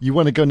goes, "You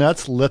want to go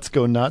nuts? Let's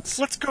go nuts."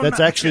 Let's go. That's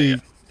nuts. Actually,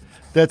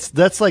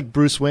 that's like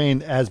Bruce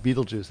Wayne as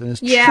Beetlejuice, and it's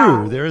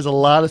true. There is a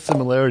lot of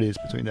similarities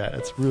between that.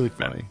 It's really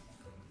funny.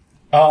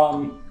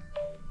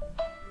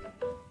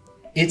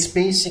 It's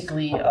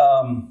basically.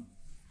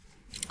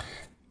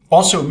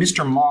 Also,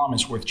 Mr. Mom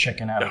is worth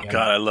checking out again. Oh,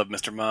 God, I love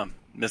Mr. Mom.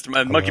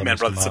 Monkey Man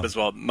brought this up as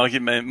well. Monkey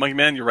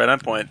Man, you're right on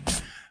point.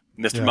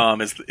 Mr.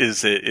 Mom is Did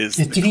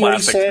the he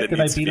already classic say it? that Did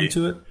I needs beat to him be.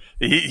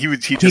 to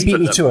it? He just beat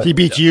me to it. He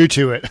beat you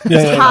to it.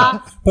 Yeah.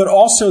 But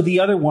also the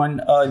other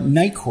one,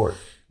 Night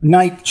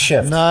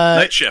Shift.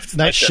 Night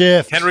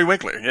Shift. Henry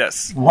Winkler,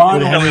 yes.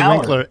 Henry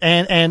Winkler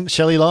and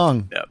Shelley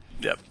Long. Yep.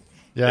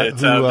 Yeah,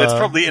 it's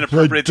probably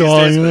inappropriate these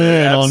days, but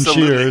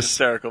absolutely Cheers.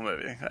 hysterical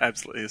movie.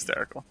 Absolutely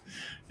hysterical.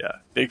 Yeah,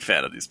 big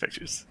fan of these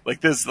pictures.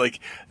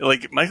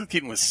 Michael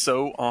Keaton was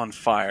so on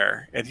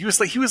fire, and he was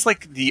like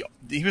the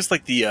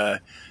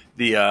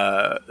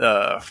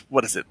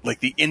what is it? Like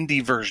the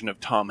indie version of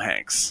Tom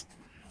Hanks.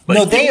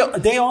 No, they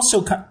also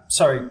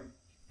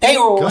they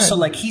were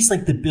also he's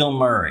like the Bill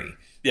Murray.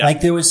 Yeah.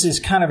 There was this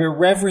kind of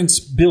irreverence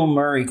Bill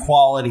Murray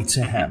quality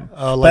to him.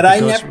 But I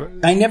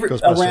never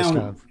around. Kind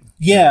of.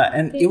 Yeah,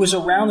 and it was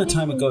around the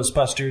time of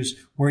Ghostbusters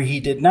where he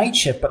did Night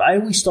Shift, but I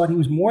always thought he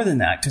was more than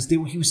that because he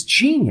was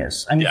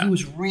genius. I mean, he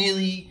was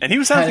really... And he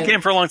was out of the game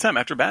for a long time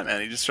after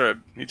Batman. He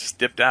just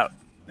dipped out,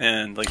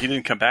 and he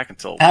didn't come back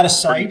until... Out of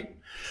sight?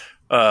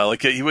 What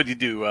did you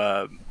do?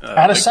 Out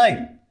of sight.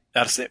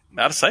 Out of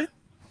sight?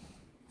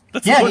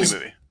 That's a Clooney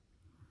movie.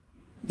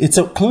 It's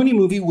a Clooney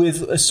movie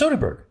with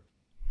Soderbergh.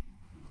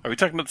 Are we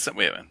talking about the same...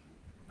 Wait a minute.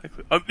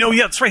 Oh, no,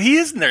 yeah, that's right. He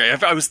is in there.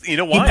 I was, you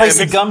know why? He plays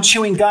the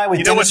gum-chewing guy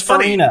with Dennis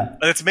Farina.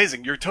 That's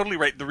amazing. You're totally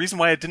right. The reason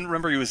why I didn't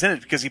remember he was in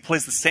it because he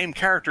plays the same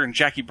character in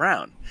Jackie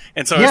Brown.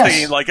 And so I was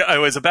thinking, I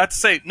was about to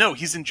say, no,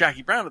 he's in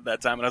Jackie Brown at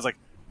that time. And I was like,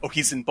 oh,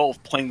 he's in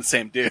both playing the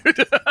same dude.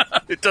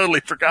 I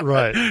totally forgot.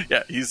 Right.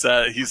 Yeah, he's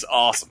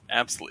awesome.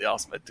 Absolutely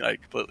awesome. I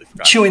completely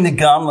forgot. Chewing the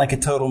gum like a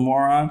total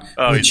moron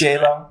with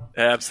J-Lo.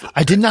 Absolutely.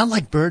 I did not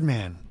like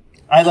Birdman.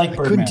 I like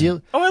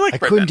Birdman. I like Birdman.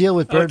 couldn't deal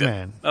with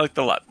Birdman. I liked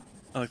it a lot.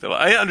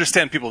 I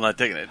understand people not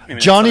digging it.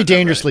 Johnny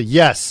Dangerously,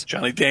 yes.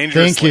 Johnny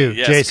Dangerously. Thank you,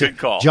 yes, Jason. Good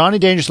call. Johnny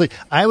Dangerously.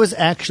 I was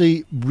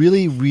actually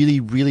really,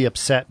 really, really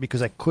upset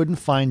because I couldn't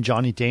find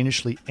Johnny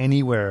Dangerously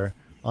anywhere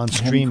on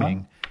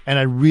streaming, and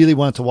I really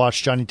wanted to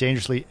watch Johnny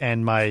Dangerously,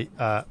 and my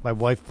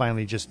wife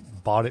finally just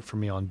bought it for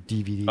me on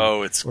DVD.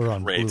 Oh, it's or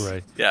on great.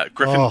 Blu-ray. Yeah,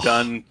 Griffin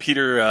Dunne,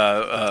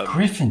 Peter.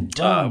 Griffin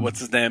Dunne. What's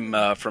his name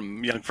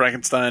from Young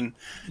Frankenstein?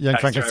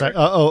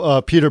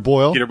 Peter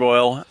Boyle. Peter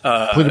Boyle.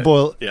 Peter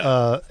Boyle.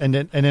 Yeah. And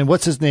then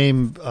what's his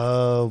name?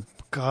 Who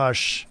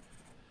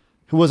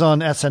was on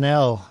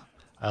SNL?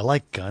 I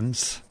like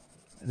guns.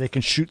 They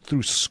can shoot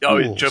through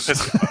schools. Oh, Joe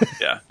Piscopo.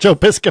 Yeah. Joe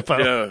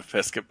Piscopo. Joe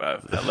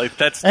Piscopo. Like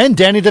that's and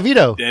Danny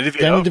DeVito. Danny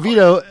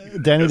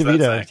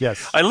DeVito.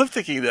 Yes. I love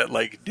thinking that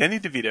like Danny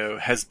DeVito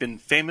has been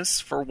famous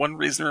for one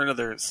reason or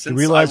another since you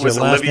realize I was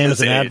your last name is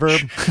Olivia's an age.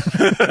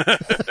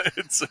 adverb.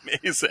 It's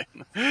amazing.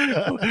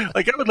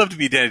 Like I would love to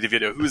be Danny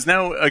DeVito, who is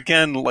now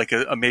again like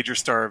a major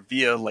star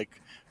via like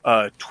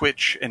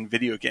Twitch and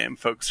video game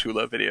folks who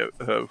love Danny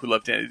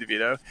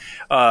DeVito,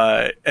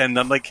 and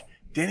I'm like.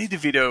 Danny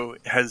DeVito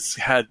has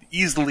had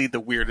easily the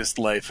weirdest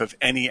life of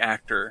any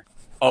actor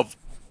of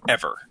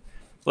ever.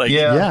 Like,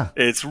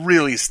 it's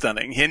really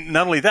stunning. And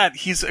not only that,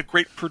 he's a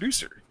great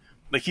producer.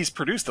 Like, he's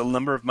produced a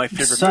number of my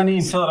favorite Sunny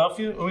movies. in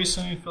Philadelphia? Always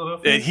Sunny in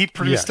Philadelphia? He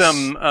produced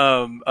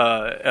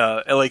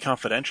L.A.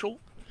 Confidential.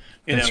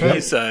 That's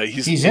right.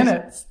 He's in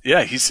it.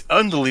 Yeah, he's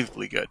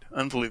unbelievably good.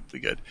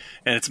 Unbelievably good.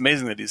 And it's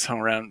amazing that he's hung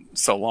around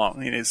so long. I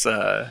mean,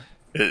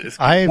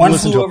 I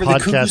listened to a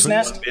podcast.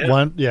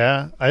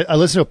 I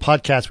listened to a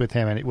podcast with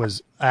him, and it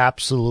was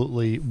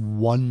absolutely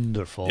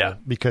wonderful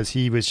because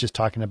he was just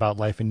talking about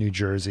life in New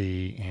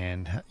Jersey,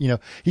 and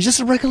he's just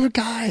a regular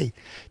guy.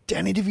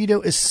 Danny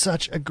DeVito is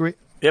such a great.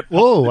 Yep.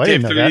 Whoa, I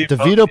didn't know that.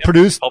 DeVito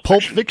produced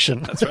Pulp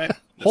Fiction. That's right.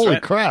 Holy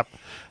crap!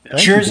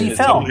 Jersey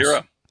Films.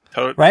 Total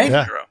hero. Right?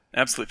 Hero.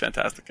 Absolutely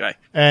fantastic guy.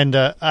 And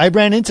I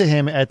ran into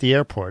him at the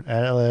airport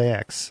at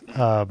LAX.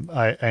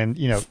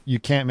 You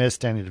can't miss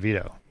Danny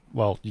DeVito.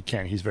 Well, you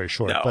can. He's very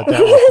short, but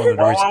that was one of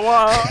the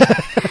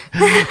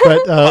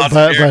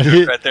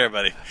reasons. Right there,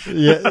 buddy.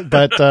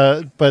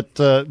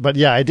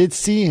 Yeah, I did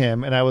see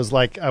him, and I was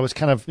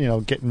kind of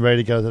getting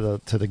ready to go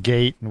to the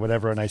gate and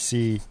whatever, and I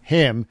see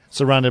him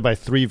surrounded by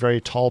three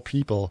very tall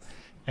people,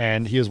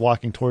 and he was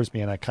walking towards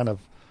me, and I kind of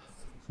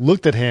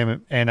looked at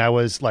him, and I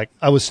was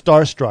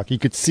starstruck. He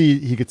could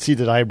see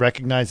that I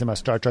recognized him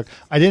as starstruck.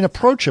 I didn't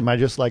approach him. I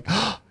just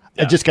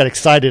I just got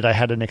excited. I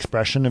had an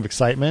expression of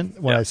excitement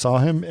when I saw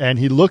him, and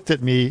he looked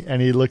at me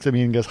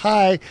and goes,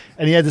 "Hi."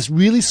 And he had this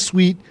really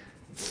sweet,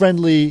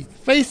 friendly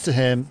face to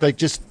him, like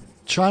just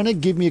trying to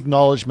give me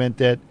acknowledgement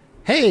that,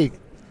 hey,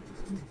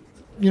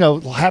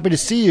 happy to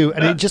see you.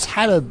 And it just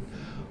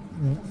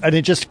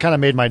it just kind of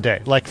made my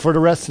day, like for the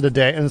rest of the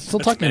day. And I'm still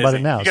talking about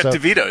it now. You got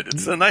DeVito'd.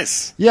 It's so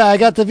nice. Yeah, I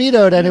got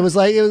DeVito'd, and it was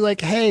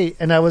like, hey,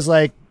 and I was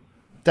like,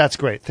 that's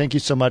great. Thank you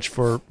so much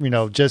for,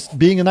 just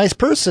being a nice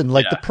person.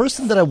 Like the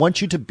person that I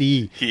want you to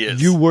be. He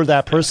is. You were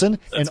that person,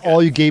 and good.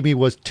 all you gave me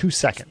was 2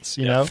 seconds,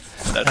 know?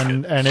 That's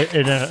good.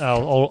 And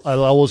I'll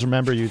always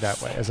remember you that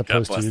way, as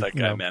opposed God bless to, that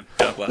guy, man.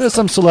 God bless there's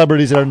some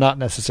celebrities that are not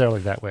necessarily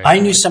that way. I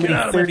knew somebody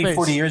 30,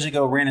 40 years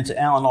ago ran into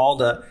Alan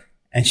Alda,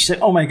 and she said,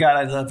 "Oh my God,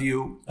 I love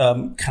you.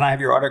 Can I have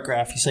your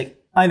autograph?" He's like,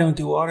 "I don't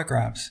do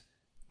autographs,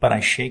 but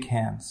I shake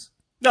hands."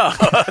 No,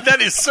 that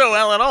is so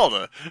Alan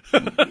Alda.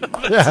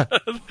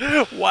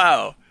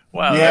 Wow.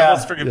 Wow, yeah. I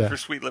almost forgive him for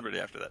Sweet Liberty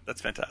after that.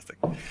 That's fantastic.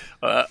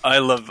 I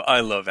love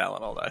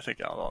Alan Alda. I think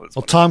Alan Alda is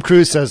Well, Tom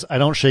Cruise says, "I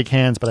don't shake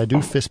hands, but I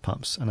do fist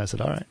pumps." And I said,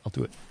 "All right, I'll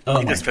do it."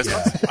 He does fist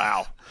bumps?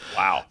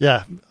 Wow.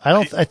 Yeah.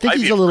 I think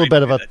he's a little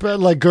bit of a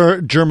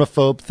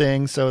germaphobe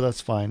thing, so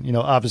that's fine.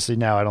 Obviously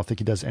now I don't think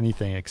he does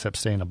anything except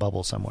stay in a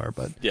bubble somewhere,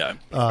 but yeah,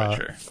 I'm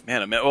sure.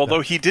 Man,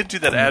 although he did do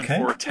that ad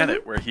for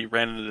Tenet where he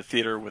ran into the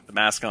theater with the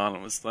mask on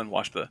and then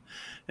watched the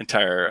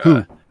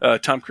entire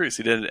Tom Cruise.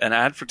 He did an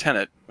ad for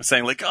Tenet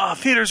saying like, "Oh,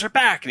 theaters are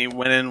back," and he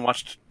went in and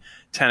watched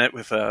Tenet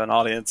with an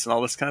audience and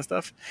all this kind of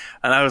stuff.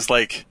 And I was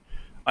like,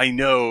 I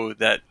know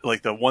that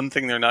like the one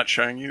thing they're not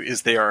showing you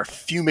is they are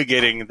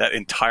fumigating that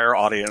entire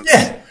audience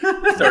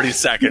 30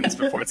 seconds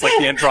before. It's like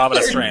the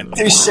Andromeda Strain.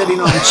 They're setting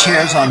all the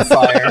chairs on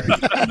fire.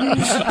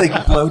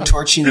 Like blow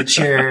torching the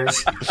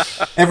chairs.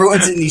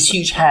 Everyone's in these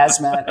huge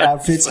hazmat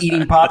outfits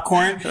eating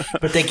popcorn,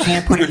 but they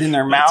can't put it in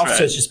their mouth,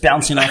 so it's just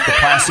bouncing off the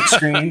plastic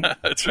screen.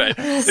 That's right.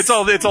 It's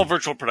all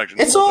virtual production.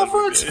 It's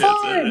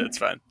fine. It's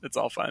fine. It's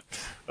all fine.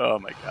 Oh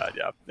my God.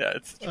 Yeah.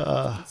 It's true.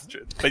 It's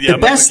true. But the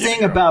best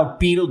thing about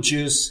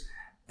Beetlejuice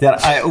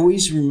that I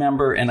always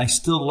remember and I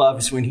still love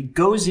is when he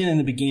goes in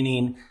the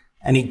beginning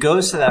and he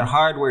goes to that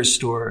hardware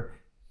store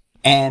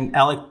and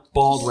Alec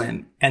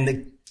Baldwin and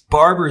the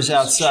barber's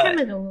outside.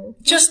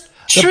 Just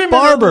trim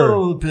it a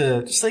little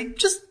bit.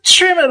 Just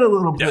trim it a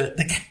little bit.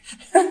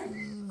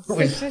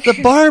 The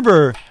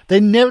barber, they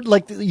never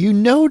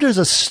there's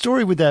a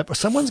story with that.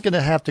 Someone's going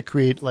to have to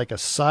create like a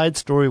side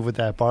story with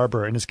that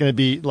barber, and it's going to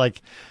be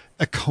like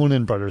a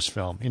Coen Brothers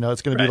film.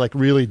 It's going to be like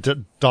really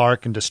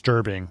dark and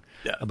disturbing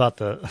about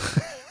the.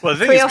 Well, the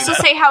thing Can we is, also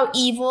say how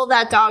evil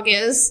that dog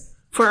is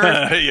for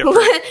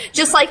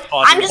just like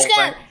I'm just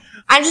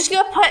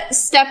gonna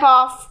step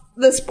off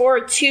this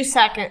board 2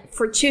 seconds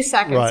for 2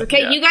 seconds. Right.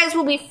 Okay, you guys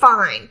will be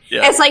fine.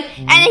 Yeah. It's like,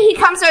 and then he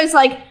comes out, it's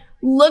like,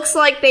 looks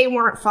like they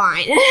weren't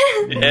fine.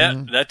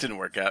 Yeah, that didn't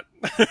work out.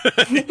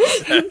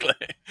 Exactly.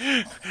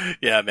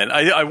 Yeah, man.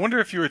 I wonder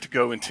if you were to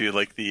go into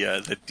like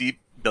the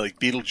deep like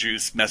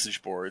Beetlejuice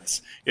message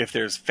boards, if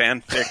there's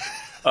fanfic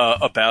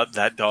about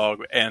that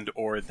dog and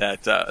or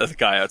that the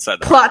guy outside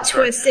the plot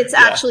twist. It's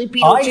actually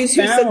Beetlejuice who's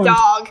the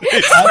dog.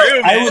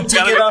 I will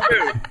dig it up.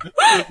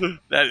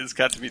 That has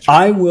got to be true.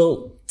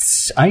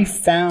 I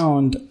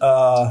found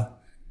a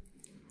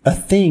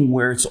thing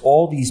where it's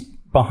all these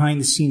behind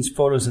the scenes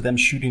photos of them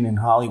shooting in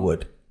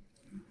Hollywood.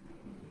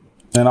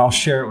 And I'll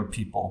share it with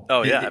people.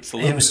 Oh yeah,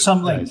 absolutely. It was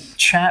some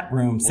chat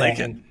room thing. Like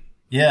it.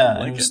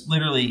 Yeah, it was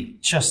literally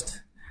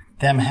just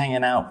them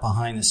hanging out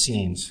behind the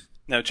scenes.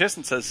 Now,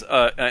 Jason says,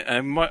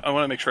 I want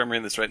to make sure I'm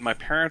reading this right. My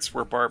parents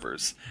were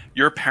barbers.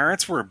 Your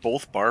parents were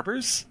both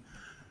barbers?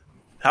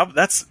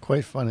 That's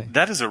quite funny.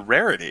 That is a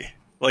rarity.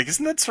 Like,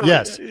 isn't that sort of...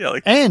 Yes.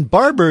 And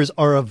barbers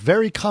are a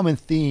very common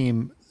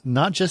theme,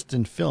 not just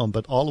in film,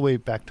 but all the way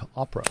back to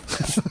opera.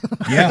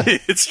 Yeah.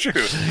 It's true.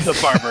 The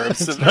barber of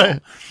Seville.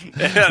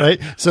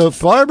 Right. So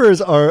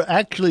barbers are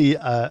actually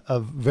a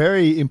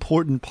very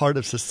important part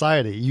of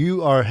society.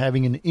 You are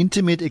having an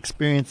intimate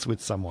experience with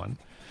someone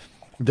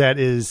that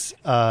is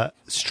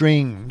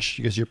strange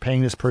because you're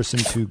paying this person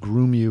to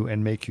groom you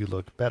and make you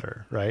look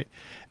better, right?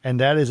 And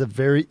that is a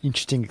very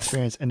interesting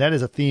experience. And that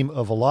is a theme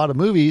of a lot of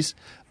movies,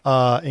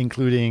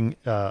 including,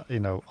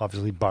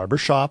 obviously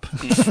Barbershop.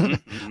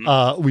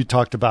 We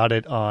talked about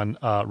it on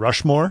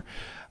Rushmore.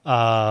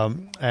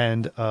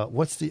 And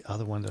what's the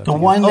other one? The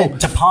one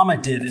that De Palma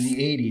did in the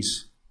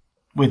 80s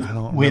with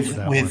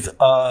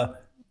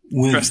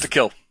Dress to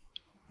Kill.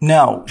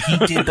 No, he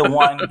did the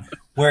one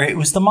where it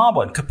was the mob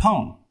one,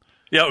 Capone.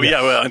 Yeah,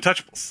 well,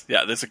 Untouchables.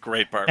 Yeah, that's a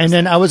great part. And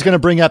then I was going to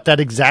bring up that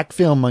exact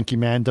film, Monkey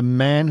Man. The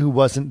Man Who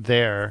Wasn't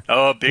There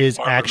is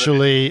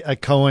actually a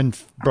Coen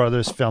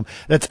Brothers film.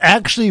 That's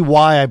actually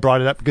why I brought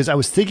it up, because I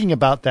was thinking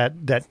about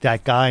that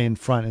guy in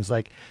front. It's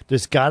like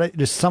there's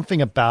something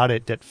about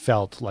it that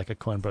felt like a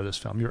Coen Brothers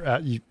film.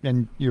 You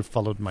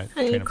followed my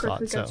train of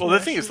thought. So. Well, the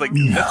thing is, like,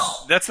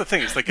 that's the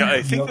thing. It's like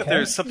I think that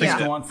there's something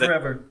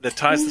that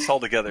ties this all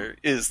together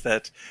is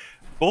that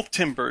both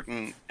Tim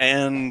Burton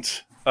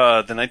and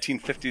the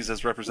 1950s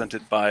as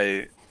represented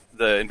by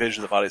the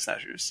Invasion of the Body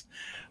Snatchers.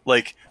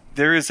 Like,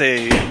 there is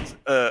a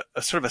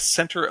sort of a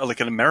center,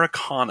 like an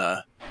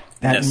Americana.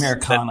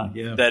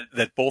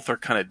 That both are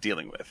kind of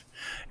dealing with.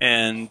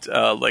 And,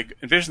 like,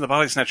 Invasion of the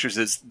Body Snatchers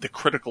is the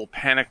critical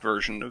panic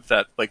version of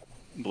that, like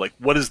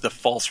what is the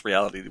false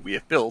reality that we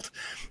have built?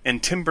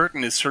 And Tim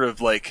Burton is sort of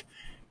like,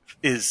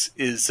 is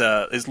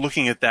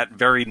looking at that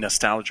very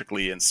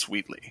nostalgically and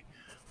sweetly.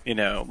 You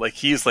know, like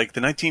he's like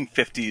the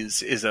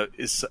 1950s is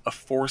a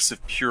force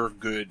of pure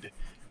good.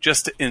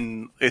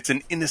 It's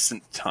an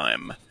innocent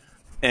time,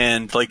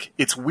 and like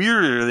it's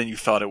weirder than you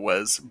thought it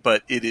was,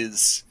 but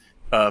it's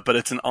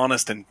an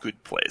honest and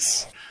good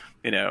place.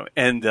 You know,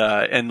 and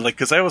like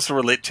because I also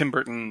relate Tim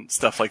Burton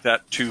stuff like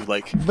that to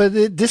like.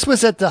 But this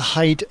was at the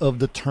height of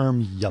the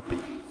term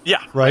yuppie.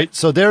 Yeah. Right.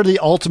 So they're the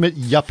ultimate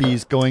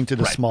yuppies going to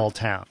the small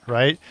town.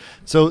 Right.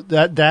 So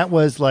that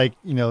was like,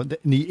 in the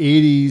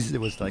 80s, it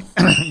was like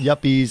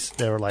yuppies.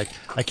 They were like,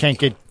 I can't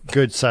get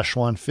good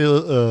Szechuan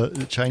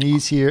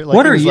Chinese here. Like,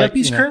 what are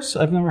yuppies, Chris?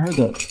 I've never heard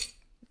that.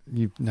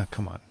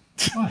 Come on.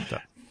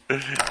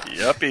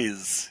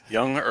 Yuppies,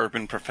 young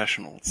urban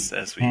professionals,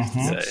 as we used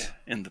to say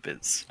in the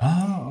biz.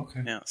 Oh,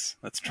 okay. Yes,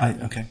 that's true.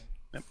 Okay.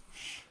 Yep.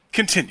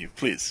 Continue,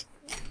 please.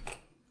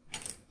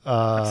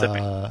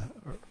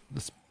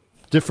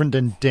 Different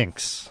than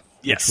Dinks.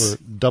 Yes. Which were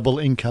double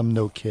income,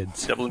 no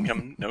kids. Double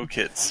income, no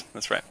kids.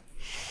 That's right.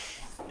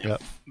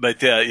 Yep.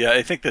 But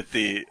I think that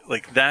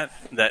that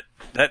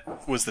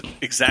was the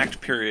exact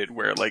period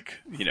where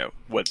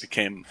what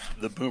became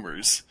the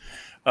boomers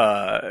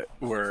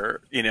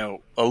were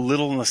a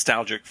little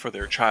nostalgic for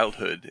their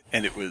childhood,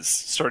 and it was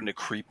starting to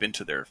creep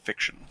into their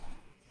fiction.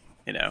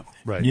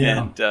 Right.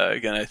 Yeah. And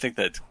again, I think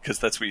that because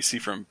that's what you see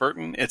from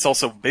Burton. It's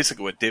also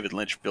basically what David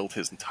Lynch built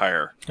his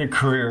entire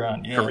career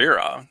on.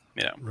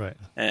 Right.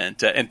 And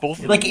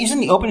both like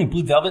isn't the opening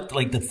Blue Velvet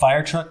like the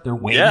fire truck? They're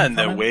waving. Yeah, and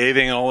they're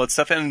waving and all that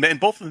stuff, and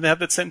both of them have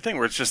that same thing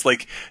where it's just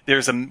like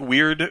there's a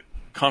weird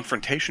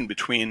confrontation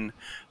between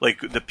like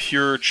the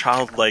pure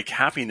childlike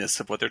happiness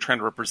of what they're trying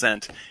to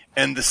represent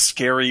and the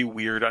scary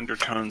weird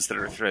undertones that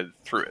are threaded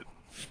through it.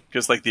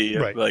 Because like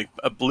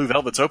a Blue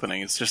Velvet's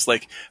opening, it's just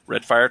like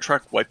red fire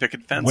truck, white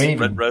picket fence,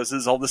 red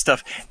roses, all this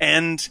stuff,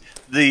 and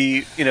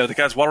the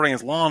guy's watering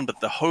his lawn, but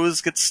the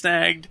hose gets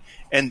snagged,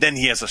 and then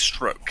he has a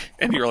stroke,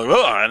 and you're like,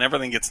 oh, and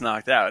everything gets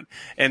knocked out.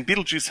 And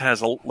Beetlejuice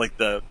has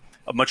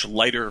a much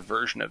lighter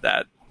version of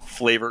that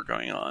flavor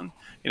going on.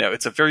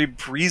 It's a very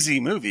breezy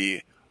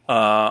movie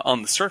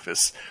on the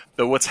surface,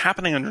 but what's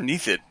happening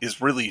underneath it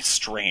is really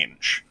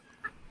strange.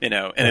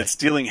 And it's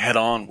dealing head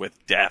on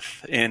with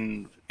death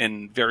in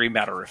in very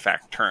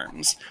matter-of-fact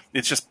terms.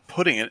 It's just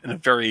putting it in a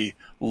very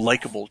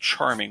likable,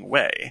 charming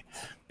way.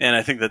 And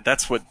I think that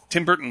that's what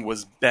Tim Burton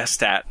was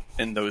best at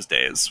in those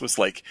days, was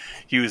like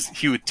he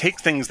would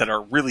take things that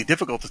are really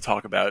difficult to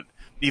talk about,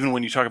 even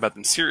when you talk about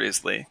them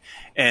seriously,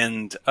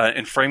 and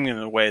frame them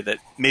in a way that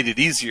made it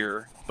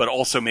easier, but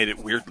also made it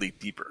weirdly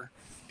deeper,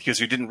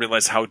 because you didn't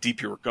realize how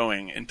deep you were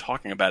going in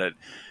talking about it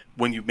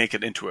when you make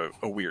it into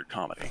a weird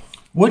comedy.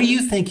 What do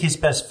you think his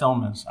best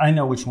film is? I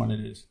know which one it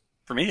is.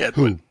 For me, Ed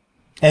Wood.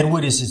 Ed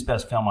Wood is his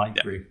best film, I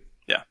agree.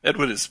 Yeah, Ed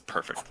Wood is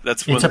perfect.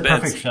 It's a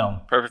perfect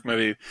film. Perfect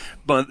movie.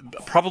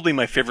 But probably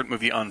my favorite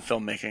movie on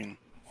filmmaking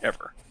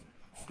ever.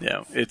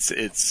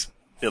 It's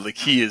like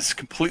he is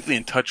completely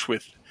in touch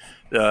with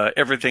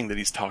everything that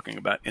he's talking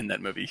about in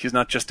that movie. He's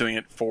not just doing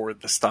it for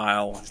the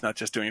style. He's not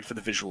just doing it for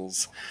the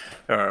visuals,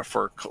 or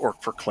for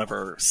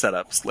clever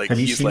setups. Like, Have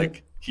you he's seen like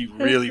it? he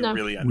really We're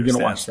understands.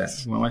 gonna watch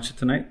that. You want to watch it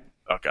tonight?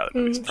 Oh god, that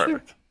movie's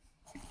perfect.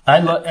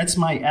 That's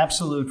my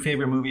absolute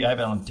favorite movie I have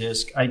on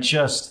disc. I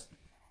just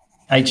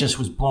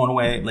was blown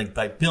away, like,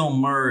 by Bill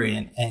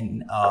Murray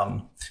and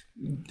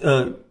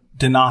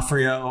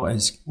D'Onofrio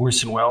as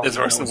Orson Welles. As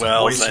Orson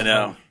Welles, I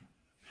know.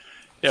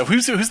 Yeah,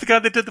 who's the guy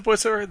that did the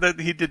voiceover? That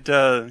he did.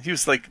 He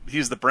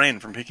was the brain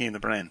from Pinky and the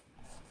Brain.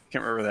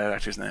 Can't remember that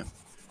actor's name,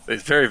 but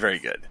it's very, very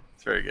good.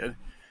 It's very good.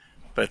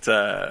 But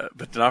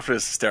D'Onofrio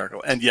is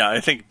hysterical, and yeah, I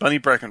think Bunny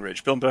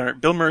Breckenridge, Bill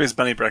Murray's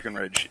Bunny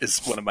Breckenridge, is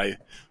one of my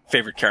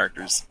favorite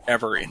characters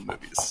ever in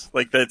movies.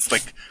 Like, that's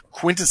like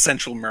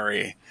quintessential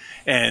Murray,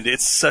 and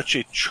it's such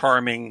a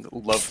charming,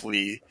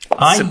 lovely,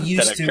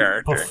 sympathetic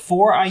character.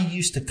 Before I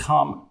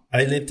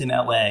lived in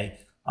LA.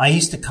 I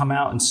used to come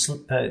out and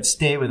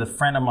stay with a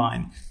friend of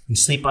mine and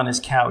sleep on his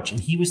couch,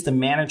 and he was the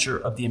manager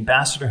of the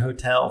Ambassador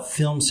Hotel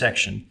film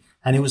section,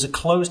 and it was a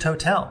closed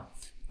hotel,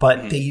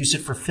 but they used it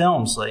for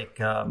films like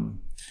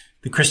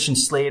the Christian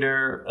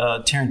Slater,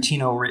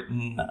 Tarantino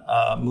written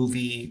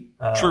movie.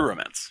 True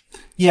Romance.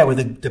 Yeah,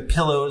 with the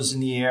pillows in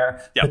the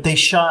air. Yep. But they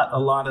shot a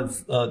lot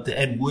of the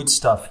Ed Wood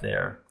stuff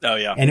there. Oh,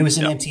 yeah. And it was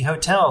an empty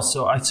hotel,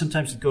 so I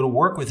sometimes would go to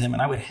work with him,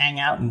 and I would hang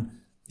out in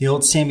the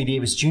old Sammy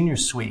Davis Jr.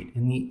 suite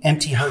in the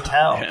empty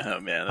hotel. Oh,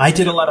 man. I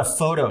did a lot of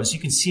photos. You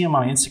can see them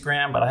on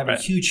Instagram, but I have a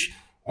huge,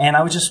 and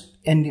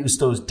it was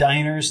those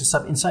diners and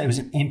stuff inside. It was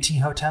an empty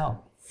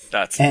hotel.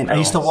 I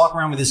used to walk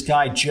around with this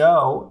guy,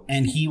 Joe,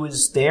 and he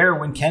was there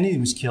when Kennedy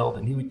was killed,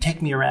 and he would take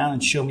me around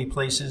and show me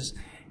places.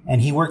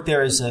 And he worked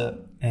there as a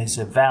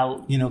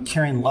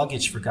carrying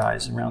luggage for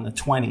guys around the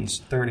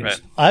 20s, 30s.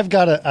 Right. I've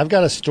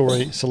got a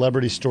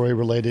celebrity story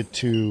related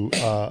to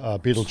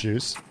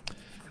Beetlejuice.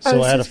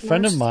 So I had a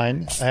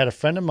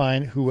friend of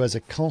mine who was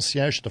a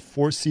concierge at the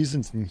Four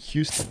Seasons in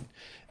Houston,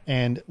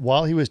 and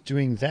while he was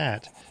doing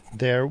that,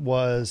 there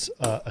was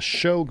a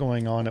show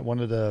going on at one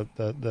of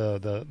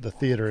the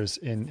theaters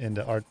in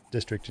the art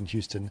district in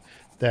Houston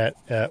that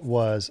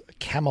was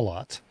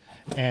Camelot,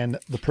 and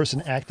the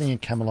person acting in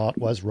Camelot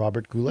was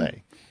Robert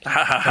Goulet.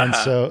 And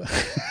so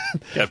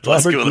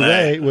Robert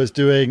Goulet was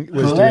doing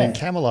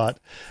Camelot,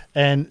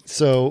 and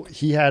so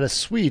he had a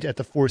suite at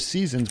the Four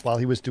Seasons while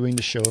he was doing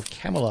the show of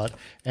Camelot,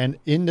 and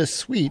in the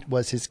suite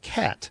was his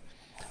cat.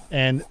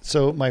 And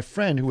so my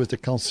friend, who was the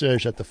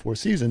concierge at the Four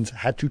Seasons,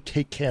 had to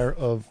take care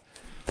of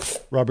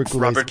Robert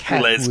Goulet's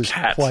cat,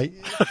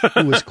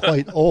 who was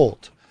quite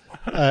old.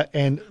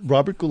 And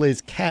Robert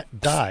Goulet's cat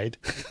died.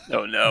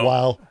 Oh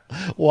no!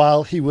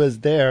 While he was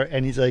there,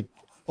 and he's like,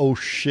 "Oh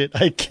shit!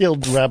 I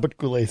killed Robert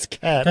Goulet's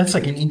cat." That's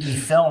like an indie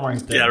film right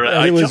there. Yeah, right.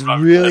 And it was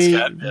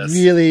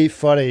really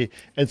funny.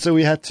 And so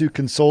we had to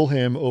console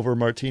him over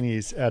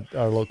martinis at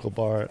our local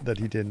bar that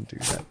he didn't do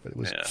that. But it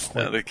was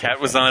the cat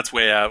was on its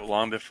way out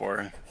long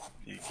before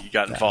he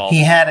got involved.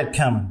 He had it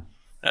coming.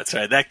 That's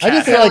right. That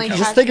cat. I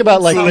just think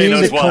about like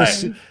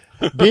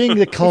being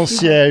the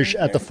concierge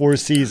at the Four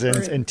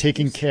Seasons and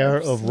taking care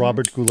of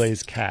Robert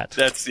Goulet's cat.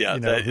 That's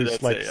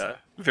a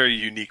very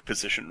unique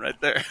position right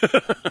there.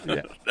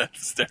 Yeah. That's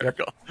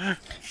hysterical.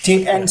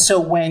 And so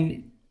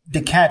when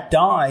the cat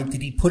died,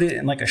 did he put it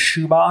in like a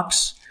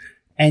shoebox?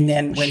 And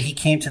then when he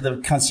came to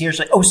the concierge,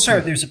 like, "Oh, sir,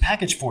 there's a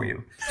package for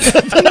you."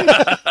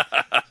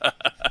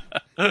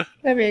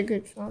 That'd be a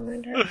good film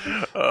right there.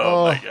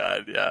 Oh my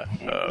god, yeah.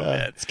 Oh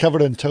man. It's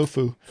covered in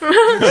tofu.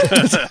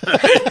 Exactly.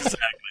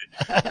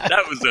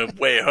 That was a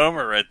way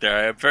homer right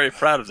there. I'm very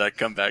proud of that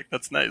comeback.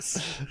 That's nice.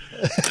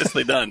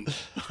 Nicely done.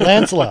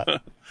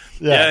 Lancelot.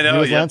 Yeah, I know. He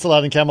was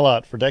Lancelot in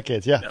Camelot for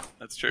decades. Yeah,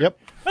 that's true. Yep.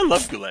 I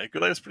love Goulet.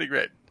 Goulet was pretty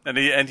great, and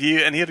he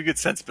had a good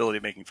sensibility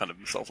making fun of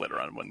himself later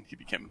on when he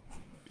became,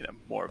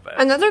 more of a.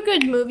 Another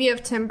good movie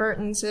of Tim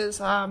Burton's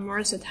is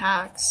Mars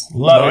Attacks.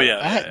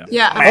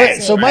 Yeah.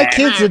 So my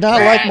kids did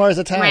not like Mars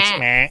Attacks.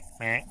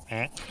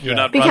 You're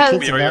not because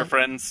me or your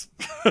friends.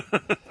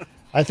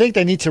 I think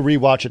they need to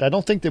rewatch it. I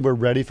don't think they were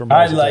ready for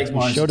Mars Attacks.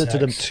 We showed it to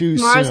them too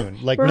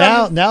soon. Like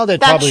now they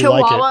probably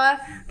like it.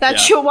 That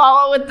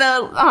Chihuahua with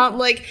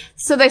the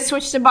so they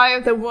switched to bio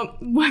the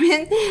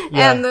women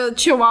and the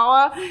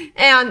Chihuahua,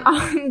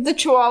 and the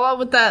Chihuahua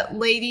with the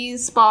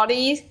lady's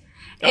body,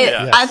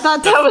 I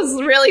thought that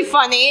was really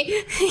funny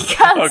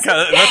because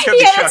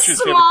he had a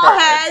small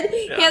head.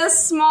 Yeah. He had a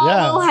small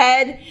little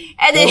head,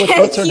 and it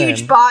had a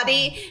huge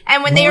body.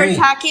 And when they were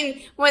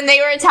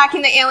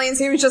attacking the aliens,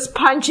 he was just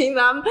punching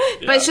them.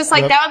 But it's just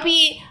like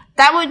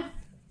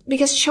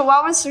because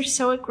Chihuahuas are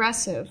so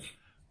aggressive.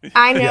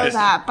 I know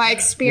that by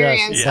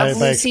experience of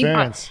Lucy.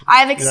 I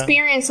have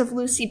experience of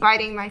Lucy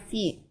biting my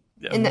feet.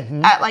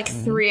 At like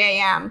 3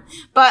 a.m.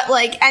 But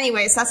like,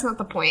 anyways, that's not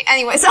the point.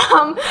 Anyways,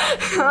 that'd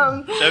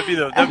be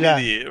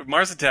the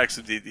Mars Attacks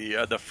would be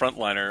the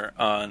frontliner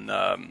on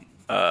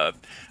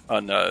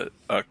the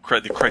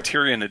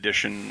Criterion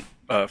edition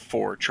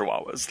for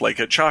Chihuahuas.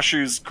 Like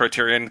Chashu's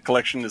Criterion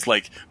collection is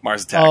like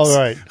Mars Attacks. Oh,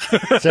 right.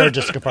 Sarah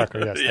Jessica Parker.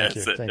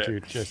 Yes, thank you.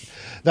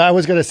 Now, I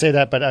was going to say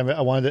that, but I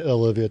wanted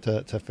Olivia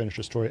to finish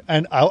her story.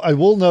 And I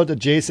will note that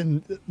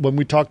Jason, when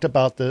we talked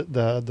about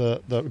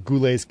the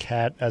Goulet's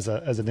Cat as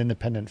an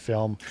independent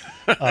film,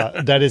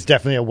 that is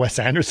definitely a Wes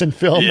Anderson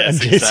film, and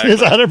Jason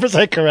is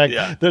 100%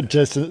 correct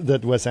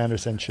that Wes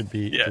Anderson should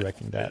be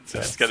directing that.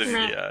 It's got to be.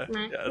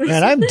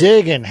 Man, I'm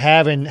digging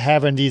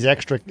having these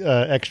extra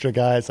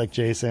guys like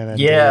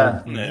Jason and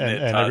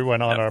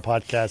everyone on our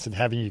podcast and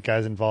having you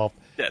guys involved.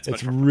 Yeah,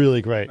 it's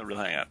really great.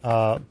 Really hang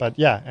out. But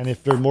and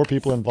if there are more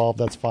people involved,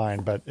 that's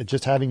fine. But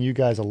just having you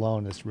guys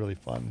alone is really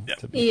fun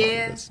to be part of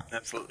this.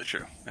 Absolutely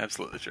true.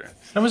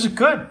 That was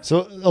good.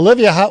 So,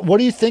 Olivia, what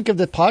do you think of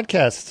the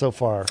podcast so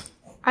far?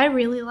 I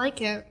really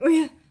like it.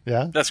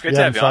 Yeah? That's great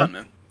to have you on,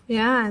 man.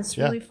 Yeah, it's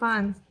really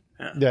fun.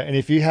 Yeah, and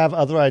if you have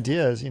other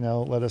ideas,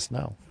 let us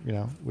know.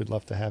 We'd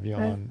love to have you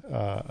on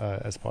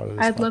as part of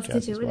this. I'd love to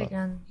do it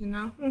again.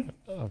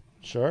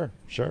 Sure.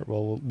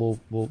 Well,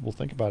 we'll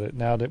think about it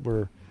now that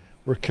we're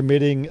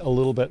committing a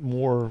little bit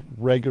more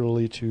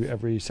regularly to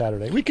every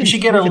Saturday. We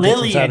should get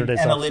Lillian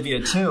and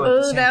Olivia too.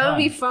 Oh, that would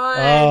be fun.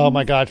 Oh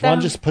my gosh! Why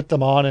don't just put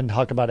them on and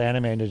talk about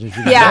anime? And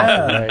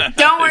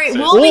Don't worry,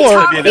 we'll be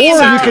talking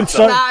about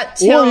that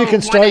till Or you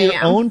can start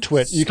your own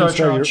Twitch. You can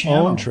start your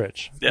own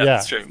Twitch. Yeah,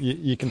 that's true.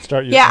 You can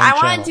start your own channel.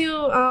 I want to do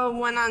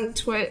one on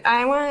Twitch.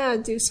 I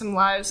want to do some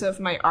lives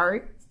of my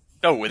art.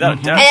 Oh, without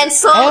a doubt. And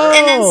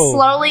then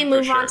slowly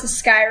move on to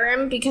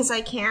Skyrim because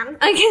I can.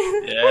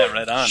 Yeah,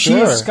 right on. She's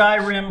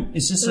Skyrim.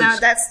 Is this No,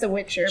 that's The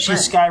Witcher.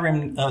 She's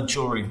Skyrim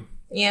jewelry.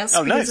 Yes.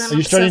 Oh, nice. Are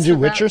you starting to do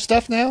Witcher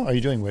stuff now? Are you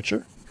doing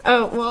Witcher?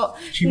 Oh, well.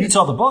 She reads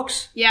all the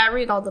books. Yeah, I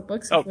read all the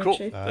books of cool.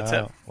 Witcher. That's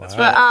it. That's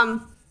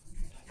but,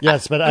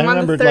 yes, but I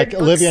remember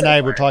Olivia and I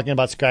were talking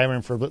about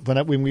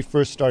Skyrim when we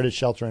first started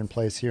Shelter in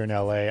Place here in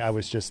LA. I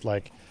was just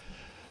like,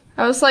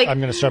 I'm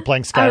going to start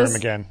playing Skyrim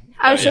again.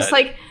 I was just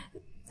like,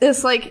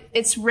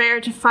 it's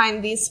rare to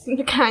find these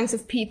kinds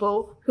of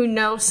people who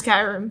know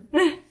Skyrim.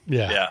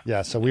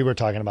 Yeah. So we were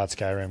talking about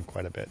Skyrim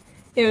quite a bit.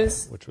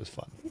 Which was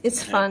fun.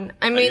 It's fun.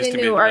 I made a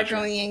new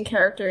Argonian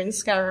character in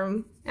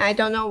Skyrim. I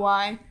don't know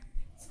why,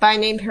 but I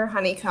named her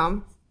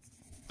Honeycomb.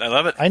 I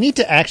love it. I need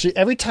to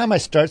every time I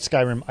start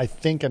Skyrim, I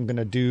think I'm going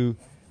to do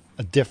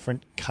a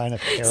different kind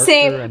of character.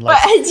 Same, but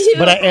I do.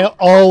 But I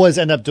always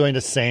end up doing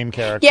the same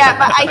character. Yeah,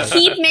 but I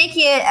keep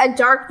making it a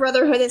Dark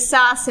Brotherhood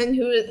assassin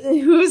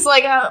who's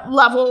like a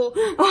level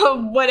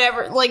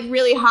whatever, like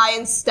really high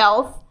in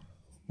stealth.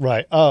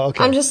 Right. Oh,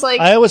 okay. I'm just like,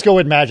 I always go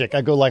with magic.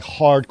 I go like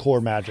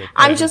hardcore magic.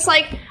 I'm just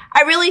like,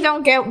 I really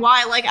don't get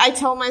why. Like, I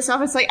told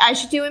myself, it's like, I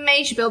should do a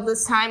mage build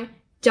this time.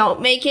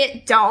 Don't make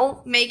it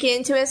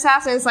into an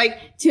assassin. It's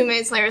like 2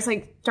 minutes later, it's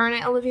like, darn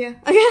it,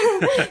 Olivia.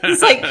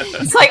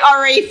 it's like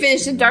already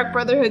finished the Dark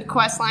Brotherhood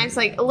quest line. It's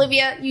like,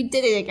 Olivia, you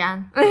did it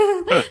again.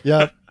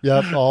 Yep.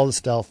 All the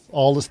stealth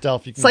you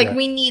can It's like, get.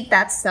 we need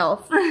that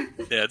stealth. Yeah,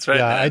 that's right.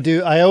 Yeah, man. I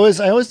do. I always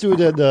do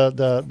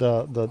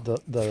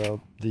the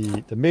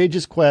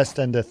Mage's quest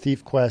and the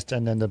Thief quest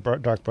and then the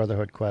Dark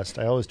Brotherhood quest.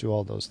 I always do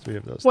all those 3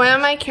 of those. One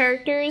of my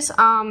characters,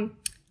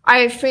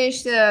 I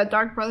finished the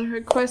Dark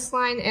Brotherhood quest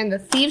line and the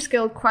Thieves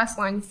Guild quest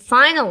line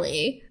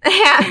finally,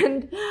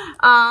 and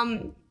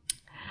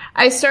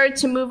I started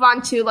to move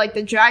on to like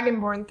the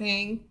Dragonborn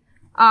thing.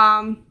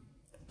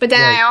 But then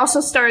I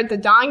also started the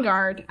Dawn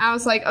Guard. I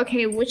was like,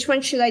 okay, which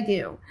one should I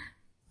do?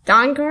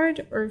 Dawn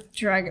Guard or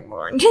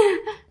Dragonborn?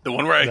 The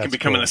one where I can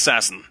become an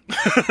assassin.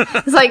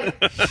 It's like,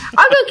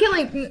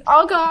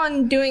 I'll go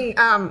on doing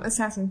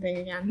assassin thing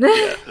again.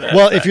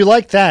 Well, if you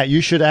like that,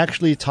 you should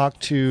actually talk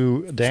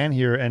to Dan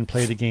here and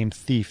play the game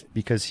Thief,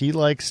 because he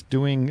likes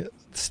doing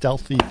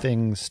stealthy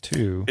things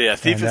too. Yeah,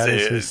 Thief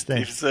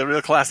is a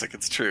real classic.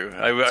 It's true.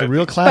 It's a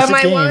real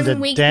classic game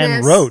that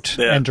Dan wrote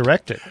and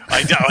directed.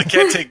 I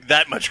can't take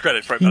that much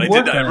credit for it, but I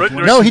did that.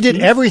 No, he did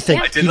everything.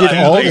 He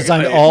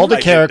designed all the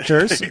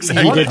characters. He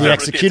did the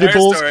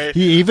executables.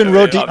 He even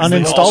wrote the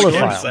uninstaller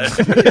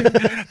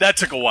file. That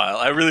took a while.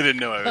 I really didn't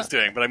know what I was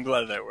doing, but I'm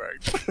glad that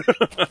worked.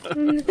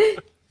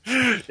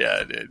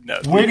 Yeah, it did.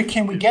 No, where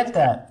can we get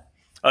that?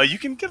 You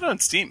can get it on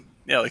Steam.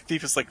 Yeah, like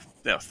Thief is like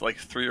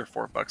 $3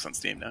 or $4 on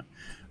Steam now.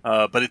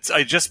 But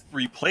I just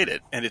replayed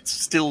it, and it's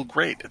still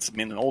great. It's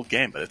an old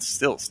game, but it's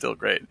still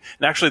great. And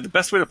actually, the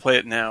best way to play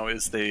it now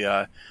is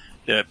the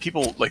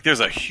people, like, there's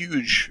a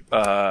huge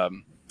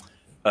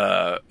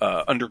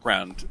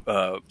underground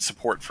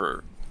support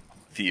for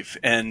Thief,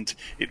 and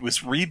it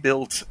was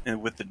rebuilt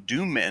with the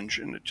Doom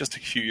engine just a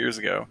few years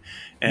ago.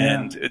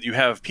 And you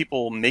have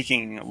people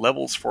making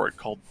levels for it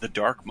called the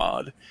Dark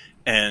Mod,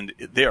 and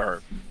they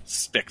are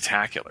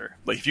spectacular.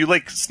 Like if you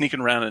like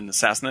sneaking around and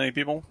assassinating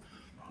people,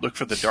 look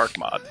for the Dark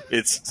Mod.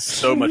 It's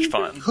so much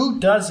fun. Who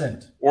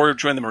doesn't? Or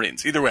join the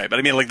Marines. Either way. But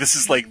I mean, like this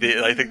is like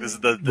I think this is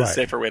the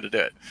safer way to do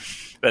it.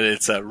 But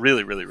it's a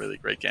really, really, really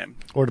great game.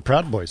 Or the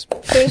Proud Boys.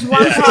 There's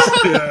one good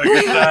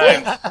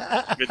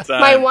time. Good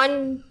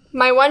time.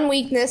 My one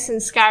weakness in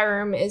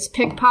Skyrim is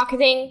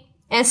pickpocketing,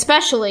 and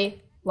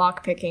especially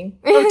lockpicking.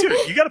 Oh,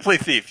 dude, you got to play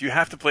Thief. You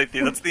have to play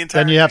Thief. That's the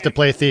entire. Then you have to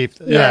play Thief.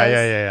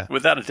 Yeah.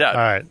 Without a doubt.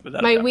 All right.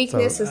 My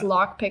weakness is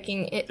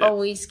lockpicking. It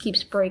always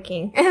keeps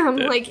breaking. And I'm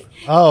like,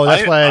 oh,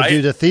 that's why I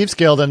do the Thieves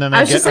Guild, and then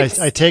I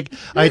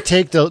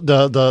take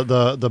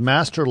the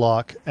master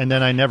lock, and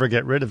then I never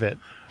get rid of it.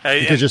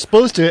 Because you're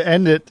supposed to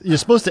end it. You're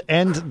supposed to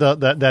end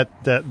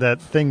that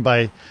thing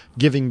by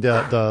giving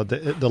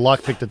the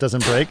lockpick that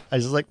doesn't break. I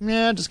was just like,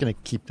 I'm just going to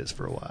keep this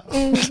for a while.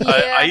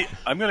 Yeah.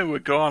 I'm going to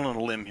go on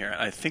a limb here.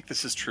 I think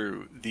this is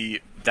true.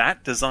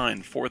 That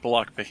design for the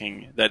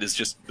lockpicking, that is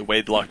just the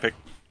way the lockpick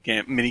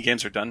mini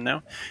games are done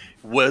now,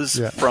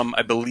 was from,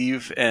 I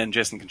believe, and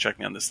Jason can check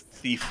me on this,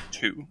 Thief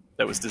 2,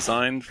 that was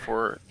designed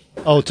for.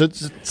 Oh,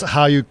 it's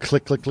how you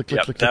click.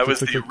 That was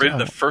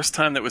the first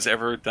time that was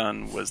ever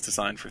done was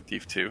designed for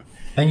Thief 2.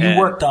 And you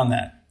worked on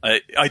that.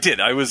 I did.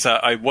 I was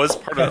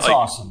part of. That's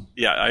awesome.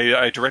 Yeah,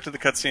 I directed the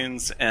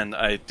cutscenes, and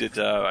I did.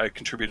 I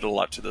contributed a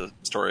lot to the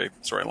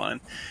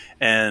storyline,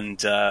 and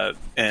that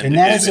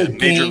is a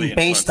game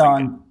based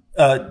on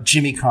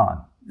Jimmy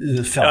Kahn,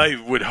 the film.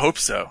 I would hope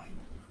so.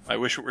 I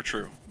wish it were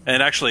true.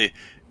 And actually,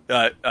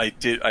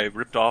 I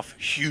ripped off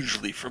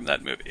hugely from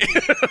that movie.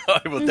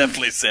 I will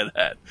definitely say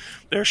that.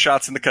 There are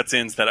shots in the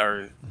cutscenes that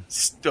are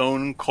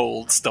stone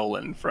cold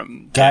stolen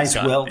from guys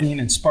welding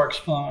and sparks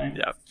flying.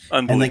 Yeah,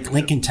 and like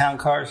Lincoln Town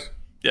Cars.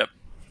 Yep,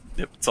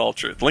 it's all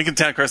true. The Lincoln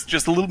Town Cars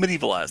just a little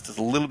medievalized. It's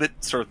a little bit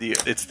sort of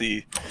it's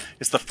the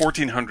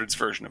 1400s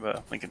version of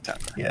a Lincoln Town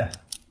Car. Yeah.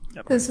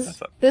 Yep.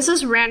 This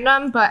is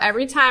random, but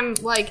every time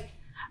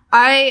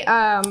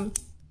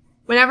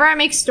whenever I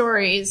make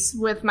stories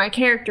with my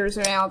characters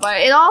around, but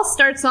it all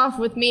starts off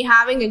with me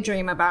having a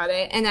dream about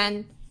it, and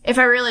then if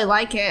I really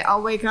like it,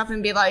 I'll wake up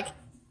and be like,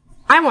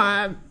 I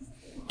want to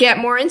get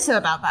more into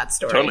about that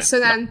story. Totally. So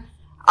then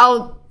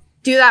I'll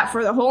do that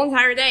for the whole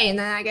entire day, and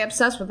then I get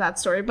obsessed with that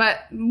story. But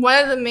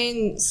one of the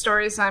main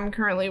stories I'm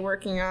currently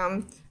working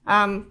on,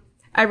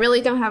 I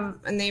really don't have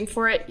a name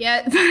for it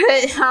yet, but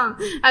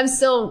I'm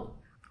still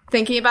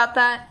thinking about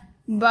that.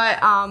 But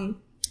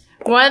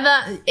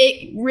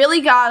it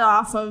really got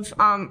off of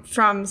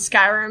from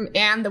Skyrim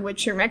and The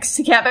Witcher mixed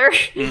together.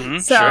 Mm-hmm.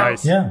 So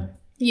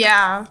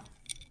yeah.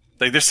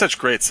 Like there's such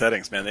great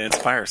settings, man. They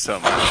inspire so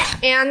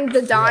much. And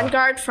the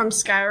Dawnguard from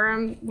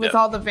Skyrim with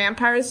all the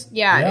vampires.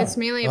 Yeah, it's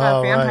mainly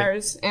about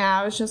vampires, and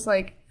I was just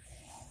like,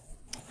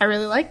 I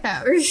really like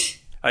that.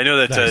 I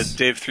know that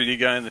Dave 3D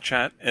guy in the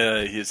chat,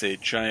 he's a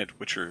giant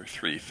Witcher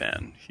 3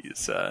 fan.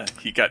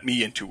 He got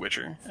me into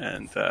Witcher,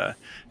 and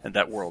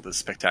that world is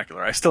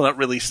spectacular. I still not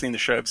really seen the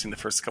show. I've seen the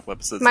first couple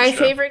episodes. My of the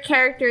show. favorite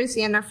character is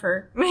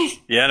Yennefer.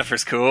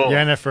 Yennefer's cool.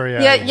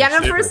 Yennefer, yeah.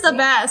 Yennefer's the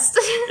best.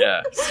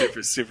 Yeah,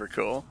 super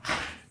cool.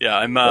 Yeah,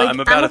 I'm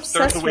about a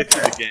third of the way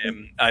through the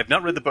game. I've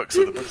not read the book,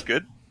 so the book's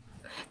good.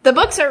 The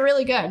books are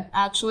really good,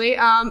 actually.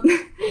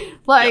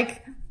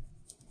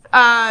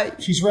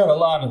 She's read a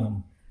lot of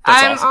them.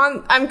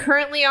 I'm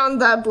currently on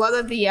the Blood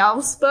of the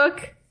Elves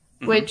book,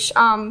 which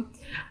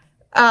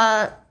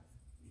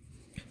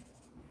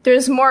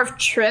there's more of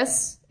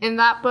Triss in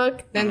that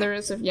book than there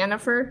is of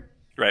Yennefer.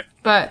 Right.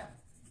 But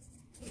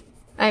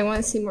I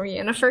want to see more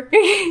Yennefer.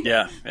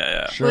 Yeah.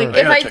 Sure. Like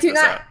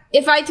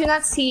if I do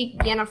not see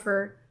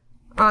Yennefer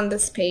on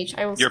this page,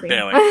 I will You're scream.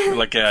 bailing.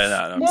 Like, no,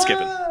 I'm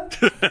skipping.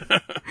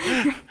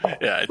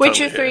 Yeah,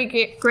 Witcher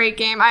 3, great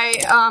game. I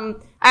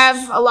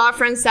have a lot of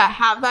friends that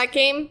have that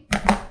game.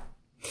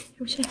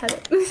 I wish I had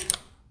it.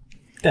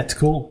 That's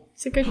cool.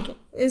 It's a good game.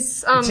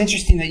 It's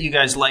interesting that you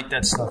guys like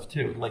that stuff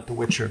too, like The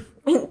Witcher.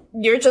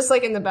 You're just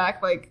like in the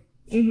back, like,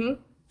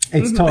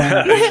 It's totally.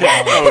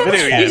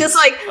 Video games. You're just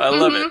like, I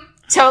love it.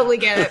 Totally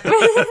get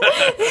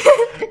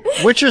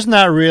it. Witcher's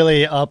not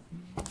really up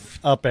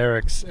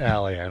Eric's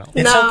alley. I don't.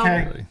 It's No.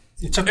 okay.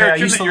 It's okay. Eric, I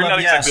used to you're love not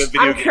exactly a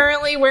video I'm game.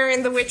 currently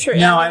wearing the Witcher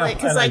No, I amulet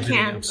don't. because I like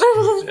can.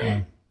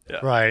 videos. Yeah.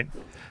 Right.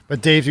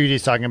 But Dave 3D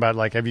is talking about,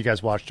 like, have you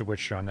guys watched The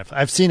Witcher on Netflix?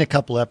 I've seen a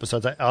couple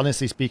episodes.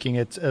 Honestly speaking,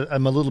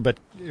 I'm a little bit.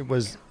 It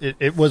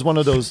was one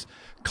of those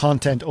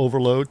content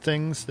overload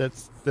things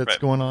that's Right.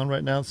 going on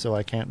right now. So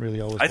I can't really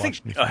always. I watch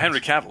think new things.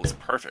 Henry Cavill is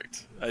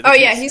perfect. I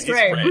think he's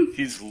great.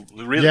 He's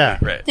really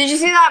great. Did you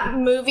see that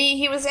movie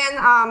he was in,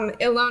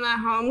 Ilona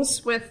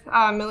Holmes, with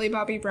Millie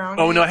Bobby Brown?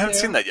 Oh, no, I haven't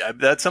seen that yet.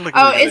 That sounds like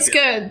a really it's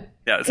idea. good.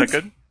 Yeah, is that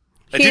good?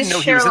 I He's didn't know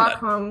he was in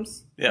Sherlock that.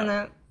 Holmes in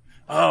that.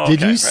 Oh, Did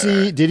okay. you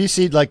see? Right. Did you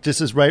see? Like,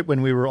 this is right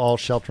when we were all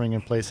sheltering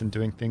in place and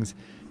doing things.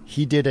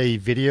 He did a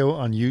video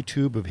on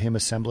YouTube of him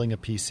assembling a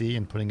PC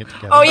and putting it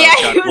together. Oh, yeah,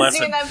 God he was bless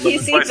doing him. that Living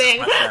PC twice as thing.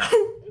 much now.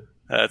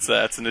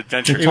 That's an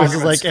adventure. He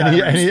was like,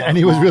 and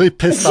he was really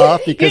pissed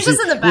off because he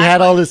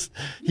had all this,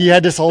 he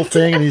had this whole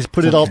thing and he's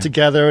put it all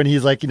together and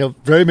he's like,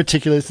 very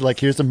meticulous. Like,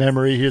 here's the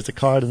memory, here's the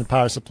card and the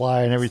power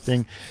supply and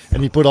everything.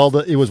 And he put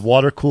it was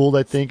water cooled,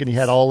 I think, and he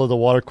had all of the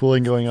water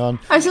cooling going on.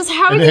 I was just,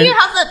 how do you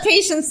have the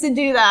patience to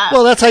do that?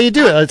 Well, that's how you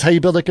do it. That's how you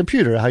build a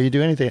computer, how you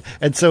do anything.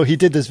 And so he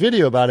did this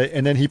video about it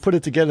and then he put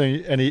it together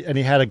and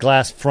he had a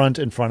glass front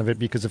in front of it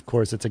because, of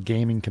course, it's a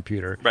gaming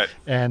computer. Right.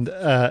 And,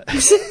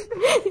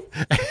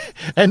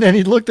 and then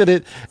he looked at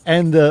it,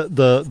 and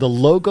the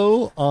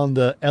logo on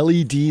the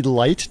LED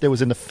light that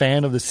was in the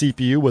fan of the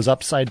CPU was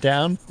upside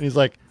down. And he's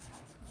like,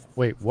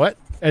 "Wait, what?"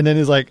 And then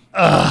he's like,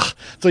 "Ugh!"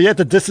 So you had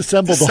to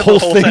disassemble the whole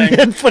thing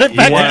and put it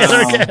back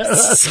together again.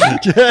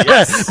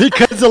 Yes.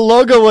 Because the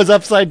logo was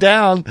upside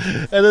down,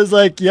 and it's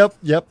like, "Yep,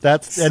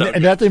 that's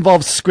and that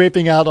involves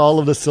scraping out all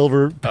of the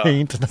silver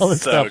paint and all that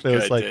stuff." Good, it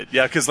was like, dude.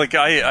 Yeah, because like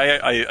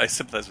I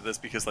sympathize with this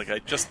because like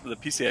the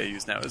PC I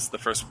use now is the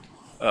first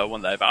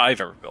one that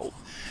I've ever built.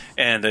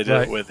 And I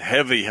did it with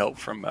heavy help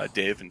from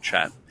Dave and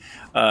chat.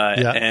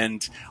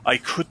 And I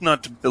could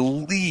not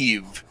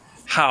believe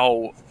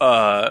how,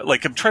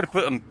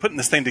 I'm putting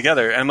this thing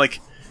together and I'm like,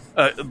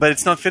 but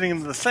it's not fitting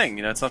into the thing,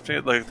 it's not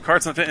fitting, like the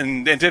card's not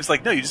fitting. And Dave's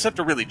like, no, you just have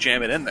to really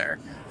jam it in there.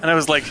 And I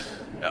was like,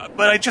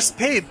 but I just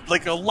paid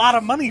like a lot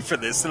of money for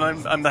this and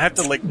I have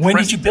to like. When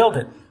did you build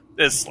it?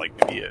 This like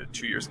maybe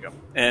 2 years ago,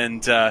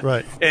 and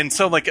and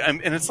so like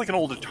and it's like an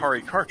old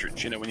Atari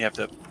cartridge, when you have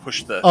to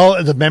push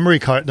the memory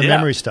card,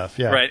 memory stuff,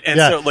 right, and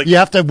so like you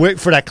have to wait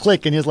for that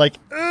click, and he's like,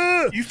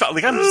 you felt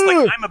like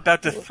I'm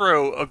about to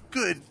throw a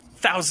good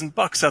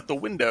 $1,000 out the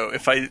window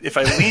if I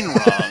lean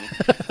wrong.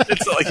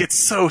 It's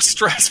so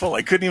stressful.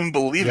 I couldn't even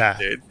believe it,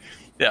 dude.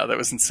 Yeah, that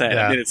was insane.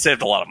 Yeah. I mean, it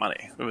saved a lot of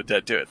money. We would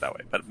do it that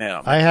way, but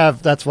man,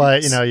 that's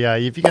why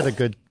if you get a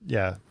good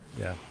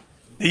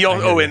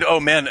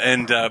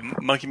and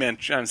Monkey Man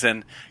chimes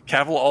in.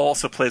 Cavill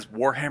also plays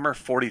Warhammer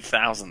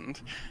 40,000.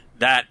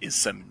 That is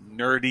some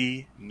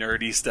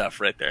nerdy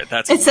stuff right there.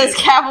 That's it says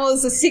Cavill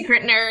is a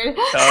secret nerd.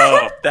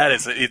 Oh,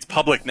 it's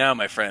public now,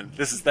 my friend.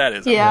 That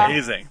is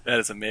amazing. That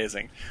is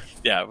amazing.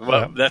 Yeah,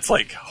 well, that's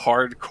like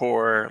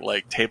hardcore,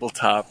 like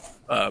tabletop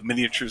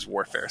miniatures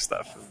warfare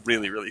stuff.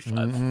 Really, really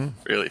fun. Mm-hmm.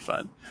 Really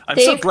fun. I'm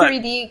Dave so glad.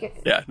 3D.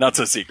 Yeah, not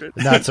so secret.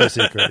 Not so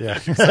secret. Yeah.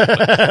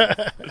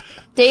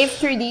 Dave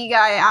 3D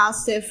guy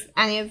asked if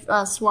any of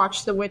us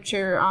watched The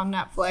Witcher on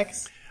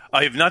Netflix.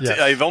 I have not. Yes.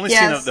 I've only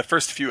seen the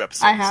first few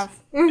episodes. I have.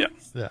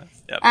 Yeah.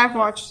 I've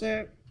watched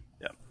it.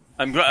 Yeah.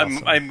 I'm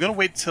going to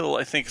wait till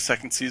I think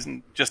second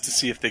season just to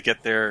see if they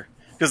get there,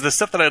 because the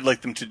stuff that I'd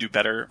like them to do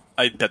better,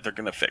 I bet they're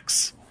going to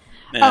fix.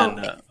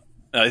 And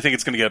I think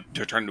it's going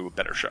to turn into a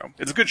better show.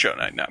 It's a good show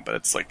right now, but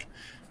it's like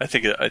I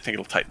think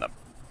it'll tighten up.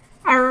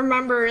 I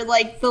remember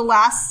like the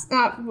last.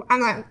 I'm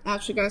not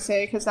actually going to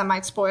say it because that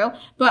might spoil.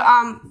 But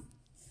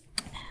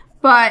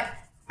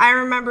I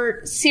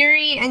remember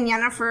Ciri and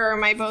Yennefer are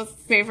my both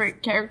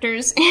favorite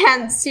characters,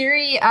 and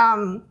Ciri,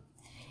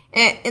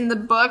 in the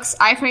books,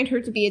 I find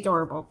her to be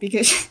adorable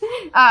because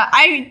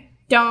I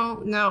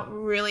don't know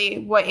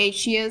really what age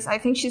she is. I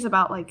think she's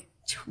about like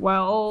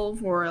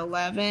 12 or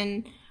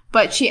 11.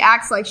 But she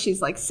acts like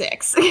she's like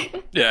 6.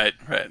 Yeah,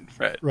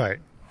 right.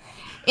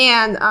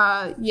 And,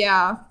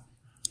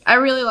 I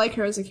really like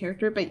her as a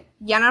character, but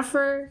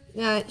Yennefer,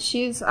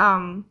 she's,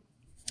 I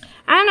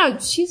don't know,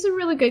 she's a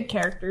really good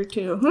character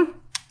too.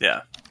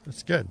 Yeah.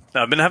 That's good.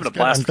 No, I've been having a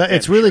blast.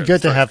 It's really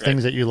good to have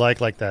things that you like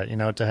that,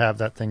 to have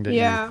that thing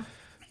that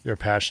you're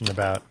passionate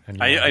about.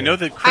 And I know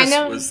that Chris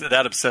was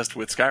that obsessed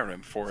with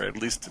Skyrim for at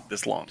least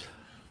this long.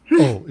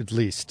 Oh, at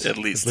least. At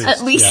least. Yeah.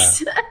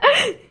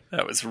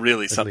 That was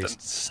really something.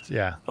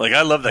 Yeah. Like,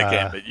 I love that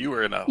game, but you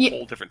were in a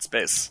whole different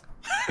space.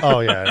 Oh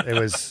yeah,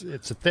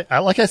 it's a thing.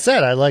 Like I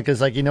said,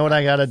 it's like, you know what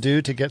I got to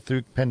do to get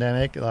through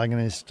pandemic? I'm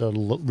going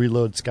to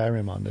reload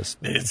Skyrim on this.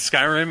 It's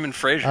Skyrim and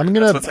Frasier. I'm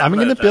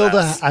going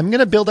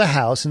to build a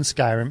house in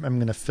Skyrim. I'm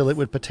going to fill it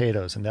with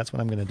potatoes, and that's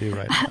what I'm going to do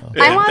right now.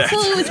 I want to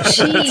fill it with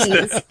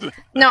cheese.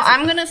 No,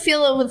 I'm going to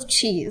fill it with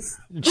cheese.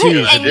 And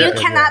you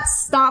cannot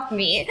stop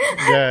me.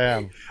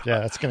 Yeah,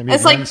 that's going to be.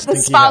 It's like the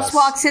spouse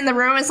walks in the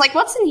room. It's like,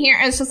 what's in here?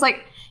 And it's just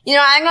like,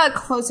 I'm going to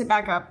close it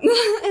back up.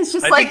 It's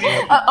just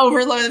an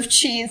overload of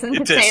cheese and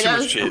potatoes. It is too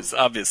much cheese,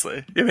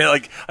 obviously. I mean,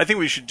 like, I think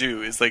what we should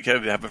do is like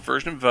have a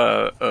version of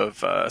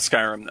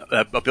Skyrim,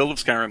 a build of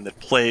Skyrim that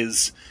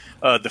plays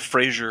the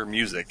Frasier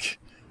music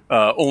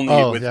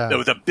only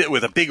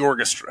with a big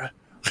orchestra.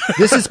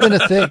 This has been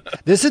a thing.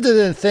 This has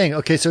been a thing.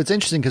 Okay, so it's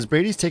interesting because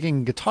Brady's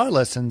taking guitar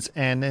lessons,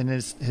 and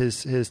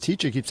his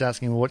teacher keeps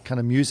asking him, what kind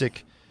of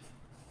music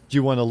do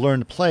you want to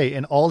learn to play?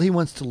 And all he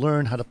wants to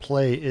learn how to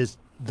play is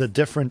the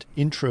different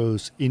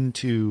intros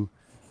into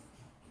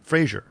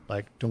Frasier,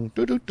 like dunk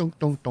dunk dunk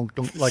dunk dunk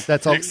dunk. Like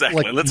that's all.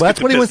 Exactly. Like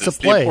that's what he wants to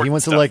play. He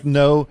wants to like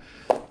know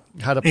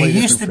how to play. It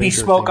used to be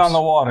Frasier Smoke themes. on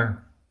the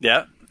Water.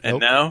 Yeah, and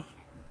now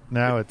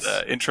it's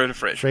intro to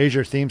Frasier.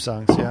 Frasier theme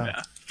songs.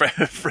 Yeah.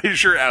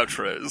 Frasier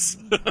outros.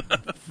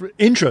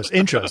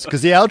 intros,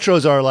 because the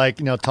outros are like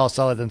tall,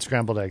 solid, and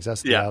scrambled eggs.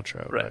 That's the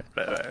outro. Right.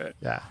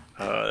 Yeah.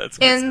 Oh, that's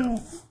good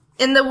stuff.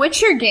 in the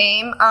Witcher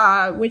game,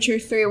 Witcher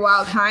 3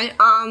 Wild Hunt,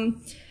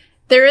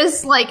 there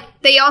is,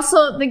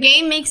 the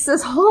game makes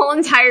this whole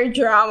entire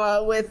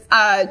drama with,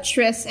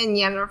 Triss and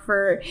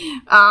Yennefer,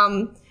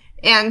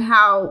 and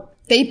how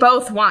they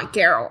both want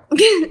Geralt.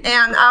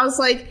 And I was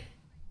like,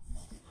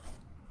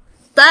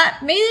 that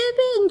made it a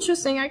bit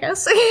interesting, I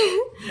guess.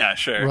 Yeah,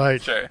 sure.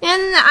 Right. Sure.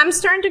 And I'm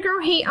starting to grow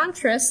hate on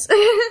Triss.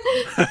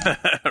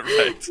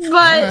 Right.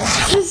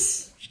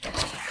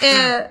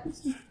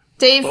 But,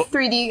 Dave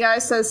 3D guy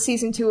says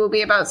season 2 will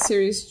be about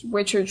Ciri's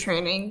Witcher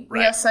training.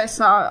 Right. Yes, I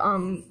saw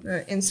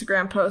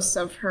Instagram posts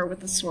of her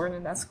with the sword,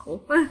 and that's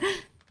cool.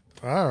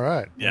 All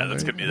right. Yeah,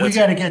 that's good. We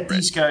got to get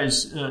these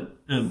guys,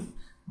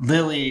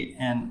 Lily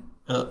and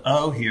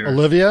here.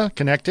 Olivia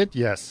connected?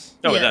 Yes.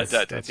 Oh, Yes.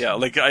 that yeah.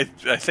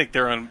 I think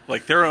they're on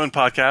their own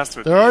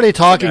podcast. They're already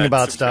talking Yeah,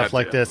 about it's stuff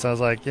like yeah. this. I was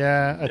like,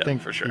 I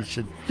think for sure.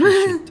 she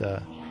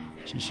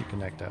should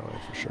connect that way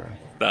for sure.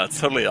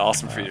 That's totally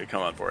awesome for you to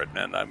come on board,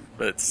 man.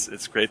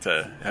 It's great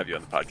to have you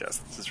on the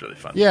podcast. This is really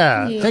fun.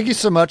 Yeah. Thank you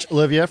so much,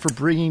 Olivia, for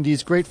bringing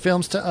these great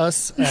films to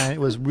us. And it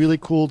was really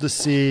cool to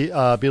see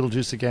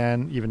Beetlejuice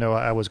again, even though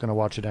I was going to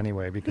watch it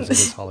anyway because it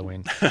is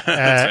Halloween. right.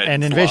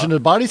 And Invasion of the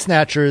Body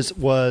Snatchers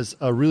was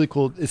really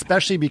cool,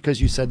 especially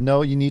because you said,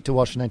 no, you need to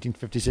watch the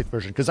 1956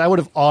 version. Because I would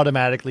have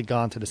automatically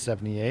gone to the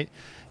 78.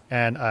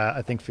 And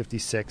I think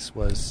 56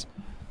 was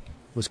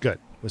good.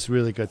 It was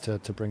really good to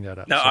bring that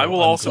up. Now, So I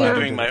will I'm also glad be we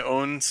doing did my it.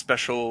 own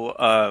special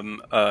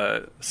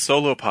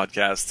solo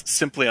podcast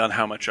simply on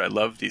how much I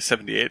love the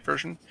 78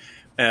 version.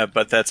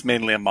 But that's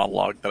mainly a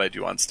monologue that I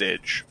do on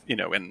stage,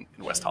 in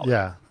West Hollywood.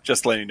 Yeah.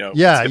 Just letting you know.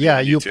 Yeah, it's gonna be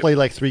on you YouTube. play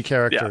like 3 Yeah.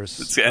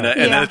 characters. And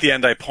then at the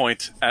end, I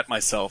point at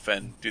myself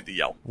and do the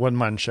yell.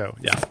 One-man show.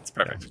 Yeah, it's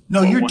perfect.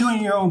 No, you're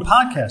doing your own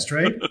podcast,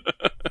 right?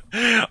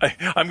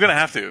 I'm going to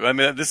have to. I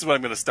mean, this is what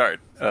I'm going to start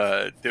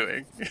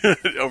doing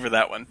over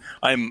that one.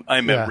 I'm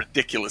Yeah. a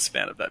ridiculous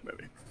fan of that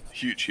movie.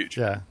 Huge.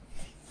 Yeah.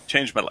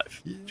 Changed my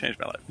life.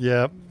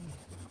 Yep.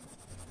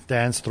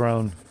 Dan's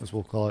Throne, as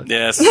we'll call it.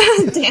 Yes.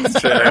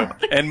 True.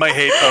 And my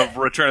hate of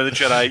Return of the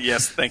Jedi.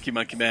 Yes, thank you,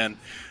 Monkey Man.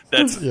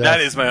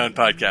 That is my own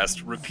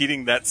podcast,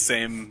 repeating that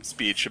same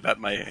speech about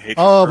my hatred.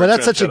 Oh, for but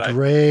that's Return such of the a Jedi.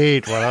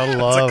 great one. I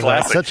love that.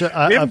 classic. Such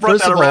a, We haven't brought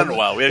first that of all, around in a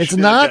while. We it's should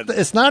do that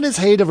again. not his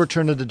hate of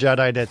Return of the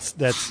Jedi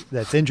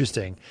that's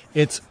interesting.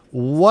 It's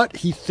what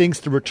he thinks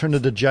the Return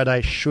of the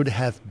Jedi should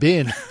have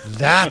been.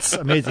 That's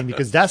amazing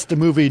because that's the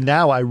movie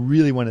now I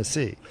really want to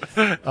see.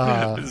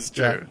 This is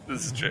true. yeah.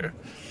 This is true.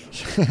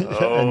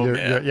 And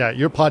man.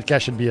 your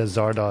podcast should be a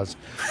Zardoz.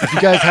 If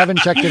you guys haven't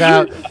checked it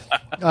out,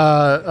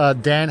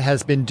 Dan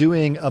has been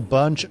doing a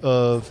bunch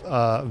of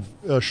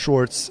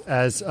shorts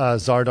as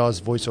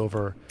Zardoz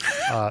voiceover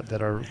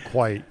that are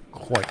quite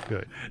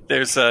good.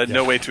 There's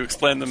no way to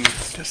explain them.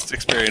 Just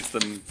experience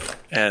them.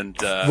 And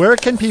Where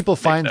can people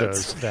find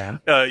notes. those, Dan?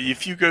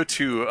 If you go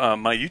to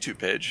my YouTube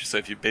page, so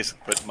if you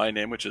basically put my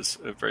name, which is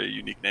a very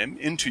unique name,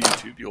 into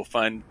YouTube, you'll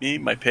find me,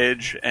 my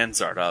page, and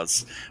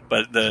Zardoz.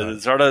 But the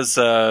Zardoz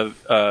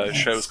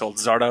show is called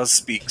Zardoz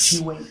Speaks.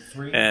 2, 8,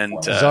 3, And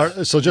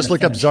 4. So just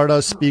look up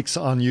Zardoz Speaks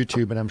on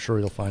YouTube, and I'm sure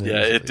you'll find it.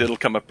 yeah, easily. it'll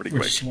come up pretty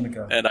quick. just wanna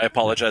go. And I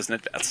apologize in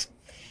advance.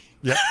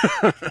 Yeah,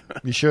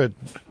 you should.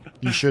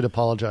 You should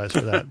apologize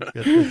for that.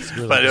 It's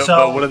really But,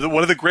 So- but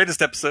one of the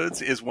greatest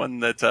episodes is one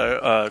that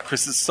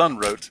Chris's son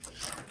wrote.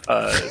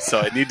 So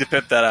I need to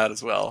pip that out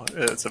as well.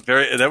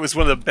 That was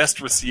one of the best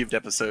received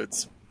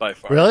episodes by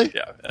far. Really?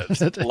 Yeah,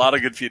 a lot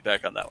of good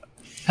feedback on that one.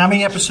 How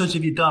many episodes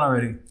have you done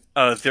already?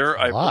 There,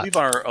 I lot. believe,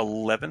 are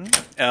 11.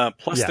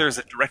 Plus, Yeah. there's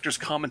a director's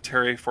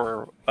commentary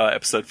for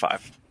episode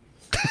 5.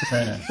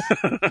 Very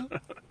nice.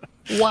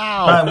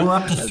 wow. All right, we're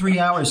up to 3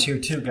 hours here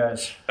too,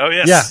 guys. Oh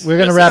yes, Yeah, we're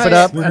going to Yes. wrap it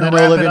up, We're and gonna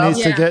then wrap Olivia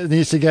it up?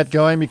 needs to get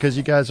going because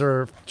you guys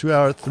are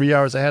 3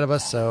 hours ahead of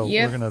us. So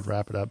Yep. we're going to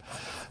wrap it up.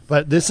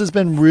 But this has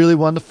been really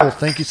wonderful.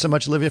 Thank you so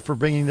much, Olivia, for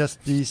bringing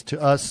these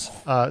to us.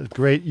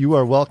 Great. You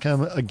are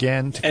welcome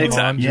again to come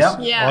Anytime. on. Yep.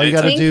 Yeah, All you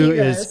got to thank do you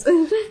is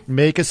guys.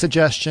 make a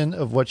suggestion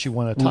of what you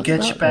want to We'll talk get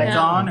about. you back Yeah.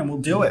 on and we'll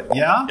do it.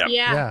 Yeah? Yep.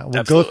 Yeah, we'll go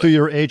Absolutely. through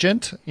your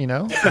agent, and,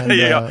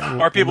 Yeah,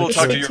 our people will we'll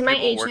talk to do it your To my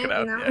people, work it agent, out.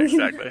 you know? Yeah,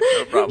 exactly.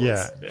 No problems.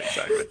 Yeah.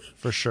 Exactly.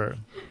 for sure.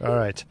 All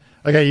right.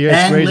 Okay, you guys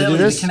And ready Lily, to do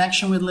the this?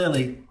 connection with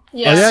Lily.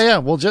 Yes. Oh, yeah.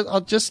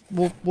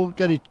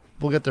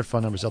 We'll get their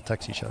phone numbers. They'll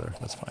text each other.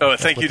 That's fine. Oh,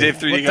 That's thank what you, they- Dave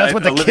 3D That's guy.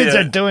 what the Olivia- kids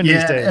are doing Yeah,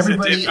 these days.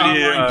 everybody Dave 3D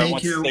online, thank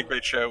wants you. to say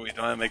great show. We want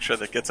to make sure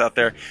that gets out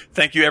there.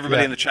 Thank you, everybody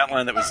Yeah. in the chat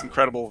line. That was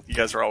incredible. You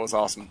guys are always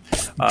awesome.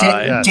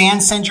 yeah.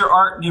 Dan, send your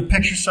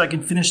pictures so I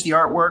can finish the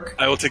artwork.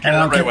 I will take care and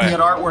of I'll that get right away.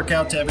 that artwork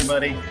out to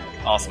everybody.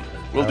 Awesome.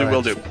 We'll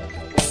do.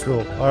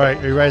 Cool. All right.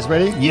 Are you guys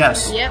ready?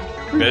 Yes. Yep.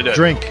 Good.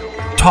 Drink.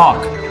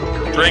 Talk.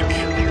 Drink.